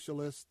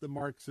socialists, the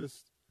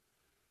Marxists,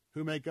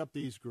 who make up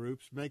these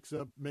groups, makes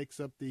up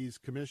these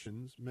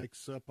commissions,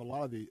 makes up a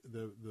lot of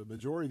the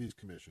majority of these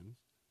commissions.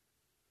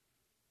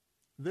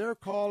 They're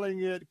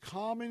calling it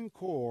Common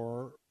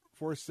Core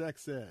for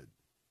sex ed.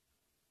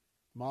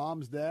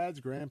 Moms, dads,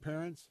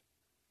 grandparents,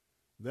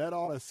 that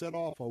ought to set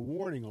off a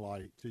warning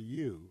light to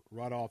you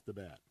right off the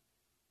bat.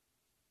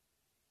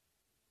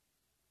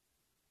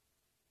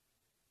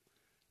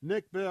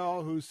 Nick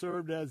Bell, who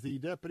served as the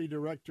deputy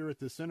director at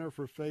the Center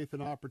for Faith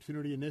and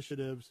Opportunity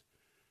Initiatives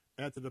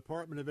at the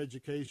Department of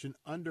Education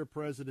under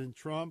President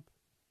Trump,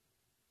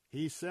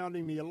 he's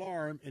sounding the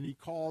alarm, and he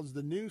calls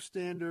the new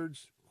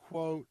standards,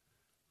 quote,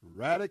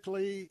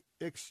 radically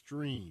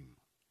extreme,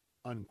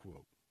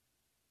 unquote.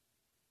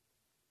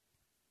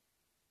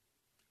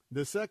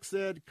 The Sex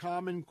Ed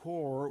Common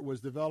Core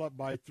was developed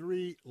by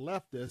 3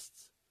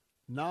 leftists,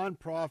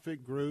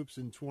 nonprofit groups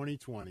in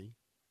 2020,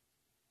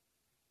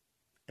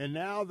 and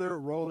now they're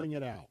rolling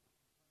it out.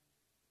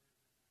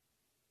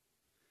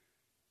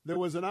 There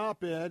was an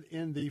op-ed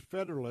in the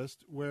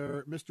Federalist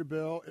where Mr.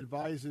 Bell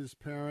advises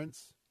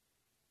parents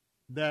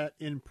that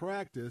in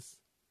practice,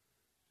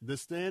 the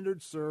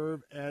standards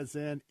serve as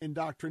an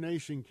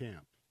indoctrination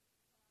camp,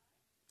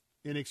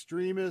 an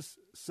extremist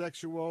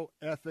sexual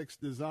ethics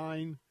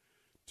designed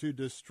to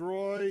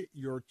destroy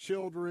your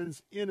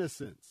children's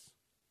innocence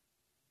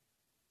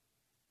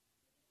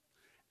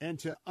and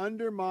to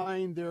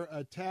undermine their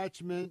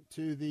attachment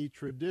to the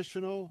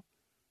traditional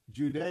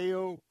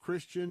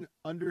Judeo-Christian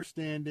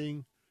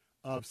understanding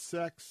of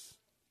sex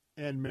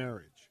and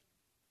marriage.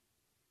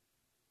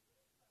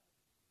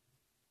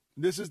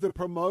 This is the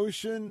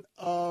promotion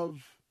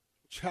of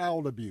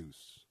child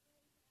abuse.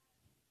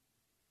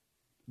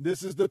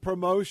 This is the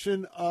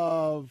promotion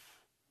of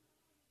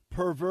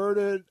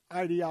perverted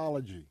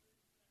ideology.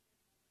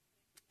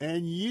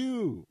 And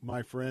you,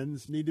 my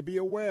friends, need to be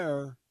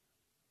aware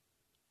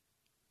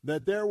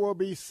that there will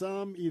be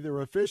some, either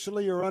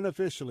officially or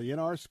unofficially, in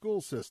our school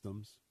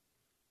systems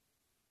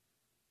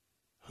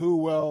who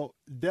will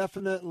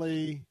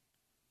definitely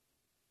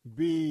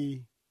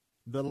be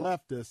the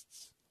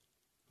leftists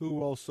who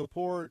will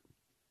support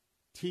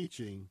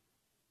teaching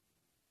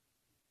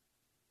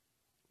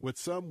what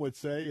some would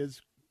say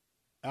is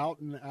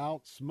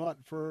out-and-out smut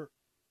for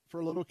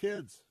little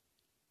kids.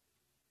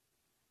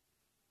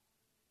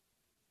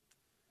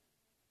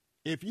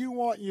 If you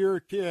want your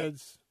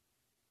kids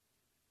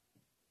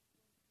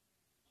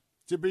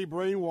to be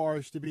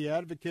brainwashed, to be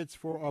advocates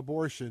for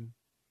abortion,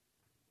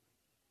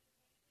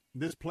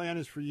 this plan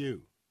is for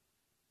you.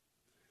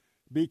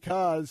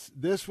 Because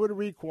this would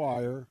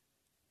require,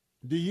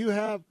 do you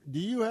have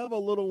a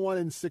little one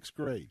in 6th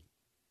grade?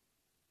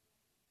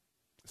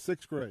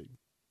 6th grade.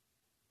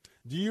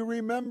 Do you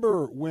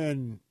remember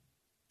when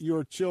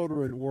your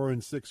children were in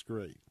 6th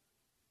grade?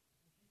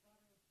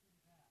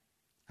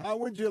 How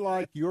would you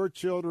like your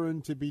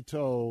children to be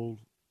told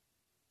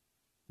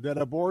that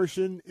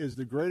abortion is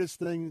the greatest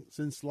thing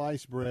since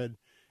sliced bread,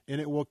 and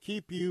it will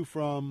keep you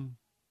from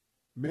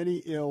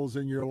many ills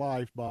in your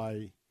life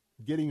by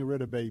getting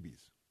rid of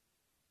babies?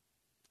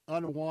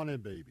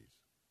 unwanted babies.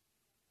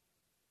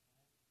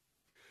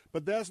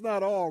 But that's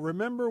not all.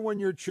 Remember when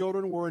your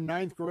children were in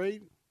 9th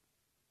grade?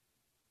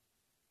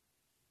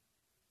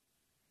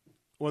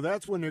 Well,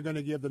 that's when they're going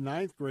to give the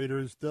 9th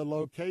graders the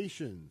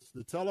locations,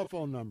 the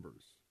telephone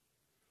numbers,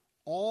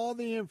 all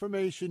the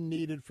information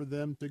needed for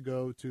them to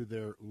go to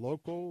their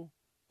local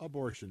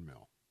abortion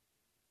mill.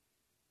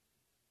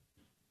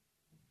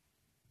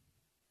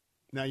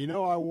 Now, you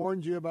know I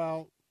warned you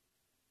about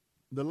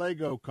the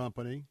Lego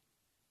company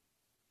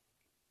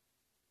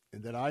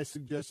and that I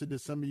suggested that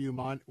some of you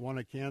might want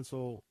to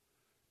cancel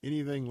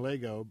anything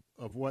Lego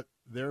of what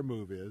their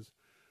move is.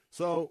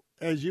 So,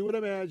 as you would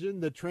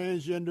imagine, the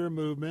transgender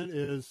movement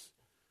is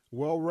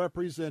well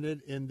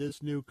represented in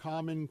this new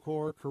Common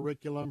Core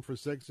curriculum for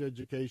sex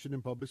education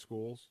in public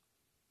schools.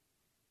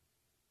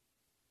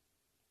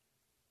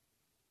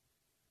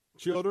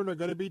 Children are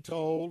going to be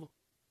told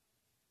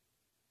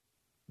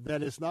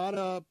that it's not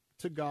up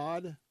to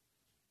God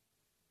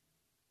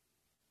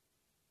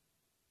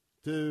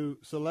to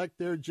select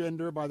their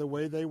gender by the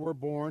way they were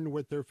born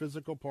with their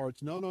physical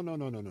parts. No.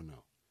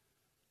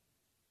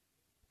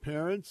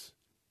 Parents,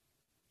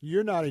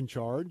 you're not in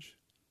charge.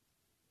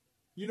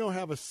 You don't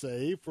have a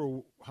say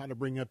for how to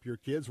bring up your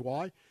kids.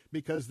 Why?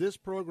 Because this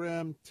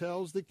program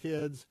tells the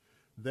kids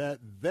that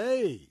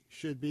they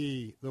should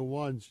be the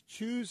ones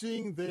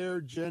choosing their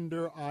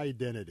gender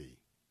identity.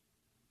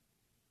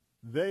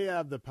 They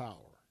have the power.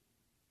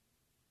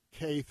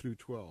 K through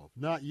 12,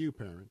 not you,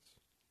 parents.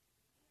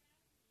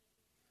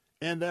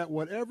 And that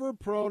whatever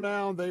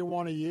pronoun they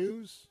want to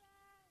use,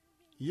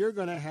 you're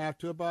going to have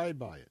to abide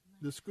by it.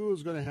 The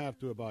school's going to have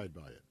to abide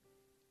by it.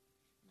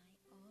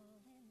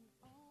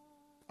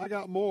 I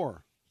got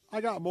more.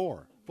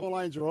 Phone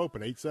lines are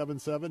open,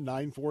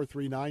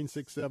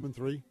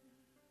 877-943-9673.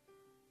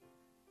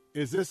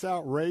 Is this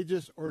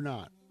outrageous or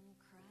not?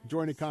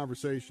 Join the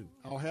conversation.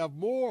 I'll have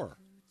more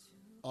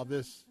of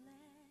this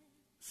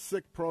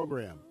sick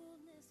program,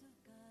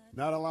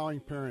 not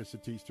allowing parents to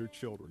teach their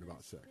children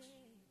about sex.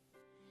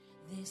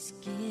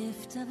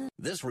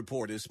 This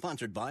report is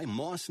sponsored by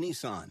Moss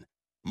Nissan.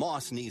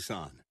 Moss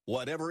Nissan,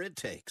 whatever it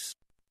takes.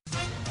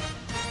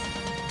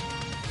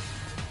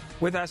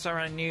 With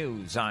SRN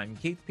News, I'm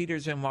Keith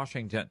Peters in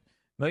Washington.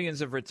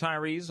 Millions of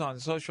retirees on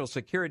Social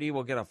Security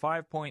will get a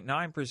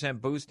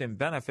 5.9% boost in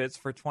benefits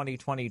for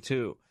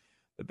 2022.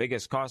 The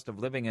biggest cost of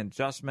living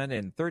adjustment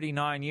in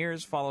 39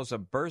 years follows a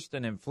burst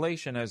in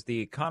inflation as the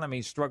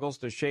economy struggles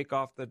to shake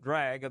off the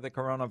drag of the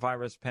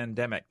coronavirus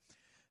pandemic.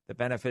 The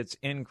benefits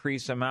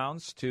increase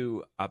amounts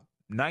to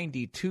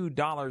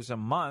 $92 a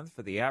month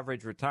for the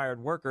average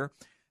retired worker.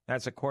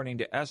 That's according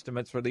to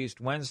estimates released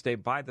Wednesday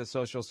by the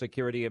Social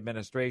Security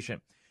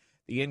Administration.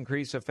 The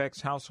increase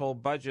affects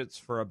household budgets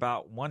for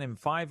about 1 in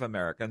 5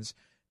 Americans,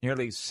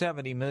 nearly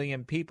 70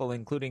 million people,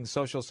 including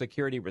Social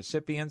Security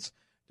recipients,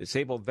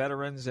 disabled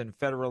veterans, and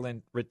federal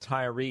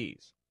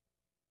retirees.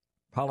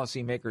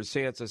 Policymakers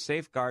say it's a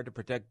safeguard to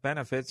protect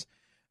benefits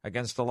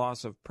against the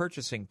loss of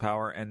purchasing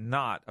power and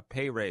not a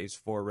pay raise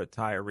for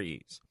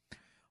retirees.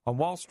 On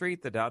Wall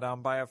Street, the Dow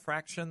down by a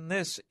fraction.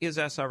 This is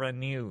SRN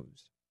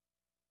News.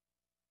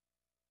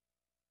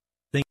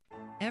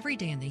 Every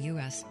day in the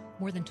U.S.,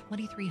 more than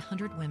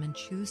 2,300 women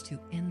choose to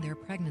end their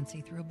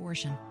pregnancy through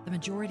abortion. The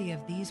majority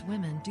of these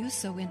women do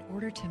so in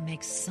order to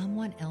make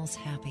someone else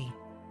happy.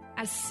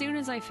 As soon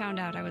as I found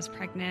out I was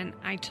pregnant,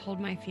 I told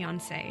my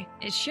fiancé.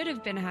 It should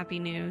have been happy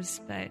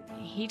news, but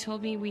he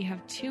told me we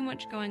have too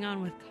much going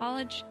on with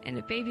college and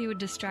a baby would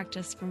distract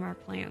us from our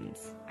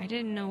plans. I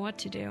didn't know what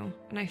to do,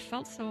 and I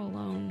felt so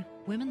alone.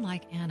 Women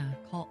like Anna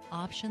call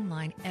Option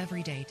Line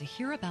every day to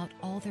hear about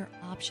all their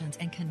options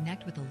and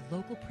connect with a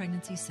local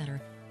pregnancy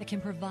center that can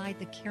provide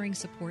the caring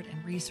support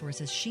and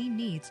resources she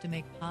needs to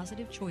make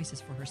positive choices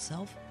for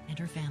herself and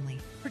her family.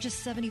 For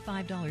just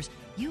 $75,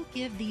 you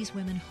give these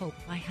women hope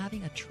by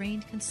having a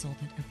trained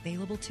consultant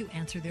available to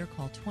answer their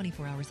call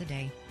 24 hours a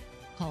day.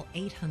 Call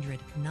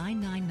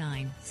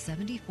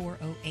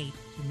 800-999-7408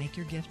 to make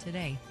your gift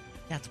today.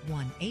 That's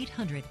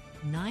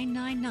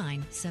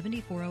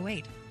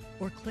 1-800-999-7408.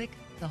 Or click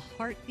the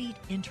Heartbeat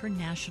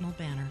International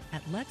banner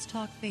at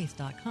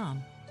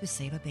letstalkfaith.com to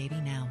save a baby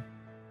now.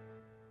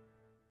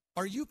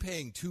 Are you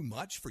paying too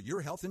much for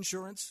your health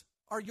insurance?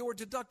 Are your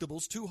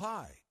deductibles too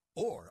high?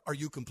 Or are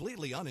you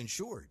completely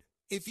uninsured?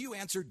 If you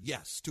answered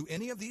yes to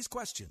any of these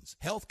questions,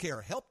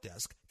 Healthcare Help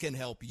Desk can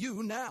help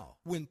you now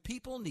when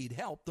people need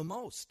help the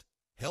most.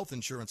 Health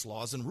insurance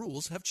laws and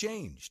rules have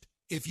changed.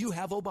 If you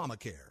have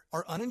Obamacare,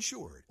 are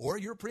uninsured, or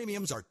your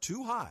premiums are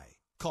too high,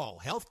 call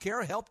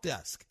Healthcare Help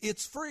Desk.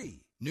 It's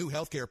free. New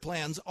healthcare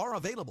plans are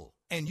available,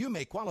 and you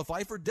may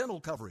qualify for dental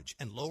coverage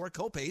and lower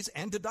copays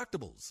and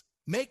deductibles.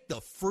 Make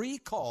the free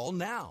call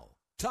now.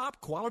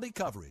 Top quality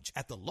coverage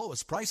at the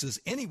lowest prices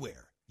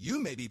anywhere.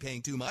 You may be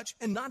paying too much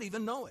and not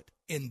even know it.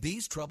 In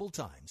these troubled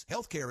times,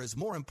 healthcare is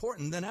more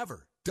important than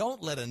ever.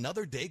 Don't let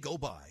another day go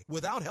by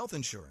without health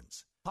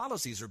insurance.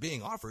 Policies are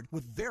being offered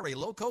with very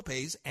low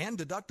copays and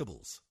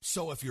deductibles.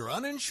 So if you're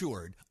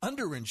uninsured,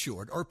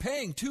 underinsured, or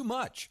paying too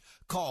much,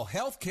 call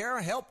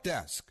Healthcare Help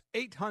Desk.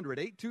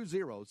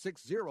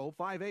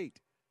 800-820-6058.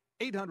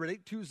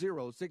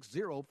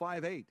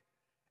 800-820-6058.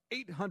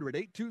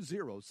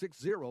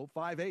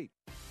 800-820-6058.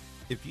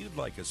 If you'd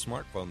like a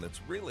smartphone that's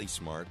really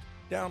smart,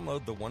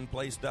 download the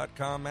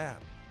OnePlace.com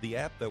app, the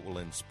app that will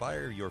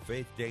inspire your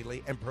faith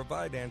daily and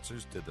provide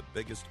answers to the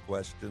biggest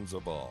questions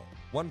of all.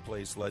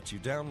 OnePlace lets you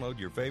download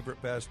your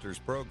favorite pastor's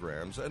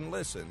programs and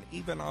listen,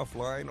 even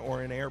offline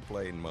or in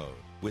airplane mode,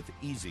 with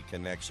easy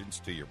connections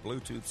to your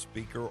Bluetooth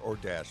speaker or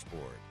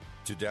dashboard.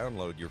 To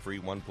download your free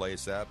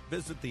OnePlace app,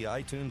 visit the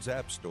iTunes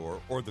App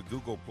Store or the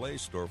Google Play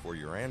Store for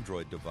your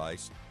Android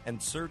device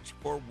and search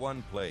for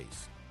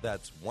OnePlace.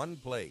 That's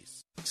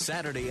OnePlace.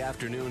 Saturday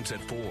afternoons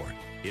at 4.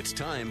 It's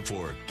time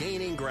for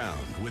Gaining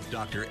Ground with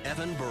Dr.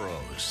 Evan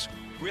Burrows.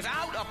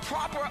 Without a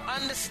proper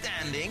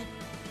understanding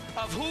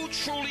of who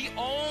truly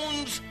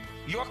owns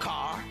your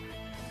car,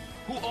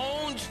 who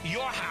owns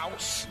your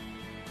house,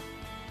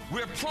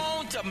 we're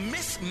prone to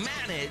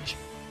mismanage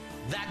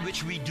that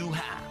which we do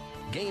have.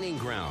 Gaining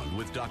Ground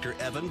with Dr.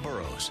 Evan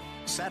Burrows.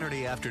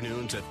 Saturday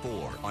afternoons at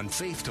 4 on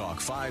Faith Talk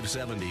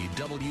 570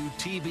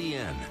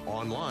 WTBN.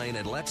 Online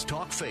at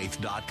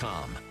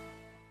letstalkfaith.com.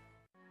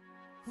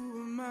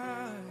 Who am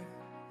I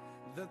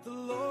that the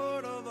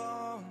Lord of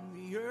all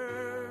the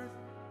earth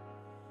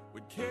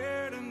would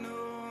care to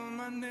know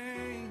my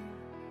name,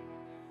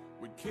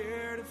 would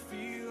care to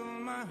feel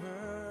my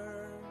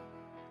hurt?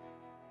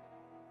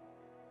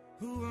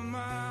 Who am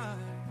I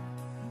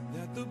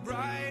that the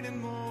bright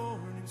and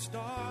morning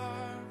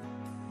star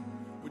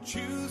would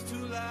choose to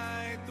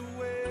light the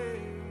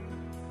way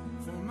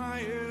for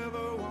my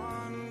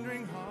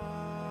ever-wandering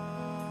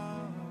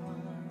heart?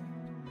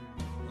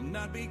 Well,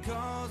 not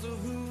because of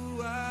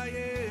who I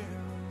am,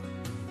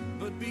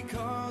 but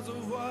because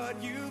of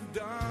what you've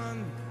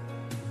done.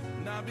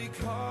 Not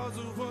because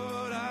of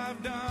what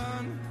I've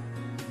done,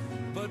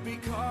 but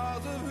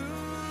because of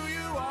who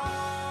you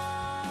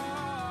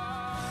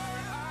are.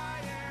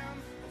 I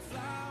am a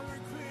flower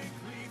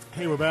quickly.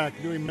 Hey, we're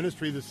back doing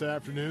ministry this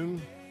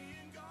afternoon.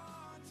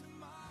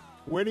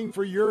 Waiting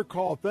for your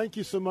call. Thank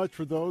you so much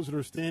for those that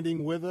are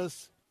standing with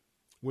us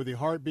with the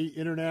Heartbeat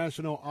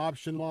International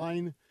option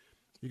line.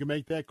 You can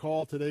make that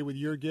call today with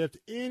your gift.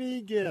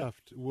 Any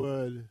gift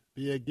would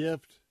be a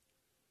gift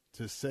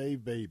to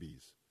save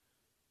babies.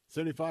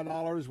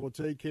 $75 will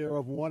take care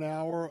of 1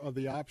 hour of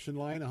the option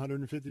line,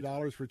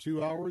 $150 for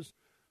 2 hours.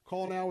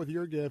 Call now with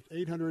your gift,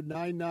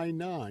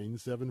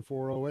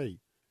 800-999-7408.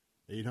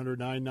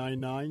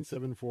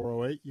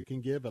 800-999-7408. You can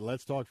give at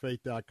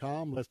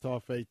letstalkfaith.com,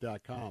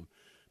 letstalkfaith.com.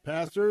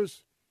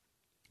 Pastors,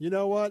 you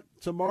know what?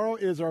 Tomorrow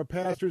is our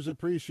Pastors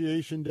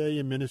Appreciation Day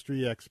and Ministry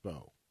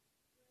Expo.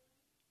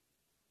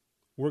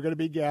 We're going to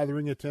be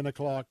gathering at 10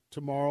 o'clock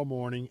tomorrow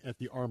morning at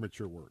the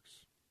Armature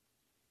Works.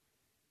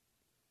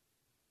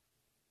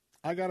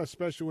 I got a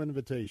special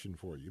invitation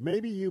for you.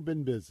 Maybe you've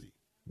been busy.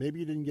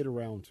 Maybe you didn't get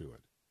around to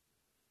it.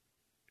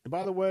 And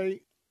by the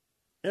way,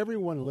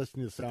 everyone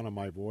listening to the sound of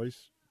my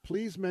voice,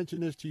 please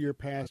mention this to your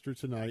pastor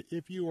tonight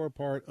if you are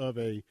part of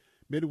a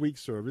midweek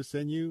service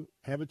and you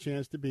have a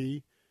chance to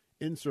be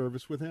in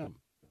service with him.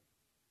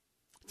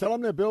 Tell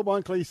him that Bill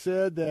Bunkley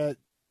said that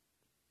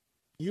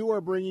you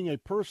are bringing a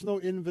personal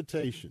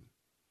invitation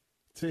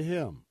to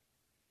him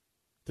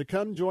to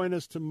come join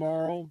us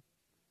tomorrow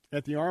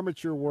at the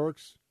Armature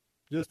Works,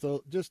 just a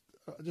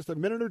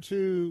minute or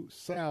two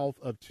south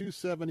of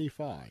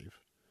 275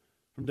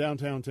 from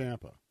downtown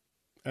Tampa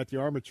at the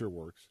Armature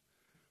Works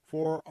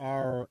for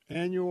our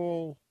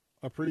annual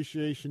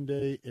Appreciation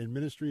Day and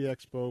Ministry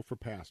Expo for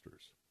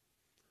pastors.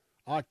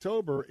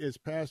 October is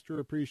Pastor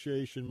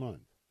Appreciation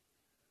Month,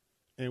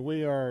 and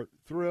we are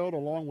thrilled,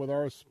 along with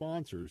our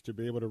sponsors, to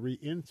be able to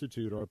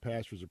reinstitute our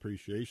Pastors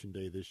Appreciation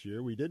Day this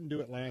year. We didn't do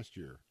it last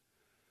year.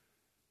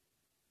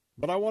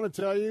 But I want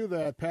to tell you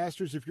that,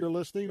 pastors, if you're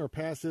listening, or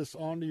pass this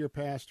on to your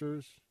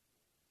pastors,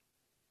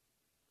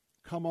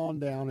 come on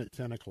down at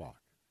 10 o'clock.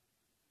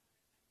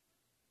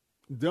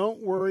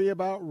 Don't worry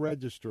about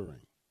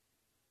registering.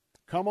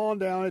 Come on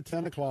down at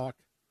 10 o'clock.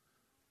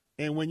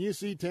 And when you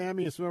see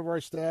Tammy and some of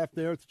our staff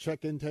there at the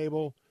check-in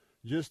table,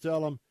 just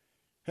tell them,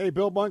 hey,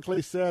 Bill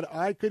Bunkley said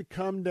I could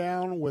come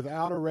down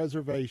without a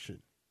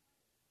reservation.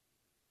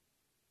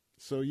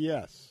 So,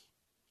 yes,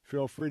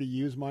 feel free to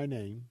use my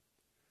name.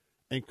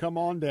 And come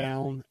on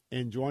down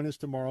and join us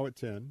tomorrow at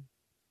 10.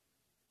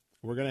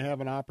 We're going to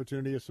have an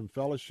opportunity of some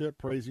fellowship,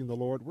 praising the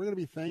Lord. We're going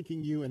to be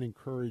thanking you and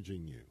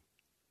encouraging you.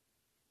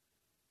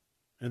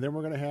 And then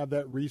we're going to have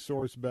that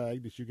resource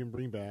bag that you can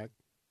bring back.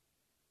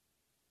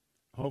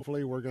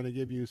 Hopefully, we're going to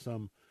give you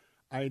some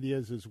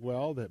ideas as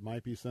well that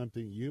might be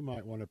something you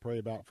might want to pray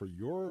about for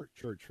your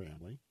church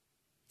family.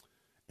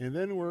 And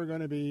then we're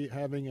going to be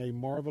having a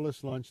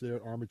marvelous lunch there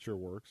at Armature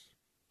Works.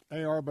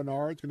 A.R.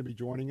 Bernard's going to be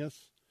joining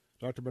us.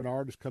 Dr.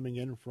 Bernard is coming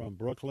in from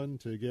Brooklyn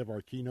to give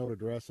our keynote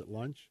address at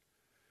lunch.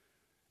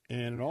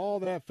 And in all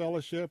that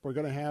fellowship, we're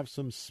going to have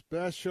some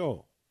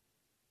special,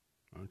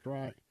 that's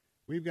right,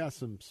 we've got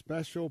some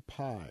special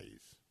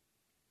pies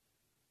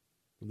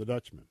from the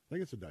Dutchman. I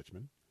think it's a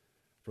Dutchman.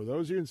 For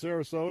those of you in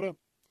Sarasota,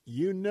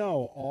 you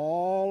know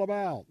all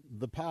about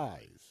the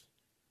pies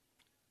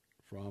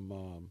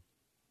from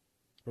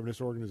from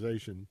this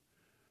organization.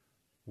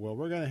 Well,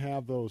 we're going to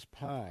have those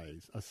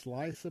pies, a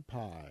slice of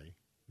pie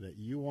that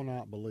you will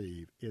not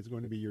believe is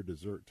going to be your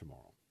dessert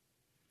tomorrow.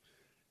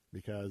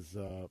 Because,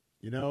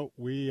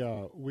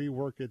 we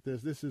work at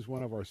this. This is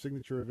one of our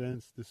signature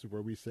events. This is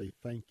where we say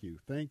thank you,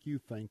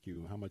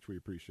 how much we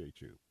appreciate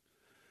you.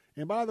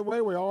 And by the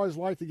way, we always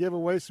like to give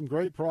away some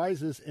great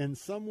prizes, and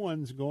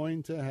someone's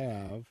going to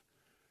have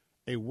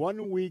a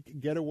 1-week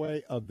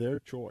getaway of their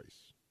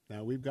choice.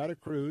 Now, we've got a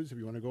cruise. If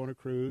you want to go on a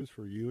cruise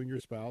for you and your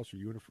spouse, or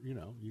you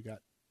got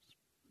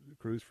a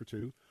cruise for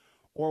 2,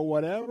 or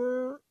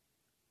whatever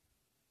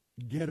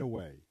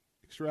getaway,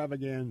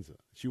 extravaganza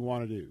that you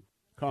want to do,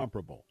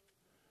 comparable.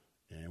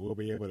 And we'll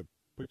be able to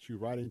put you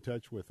right in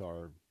touch with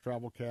our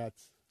Travel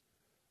Cats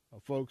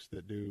folks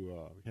that do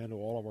handle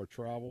all of our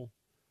travel.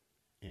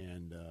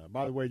 And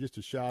by the way, just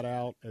a shout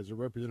out as a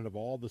representative of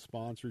all the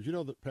sponsors. You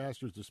know that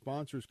pastors, the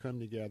sponsors come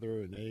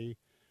together and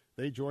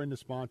they join the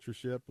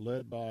sponsorship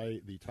led by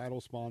the title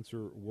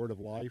sponsor, Word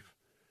of Life,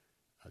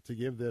 to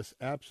give this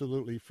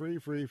absolutely free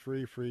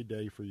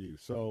day for you.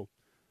 So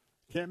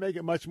can't make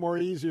it much more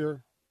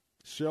easier.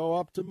 Show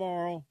up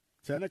tomorrow,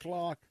 10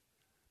 o'clock.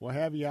 We'll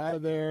have you out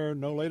of there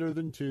no later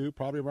than 2,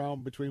 probably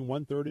around between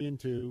 1:30 and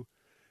 2.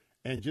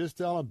 And just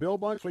tell them, Bill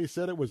Bunkley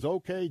said it was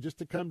okay just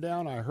to come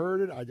down. I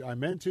heard it. I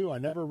meant to. I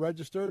never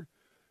registered.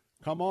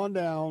 Come on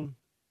down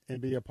and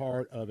be a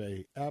part of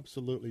a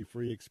absolutely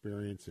free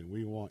experience, and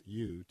we want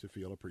you to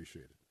feel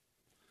appreciated.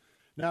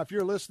 Now, if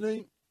you're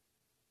listening,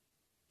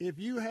 if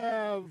you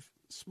have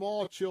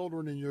small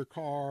children in your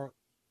car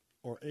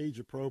or age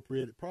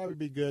appropriate, it'd probably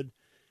be good.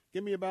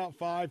 Give me about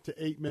 5 to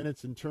 8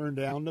 minutes and turn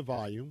down the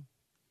volume.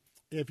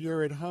 If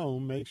you're at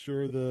home, make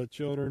sure the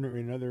children are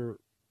in another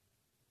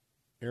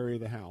area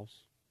of the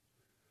house.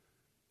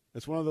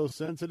 It's one of those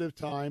sensitive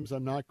times.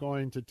 I'm not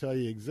going to tell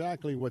you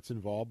exactly what's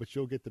involved, but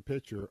you'll get the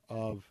picture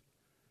of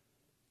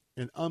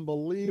an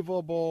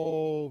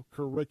unbelievable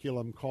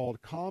curriculum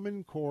called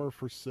Common Core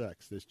for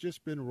Sex that's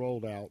just been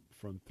rolled out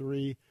from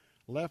 3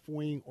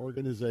 left-wing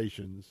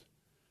organizations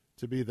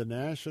to be the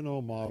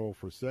national model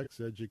for sex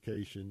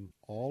education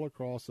all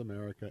across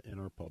America in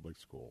our public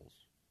schools.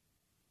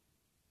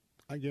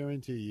 I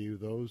guarantee you,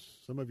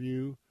 some of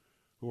you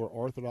who are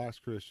Orthodox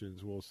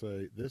Christians will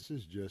say, this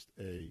is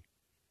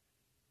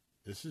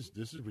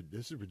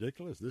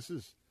ridiculous. This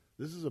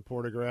is a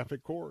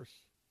pornographic course.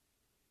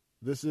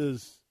 This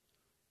is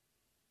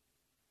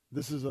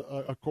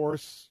a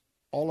course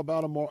all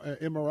about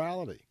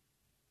immorality.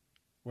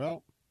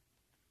 Well,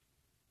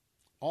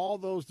 all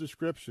those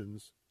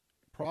descriptions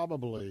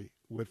probably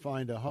would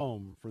find a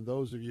home for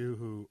those of you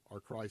who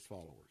are Christ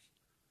followers.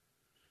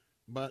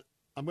 But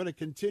I'm going to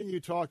continue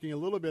talking a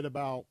little bit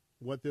about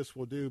what this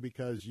will do,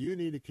 because you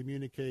need to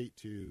communicate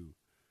to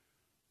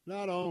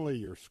not only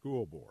your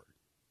school board,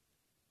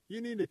 you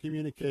need to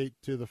communicate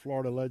to the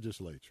Florida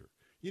legislature.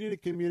 You need to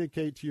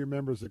communicate to your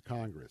members of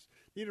Congress.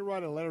 You need to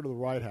write a letter to the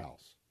White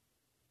House.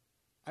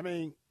 I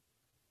mean,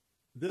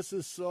 this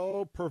is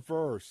so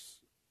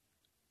perverse.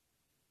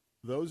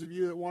 Those of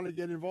you that want to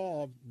get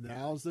involved,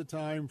 now's the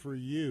time for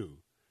you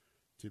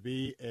to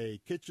be a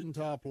kitchen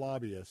top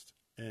lobbyist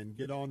and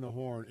get on the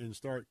horn and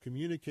start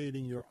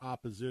communicating your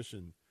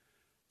opposition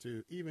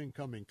to even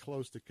coming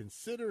close to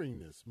considering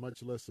this,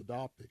 much less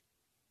adopting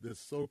this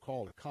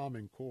so-called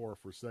Common Core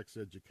for sex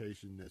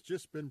education that's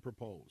just been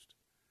proposed.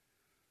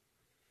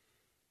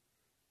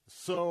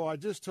 So I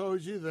just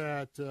told you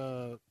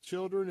that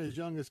children as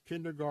young as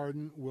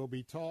kindergarten will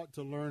be taught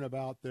to learn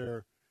about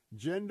their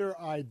gender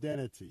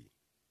identity,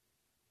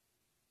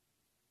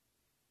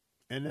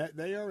 and that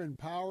they are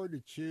empowered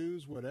to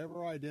choose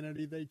whatever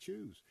identity they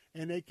choose.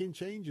 And they can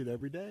change it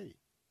every day,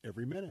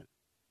 every minute.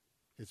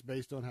 It's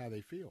based on how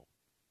they feel.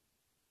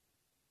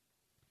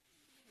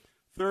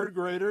 Third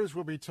graders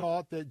will be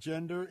taught that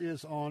gender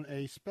is on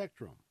a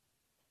spectrum.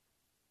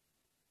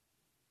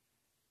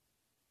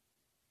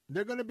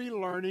 They're going to be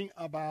learning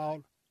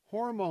about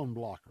hormone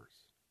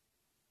blockers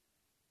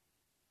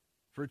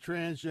for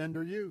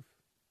transgender youth.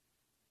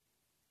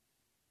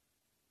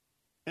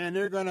 And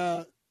they're going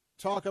to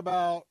talk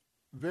about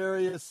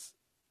various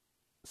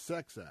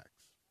sex acts.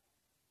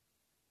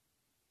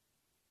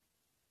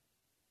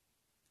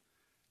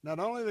 Not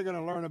only are they going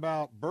to learn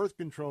about birth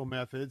control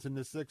methods in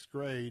the 6th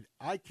grade,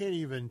 I can't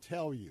even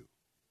tell you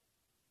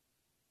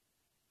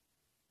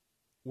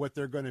what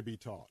they're going to be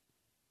taught.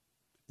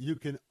 You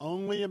can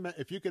only,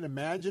 if you can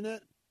imagine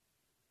it,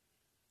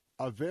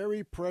 a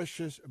very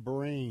precious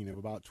brain of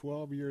about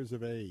 12 years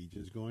of age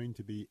is going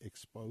to be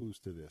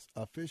exposed to this,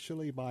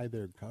 officially by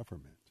their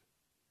government.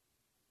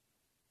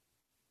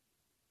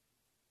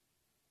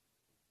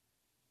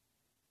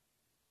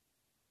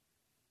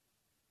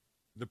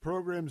 The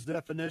program's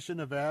definition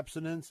of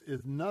abstinence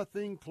is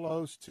nothing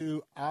close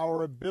to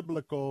our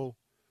biblical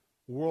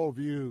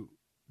worldview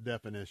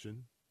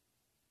definition.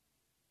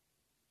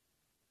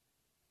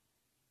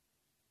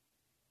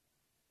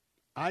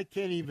 I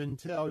can't even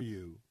tell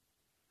you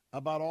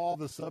about all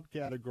the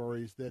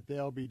subcategories that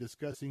they'll be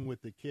discussing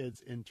with the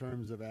kids in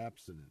terms of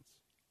abstinence.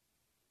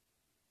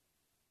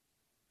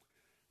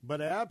 But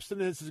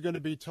abstinence is going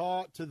to be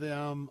taught to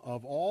them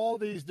of all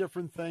these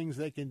different things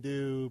they can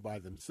do by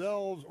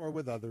themselves or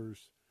with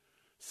others.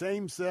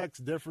 Same sex,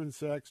 different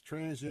sex,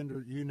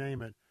 transgender, you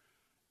name it.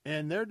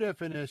 And their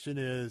definition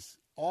is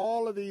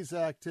all of these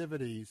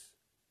activities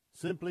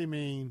simply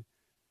mean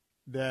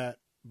that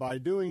by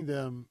doing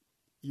them,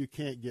 you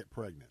can't get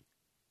pregnant.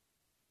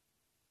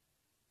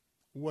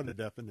 What a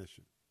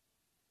definition.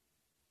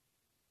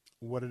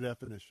 What a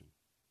definition.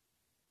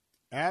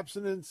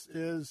 Abstinence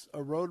is a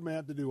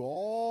roadmap to do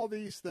all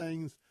these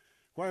things,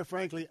 quite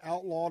frankly,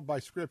 outlawed by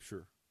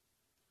Scripture.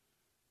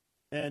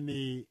 And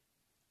the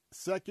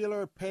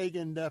secular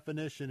pagan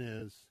definition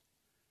is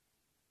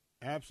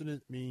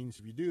abstinence means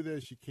if you do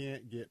this, you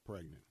can't get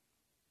pregnant.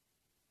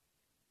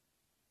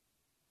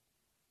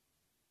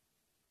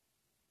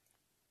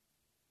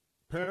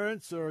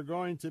 Parents are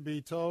going to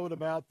be told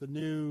about the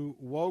new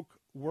woke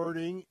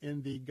wording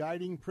in the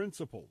guiding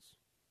principles.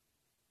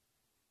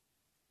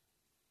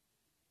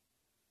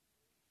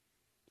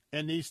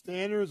 And these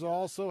standards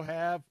also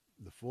have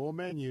the full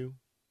menu,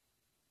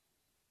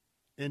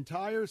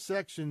 entire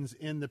sections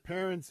in the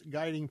parents'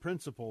 guiding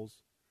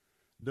principles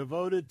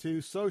devoted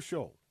to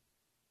social,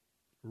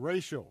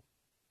 racial,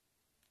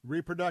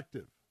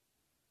 reproductive,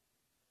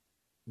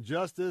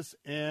 justice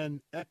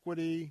and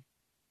equity,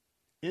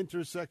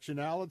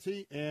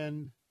 intersectionality,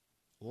 and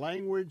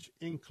language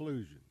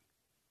inclusion.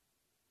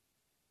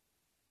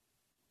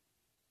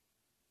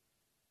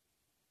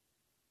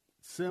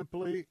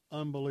 Simply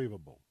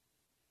unbelievable.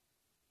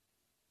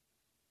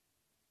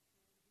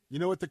 You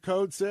know what the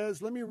code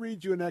says? Let me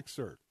read you an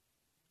excerpt,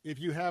 if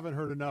you haven't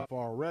heard enough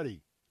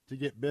already, to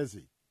get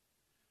busy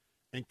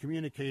and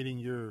communicating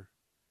your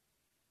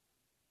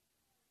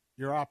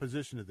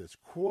opposition to this.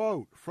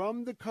 Quote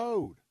from the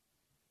code: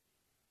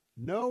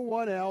 no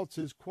one else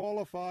is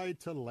qualified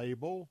to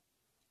label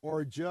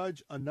or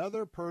judge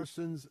another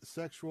person's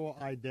sexual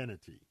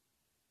identity,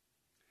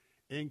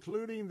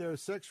 including their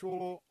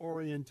sexual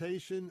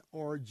orientation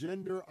or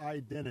gender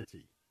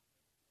identity.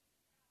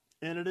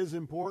 And it is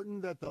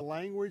important that the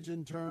language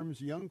and terms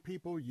young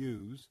people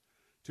use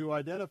to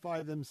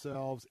identify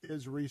themselves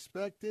is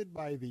respected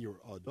by the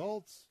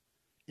adults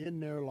in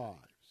their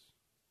lives.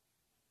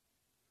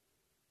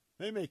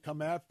 They may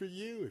come after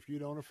you if you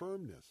don't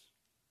affirm this.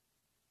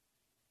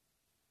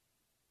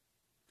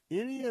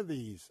 Any of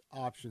these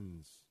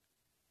options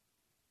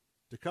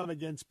to come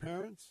against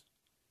parents,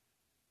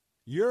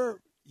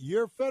 your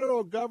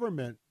federal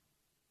government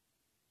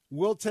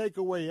will take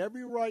away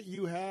every right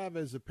you have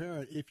as a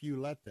parent if you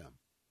let them.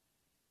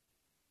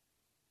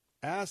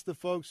 Ask the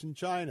folks in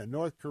China,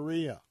 North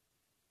Korea,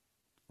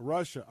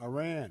 Russia,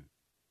 Iran.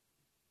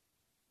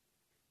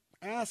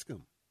 Ask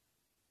them.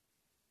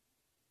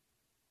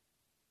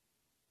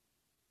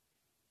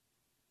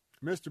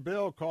 Mr.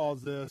 Bill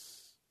calls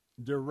this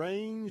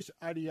deranged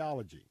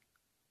ideology.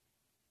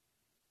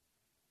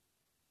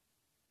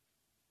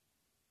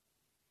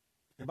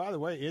 And by the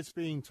way, it's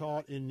being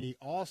taught in the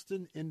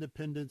Austin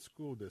Independent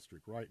School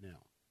District right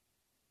now.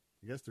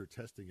 I guess they're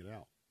testing it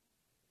out.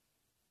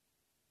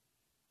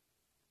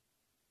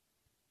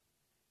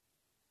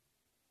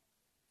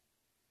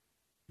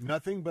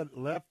 Nothing but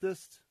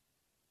leftist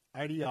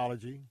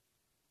ideology.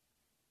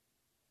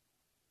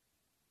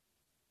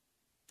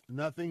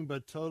 Nothing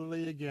but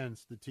totally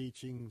against the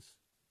teachings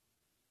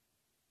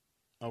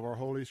of our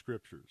Holy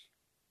Scriptures.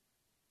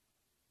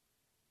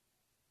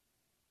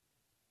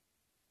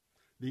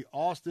 The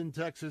Austin,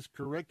 Texas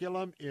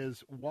curriculum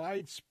is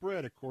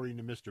widespread, according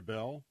to Mr.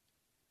 Bell.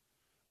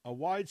 A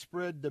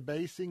widespread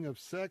debasing of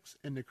sex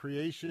and the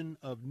creation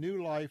of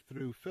new life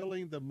through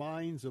filling the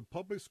minds of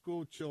public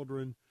school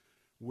children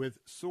with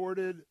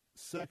sordid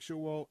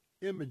sexual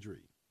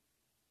imagery.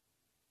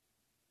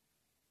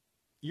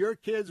 Your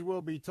kids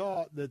will be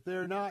taught that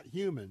they're not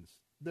humans.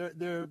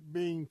 They're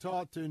being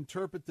taught to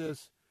interpret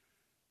this,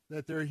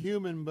 that they're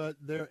human, but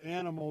they're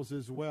animals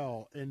as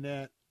well, and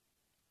that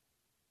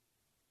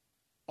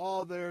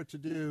all they're to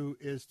do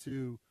is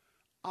to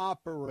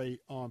operate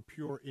on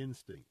pure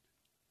instinct.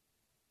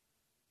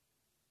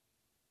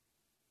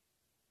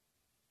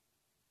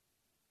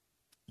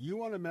 You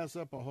want to mess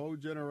up a whole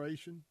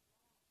generation?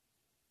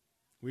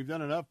 We've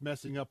done enough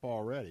messing up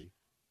already.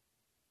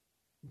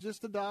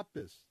 Just adopt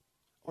this,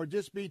 or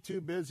just be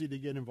too busy to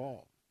get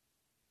involved.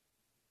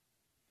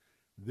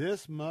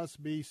 This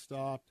must be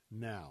stopped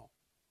now.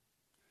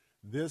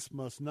 This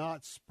must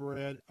not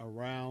spread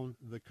around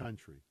the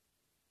country.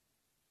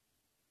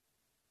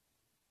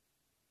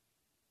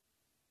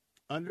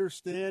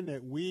 Understand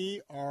that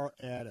we are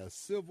at a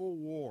civil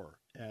war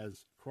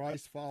as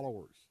Christ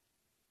followers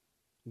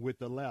with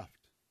the left,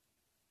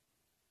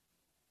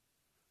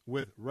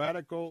 with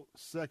radical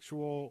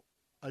sexual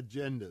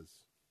agendas.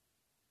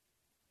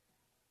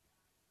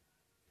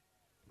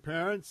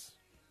 Parents,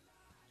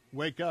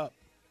 wake up.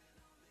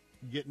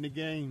 Get in the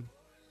game.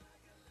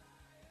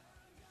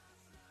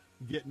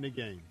 Get in the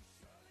game.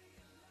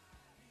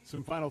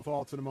 Some final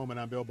thoughts in a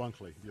moment. I'm Bill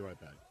Bunkley. Be right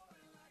back.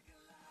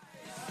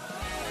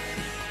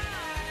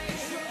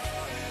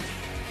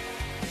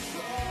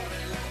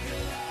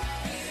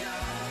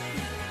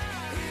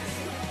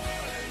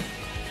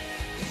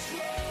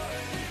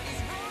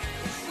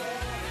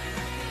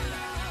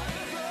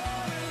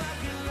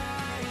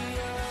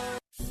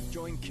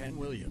 Ken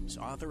Williams,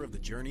 author of The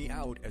Journey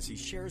Out, as he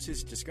shares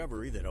his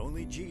discovery that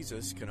only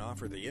Jesus can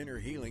offer the inner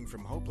healing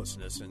from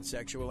hopelessness and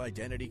sexual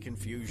identity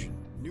confusion.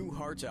 New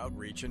Hearts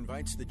Outreach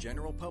invites the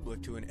general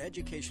public to an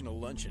educational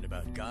luncheon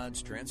about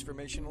God's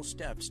transformational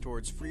steps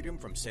towards freedom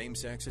from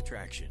same-sex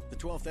attraction. The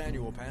 12th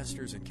Annual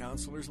Pastors and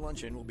Counselors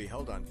Luncheon will be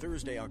held on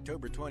Thursday,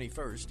 October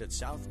 21st at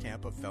South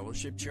Tampa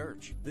Fellowship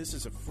Church. This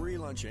is a free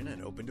luncheon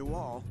and open to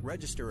all.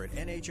 Register at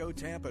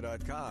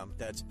NHOTampa.com.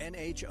 That's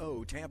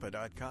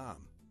NHOTampa.com.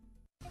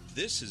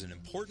 This is an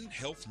important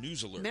health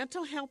news alert.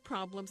 Mental health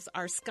problems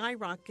are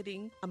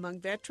skyrocketing among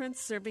veterans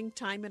serving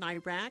time in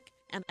Iraq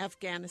and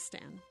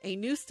Afghanistan. A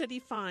new study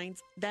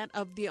finds that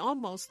of the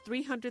almost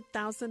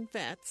 300,000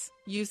 vets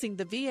using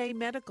the VA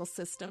medical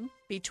system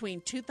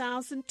between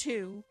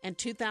 2002 and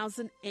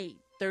 2008,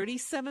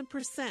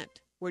 37%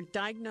 were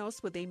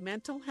diagnosed with a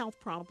mental health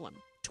problem.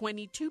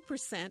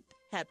 22%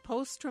 had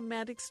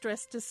post-traumatic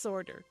stress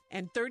disorder,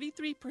 and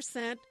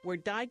 33% were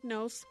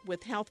diagnosed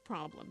with health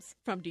problems,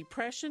 from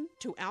depression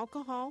to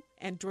alcohol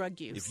and drug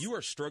use. If you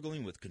are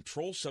struggling with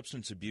controlled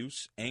substance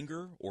abuse,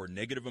 anger, or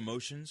negative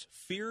emotions,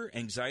 fear,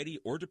 anxiety,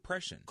 or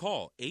depression,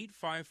 call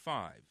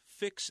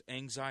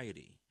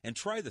 855-FIX-ANXIETY and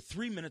try the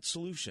 3-minute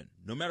solution.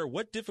 No matter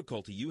what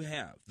difficulty you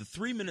have, the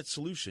 3-minute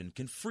solution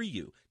can free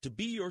you to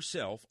be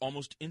yourself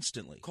almost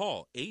instantly.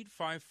 Call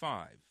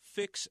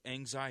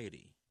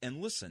 855-FIX-ANXIETY. And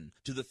listen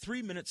to the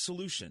 3-minute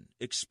solution.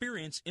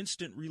 Experience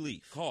instant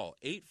relief. Call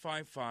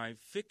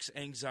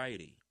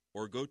 855-FIX-ANXIETY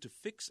or go to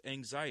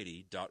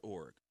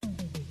fixanxiety.org.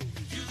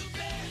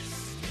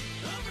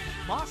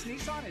 Moss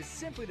Nissan is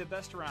simply the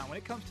best around when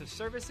it comes to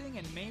servicing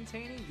and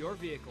maintaining your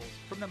vehicles.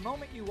 From the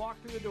moment you walk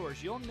through the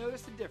doors, you'll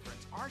notice the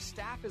difference. Our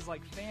staff is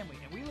like family,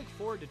 and we look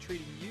forward to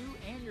treating you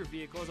and your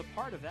vehicle as a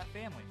part of that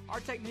family. Our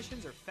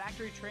technicians are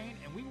factory trained,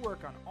 and we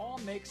work on all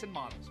makes and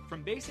models.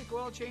 From basic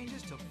oil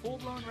changes to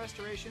full-blown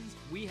restorations,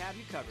 we have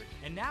you covered.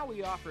 And now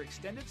we offer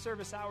extended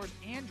service hours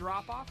and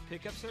drop-off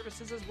pickup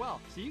services as well,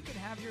 so you can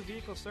have your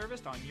vehicle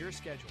serviced on your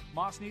schedule.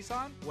 Moss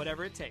Nissan,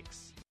 whatever it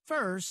takes.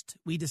 First,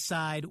 we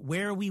decide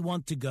where we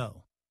want to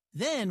go.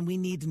 Then we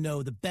need to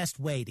know the best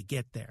way to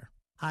get there.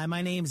 Hi,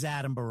 my name's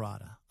Adam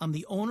Barata. I'm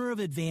the owner of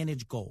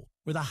Advantage Gold.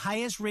 We're the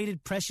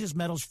highest-rated precious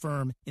metals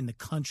firm in the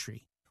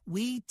country.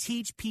 We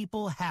teach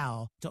people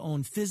how to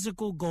own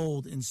physical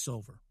gold and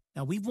silver.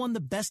 Now, we've won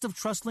the Best of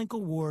TrustLink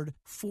Award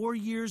 4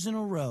 years in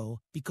a row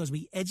because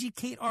we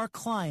educate our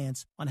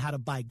clients on how to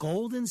buy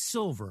gold and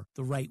silver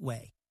the right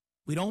way.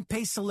 We don't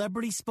pay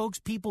celebrity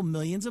spokespeople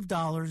millions of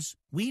dollars.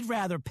 We'd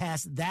rather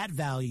pass that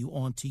value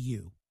on to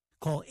you.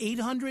 Call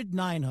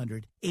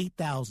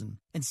 800-900-8000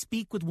 and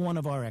speak with one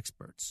of our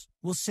experts.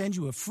 We'll send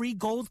you a free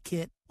gold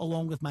kit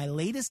along with my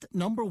latest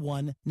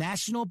 #1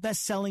 national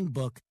best-selling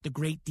book, The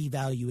Great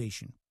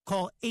Devaluation.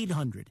 Call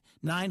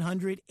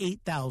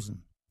 800-900-8000.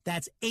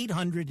 That's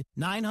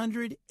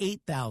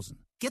 800-900-8000.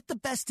 Get the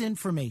best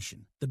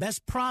information, the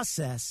best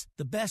process,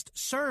 the best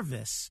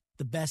service,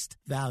 the best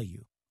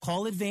value.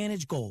 Call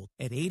Advantage Gold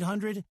at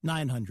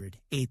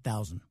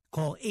 800-900-8000.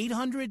 Call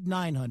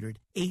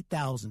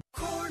 800-900-8000.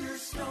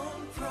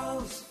 Cornerstone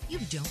Pros. You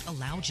don't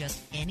allow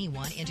just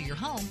anyone into your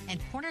home,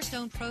 and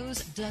Cornerstone Pros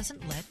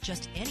doesn't let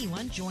just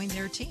anyone join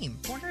their team.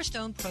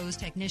 Cornerstone Pros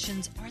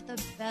technicians are the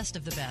best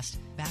of the best.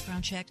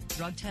 Background checked,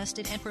 drug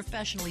tested, and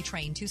professionally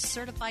trained to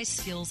certify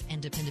skills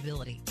and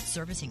dependability.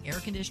 Servicing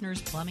air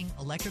conditioners, plumbing,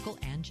 electrical,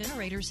 and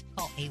generators.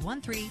 Call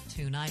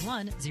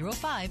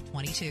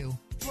 813-291-0522.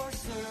 For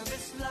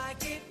service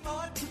like it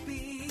ought to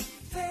be,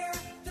 fair,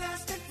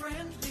 fast, and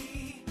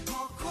friendly.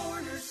 Call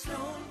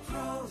Cornerstone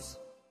Pros.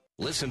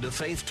 Listen to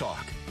Faith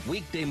Talk,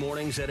 weekday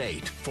mornings at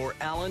 8 for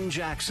Alan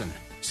Jackson,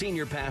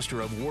 senior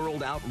pastor of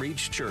World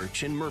Outreach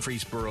Church in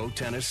Murfreesboro,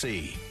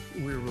 Tennessee.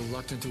 We're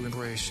reluctant to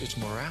embrace its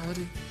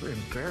morality. We're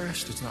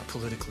embarrassed it's not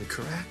politically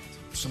correct.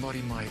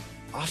 Somebody might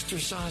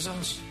ostracize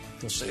us.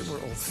 They'll say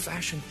we're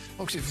old-fashioned.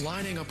 Folks, if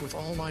lining up with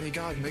Almighty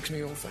God makes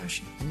me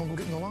old-fashioned, I'm going to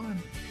get in the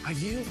line. I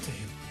yield to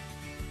Him.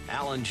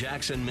 Alan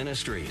Jackson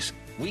Ministries,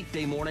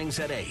 weekday mornings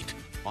at 8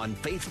 on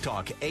Faith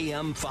Talk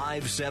AM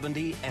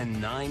 570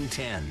 and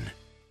 910.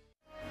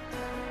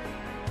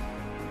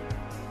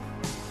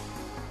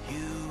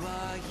 You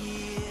are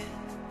here,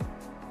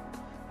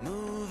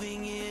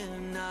 moving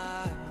in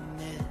our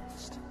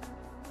midst.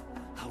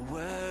 I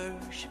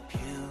worship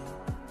you.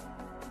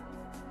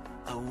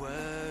 I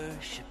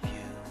worship you.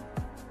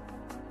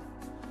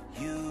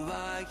 You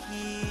are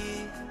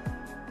here,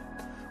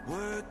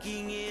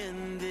 working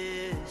in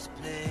this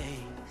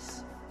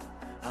place.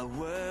 I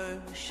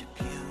worship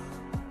you.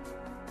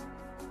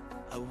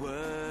 I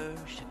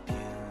worship you.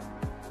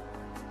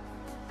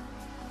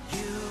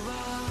 You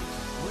are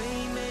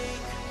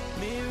waymaker,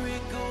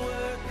 miracle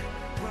worker,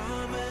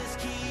 promise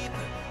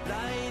keeper,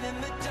 light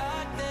in the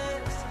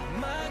darkness.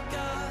 My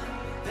God,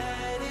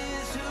 that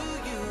is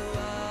who you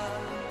are.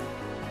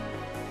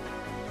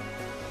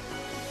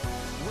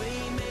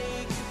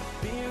 Waymaker,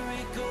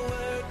 miracle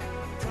worker,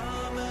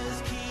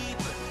 promise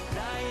keeper,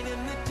 light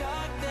in the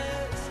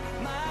darkness.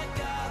 My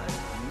God,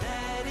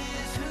 that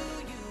is who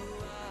you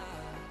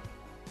are.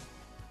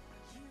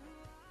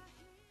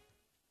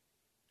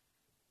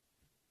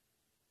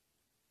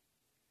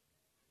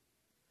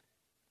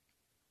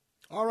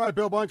 All right,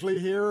 Bill Bunkley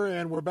here,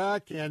 and we're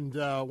back, and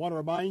want to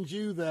remind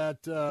you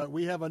that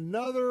we have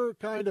another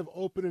kind of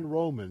open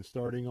enrollment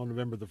starting on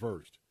November the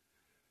 1st.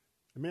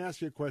 Let me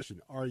ask you a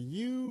question. Are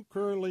you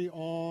currently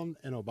on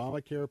an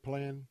Obamacare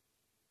plan?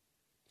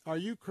 Are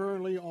you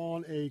currently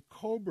on a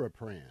COBRA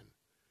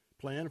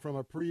plan from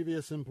a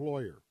previous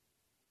employer?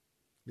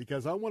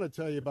 Because I want to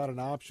tell you about an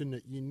option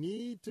that you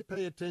need to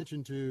pay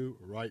attention to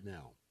right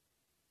now.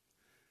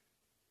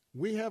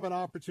 We have an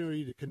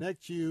opportunity to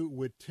connect you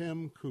with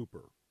Tim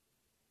Cooper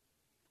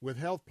with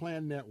Health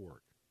Plan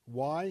Network.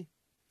 Why?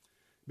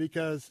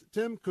 Because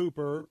Tim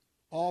Cooper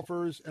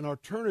offers an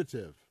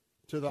alternative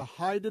to the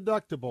high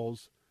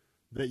deductibles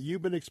that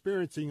you've been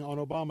experiencing on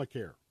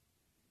Obamacare.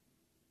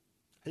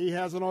 He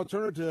has an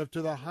alternative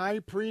to the high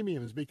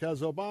premiums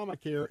because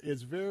Obamacare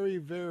is very,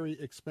 very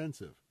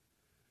expensive.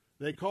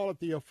 They call it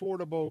the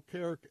Affordable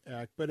Care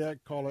Act, but I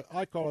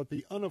call it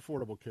the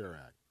Unaffordable Care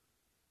Act.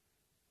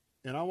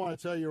 And I want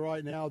to tell you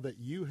right now that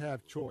you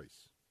have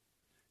choice.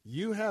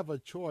 You have a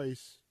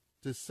choice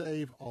to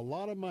save a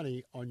lot of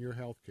money on your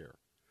health care.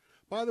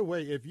 By the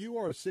way, if you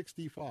are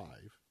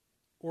 65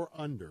 or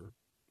under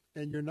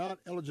and you're not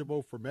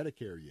eligible for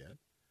Medicare yet,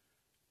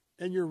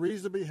 and you're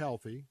reasonably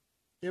healthy,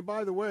 and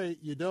by the way,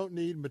 you don't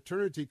need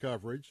maternity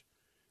coverage,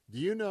 do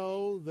you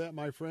know that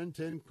my friend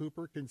Tim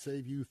Cooper can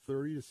save you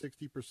 30 to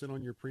 60%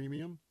 on your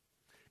premium?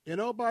 And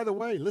oh, by the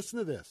way, listen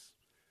to this.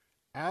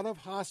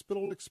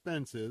 Out-of-hospital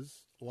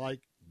expenses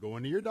like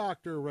going to your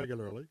doctor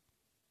regularly,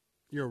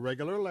 your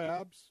regular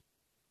labs,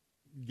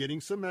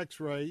 getting some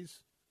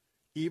x-rays,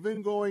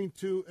 even going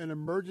to an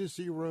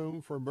emergency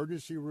room for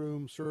emergency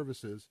room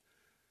services,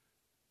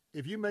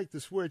 if you make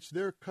the switch,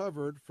 they're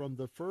covered from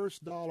the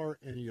first dollar,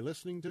 and you're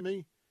listening to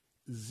me,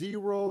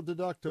 zero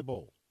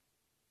deductible.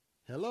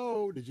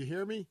 Hello, did you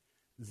hear me?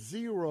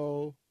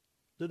 Zero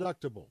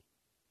deductible.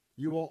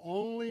 You will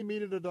only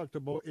meet a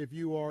deductible if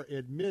you are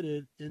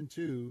admitted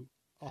into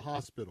a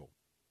hospital.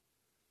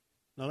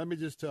 Now, let me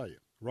just tell you,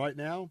 right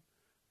now,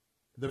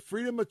 the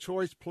Freedom of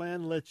Choice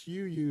plan lets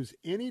you use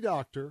any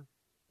doctor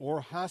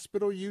or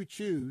hospital you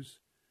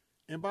choose.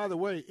 And by the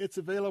way, it's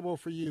available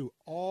for you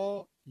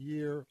all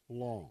year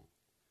long.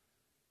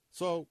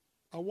 So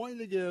I want you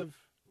to give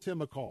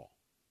Tim a call.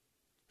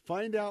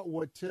 Find out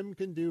what Tim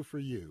can do for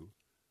you.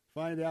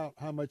 Find out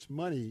how much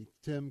money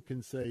Tim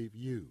can save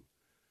you.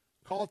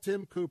 Call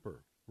Tim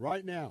Cooper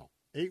right now,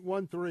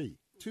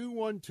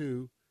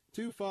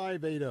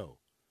 813-212-2580.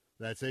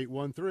 That's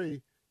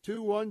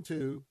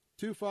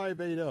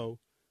 813-212-2580.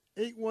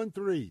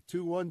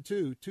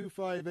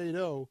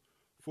 813-212-2580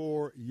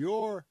 for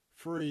your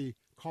free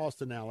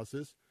cost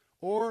analysis,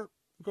 or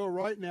go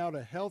right now to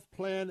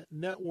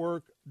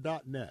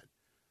healthplannetwork.net.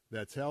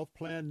 That's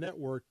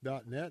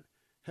healthplannetwork.net,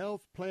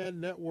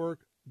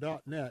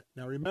 healthplannetwork.net.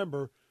 Now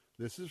remember,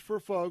 this is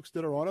for folks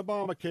that are on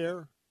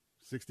Obamacare.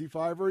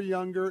 65 or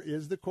younger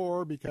is the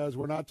core, because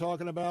we're not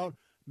talking about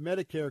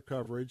Medicare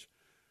coverage.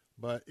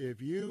 But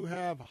if you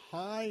have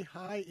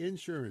high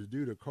insurance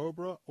due to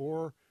COBRA,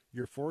 or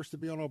you're forced to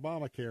be on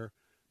Obamacare,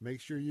 make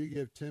sure you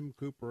give Tim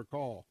Cooper a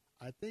call.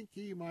 I think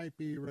he might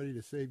be ready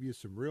to save you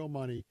some real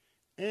money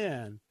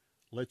and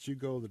let you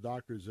go to the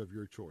doctors of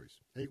your choice.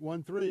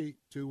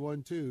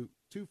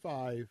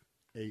 813-212-2580.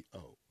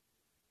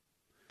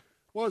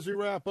 Well, as we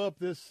wrap up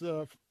this,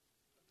 what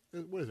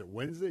is it,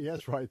 Wednesday?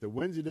 Yes, right, the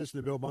Wednesday edition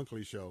of the Bill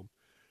Bunkley Show.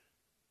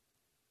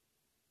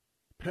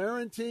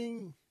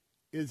 Parenting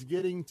is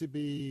getting to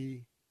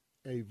be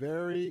a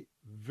very,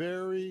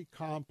 very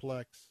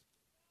complex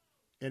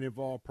and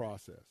involved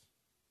process,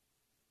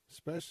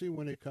 especially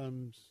when it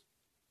comes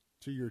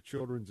to your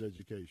children's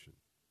education.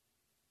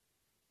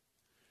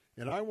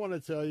 And I want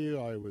to tell you,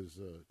 I was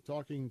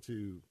talking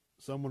to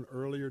someone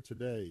earlier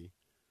today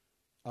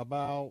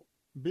about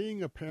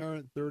being a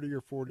parent 30 or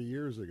 40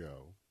 years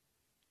ago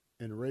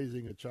and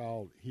raising a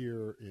child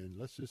here in,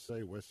 let's just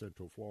say, West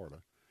Central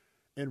Florida,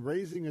 and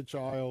raising a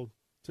child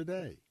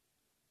today.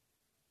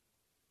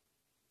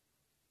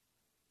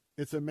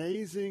 It's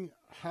amazing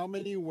how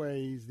many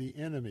ways the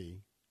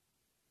enemy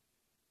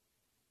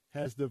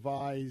has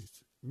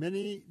devised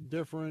many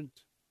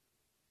different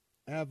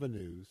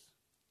avenues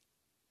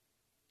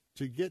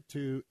to get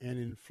to and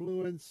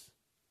influence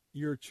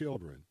your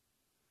children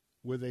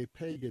with a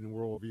pagan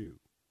worldview,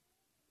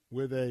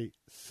 with a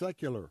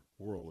secular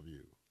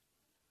worldview.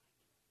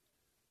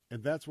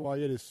 And that's why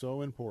it is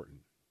so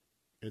important.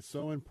 It's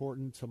so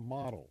important to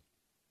model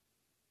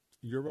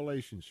your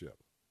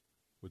relationship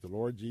with the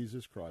Lord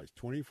Jesus Christ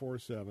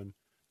 24/7,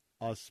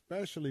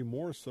 especially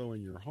more so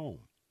in your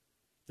home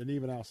than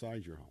even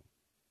outside your home.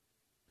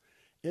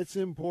 It's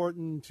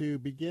important to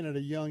begin at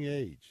a young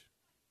age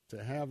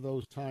to have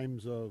those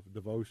times of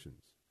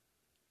devotions,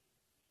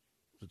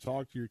 to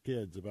talk to your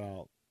kids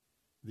about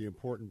the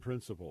important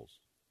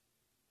principles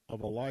of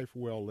a life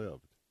well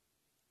lived,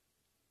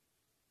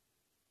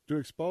 to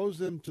expose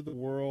them to the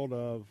world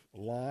of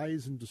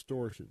lies and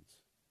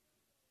distortions,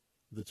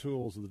 the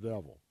tools of the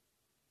devil,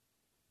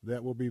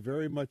 that will be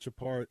very much a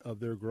part of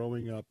their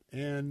growing up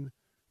and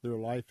their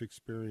life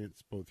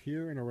experience both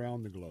here and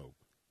around the globe.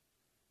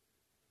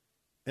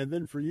 And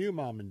then for you,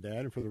 Mom and Dad,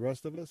 and for the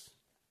rest of us,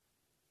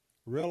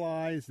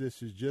 realize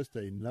this is just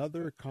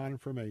another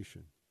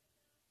confirmation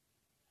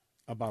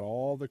about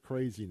all the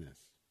craziness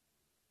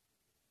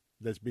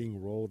that's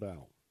being rolled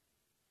out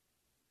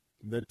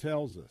that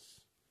tells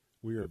us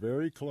we are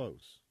very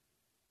close.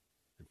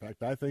 In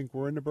fact, I think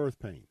we're in the birth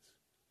pains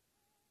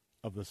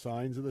of the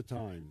signs of the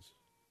times,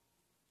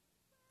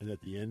 and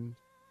that the end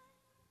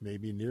may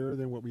be nearer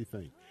than what we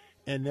think,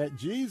 and that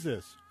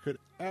Jesus could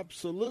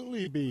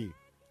absolutely be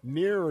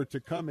nearer to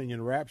coming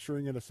and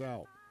rapturing us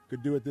out,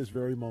 could do it this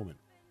very moment.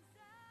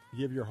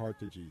 Give your heart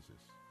to Jesus.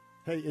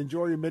 Hey,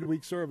 enjoy your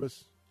midweek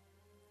service.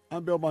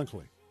 I'm Bill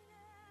Bunkley.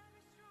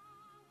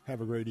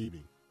 Have a great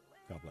evening.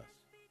 God bless.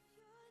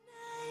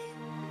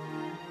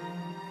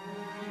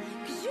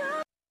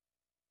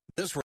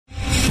 This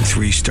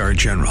 3-star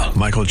General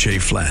Michael J.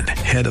 Flynn,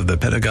 head of the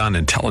Pentagon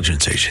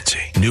Intelligence Agency,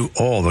 knew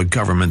all the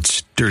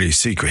government's dirty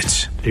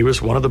secrets. He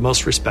was one of the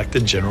most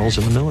respected generals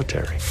in the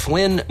military.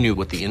 Flynn knew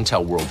what the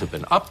intel world had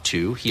been up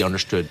to. He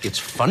understood its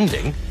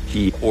funding.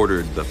 He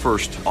ordered the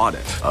first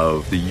audit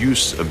of the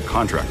use of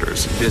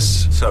contractors.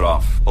 This set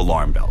off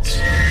alarm bells.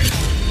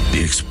 The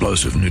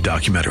explosive new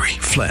documentary,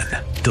 Flynn,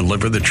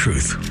 Deliver the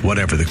Truth,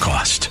 Whatever the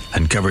Cost,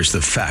 uncovers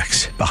the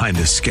facts behind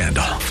this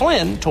scandal.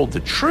 Flynn told the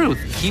truth.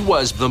 He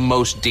was the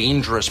most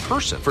dangerous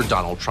person for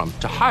Donald Trump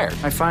to hire.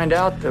 I find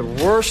out the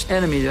worst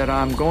enemy that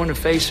I'm going to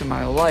face in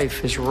my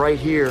life is right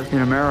here in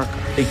America.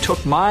 They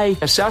took my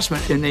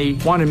assessment and they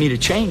wanted me to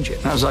change it.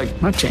 And I was like,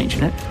 I'm not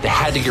changing it. They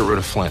had to get rid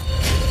of Flynn.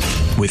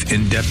 With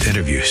in-depth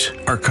interviews,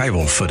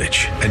 archival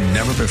footage, and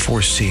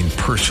never-before-seen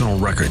personal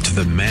records of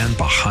the man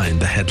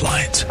behind the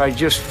headlines. I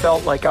just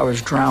felt like I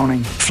was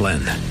drowning. Flynn,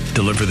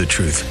 Deliver the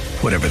Truth,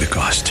 Whatever the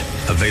Cost.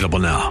 Available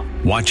now.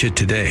 Watch it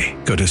today.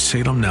 Go to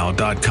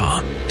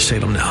salemnow.com.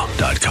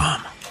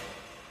 salemnow.com.